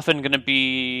often going to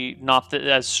be not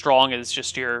as strong as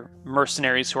just your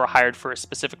mercenaries who are hired for a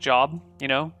specific job,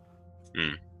 because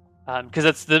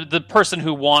it's the person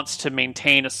who wants to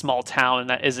maintain a small town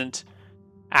that isn't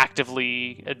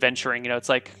actively adventuring. It's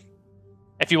like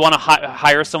if you want to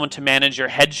hire someone to manage your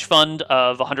hedge fund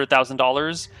of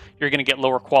 $100,000, you're going to get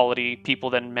lower quality people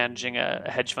than managing a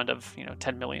hedge fund of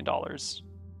 $10 million.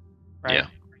 Right?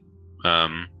 Yeah.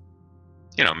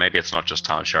 Maybe it's not just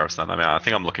town sheriffs then. I mean, I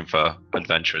think I'm looking for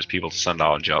adventurers, people to send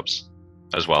out on jobs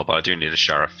as well, but I do need a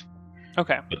sheriff.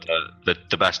 Okay. But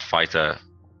the best fighter,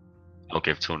 I'll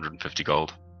give 250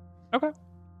 gold. Okay.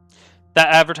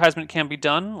 That advertisement can be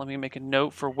done. Let me make a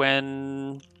note for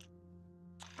when...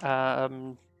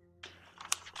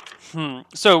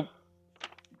 So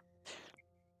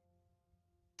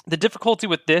the difficulty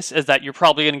with this is that you're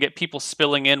probably going to get people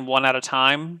spilling in one at a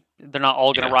time. They're not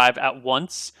all going to arrive at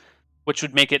once, which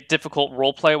would make it difficult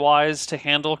roleplay wise to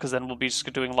handle, because then we'll be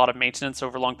just doing a lot of maintenance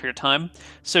over a long period of time.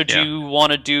 So do you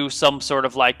want to do some sort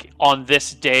of like, on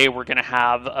this day we're going to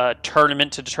have a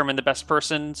tournament to determine the best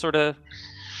person sort of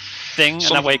thing,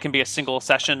 and that way it can be a single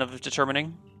session of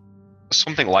determining?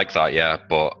 Something like that, yeah.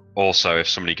 But also, if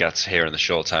somebody gets here in the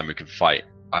short term who can fight,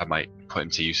 I might put him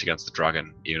to use against the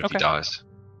dragon, even if he dies.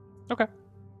 Okay.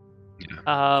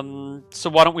 Yeah. So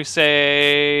why don't we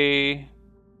say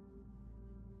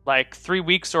like 3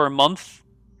 weeks or a month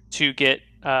to get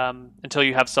until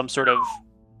you have some sort of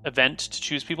event to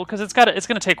choose people, because it's going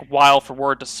to take a while for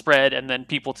word to spread and then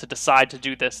people to decide to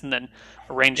do this and then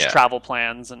arrange travel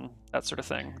plans and that sort of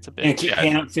thing. It's a big. And keep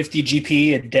paying out 50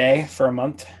 GP a day for a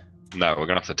month. No, we're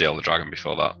gonna have to deal with the dragon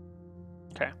before that.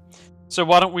 Okay. So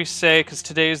why don't we say, because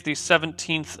today is the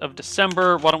 17th of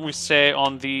December, why don't we say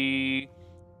on the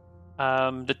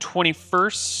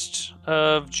 21st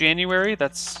of January?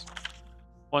 That's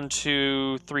 1,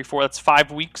 2, 3, 4. That's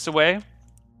 5 weeks away.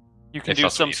 You can If do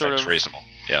that's what some you sort think's of reasonable.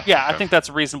 Yeah. Yeah, Okay. I think that's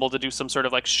reasonable to do some sort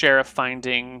of like sheriff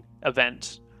finding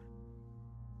event.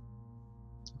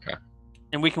 Okay.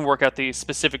 And we can work out the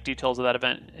specific details of that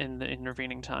event in the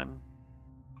intervening time.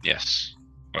 Yes.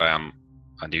 But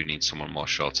I do need someone more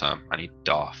short term. I need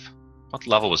Darth. What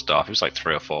level was Darth? He was like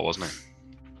 3 or 4, wasn't he?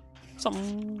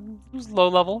 Something it was low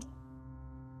level.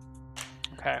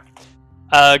 Okay.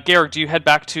 Georg, do you head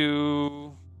back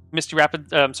to Misty Rapid?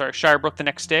 Shirebrook the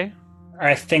next day?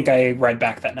 I think I ride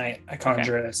back that night. I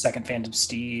conjure a second Phantom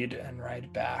Steed and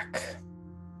ride back.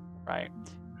 Right.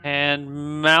 And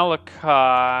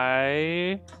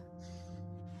Malakai.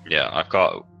 Yeah, I've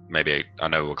got I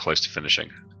know we're close to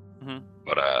finishing,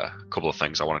 but a couple of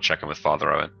things I want to check in with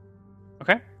Father Owen.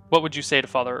 Okay. What would you say to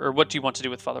Father, or what do you want to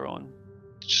do with Father Owen?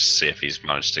 Just see if he's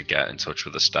managed to get in touch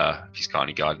with the star, if he's got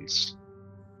any guidance.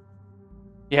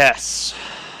 Yes.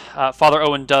 Father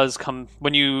Owen does come,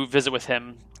 when you visit with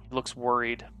him, he looks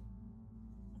worried.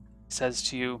 He says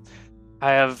to you,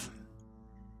 I have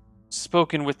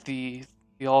spoken with the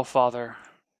All-Father.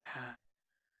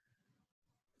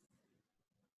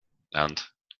 And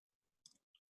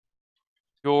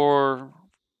Your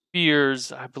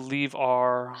fears, I believe,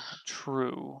 are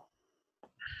true.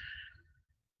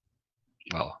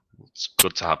 well, it's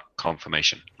good to have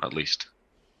confirmation, at least.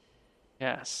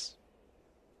 Yes.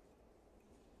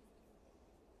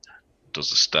 Does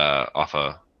the star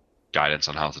offer guidance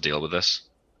on how to deal with this?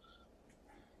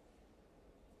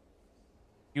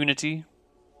 Unity.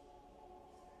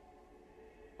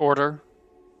 Order.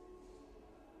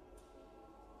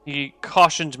 He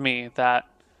cautioned me that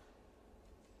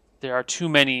there are too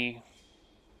many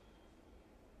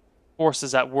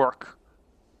forces at work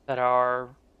that are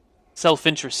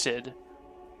self-interested.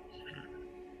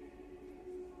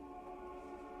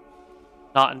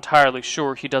 Not entirely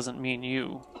sure he doesn't mean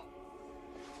you.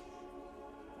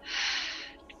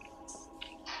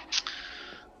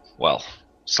 Well,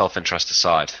 self-interest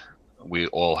aside, we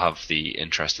all have the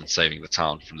interest in saving the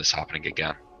town from this happening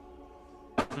again.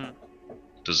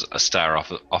 Does a star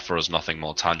offer us nothing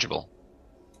more tangible?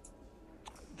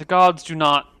 The gods do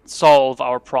not solve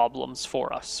our problems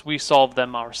for us. We solve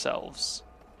them ourselves.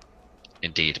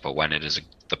 Indeed, but when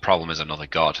the problem is another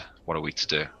god, what are we to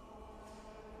do?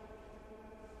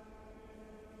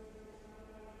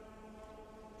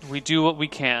 We do what we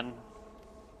can.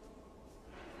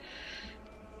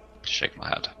 Shake my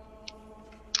head.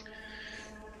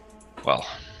 Well,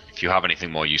 if you have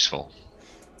anything more useful,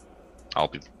 I'll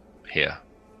be here.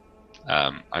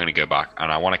 I'm going to go back,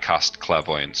 and I want to cast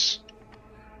Clairvoyance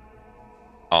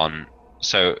on...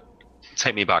 So,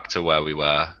 take me back to where we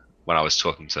were when I was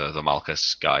talking to the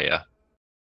Malchus guy, yeah?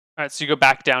 Alright, so you go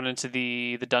back down into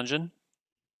the dungeon?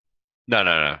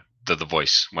 No. The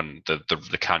voice, when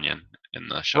the canyon in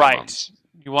the Shadowlands. Right.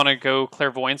 You want to go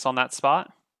Clairvoyance on that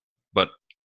spot? But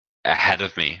ahead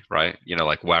of me, right? You know,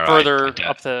 like where further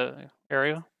up the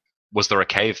area? Was there a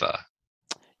cave there?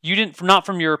 You didn't, not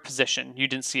from your position. You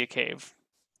didn't see a cave.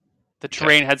 The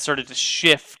terrain had started to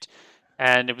shift,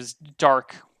 and it was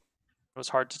dark. It was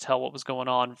hard to tell what was going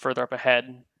on further up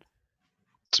ahead.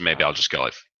 So maybe I'll just go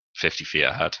like 50 feet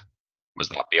ahead. Was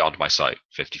that beyond my sight?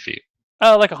 50 feet.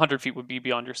 Like 100 feet would be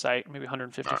beyond your sight. Maybe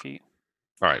 150 feet.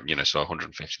 All right, so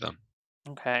 150 then.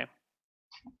 Okay.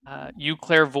 You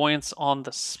Clairvoyance on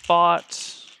the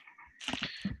spot.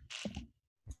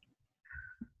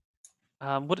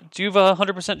 Do you have a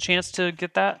 100% chance to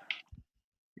get that?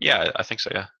 Yeah, I think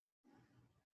so, yeah.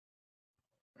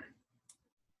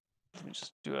 Let me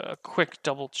just do a quick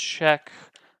double check.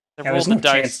 There's no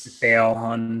chance to fail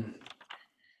on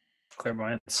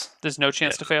Clairvoyance. There's no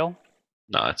chance to fail?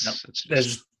 No, it's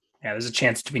there's a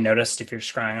chance to be noticed if you're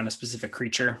scrying on a specific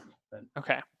creature. But...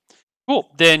 Okay. Cool.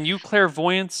 Then you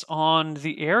Clairvoyance on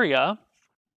the area.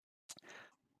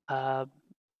 Are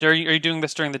you doing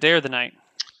this during the day or the night?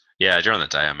 Yeah, during the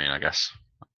day, I guess.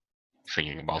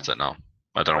 Thinking about it now.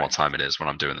 I don't know what time it is when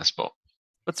I'm doing this, but...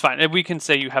 That's fine. We can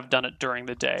say you have done it during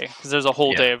the day, because there's a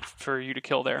whole day for you to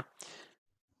kill there.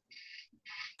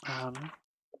 My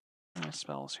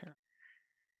spells here.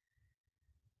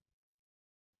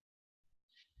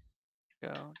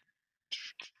 Go.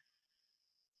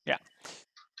 Yeah.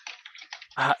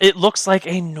 It looks like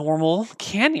a normal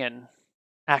canyon,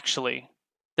 actually.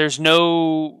 There's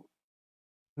no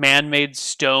man-made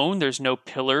stone. There's no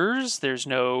pillars. There's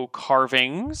no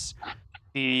carvings.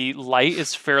 The light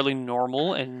is fairly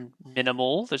normal and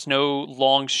minimal. There's no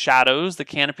long shadows. The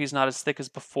canopy's not as thick as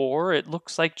before. It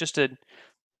looks like just an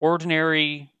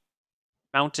ordinary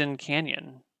mountain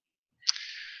canyon.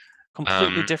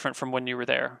 Completely different from when you were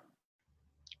there.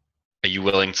 Are you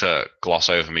willing to gloss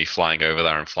over me flying over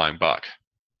there and flying back?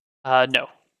 No.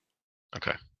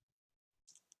 Okay.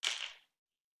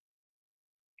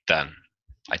 Then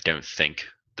I don't think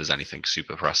there's anything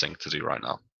super pressing to do right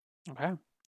now. Okay.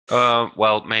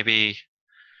 Well, maybe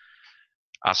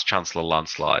ask Chancellor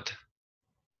Landslide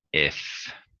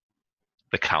if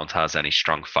the Count has any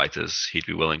strong fighters he'd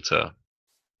be willing to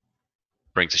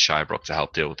bring to Shirebrook to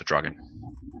help deal with the dragon.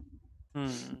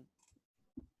 It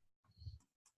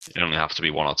only have to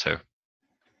be one or two.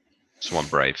 Someone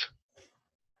brave.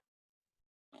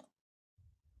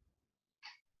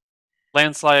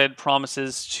 Landslide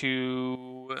promises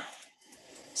to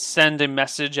send a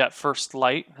message at first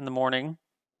light in the morning,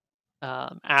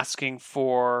 asking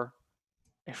for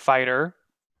a fighter.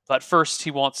 But first,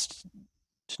 he wants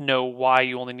to know why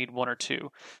you only need one or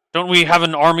two. Don't we have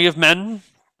an army of men?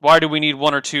 Why do we need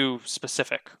one or two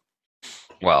specific?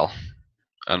 Well,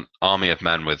 an army of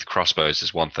men with crossbows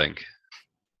is one thing,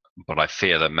 but I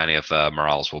fear that many of their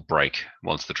morales will break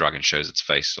once the dragon shows its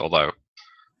face, although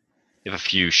if a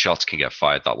few shots can get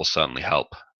fired, that will certainly help.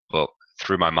 But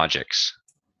through my magics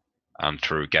and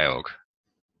through Georg,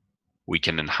 we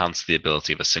can enhance the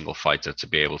ability of a single fighter to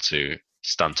be able to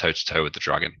stand toe-to-toe with the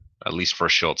dragon, at least for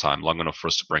a short time, long enough for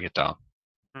us to bring it down.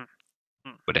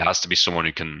 But it has to be someone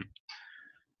who can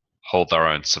hold their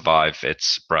own, survive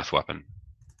its breath weapon.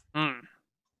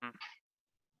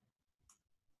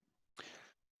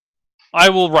 I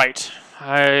will write.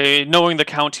 Knowing the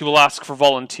Count, he will ask for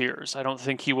volunteers. I don't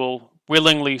think he will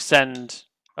willingly send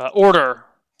order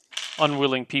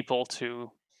unwilling people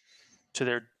to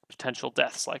their potential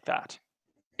deaths like that.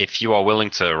 If you are willing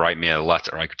to write me a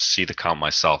letter, I could see the Count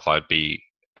myself. I'd be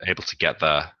able to get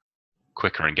there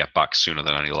quicker and get back sooner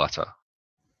than any letter.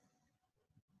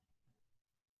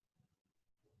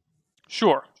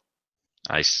 Sure.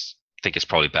 I think it's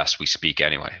probably best we speak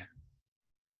anyway.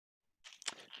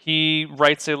 He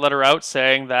writes a letter out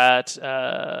saying that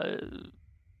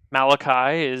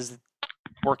Malakai is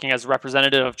working as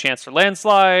representative of Chancellor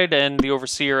Landslide and the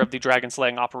overseer of the dragon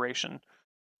slaying operation.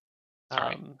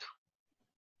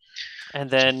 And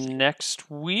then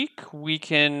next week you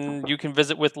can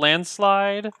visit with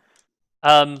Landslide.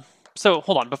 So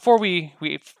hold on, before we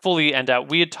fully end out,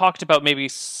 we had talked about maybe.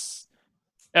 Is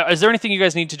there anything you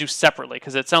guys need to do separately?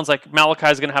 Because it sounds like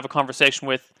Malakai is going to have a conversation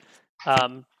with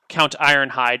Count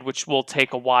Ironhide, which will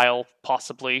take a while,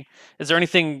 possibly. Is there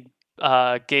anything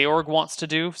Georg wants to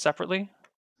do separately?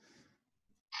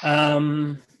 I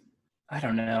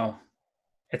don't know.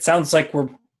 It sounds like we're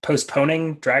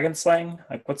postponing dragon slaying.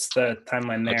 Like, what's the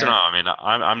timeline there? I don't know. I mean,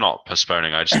 I'm not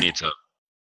postponing. I just need to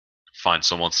find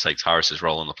someone to take Tyrus's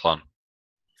role in the plan.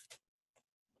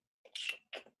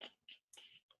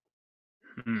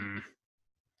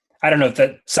 I don't know if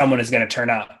that someone is going to turn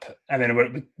up. I mean,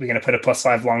 we're going to put a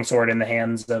 +5 longsword in the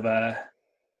hands of like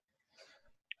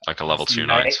a level 2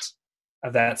 knight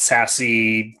of that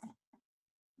sassy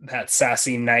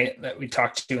knight that we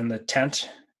talked to in the tent.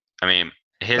 I mean,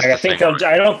 here's like, the thing.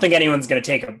 I don't think anyone's going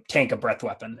to tank a breath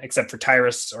weapon except for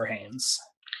Tyrus or Haynes.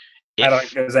 I don't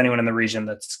think there's anyone in the region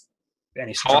that's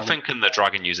any stronger. How often can the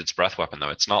dragon use its breath weapon, though?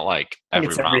 It's not like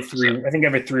every round. I think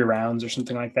every 3 rounds or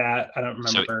something like that. I don't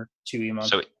remember two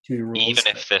rules. Even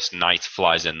if this knight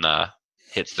flies in there,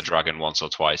 hits the dragon once or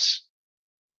twice,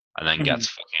 and then gets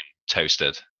fucking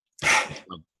toasted,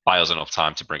 buys enough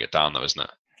time to bring it down, though, isn't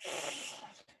it?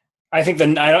 I think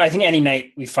any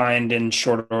knight we find in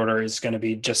short order is going to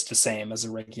be just the same as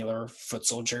a regular foot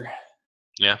soldier.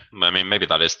 Yeah, I mean, maybe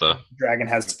that is the dragon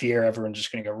has fear. Everyone's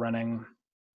just going to go running.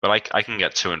 But I can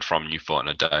get to and from Newport in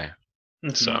a day.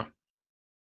 So,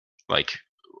 like,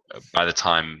 by the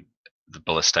time the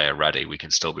ballistae are ready, we can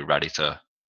still be ready to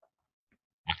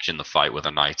action the fight with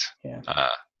a knight. Yeah.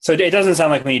 So it doesn't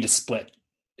sound like we need to split.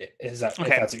 Is that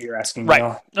okay? If that's what you're asking, right?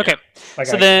 Neil? Okay. Like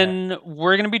so then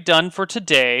we're going to be done for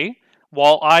today.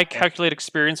 While I calculate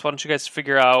experience, why don't you guys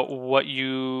figure out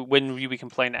when we can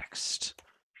play next?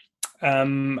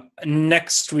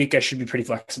 Next week I should be pretty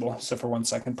flexible. So for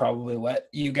once I can probably let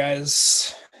you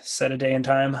guys set a day and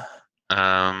time.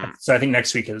 So I think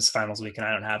next week is finals week and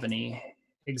I don't have any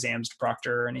exams to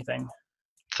proctor or anything.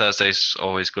 Thursday's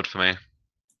always good for me.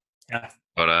 Yeah.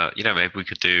 But maybe we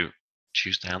could do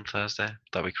Tuesday and Thursday.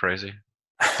 That'd be crazy.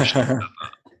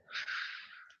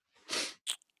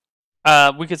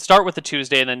 We could start with the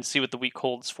Tuesday and then see what the week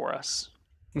holds for us.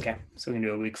 Okay. So we can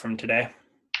do a week from today.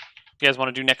 You guys want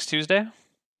to do next Tuesday?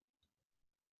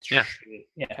 Yeah.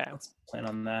 Yeah. Okay. Let's plan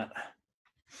on that.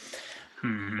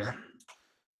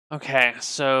 Okay,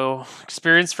 so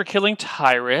experience for killing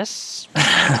Tyrus.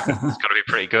 It's got to be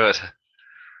pretty good.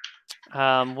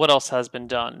 What else has been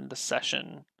done this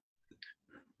session?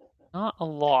 Not a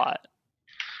lot.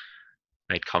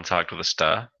 Made contact with a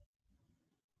stir.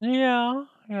 Yeah.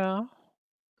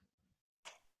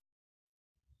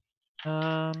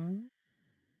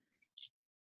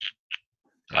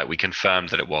 Like, we confirmed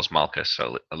that it was Malchus,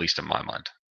 so at least in my mind.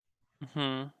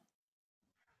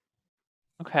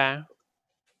 Okay.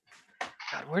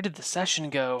 God, where did the session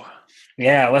go?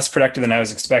 Yeah, less productive than I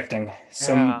was expecting.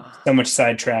 So much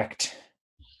sidetracked.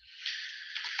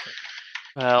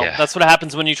 Well, that's what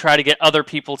happens when you try to get other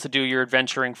people to do your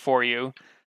adventuring for you.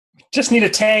 Just need a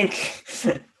tank.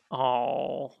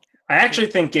 Oh. I actually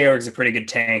think Georg's a pretty good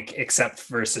tank, except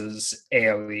versus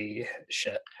AoE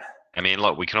shit. I mean,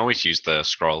 look, we can always use the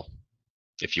scroll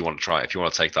if you want to try. If you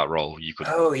want to take that role, you could.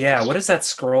 Oh yeah, what does that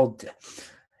scroll do?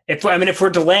 If we're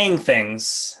delaying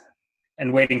things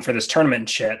and waiting for this tournament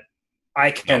shit,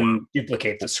 I can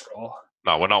duplicate the scroll.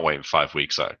 No, we're not waiting 5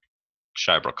 weeks. So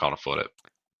Shybrook can't afford it.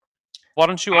 Why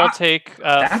don't you all take...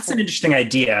 that's an interesting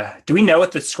idea. Do we know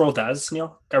what the scroll does,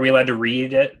 Neil? Are we allowed to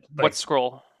read it? Like, what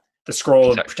scroll? The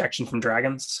scroll of protection from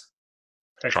dragons?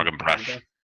 Dragon breath.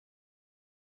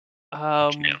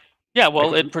 Yeah,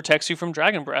 well, it protects you from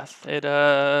dragon breath. It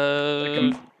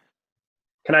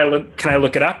Can I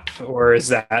look it up, or is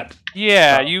that?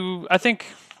 Yeah, I think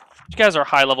you guys are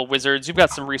high-level wizards. You've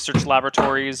got some research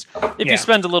laboratories. If you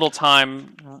spend a little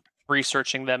time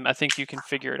researching them, I think you can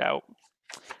figure it out.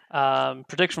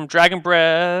 Protect from dragon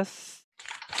breath.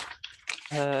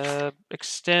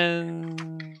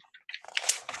 Extend.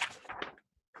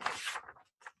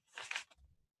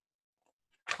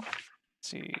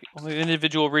 See, only the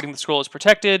individual reading the scroll is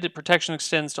protected. Protection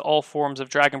extends to all forms of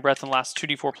dragon breath and lasts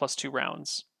 2d4 plus 2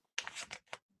 rounds.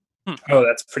 Oh,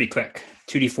 that's pretty quick.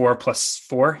 2d4 plus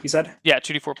 4, you said? Yeah,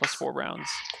 2d4 plus 4 rounds.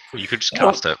 You could just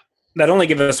cast it. That only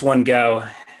give us one go,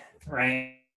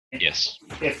 right? Yes.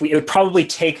 It would probably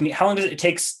take me. How long does it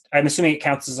take? I'm assuming it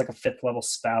counts as like a 5th level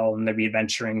spell, and there'd be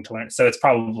adventuring to learn. So it's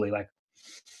probably like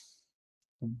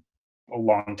a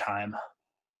long time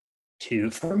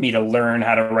for me to learn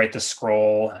how to write the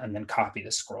scroll and then copy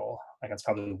the scroll. Like that's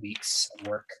probably weeks of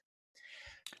work.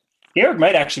 Georg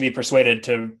might actually be persuaded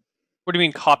to. What do you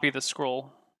mean, copy the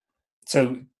scroll?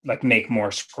 So, like, make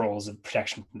more scrolls of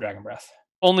protection from dragon breath.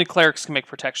 Only clerics can make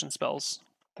protection spells.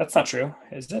 That's not true,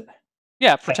 is it?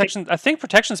 Yeah, protection. I think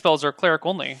protection spells are cleric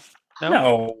only.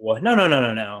 No.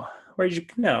 Where'd you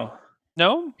no?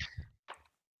 No.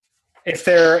 If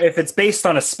it's based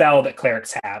on a spell that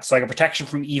clerics have, so like a protection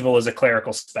from evil is a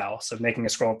clerical spell. So making a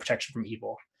scroll of protection from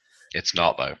evil. It's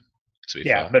not though.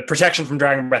 Yeah, but protection from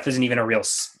dragon breath isn't even a real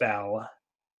spell.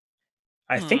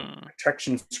 I think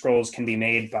protection scrolls can be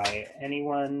made by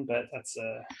anyone, but that's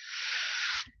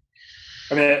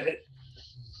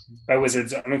by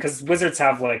wizards. I mean, because wizards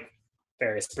have like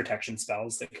various protection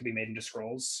spells that could be made into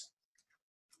scrolls.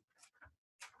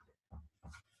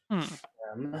 All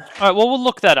right. Well, we'll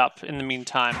look that up in the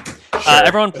meantime. Sure.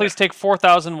 Everyone, please take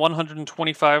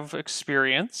 4,125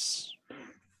 experience.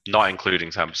 Not including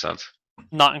 10%.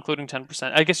 Not including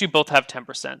 10%. I guess you both have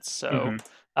 10%. So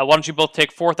why don't you both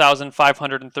take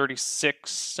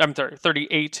 4,536? I'm sorry,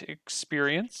 38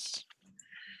 experience.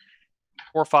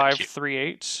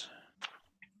 4538.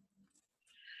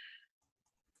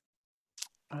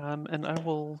 And I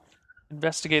will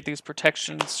investigate these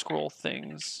protection scroll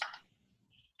things.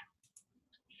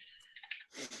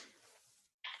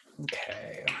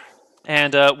 Okay.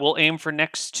 And we'll aim for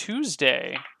next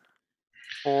Tuesday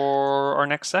for our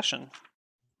next session.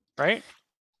 Right?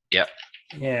 Yep.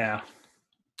 Yeah.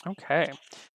 Okay.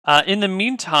 In the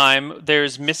meantime,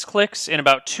 there's misclicks in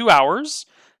about 2 hours,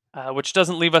 which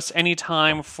doesn't leave us any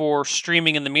time for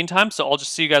streaming in the meantime. So I'll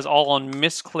just see you guys all on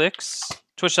misclicks,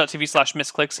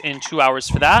 twitch.tv/misclicks in 2 hours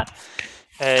for that.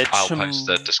 I'll post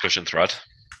the discussion thread.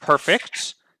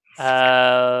 Perfect.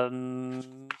 And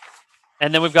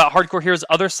then we've got Hardcore Heroes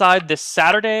Other Side this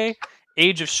Saturday,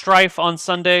 Age of Strife on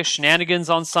Sunday,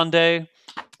 Shenanigans on Sunday,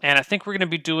 and I think we're going to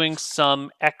be doing some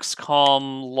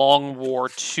XCOM Long War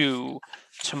 2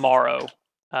 tomorrow,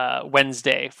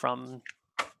 Wednesday, from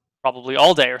probably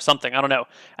all day or something, I don't know.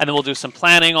 And then we'll do some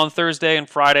planning on Thursday and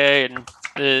Friday and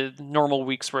the normal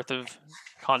week's worth of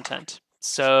content.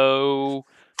 So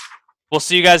we'll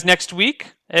see you guys next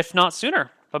week, if not sooner.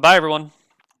 Bye-bye, everyone.